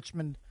Fan in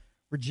Richmond,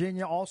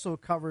 Virginia. Also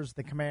covers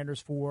the Commanders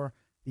for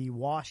the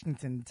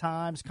Washington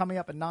Times. Coming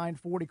up at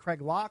 9:40,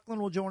 Craig Laughlin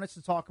will join us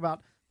to talk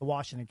about the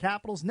Washington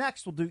Capitals.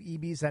 Next, we'll do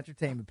EB's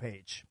entertainment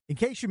page. In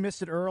case you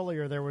missed it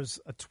earlier, there was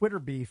a Twitter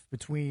beef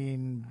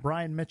between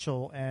Brian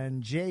Mitchell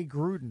and Jay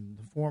Gruden,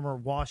 the former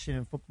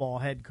Washington football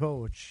head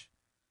coach.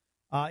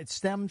 It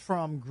stemmed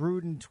from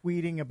Gruden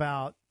tweeting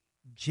about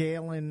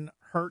Jalen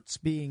Hurts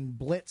being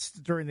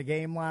blitzed during the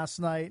game last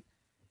night.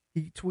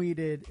 He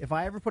tweeted, "If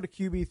I ever put a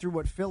QB through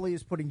what Philly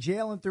is putting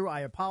Jalen through, I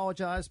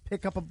apologize.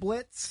 Pick up a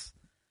blitz."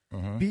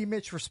 B.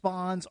 Mitch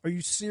responds, "Are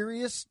you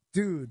serious?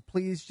 Dude,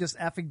 please just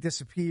effing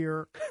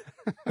disappear."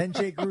 Then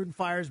Jay Gruden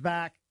fires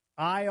back,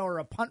 "I are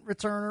a punt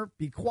returner.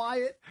 Be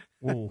quiet."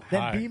 Ooh,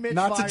 then B. Mitch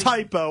Not fires, a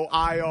typo.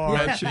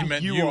 IR. He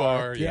meant you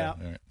are. Yeah.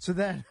 Right. So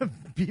then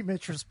B.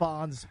 Mitch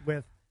responds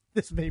with,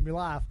 "This made me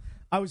laugh.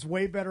 I was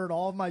way better at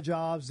all of my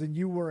jobs than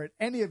you were at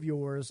any of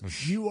yours.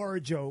 You are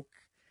a joke."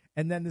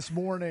 And then this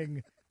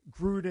morning,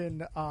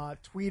 Gruden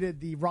tweeted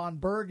the Ron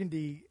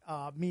Burgundy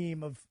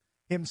meme of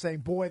him saying,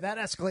 "Boy, that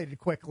escalated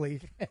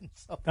quickly." And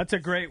so, that's a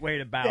great way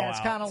to bow out. It's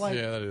kind of like,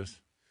 that is.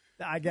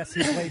 I guess,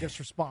 his latest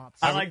response.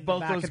 I like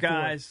both those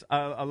guys.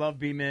 I love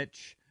B.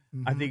 Mitch.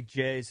 Mm-hmm. I think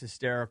Jay's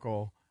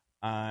hysterical.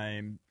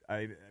 I'm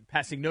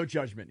passing no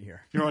judgment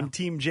here. You're on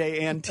Team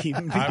J and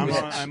Team B.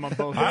 I'm on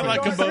both. I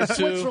like them both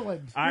too.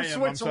 Switzerland. I am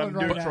Switzerland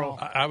right neutral.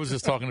 now. I was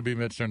just talking to B.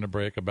 Mitch during the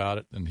break about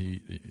it, and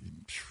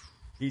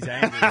he's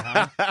angry,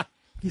 huh?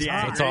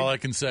 That's all I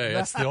can say.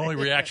 That's the only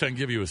reaction I can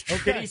give you is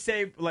Did he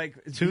say,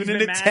 tune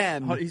in at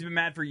 10? He's been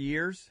mad for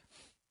years?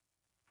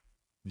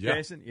 Yeah.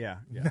 Jason? Yeah.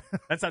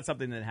 That's not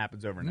something that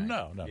happens overnight.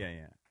 No.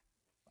 Yeah.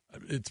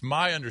 It's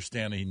my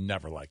understanding he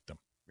never liked them.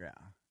 Yeah.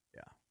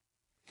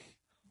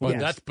 Well,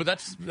 that's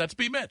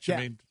B. Mitch. Yeah.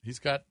 I mean,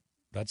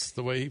 that's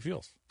the way he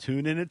feels.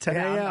 Tune in at 10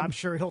 a.m. I'm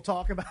sure he'll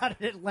talk about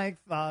it at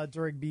length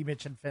during B.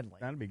 Mitch and Finley.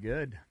 That'd be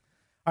good.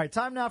 All right,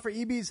 time now for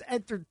EB's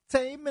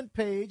entertainment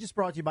page. It's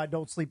brought to you by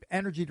Don't Sleep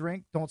Energy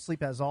Drink. Don't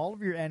Sleep has all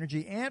of your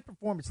energy and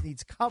performance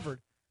needs covered.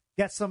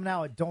 Get some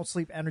now at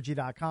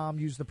don'tsleepenergy.com.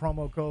 Use the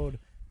promo code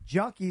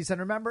Junkies. And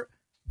remember,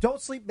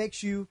 Don't Sleep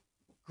makes you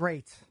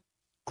great.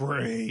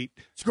 Great.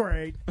 It's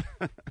great.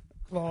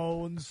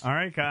 Clones. All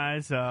right,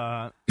 guys.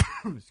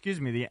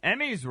 Excuse me. The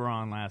Emmys were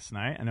on last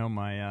night. I know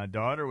my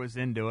daughter was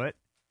into it.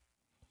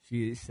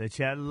 She said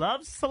she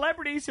loves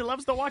celebrities. She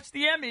loves to watch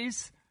the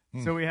Emmys.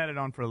 So we had it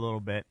on for a little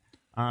bit.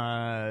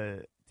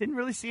 Didn't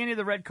really see any of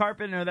the red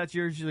carpet. I know that's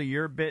usually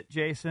your bit,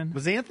 Jason.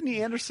 Was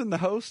Anthony Anderson the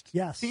host?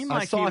 Yes. Seemed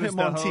like I saw him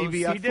on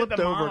TV. I flipped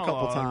over a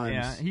couple times.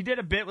 Yeah. He did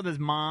a bit with his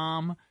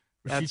mom.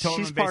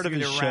 She's part of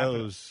his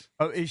shows.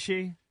 Oh, is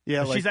she?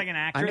 Yeah. She's like an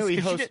actress? I know he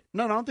hosts.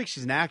 No, I don't think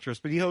she's an actress,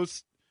 but he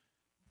hosts.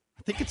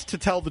 I think it's To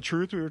Tell the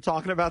Truth. We were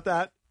talking about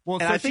that. Well,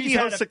 and so I think he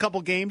hosts a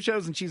couple game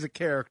shows, and she's a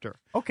character.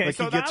 Okay, like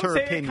so he gets I would her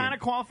say opinion. it kind of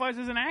qualifies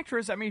as an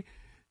actress. I mean,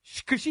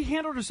 because she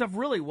handled herself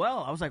really well.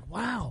 I was like,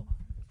 wow.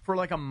 For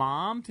like a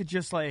mom to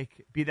just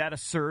like be that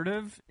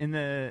assertive in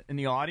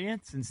the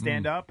audience and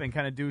stand up and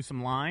kind of do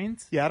some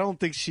lines. Yeah, I don't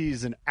think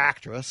she's an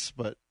actress,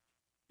 but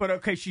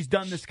okay, she's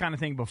done this kind of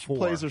thing before. She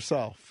plays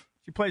herself.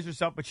 She plays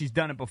herself, but she's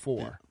done it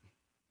before.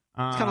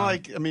 Yeah. It's kind of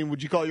like, I mean,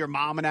 would you call your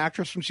mom an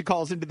actress when she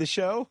calls into the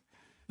show?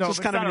 No, it's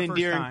just kind of an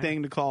endearing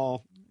thing to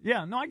call.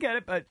 Yeah, no, I get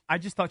it, but I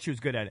just thought she was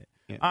good at it.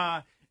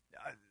 Yeah.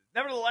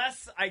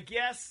 nevertheless, I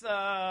guess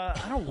I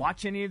don't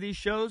watch any of these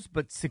shows,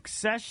 but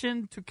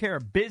Succession took care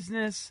of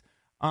business.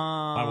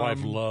 My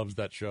wife loves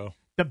that show.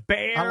 The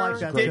Bear I like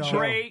that did show.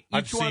 great.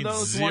 I've Each one seen of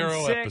those 0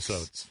 won 6.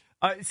 episodes.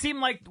 It seemed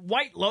like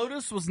White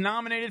Lotus was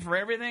nominated for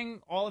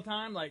everything all the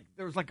time. Like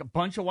there was like a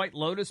bunch of White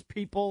Lotus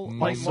people.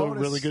 Also, a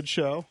really good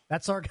show.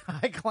 That's our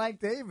guy, Clank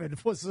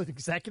David, was an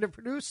executive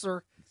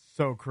producer.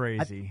 So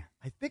crazy.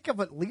 I think of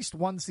at least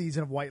one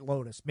season of White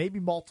Lotus, maybe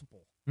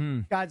multiple.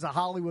 Guy's a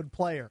Hollywood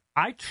player.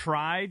 I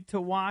tried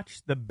to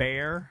watch The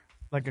Bear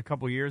like a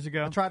couple years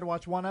ago. I tried to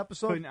watch one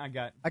episode.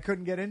 I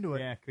couldn't get into it.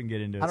 Yeah, couldn't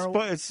get into it. I don't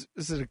know. Is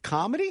it a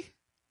comedy?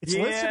 It's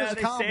listed as a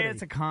they comedy. say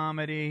it's a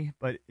comedy,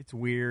 but it's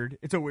weird.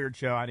 It's a weird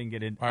show. I didn't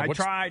get in. All right, I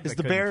tried. Is but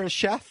the couldn't. bear a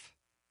chef?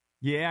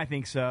 Yeah, I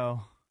think so.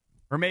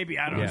 Or maybe,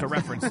 I don't know, it's a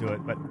reference to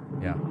it. But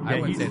Yeah,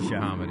 I wouldn't he's say a it's a chef.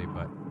 comedy,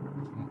 but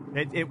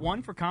It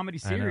won for comedy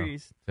I know.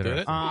 series. Did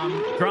it?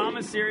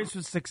 Drama series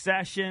was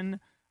Succession.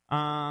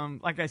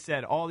 Like I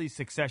said, all these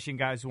Succession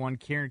guys won.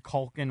 Kieran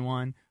Culkin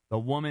won. The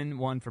woman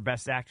won for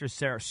Best Actress.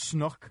 Sarah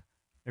Snook.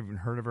 Never even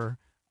heard of her.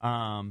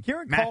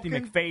 Kieran Matthew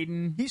Culkin,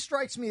 McFadden. He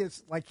strikes me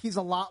as like he's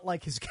a lot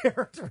like his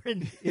character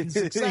in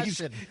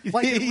Succession. You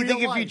Like in think real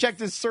if you life. checked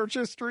his search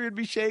history, it'd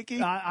be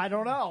shaky? I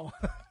don't know.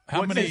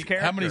 How What's his many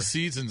character?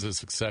 seasons has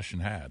Succession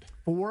had?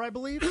 4, I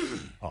believe.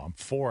 I'm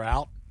 4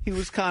 out. He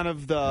was kind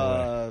of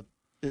the.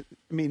 I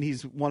mean,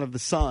 he's one of the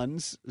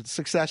sons.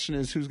 Succession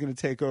is who's going to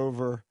take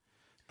over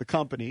the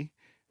company,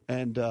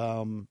 and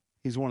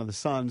he's one of the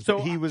sons. So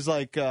but he was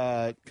like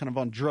kind of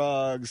on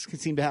drugs.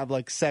 Seemed to have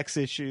like sex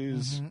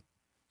issues. Mm-hmm.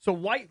 So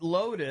White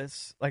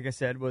Lotus, like I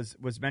said, was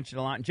mentioned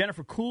a lot. And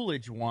Jennifer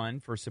Coolidge won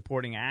for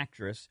supporting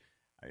actress.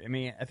 I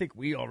mean, I think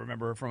we all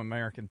remember her from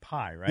American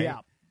Pie, right? Yeah.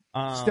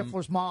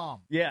 Stifler's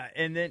mom. Yeah,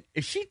 and then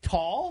is she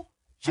tall?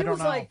 She I don't was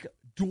know. like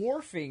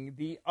dwarfing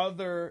the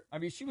other. I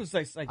mean, she was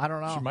like I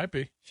don't know. She might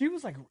be. She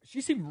was like she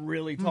seemed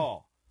really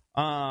tall.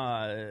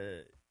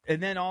 And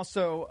then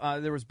also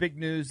there was big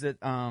news that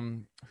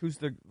who's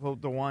the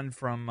one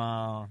from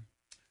the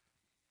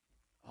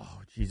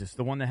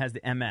one that has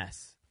the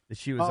MS that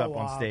she was up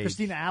on stage.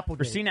 Christina Applegate.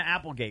 Christina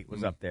Applegate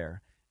was up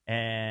there,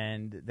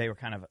 and they were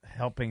kind of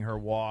helping her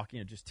walk. You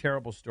know, just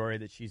terrible story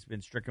that she's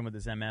been stricken with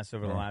this MS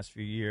over the last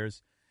few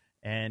years,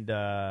 and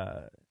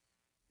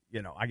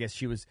you know, I guess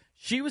she was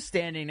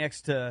standing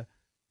next to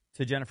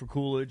Jennifer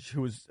Coolidge,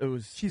 who was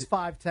She's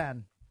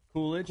 5'10".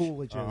 Coolidge.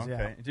 Coolidge is,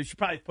 okay. Yeah. She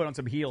probably put on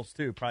some heels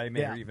too. Probably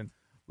made her Yeah. even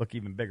look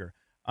even bigger.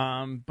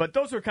 But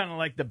those are kind of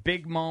like the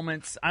big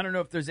moments. I don't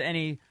know if there's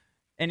any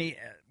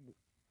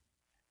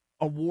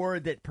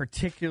award that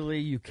particularly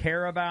you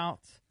care about.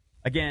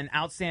 Again,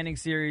 outstanding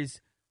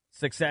series,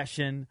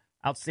 Succession,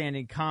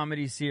 outstanding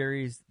comedy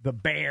series, The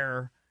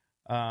Bear.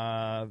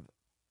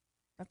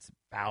 That's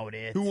about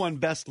it. Who won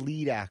Best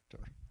Lead Actor?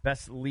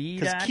 Best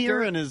lead Because actor?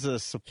 Kieran is a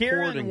supporting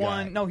Kieran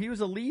won. guy. No, he was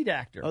a lead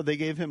actor. Oh, they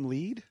gave him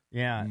lead?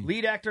 Yeah,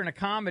 lead actor in a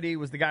comedy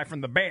was the guy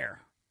from The Bear.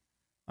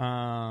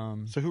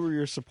 So who are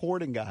your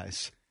supporting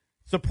guys?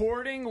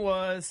 Supporting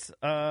was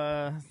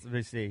let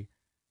me see,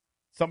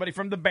 somebody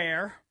from The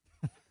Bear,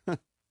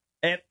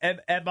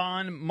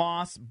 Ebon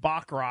Moss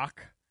Bachrach,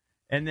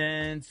 and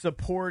then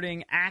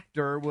supporting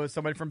actor was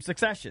somebody from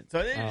Succession.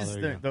 So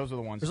those are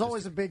the ones. There's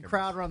always a big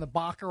crowd around the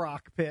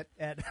Bacharach pit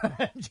at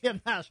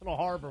GM National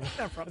Harbor.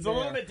 It's a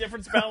little bit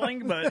different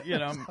spelling, but you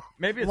know,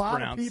 maybe it's a lot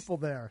pronounced. of people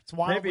there. It's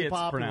wildly maybe it's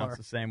popular. pronounced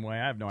the same way.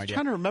 I have no I'm idea.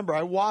 trying to remember.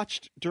 I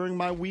watched during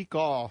my week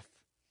off.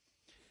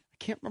 I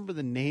can't remember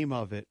the name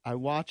of it. I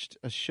watched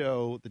a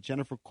show that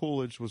Jennifer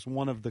Coolidge was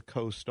one of the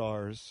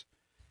co-stars.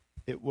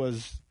 It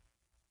was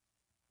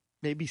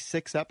maybe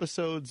 6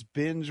 episodes,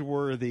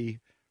 binge-worthy,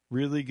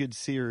 really good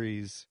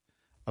series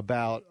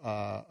about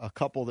a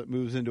couple that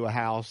moves into a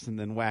house and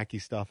then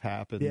wacky stuff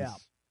happens. Yeah.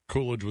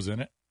 Coolidge was in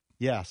it.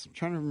 Yes. I'm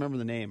trying to remember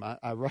the name.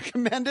 I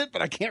recommend it,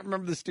 but I can't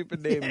remember the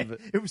stupid name of it.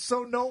 It was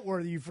so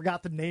noteworthy you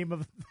forgot the name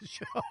of the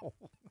show.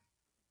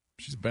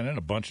 She's been in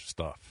a bunch of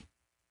stuff.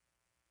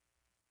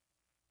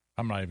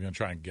 I'm not even going to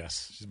try and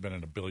guess. She's been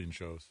in a billion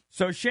shows.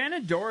 So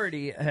Shannon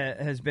Doherty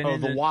has been in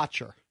The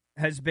Watcher.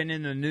 Has been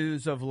in the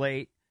news of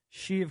late.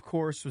 She, of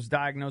course, was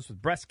diagnosed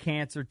with breast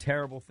cancer,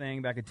 terrible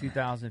thing, back in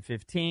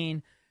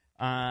 2015.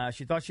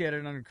 She thought she had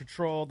it under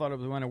control, thought it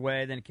went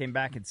away, then it came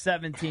back in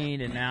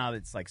 17, and now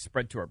it's like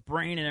spread to her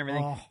brain and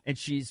everything. Oh. And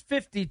she's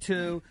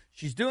 52.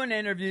 She's doing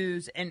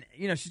interviews, and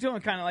you know she's doing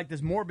kind of like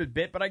this morbid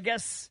bit. But I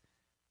guess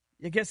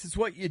it's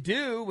what you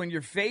do when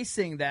you're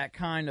facing that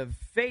kind of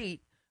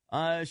fate.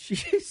 She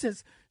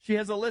says she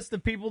has a list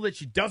of people that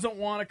she doesn't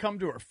want to come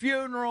to her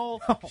funeral.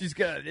 She's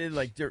got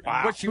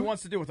what she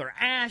wants to do with her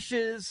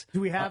ashes. Do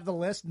we have the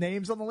list,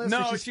 names on the list?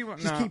 No, Or she's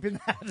she's keeping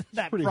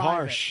that Pretty private?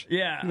 harsh.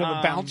 Yeah, You have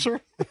a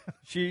bouncer?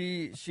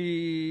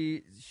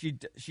 She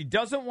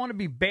doesn't want to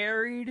be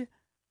buried,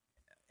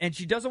 and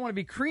she doesn't want to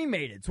be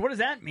cremated. So what does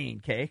that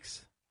mean,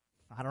 Cakes?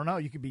 I don't know.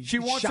 You could be. She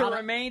wants her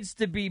remains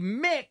to be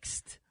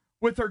mixed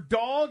with her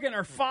dog and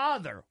her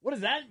father. What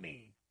does that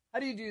mean? How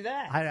do you do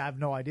that? I have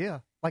no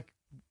idea. Like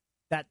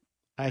that.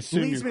 I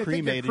assume leads you're me to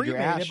think they're cremated, your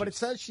cremated, ashes. but it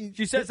says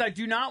She says, I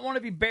do not want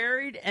to be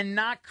buried and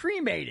not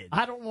cremated.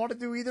 I don't want to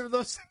do either of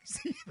those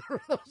things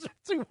either. Those are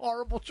two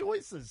horrible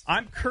choices.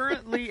 I'm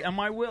currently, on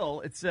my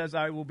will, it says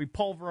I will be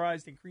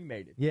pulverized and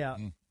cremated. Yeah,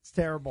 it's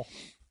terrible.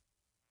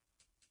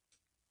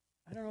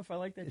 I don't know if I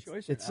like that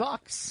choice. It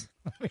sucks.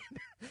 I mean,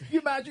 you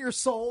imagine your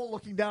soul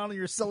looking down on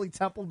your silly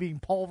temple being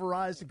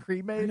pulverized and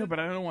cremated? I know, but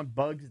I don't want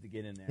bugs to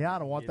get in there. Yeah, I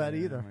don't want that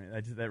either.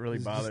 That really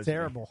It's bothers just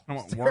terrible. me. I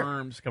don't It's want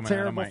worms coming out of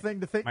terrible my,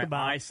 thing to think my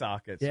about. eye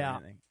sockets. Yeah. Or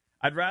anything.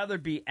 I'd rather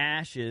be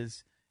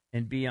ashes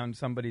and be on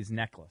somebody's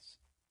necklace.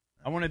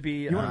 I want to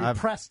be. You want to be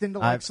pressed into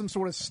like some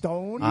sort of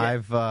stone?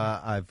 I've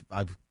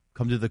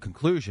come to the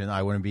conclusion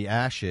I want to be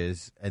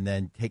ashes, and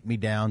then take me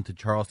down to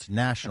Charleston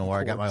National where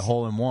I got my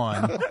hole in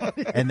one,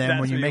 and then That's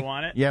when you where make you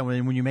want it?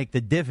 when you make the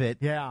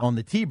divot on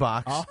the tee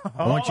box,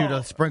 I want you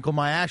to sprinkle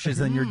my ashes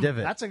in your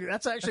divot.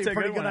 That's actually a a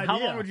pretty good one. idea. How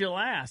long would you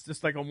last?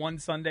 Just like a one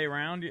Sunday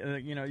round?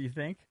 You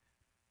think?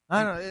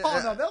 I don't know.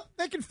 Oh no,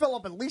 they can fill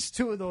up at least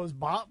two or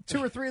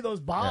three of those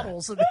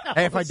bottles. And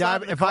Hey, if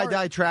I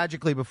die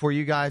tragically before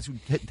you guys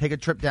take a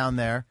trip down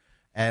there,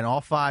 and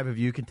all 5 of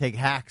you can take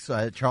hacks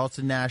at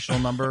Charleston National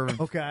number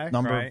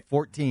Right.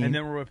 14, And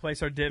then we'll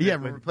replace our divot. yeah,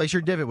 with, replace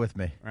your divot with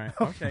me. Right.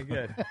 Okay.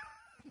 Good.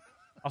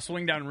 I'll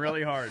swing down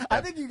really hard. I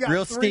think you got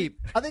Real 3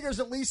 steep. I think there's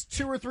at least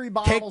 2 or 3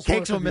 bottles. Cakes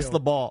worth will of miss you. the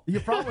ball. You're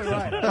probably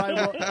right.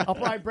 I'll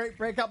probably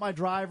break out my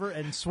driver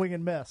and swing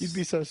and miss. You'd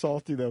be so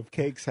salty, though, if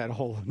Cakes had a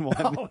hole in one.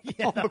 Oh,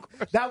 yeah.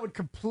 That would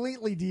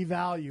completely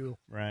devalue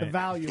the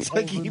value It's of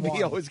like holes in he'd be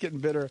one. always getting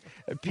bitter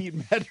at Pete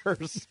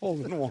Medhurst's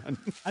hole in one.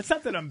 That's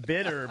not that I'm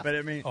bitter, but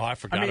I mean, I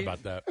forgot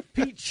about that.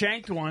 Pete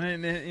shanked one,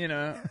 and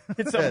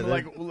hit something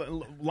like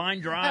line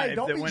drive. Hey,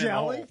 don't that be went in the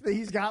jelly hole. that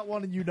he's got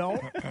one and you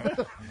don't.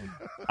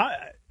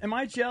 Am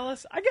I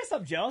jealous? I guess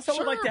I'm jealous. I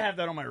would like to Sure. have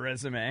that on my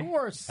resume. Of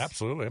course.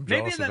 Absolutely. I'm Maybe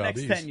jealous in the of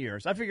next Valdez. 10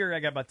 years. I figure I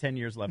got about 10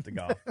 years left to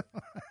go.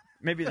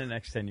 Maybe in the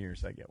next 10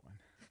 years I get one.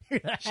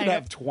 Should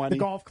have 20. The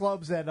golf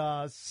club's at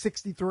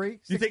 63.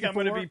 You think I'm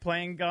going to 64? be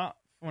playing golf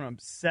when I'm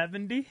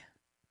 70? Of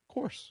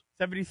course.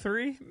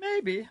 73?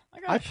 Maybe.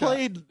 I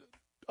played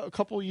a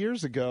couple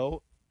years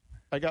ago.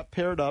 I got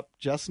paired up.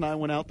 Jess and I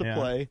went out to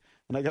play,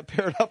 and I got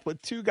paired up with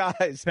 2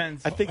 guys.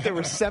 I think they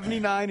were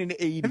 79 and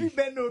 80. Have you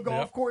been to a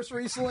golf course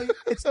recently?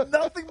 It's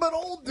nothing but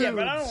old dudes. Yeah,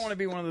 but I don't want to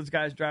be one of those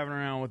guys driving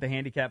around with a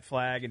handicap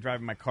flag and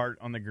driving my cart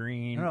on the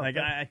green. No, Like,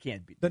 I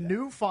can't be. The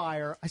new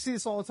fire. I see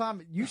this all the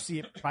time. You see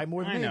it probably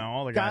more than I me. know,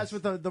 all the guys guys.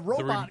 with the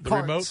robot the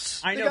carts.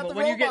 remotes. I They know, got but the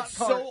when you get robot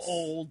so carts.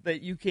 old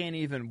that you can't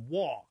even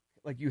walk,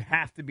 like you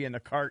have to be in the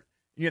cart,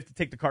 you have to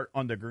take the cart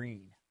on the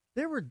green.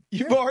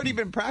 You've already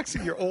been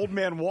practicing your old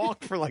man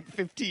walk for like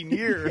 15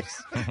 years.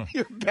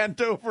 You're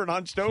bent over and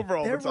hunched over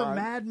all There the were time.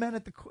 madmen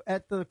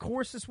at the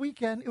course this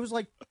weekend. It was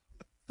like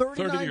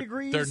 39 They're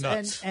degrees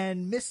nuts.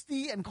 and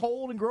misty and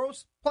cold and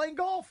gross playing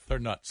golf. They're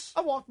nuts.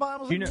 I walked by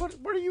and I was like,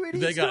 what are you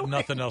idiots They got doing?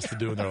 nothing else to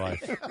do in their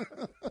life.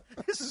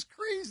 This is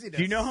craziness.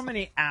 Do you know how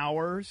many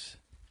hours?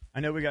 I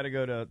know we got to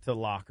go to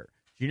locker.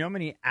 Do you know how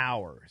many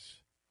hours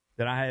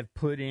that I have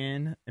put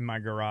in my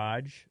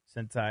garage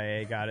since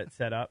I got it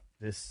set up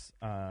this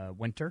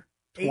winter?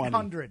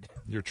 800.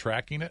 You're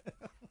tracking it?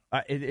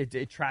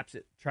 It tracks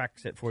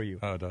it for you.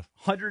 Oh, it does.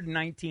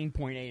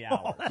 119.8 hours.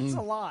 Oh, that's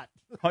a lot.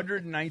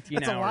 119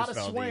 That's hours. a lot of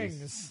Valdez.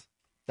 swings.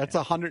 That's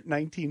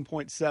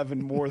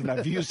 119.7 more than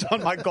I've used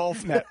on my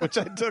golf net, which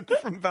I took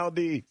from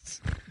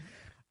Valdez.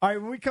 All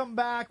right, when we come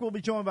back, we'll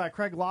be joined by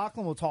Craig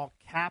Laughlin. We'll talk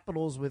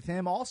Capitals with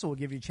him. Also, we'll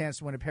give you a chance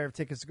to win a pair of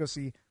tickets to go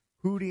see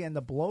Hootie and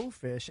the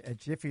Blowfish at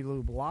Jiffy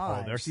Lube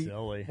Live. Oh, they're So you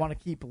silly. Want to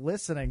keep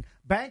listening.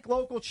 Bank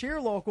local, cheer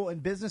local,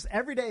 and business.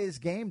 Every day is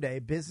game day.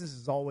 Business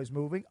is always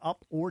moving,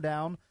 up or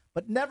down,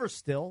 but never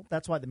still.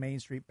 That's why the Main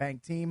Street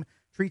Bank team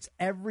treats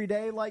every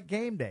day like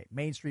game day.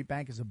 Main Street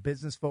Bank is a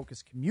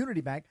business-focused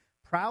community bank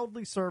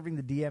proudly serving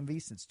the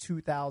DMV since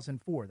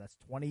 2004. That's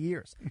 20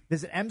 years.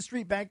 Visit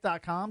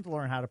mstreetbank.com to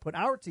learn how to put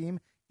our team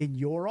in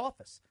your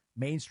office.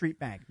 Main Street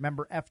Bank,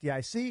 member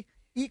FDIC,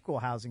 equal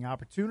housing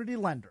opportunity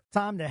lender.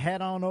 Time to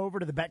head on over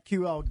to the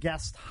BetQL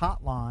guest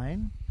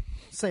hotline.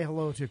 Say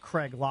hello to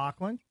Craig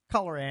Laughlin,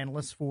 color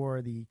analyst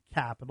for the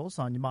Capitals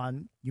on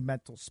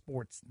Monumental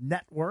Sports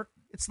Network.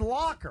 It's the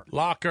Locker.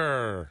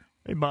 Locker.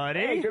 Hey, buddy.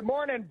 Hey, good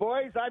morning,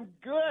 boys. I'm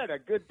good. A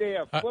good day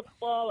of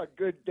football, a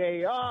good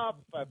day off,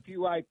 a few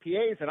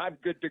IPAs, and I'm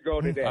good to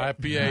go today.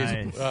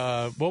 IPAs.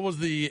 Nice. What was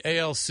the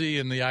ALC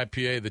in the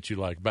IPA that you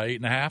like? About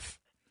 8.5?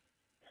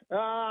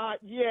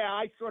 Yeah,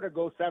 I sort of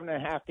go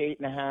 7.5 to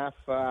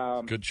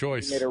 8.5. Good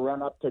choice. We made a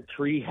run up to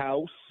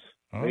Treehouse,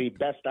 Oh. the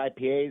best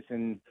IPAs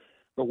in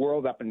the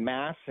world up in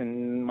Mass,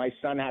 and my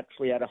son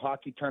actually had a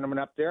hockey tournament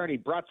up there, and he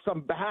brought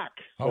some back.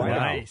 Oh, So I wow.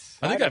 Nice.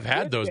 I think had I've a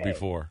had good those day.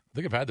 before. I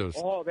think I've had those.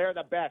 Oh, they're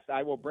the best.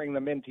 I will bring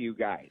them in to you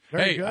guys.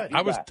 Very Hey, good.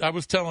 I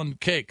was telling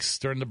Cakes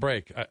during the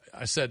break.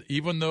 I said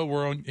even though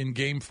we're in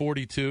game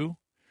 42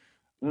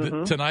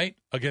 tonight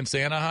against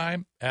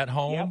Anaheim at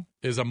home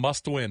is a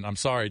must win. I'm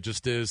sorry, it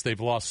just is. They've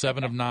lost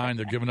 7 of 9.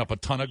 They're giving up a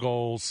ton of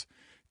goals.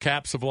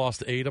 Caps have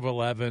lost 8 of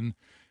 11.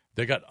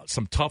 They got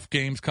some tough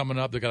games coming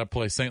up. They got to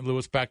play St.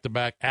 Louis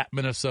back-to-back, at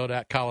Minnesota,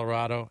 at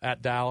Colorado,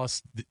 at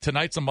Dallas.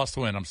 Tonight's a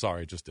must-win. I'm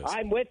sorry, it just is.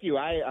 I'm with you.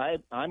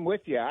 I'm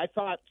with you. I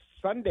thought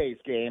Sunday's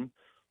game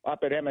up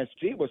at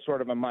MSG was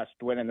sort of a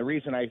must-win, and the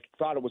reason I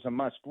thought it was a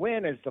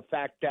must-win is the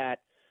fact that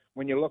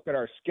when you look at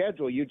our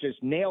schedule, you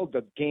just nailed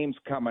the games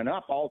coming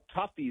up, all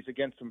toughies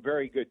against some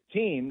very good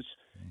teams,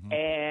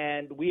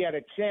 and we had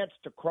a chance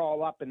to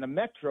crawl up in the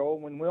Metro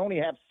when we only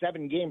have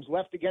 7 games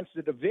left against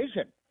the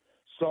division.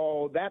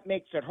 So that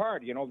makes it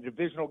hard. You know, the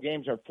divisional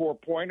games are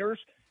 4-pointers.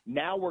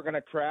 Now we're going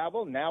to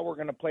travel. Now we're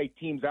going to play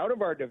teams out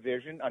of our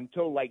division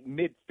until like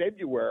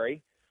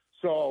mid-February.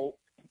 So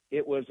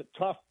it was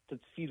tough to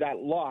see that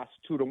loss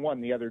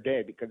 2-1 the other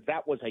day because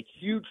that was a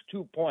huge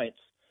 2 points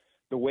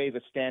the way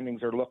the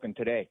standings are looking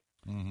today.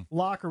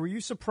 Locker, were you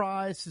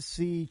surprised to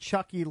see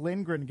Chucky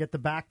Lindgren get the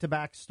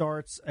back-to-back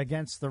starts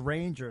against the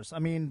Rangers? I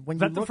mean, when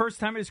Is that the first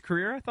time in his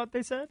career, I thought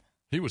they said?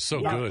 He was so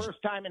yeah, good.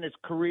 First time in his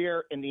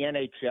career in the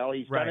NHL.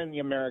 He's done in the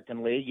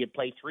American League. You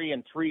play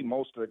 3-3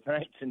 most of the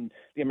nights in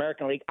the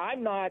American League.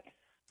 I'm not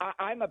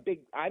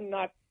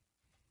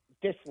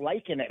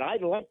disliking it.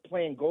 I like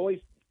playing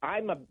goalies.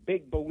 I'm a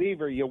big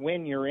believer. You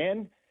win, you're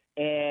in.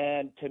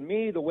 And to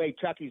me, the way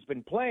Chucky's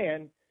been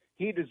playing,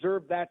 he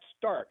deserved that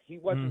start. He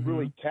wasn't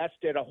really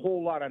tested a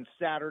whole lot on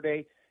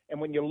Saturday. And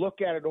when you look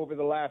at it over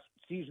the last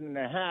season and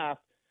a half,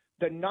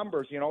 the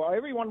numbers, you know,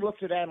 everyone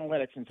looks at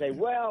analytics and say,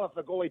 well, if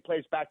the goalie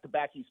plays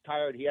back-to-back, he's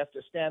tired. He has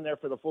to stand there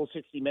for the full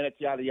 60 minutes,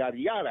 yada, yada,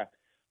 yada.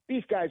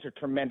 These guys are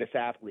tremendous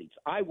athletes.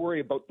 I worry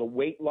about the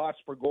weight loss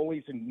for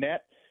goalies in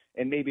net,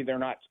 and maybe they're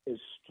not as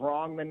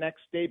strong the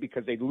next day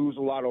because they lose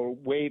a lot of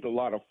weight, a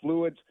lot of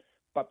fluids.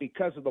 But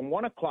because of the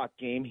 1 o'clock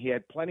game, he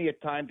had plenty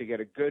of time to get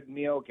a good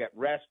meal, get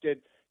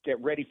rested,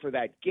 get ready for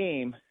that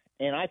game.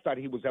 And I thought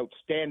he was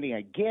outstanding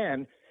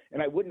again,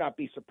 and I would not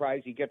be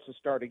surprised he gets to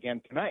start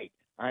again tonight.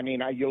 I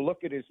mean, you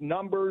look at his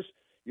numbers,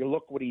 you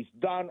look what he's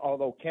done,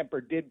 although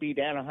Kemper did beat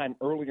Anaheim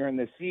earlier in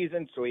the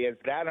season, so he has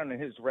that on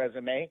his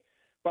resume.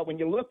 But when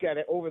you look at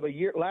it over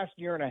the last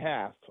year and a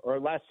half, or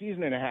last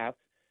season and a half,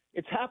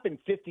 it's happened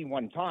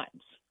 51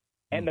 times.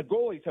 And the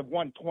goalies have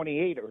won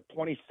 28 or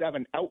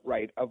 27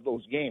 outright of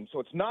those games.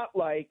 So it's not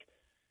like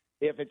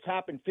if it's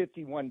happened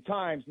 51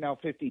 times, now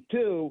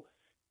 52,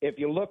 if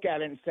you look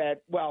at it and said,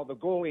 well, the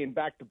goalie in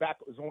back-to-back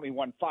has only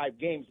won 5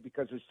 games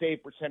because his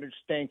save percentage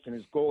stinks and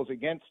his goals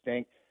against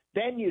stink,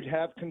 then you'd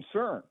have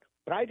concern.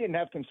 But I didn't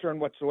have concern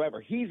whatsoever.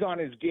 He's on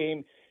his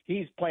game.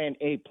 He's playing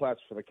A-plus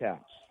for the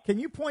Caps. Can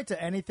you point to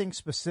anything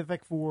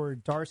specific for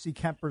Darcy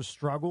Kemper's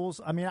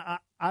struggles? I mean,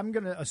 I'm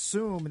going to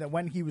assume that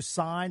when he was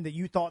signed that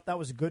you thought that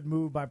was a good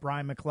move by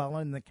Brian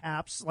McClellan and the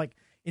Caps. Like,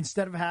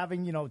 instead of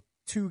having,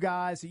 2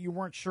 guys that you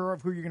weren't sure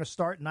of who you're going to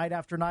start night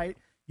after night,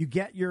 you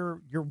get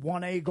your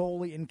 1A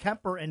goalie in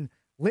Kemper, and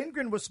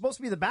Lindgren was supposed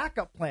to be the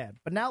backup plan.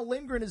 But now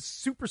Lindgren is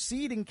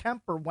superseding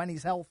Kemper when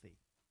he's healthy.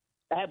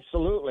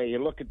 Absolutely.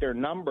 You look at their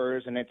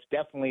numbers, and it's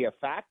definitely a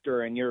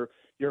factor, and you're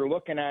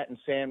looking at it and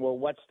saying, well,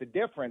 what's the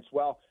difference?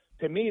 Well,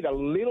 to me, the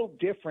little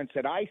difference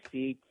that I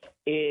see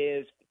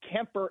is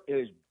Kemper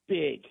is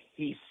big.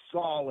 He's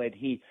solid.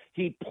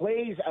 He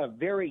plays a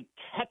very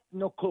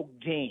technical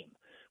game.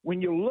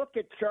 When you look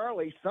at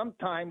Charlie,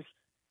 sometimes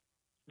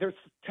there's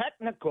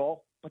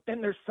technical, but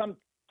then there's some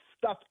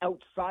stuff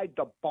outside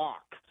the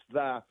box.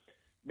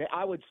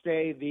 I would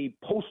say the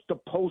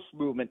post-to-post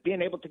movement,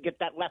 being able to get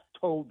that left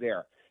toe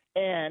there.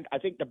 And I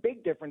think the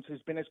big difference has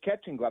been his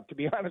catching glove, to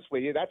be honest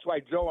with you. That's why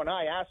Joe and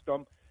I asked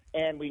him,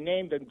 and we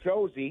named him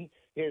Josie,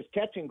 his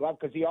catching glove,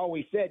 because he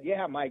always said,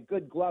 yeah, my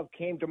good glove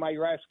came to my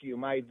rescue,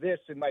 my this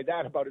and my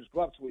that about his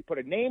glove. So we put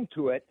a name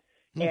to it.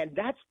 And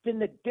that's been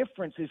the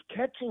difference. His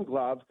catching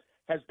glove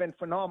has been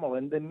phenomenal.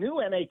 In the new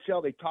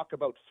NHL, they talk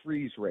about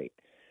freeze rate.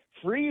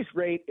 Freeze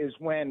rate is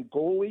when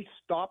goalies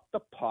stop the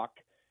puck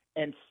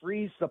and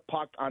freeze the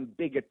puck on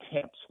big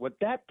attempts. What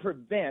that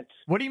prevents...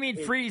 What do you mean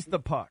freeze the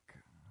puck?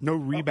 No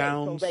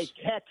rebounds. Okay, so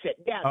they catch it.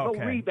 Yeah, no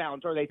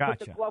rebounds, or they put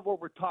the glove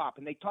over top.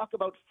 And they talk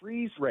about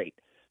freeze rate.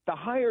 The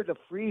higher the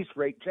freeze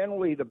rate,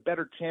 generally the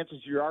better chances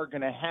you are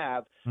going to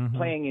have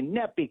playing in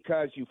net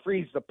because you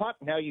freeze the puck.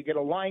 Now you get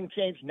a line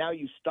change. Now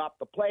you stop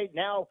the play.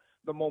 Now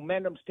the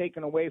momentum's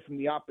taken away from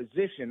the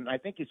opposition. And I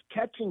think his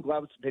catching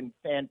glove's been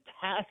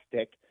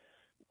fantastic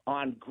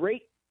on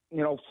great,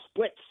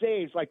 split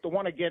saves like the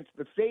one against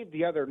the save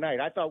the other night.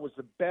 I thought was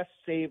the best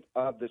save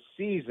of the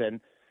season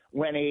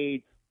when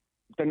he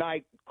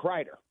denied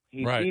Kreider.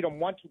 He beat him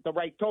once with the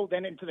right toe,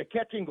 then into the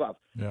catching glove.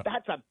 Yeah.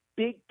 That's a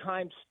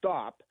big-time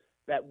stop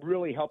that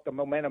really helped the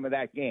momentum of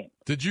that game.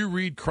 Did you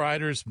read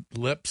Kreider's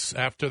lips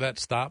after that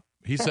stop?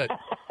 He said,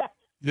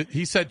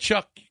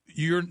 Chuck,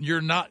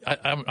 you're not.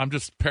 I'm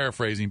just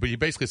paraphrasing, but he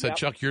basically said,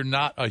 Chuck, you're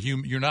not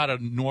a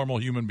normal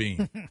human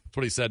being. That's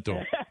what he said to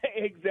him.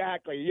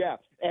 Exactly, yeah,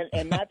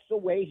 and that's the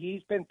way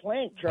he's been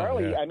playing,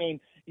 Charlie. Oh, yeah. I mean,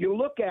 you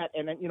look at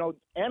and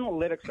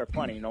analytics are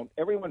funny.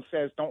 Everyone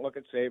says don't look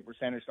at save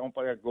percentage, don't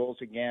look at goals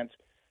against,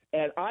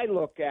 and I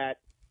look at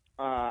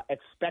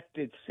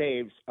expected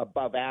saves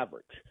above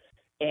average,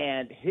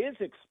 and his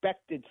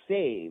expected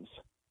saves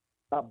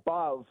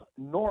above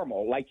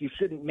normal, like you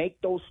shouldn't make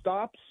those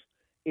stops,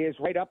 is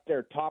right up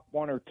there, top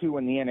 1 or 2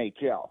 in the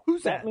NHL.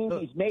 Who's that? That means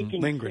he's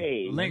making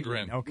saves.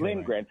 Lindgren. Okay.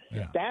 Lindgren.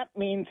 Yeah. That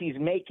means he's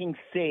making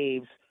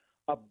saves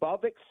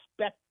above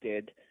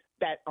expected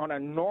that on a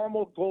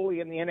normal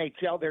goalie in the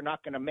NHL they're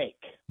not going to make.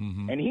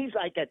 Mm-hmm. And he's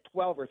like at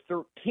 12 or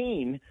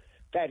 13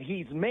 that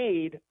he's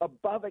made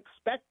above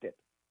expected.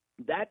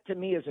 That to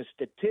me is a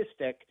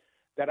statistic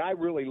that I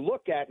really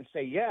look at and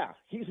say, yeah,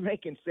 he's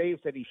making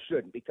saves that he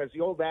shouldn't, because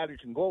the old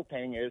adage in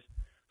goaltending is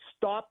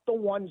stop the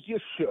ones you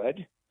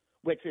should,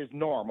 which is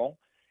normal,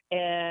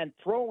 and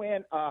throw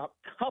in a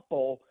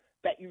couple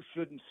that you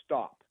shouldn't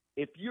stop.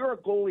 If you're a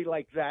goalie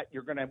like that,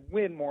 you're going to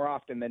win more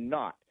often than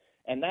not.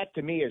 And that,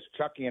 to me, is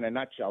Chucky in a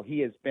nutshell. He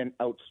has been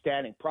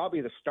outstanding,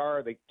 probably the star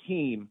of the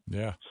team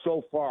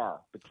so far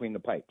between the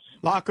pipes.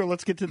 Locker,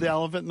 let's get to the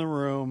elephant in the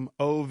room.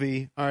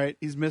 Ovi, all right,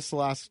 he's missed the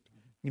last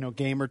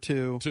game or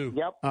two.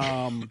 Yep.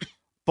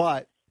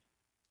 But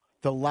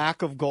the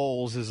lack of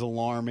goals is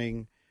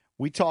alarming.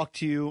 We talked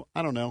to you,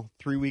 I don't know,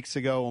 3 weeks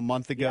ago, a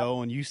month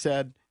ago, and you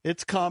said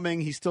it's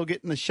coming. He's still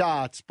getting the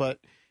shots, but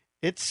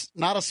it's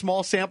not a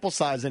small sample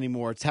size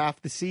anymore. It's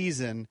half the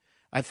season.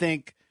 I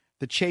think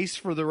the chase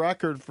for the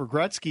record for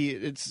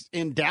Gretzky, it's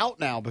in doubt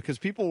now because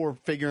people were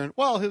figuring,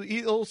 well,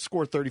 he'll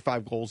score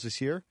 35 goals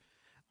this year.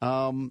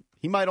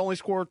 He might only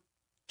score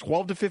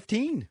 12 to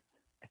 15.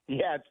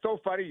 Yeah, it's so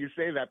funny you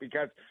say that,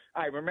 because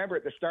I remember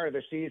at the start of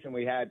the season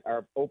we had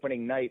our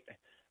opening night.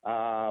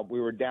 We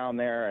were down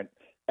there at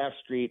F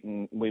Street,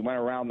 and we went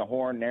around the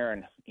horn there,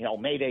 and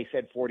Mayday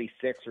said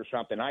 46 or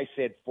something. I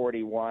said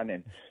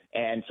 41,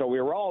 and so we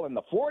were all in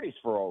the 40s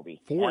for Ovi.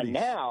 40s. And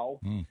now,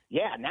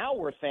 now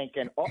we're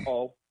thinking,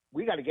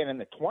 we got to get in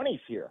the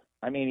 20s here.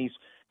 I mean, he's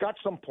got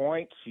some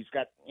points. He's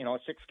got a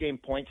 6-game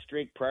point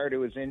streak prior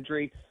to his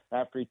injury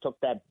after he took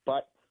that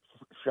butt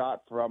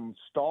shot from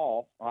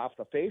Stahl off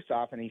the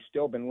faceoff, and he's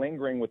still been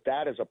lingering with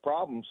that as a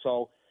problem.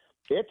 So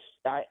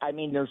I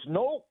mean, there's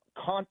no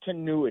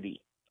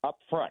continuity up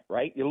front,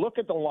 right? You look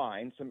at the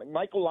lines. The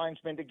McMichael line's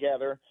been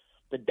together.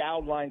 The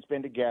Dowd line's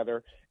been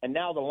together. And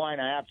now the line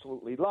I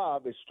absolutely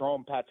love is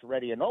Strome,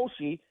 Pacioretty, and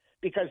Oshie,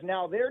 because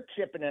now they're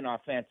chipping in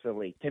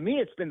offensively. To me,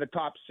 it's been the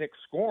top 6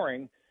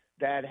 scoring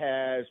that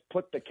has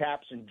put the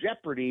Caps in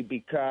jeopardy,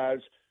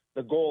 because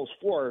the goals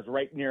for is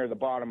right near the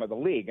bottom of the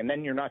league. And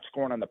then you're not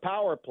scoring on the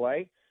power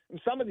play. And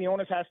some of the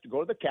onus has to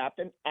go to the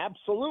captain,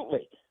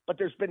 absolutely. But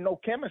there's been no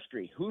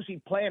chemistry. Who's he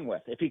playing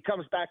with? If he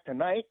comes back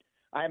tonight,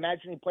 I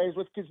imagine he plays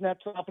with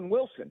Kuznetsov and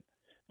Wilson.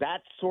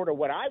 That's sort of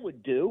what I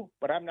would do,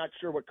 but I'm not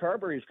sure what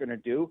Carberry's going to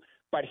do.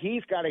 But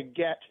he's got to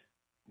get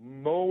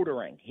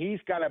motoring. He's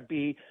got to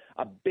be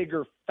a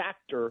bigger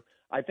factor.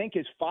 I think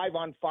his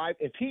 5-on-5,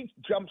 if he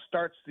jump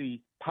starts the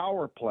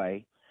power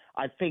play,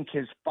 I think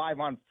his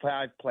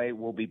 5-on-5 play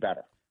will be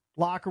better.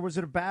 Locker, was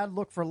it a bad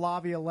look for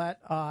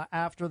Laviolette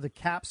after the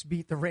Caps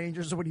beat the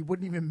Rangers when he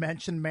wouldn't even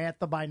mention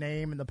Mantha by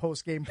name in the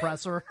post-game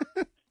presser?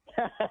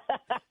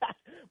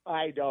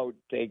 I don't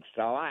think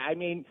so. I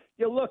mean,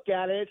 you look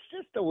at it, it's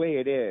just the way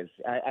it is.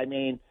 I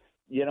mean,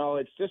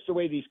 it's just the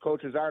way these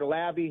coaches are.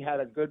 Labby had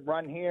a good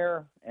run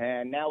here,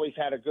 and now he's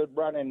had a good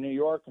run in New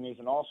York, and he's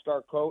an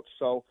all-star coach.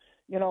 So,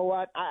 you know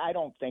what? I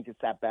don't think it's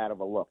that bad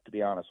of a look, to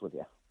be honest with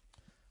you.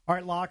 All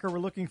right, Locker, we're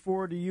looking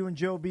forward to you and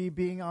Joe B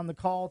being on the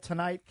call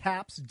tonight.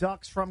 Caps,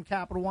 Ducks from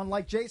Capital One.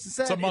 Like Jason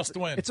said, it's a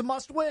must-win. It's a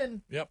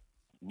must-win. Yep.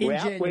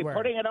 Well, we're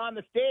putting it on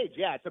the stage.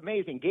 Yeah, it's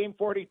amazing. Game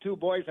 42,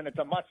 boys, and it's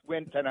a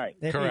must-win tonight.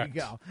 There Correct. you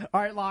go. All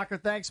right, Locker,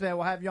 thanks, man.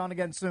 We'll have you on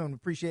again soon.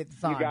 Appreciate the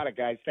time. You got it,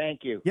 guys.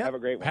 Thank you. Yep. Have a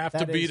great one. Have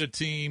to beat a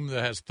team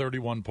that has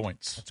 31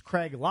 points. That's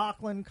Craig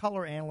Laughlin,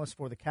 color analyst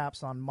for the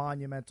Caps on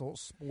Monumental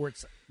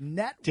Sports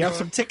Network. Do you have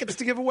some tickets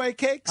to give away,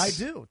 Cakes? I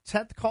do.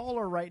 10th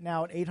caller right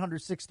now at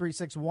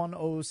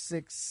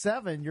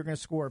 800-636-1067. You're going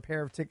to score a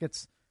pair of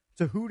tickets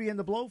to Hootie and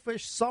the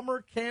Blowfish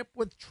Summer Camp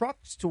with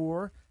Trucks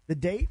Tour. The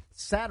date,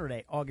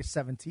 Saturday, August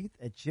 17th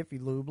at Jiffy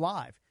Lube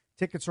Live.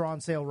 Tickets are on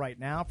sale right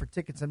now. For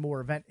tickets and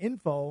more event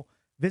info,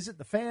 visit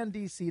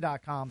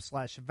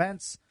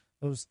thefandc.com/events.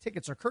 Those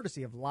tickets are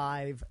courtesy of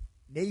Live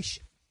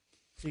Nation.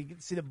 So you get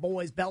to see the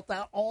boys belt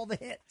out all the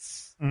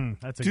hits.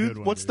 That's a Dude, good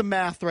one. what's the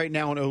math right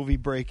now on Ovi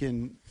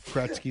breaking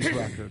Gretzky's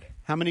record?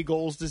 How many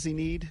goals does he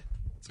need?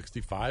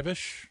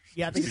 65-ish?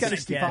 Yeah, I think He's it's gonna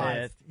 65. get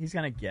it. He's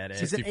going to get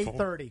it. He's at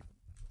 830. He's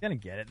going to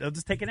get it. They'll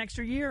just take an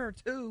extra year or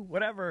two,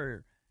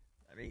 whatever.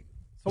 I mean,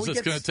 It's he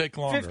just gets gonna take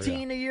longer,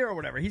 15 a year or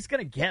whatever. He's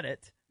going to get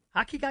it.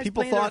 Hockey guys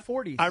People play in their thought,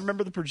 40s. I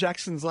remember the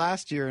projections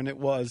last year, and it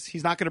was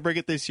he's not going to break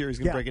it this year. He's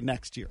going to break it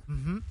next year.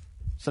 Mm-hmm.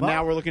 So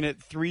now we're looking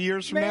at 3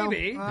 years from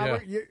Maybe. now.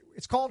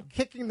 It's called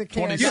kicking the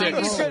can. 26. down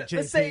the road,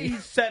 Let's say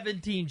he's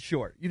 17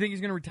 short. You think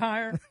he's going to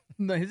retire?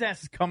 No, his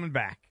ass is coming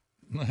back.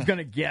 He's going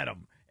to get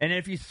him. And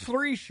if he's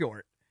 3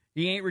 short,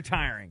 he ain't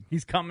retiring.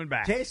 He's coming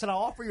back. Jason, I'll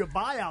offer you a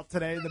buyout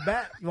today in the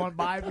bet. You want to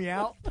buy me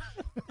out?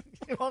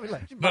 You want me to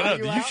let you buy No,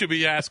 you you out? should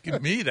be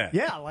asking me that.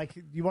 Yeah, like,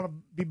 you want to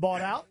be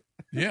bought out?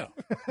 Yeah.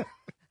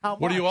 How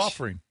What are you much?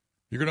 offering?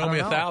 You're going to owe I me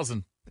don't know.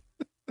 $1,000.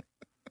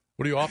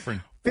 What are you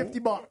offering?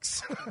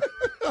 $50.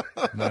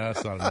 No,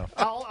 that's not enough.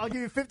 I'll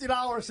give you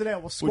 $50 today.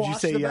 We'll squash Would you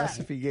say the yes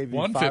bet. if he gave you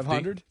 150.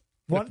 500?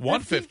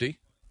 150.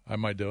 I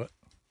might do it.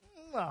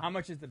 How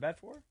much is the bet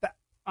for?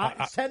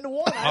 It's 10 to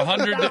 1.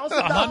 100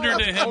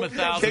 to him,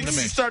 1,000 to me.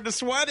 Starting to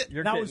sweat it.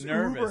 You're That getting was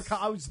nervous.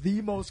 I was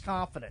the most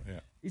confident. Yeah.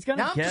 He's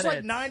gonna Now I'm get just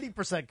it. like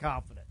 90%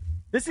 confident.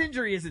 This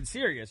injury isn't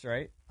serious,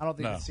 right? I don't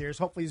think No. it's serious.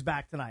 Hopefully he's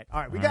back tonight. All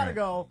right, we All got to right.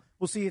 go.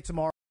 We'll see you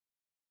tomorrow.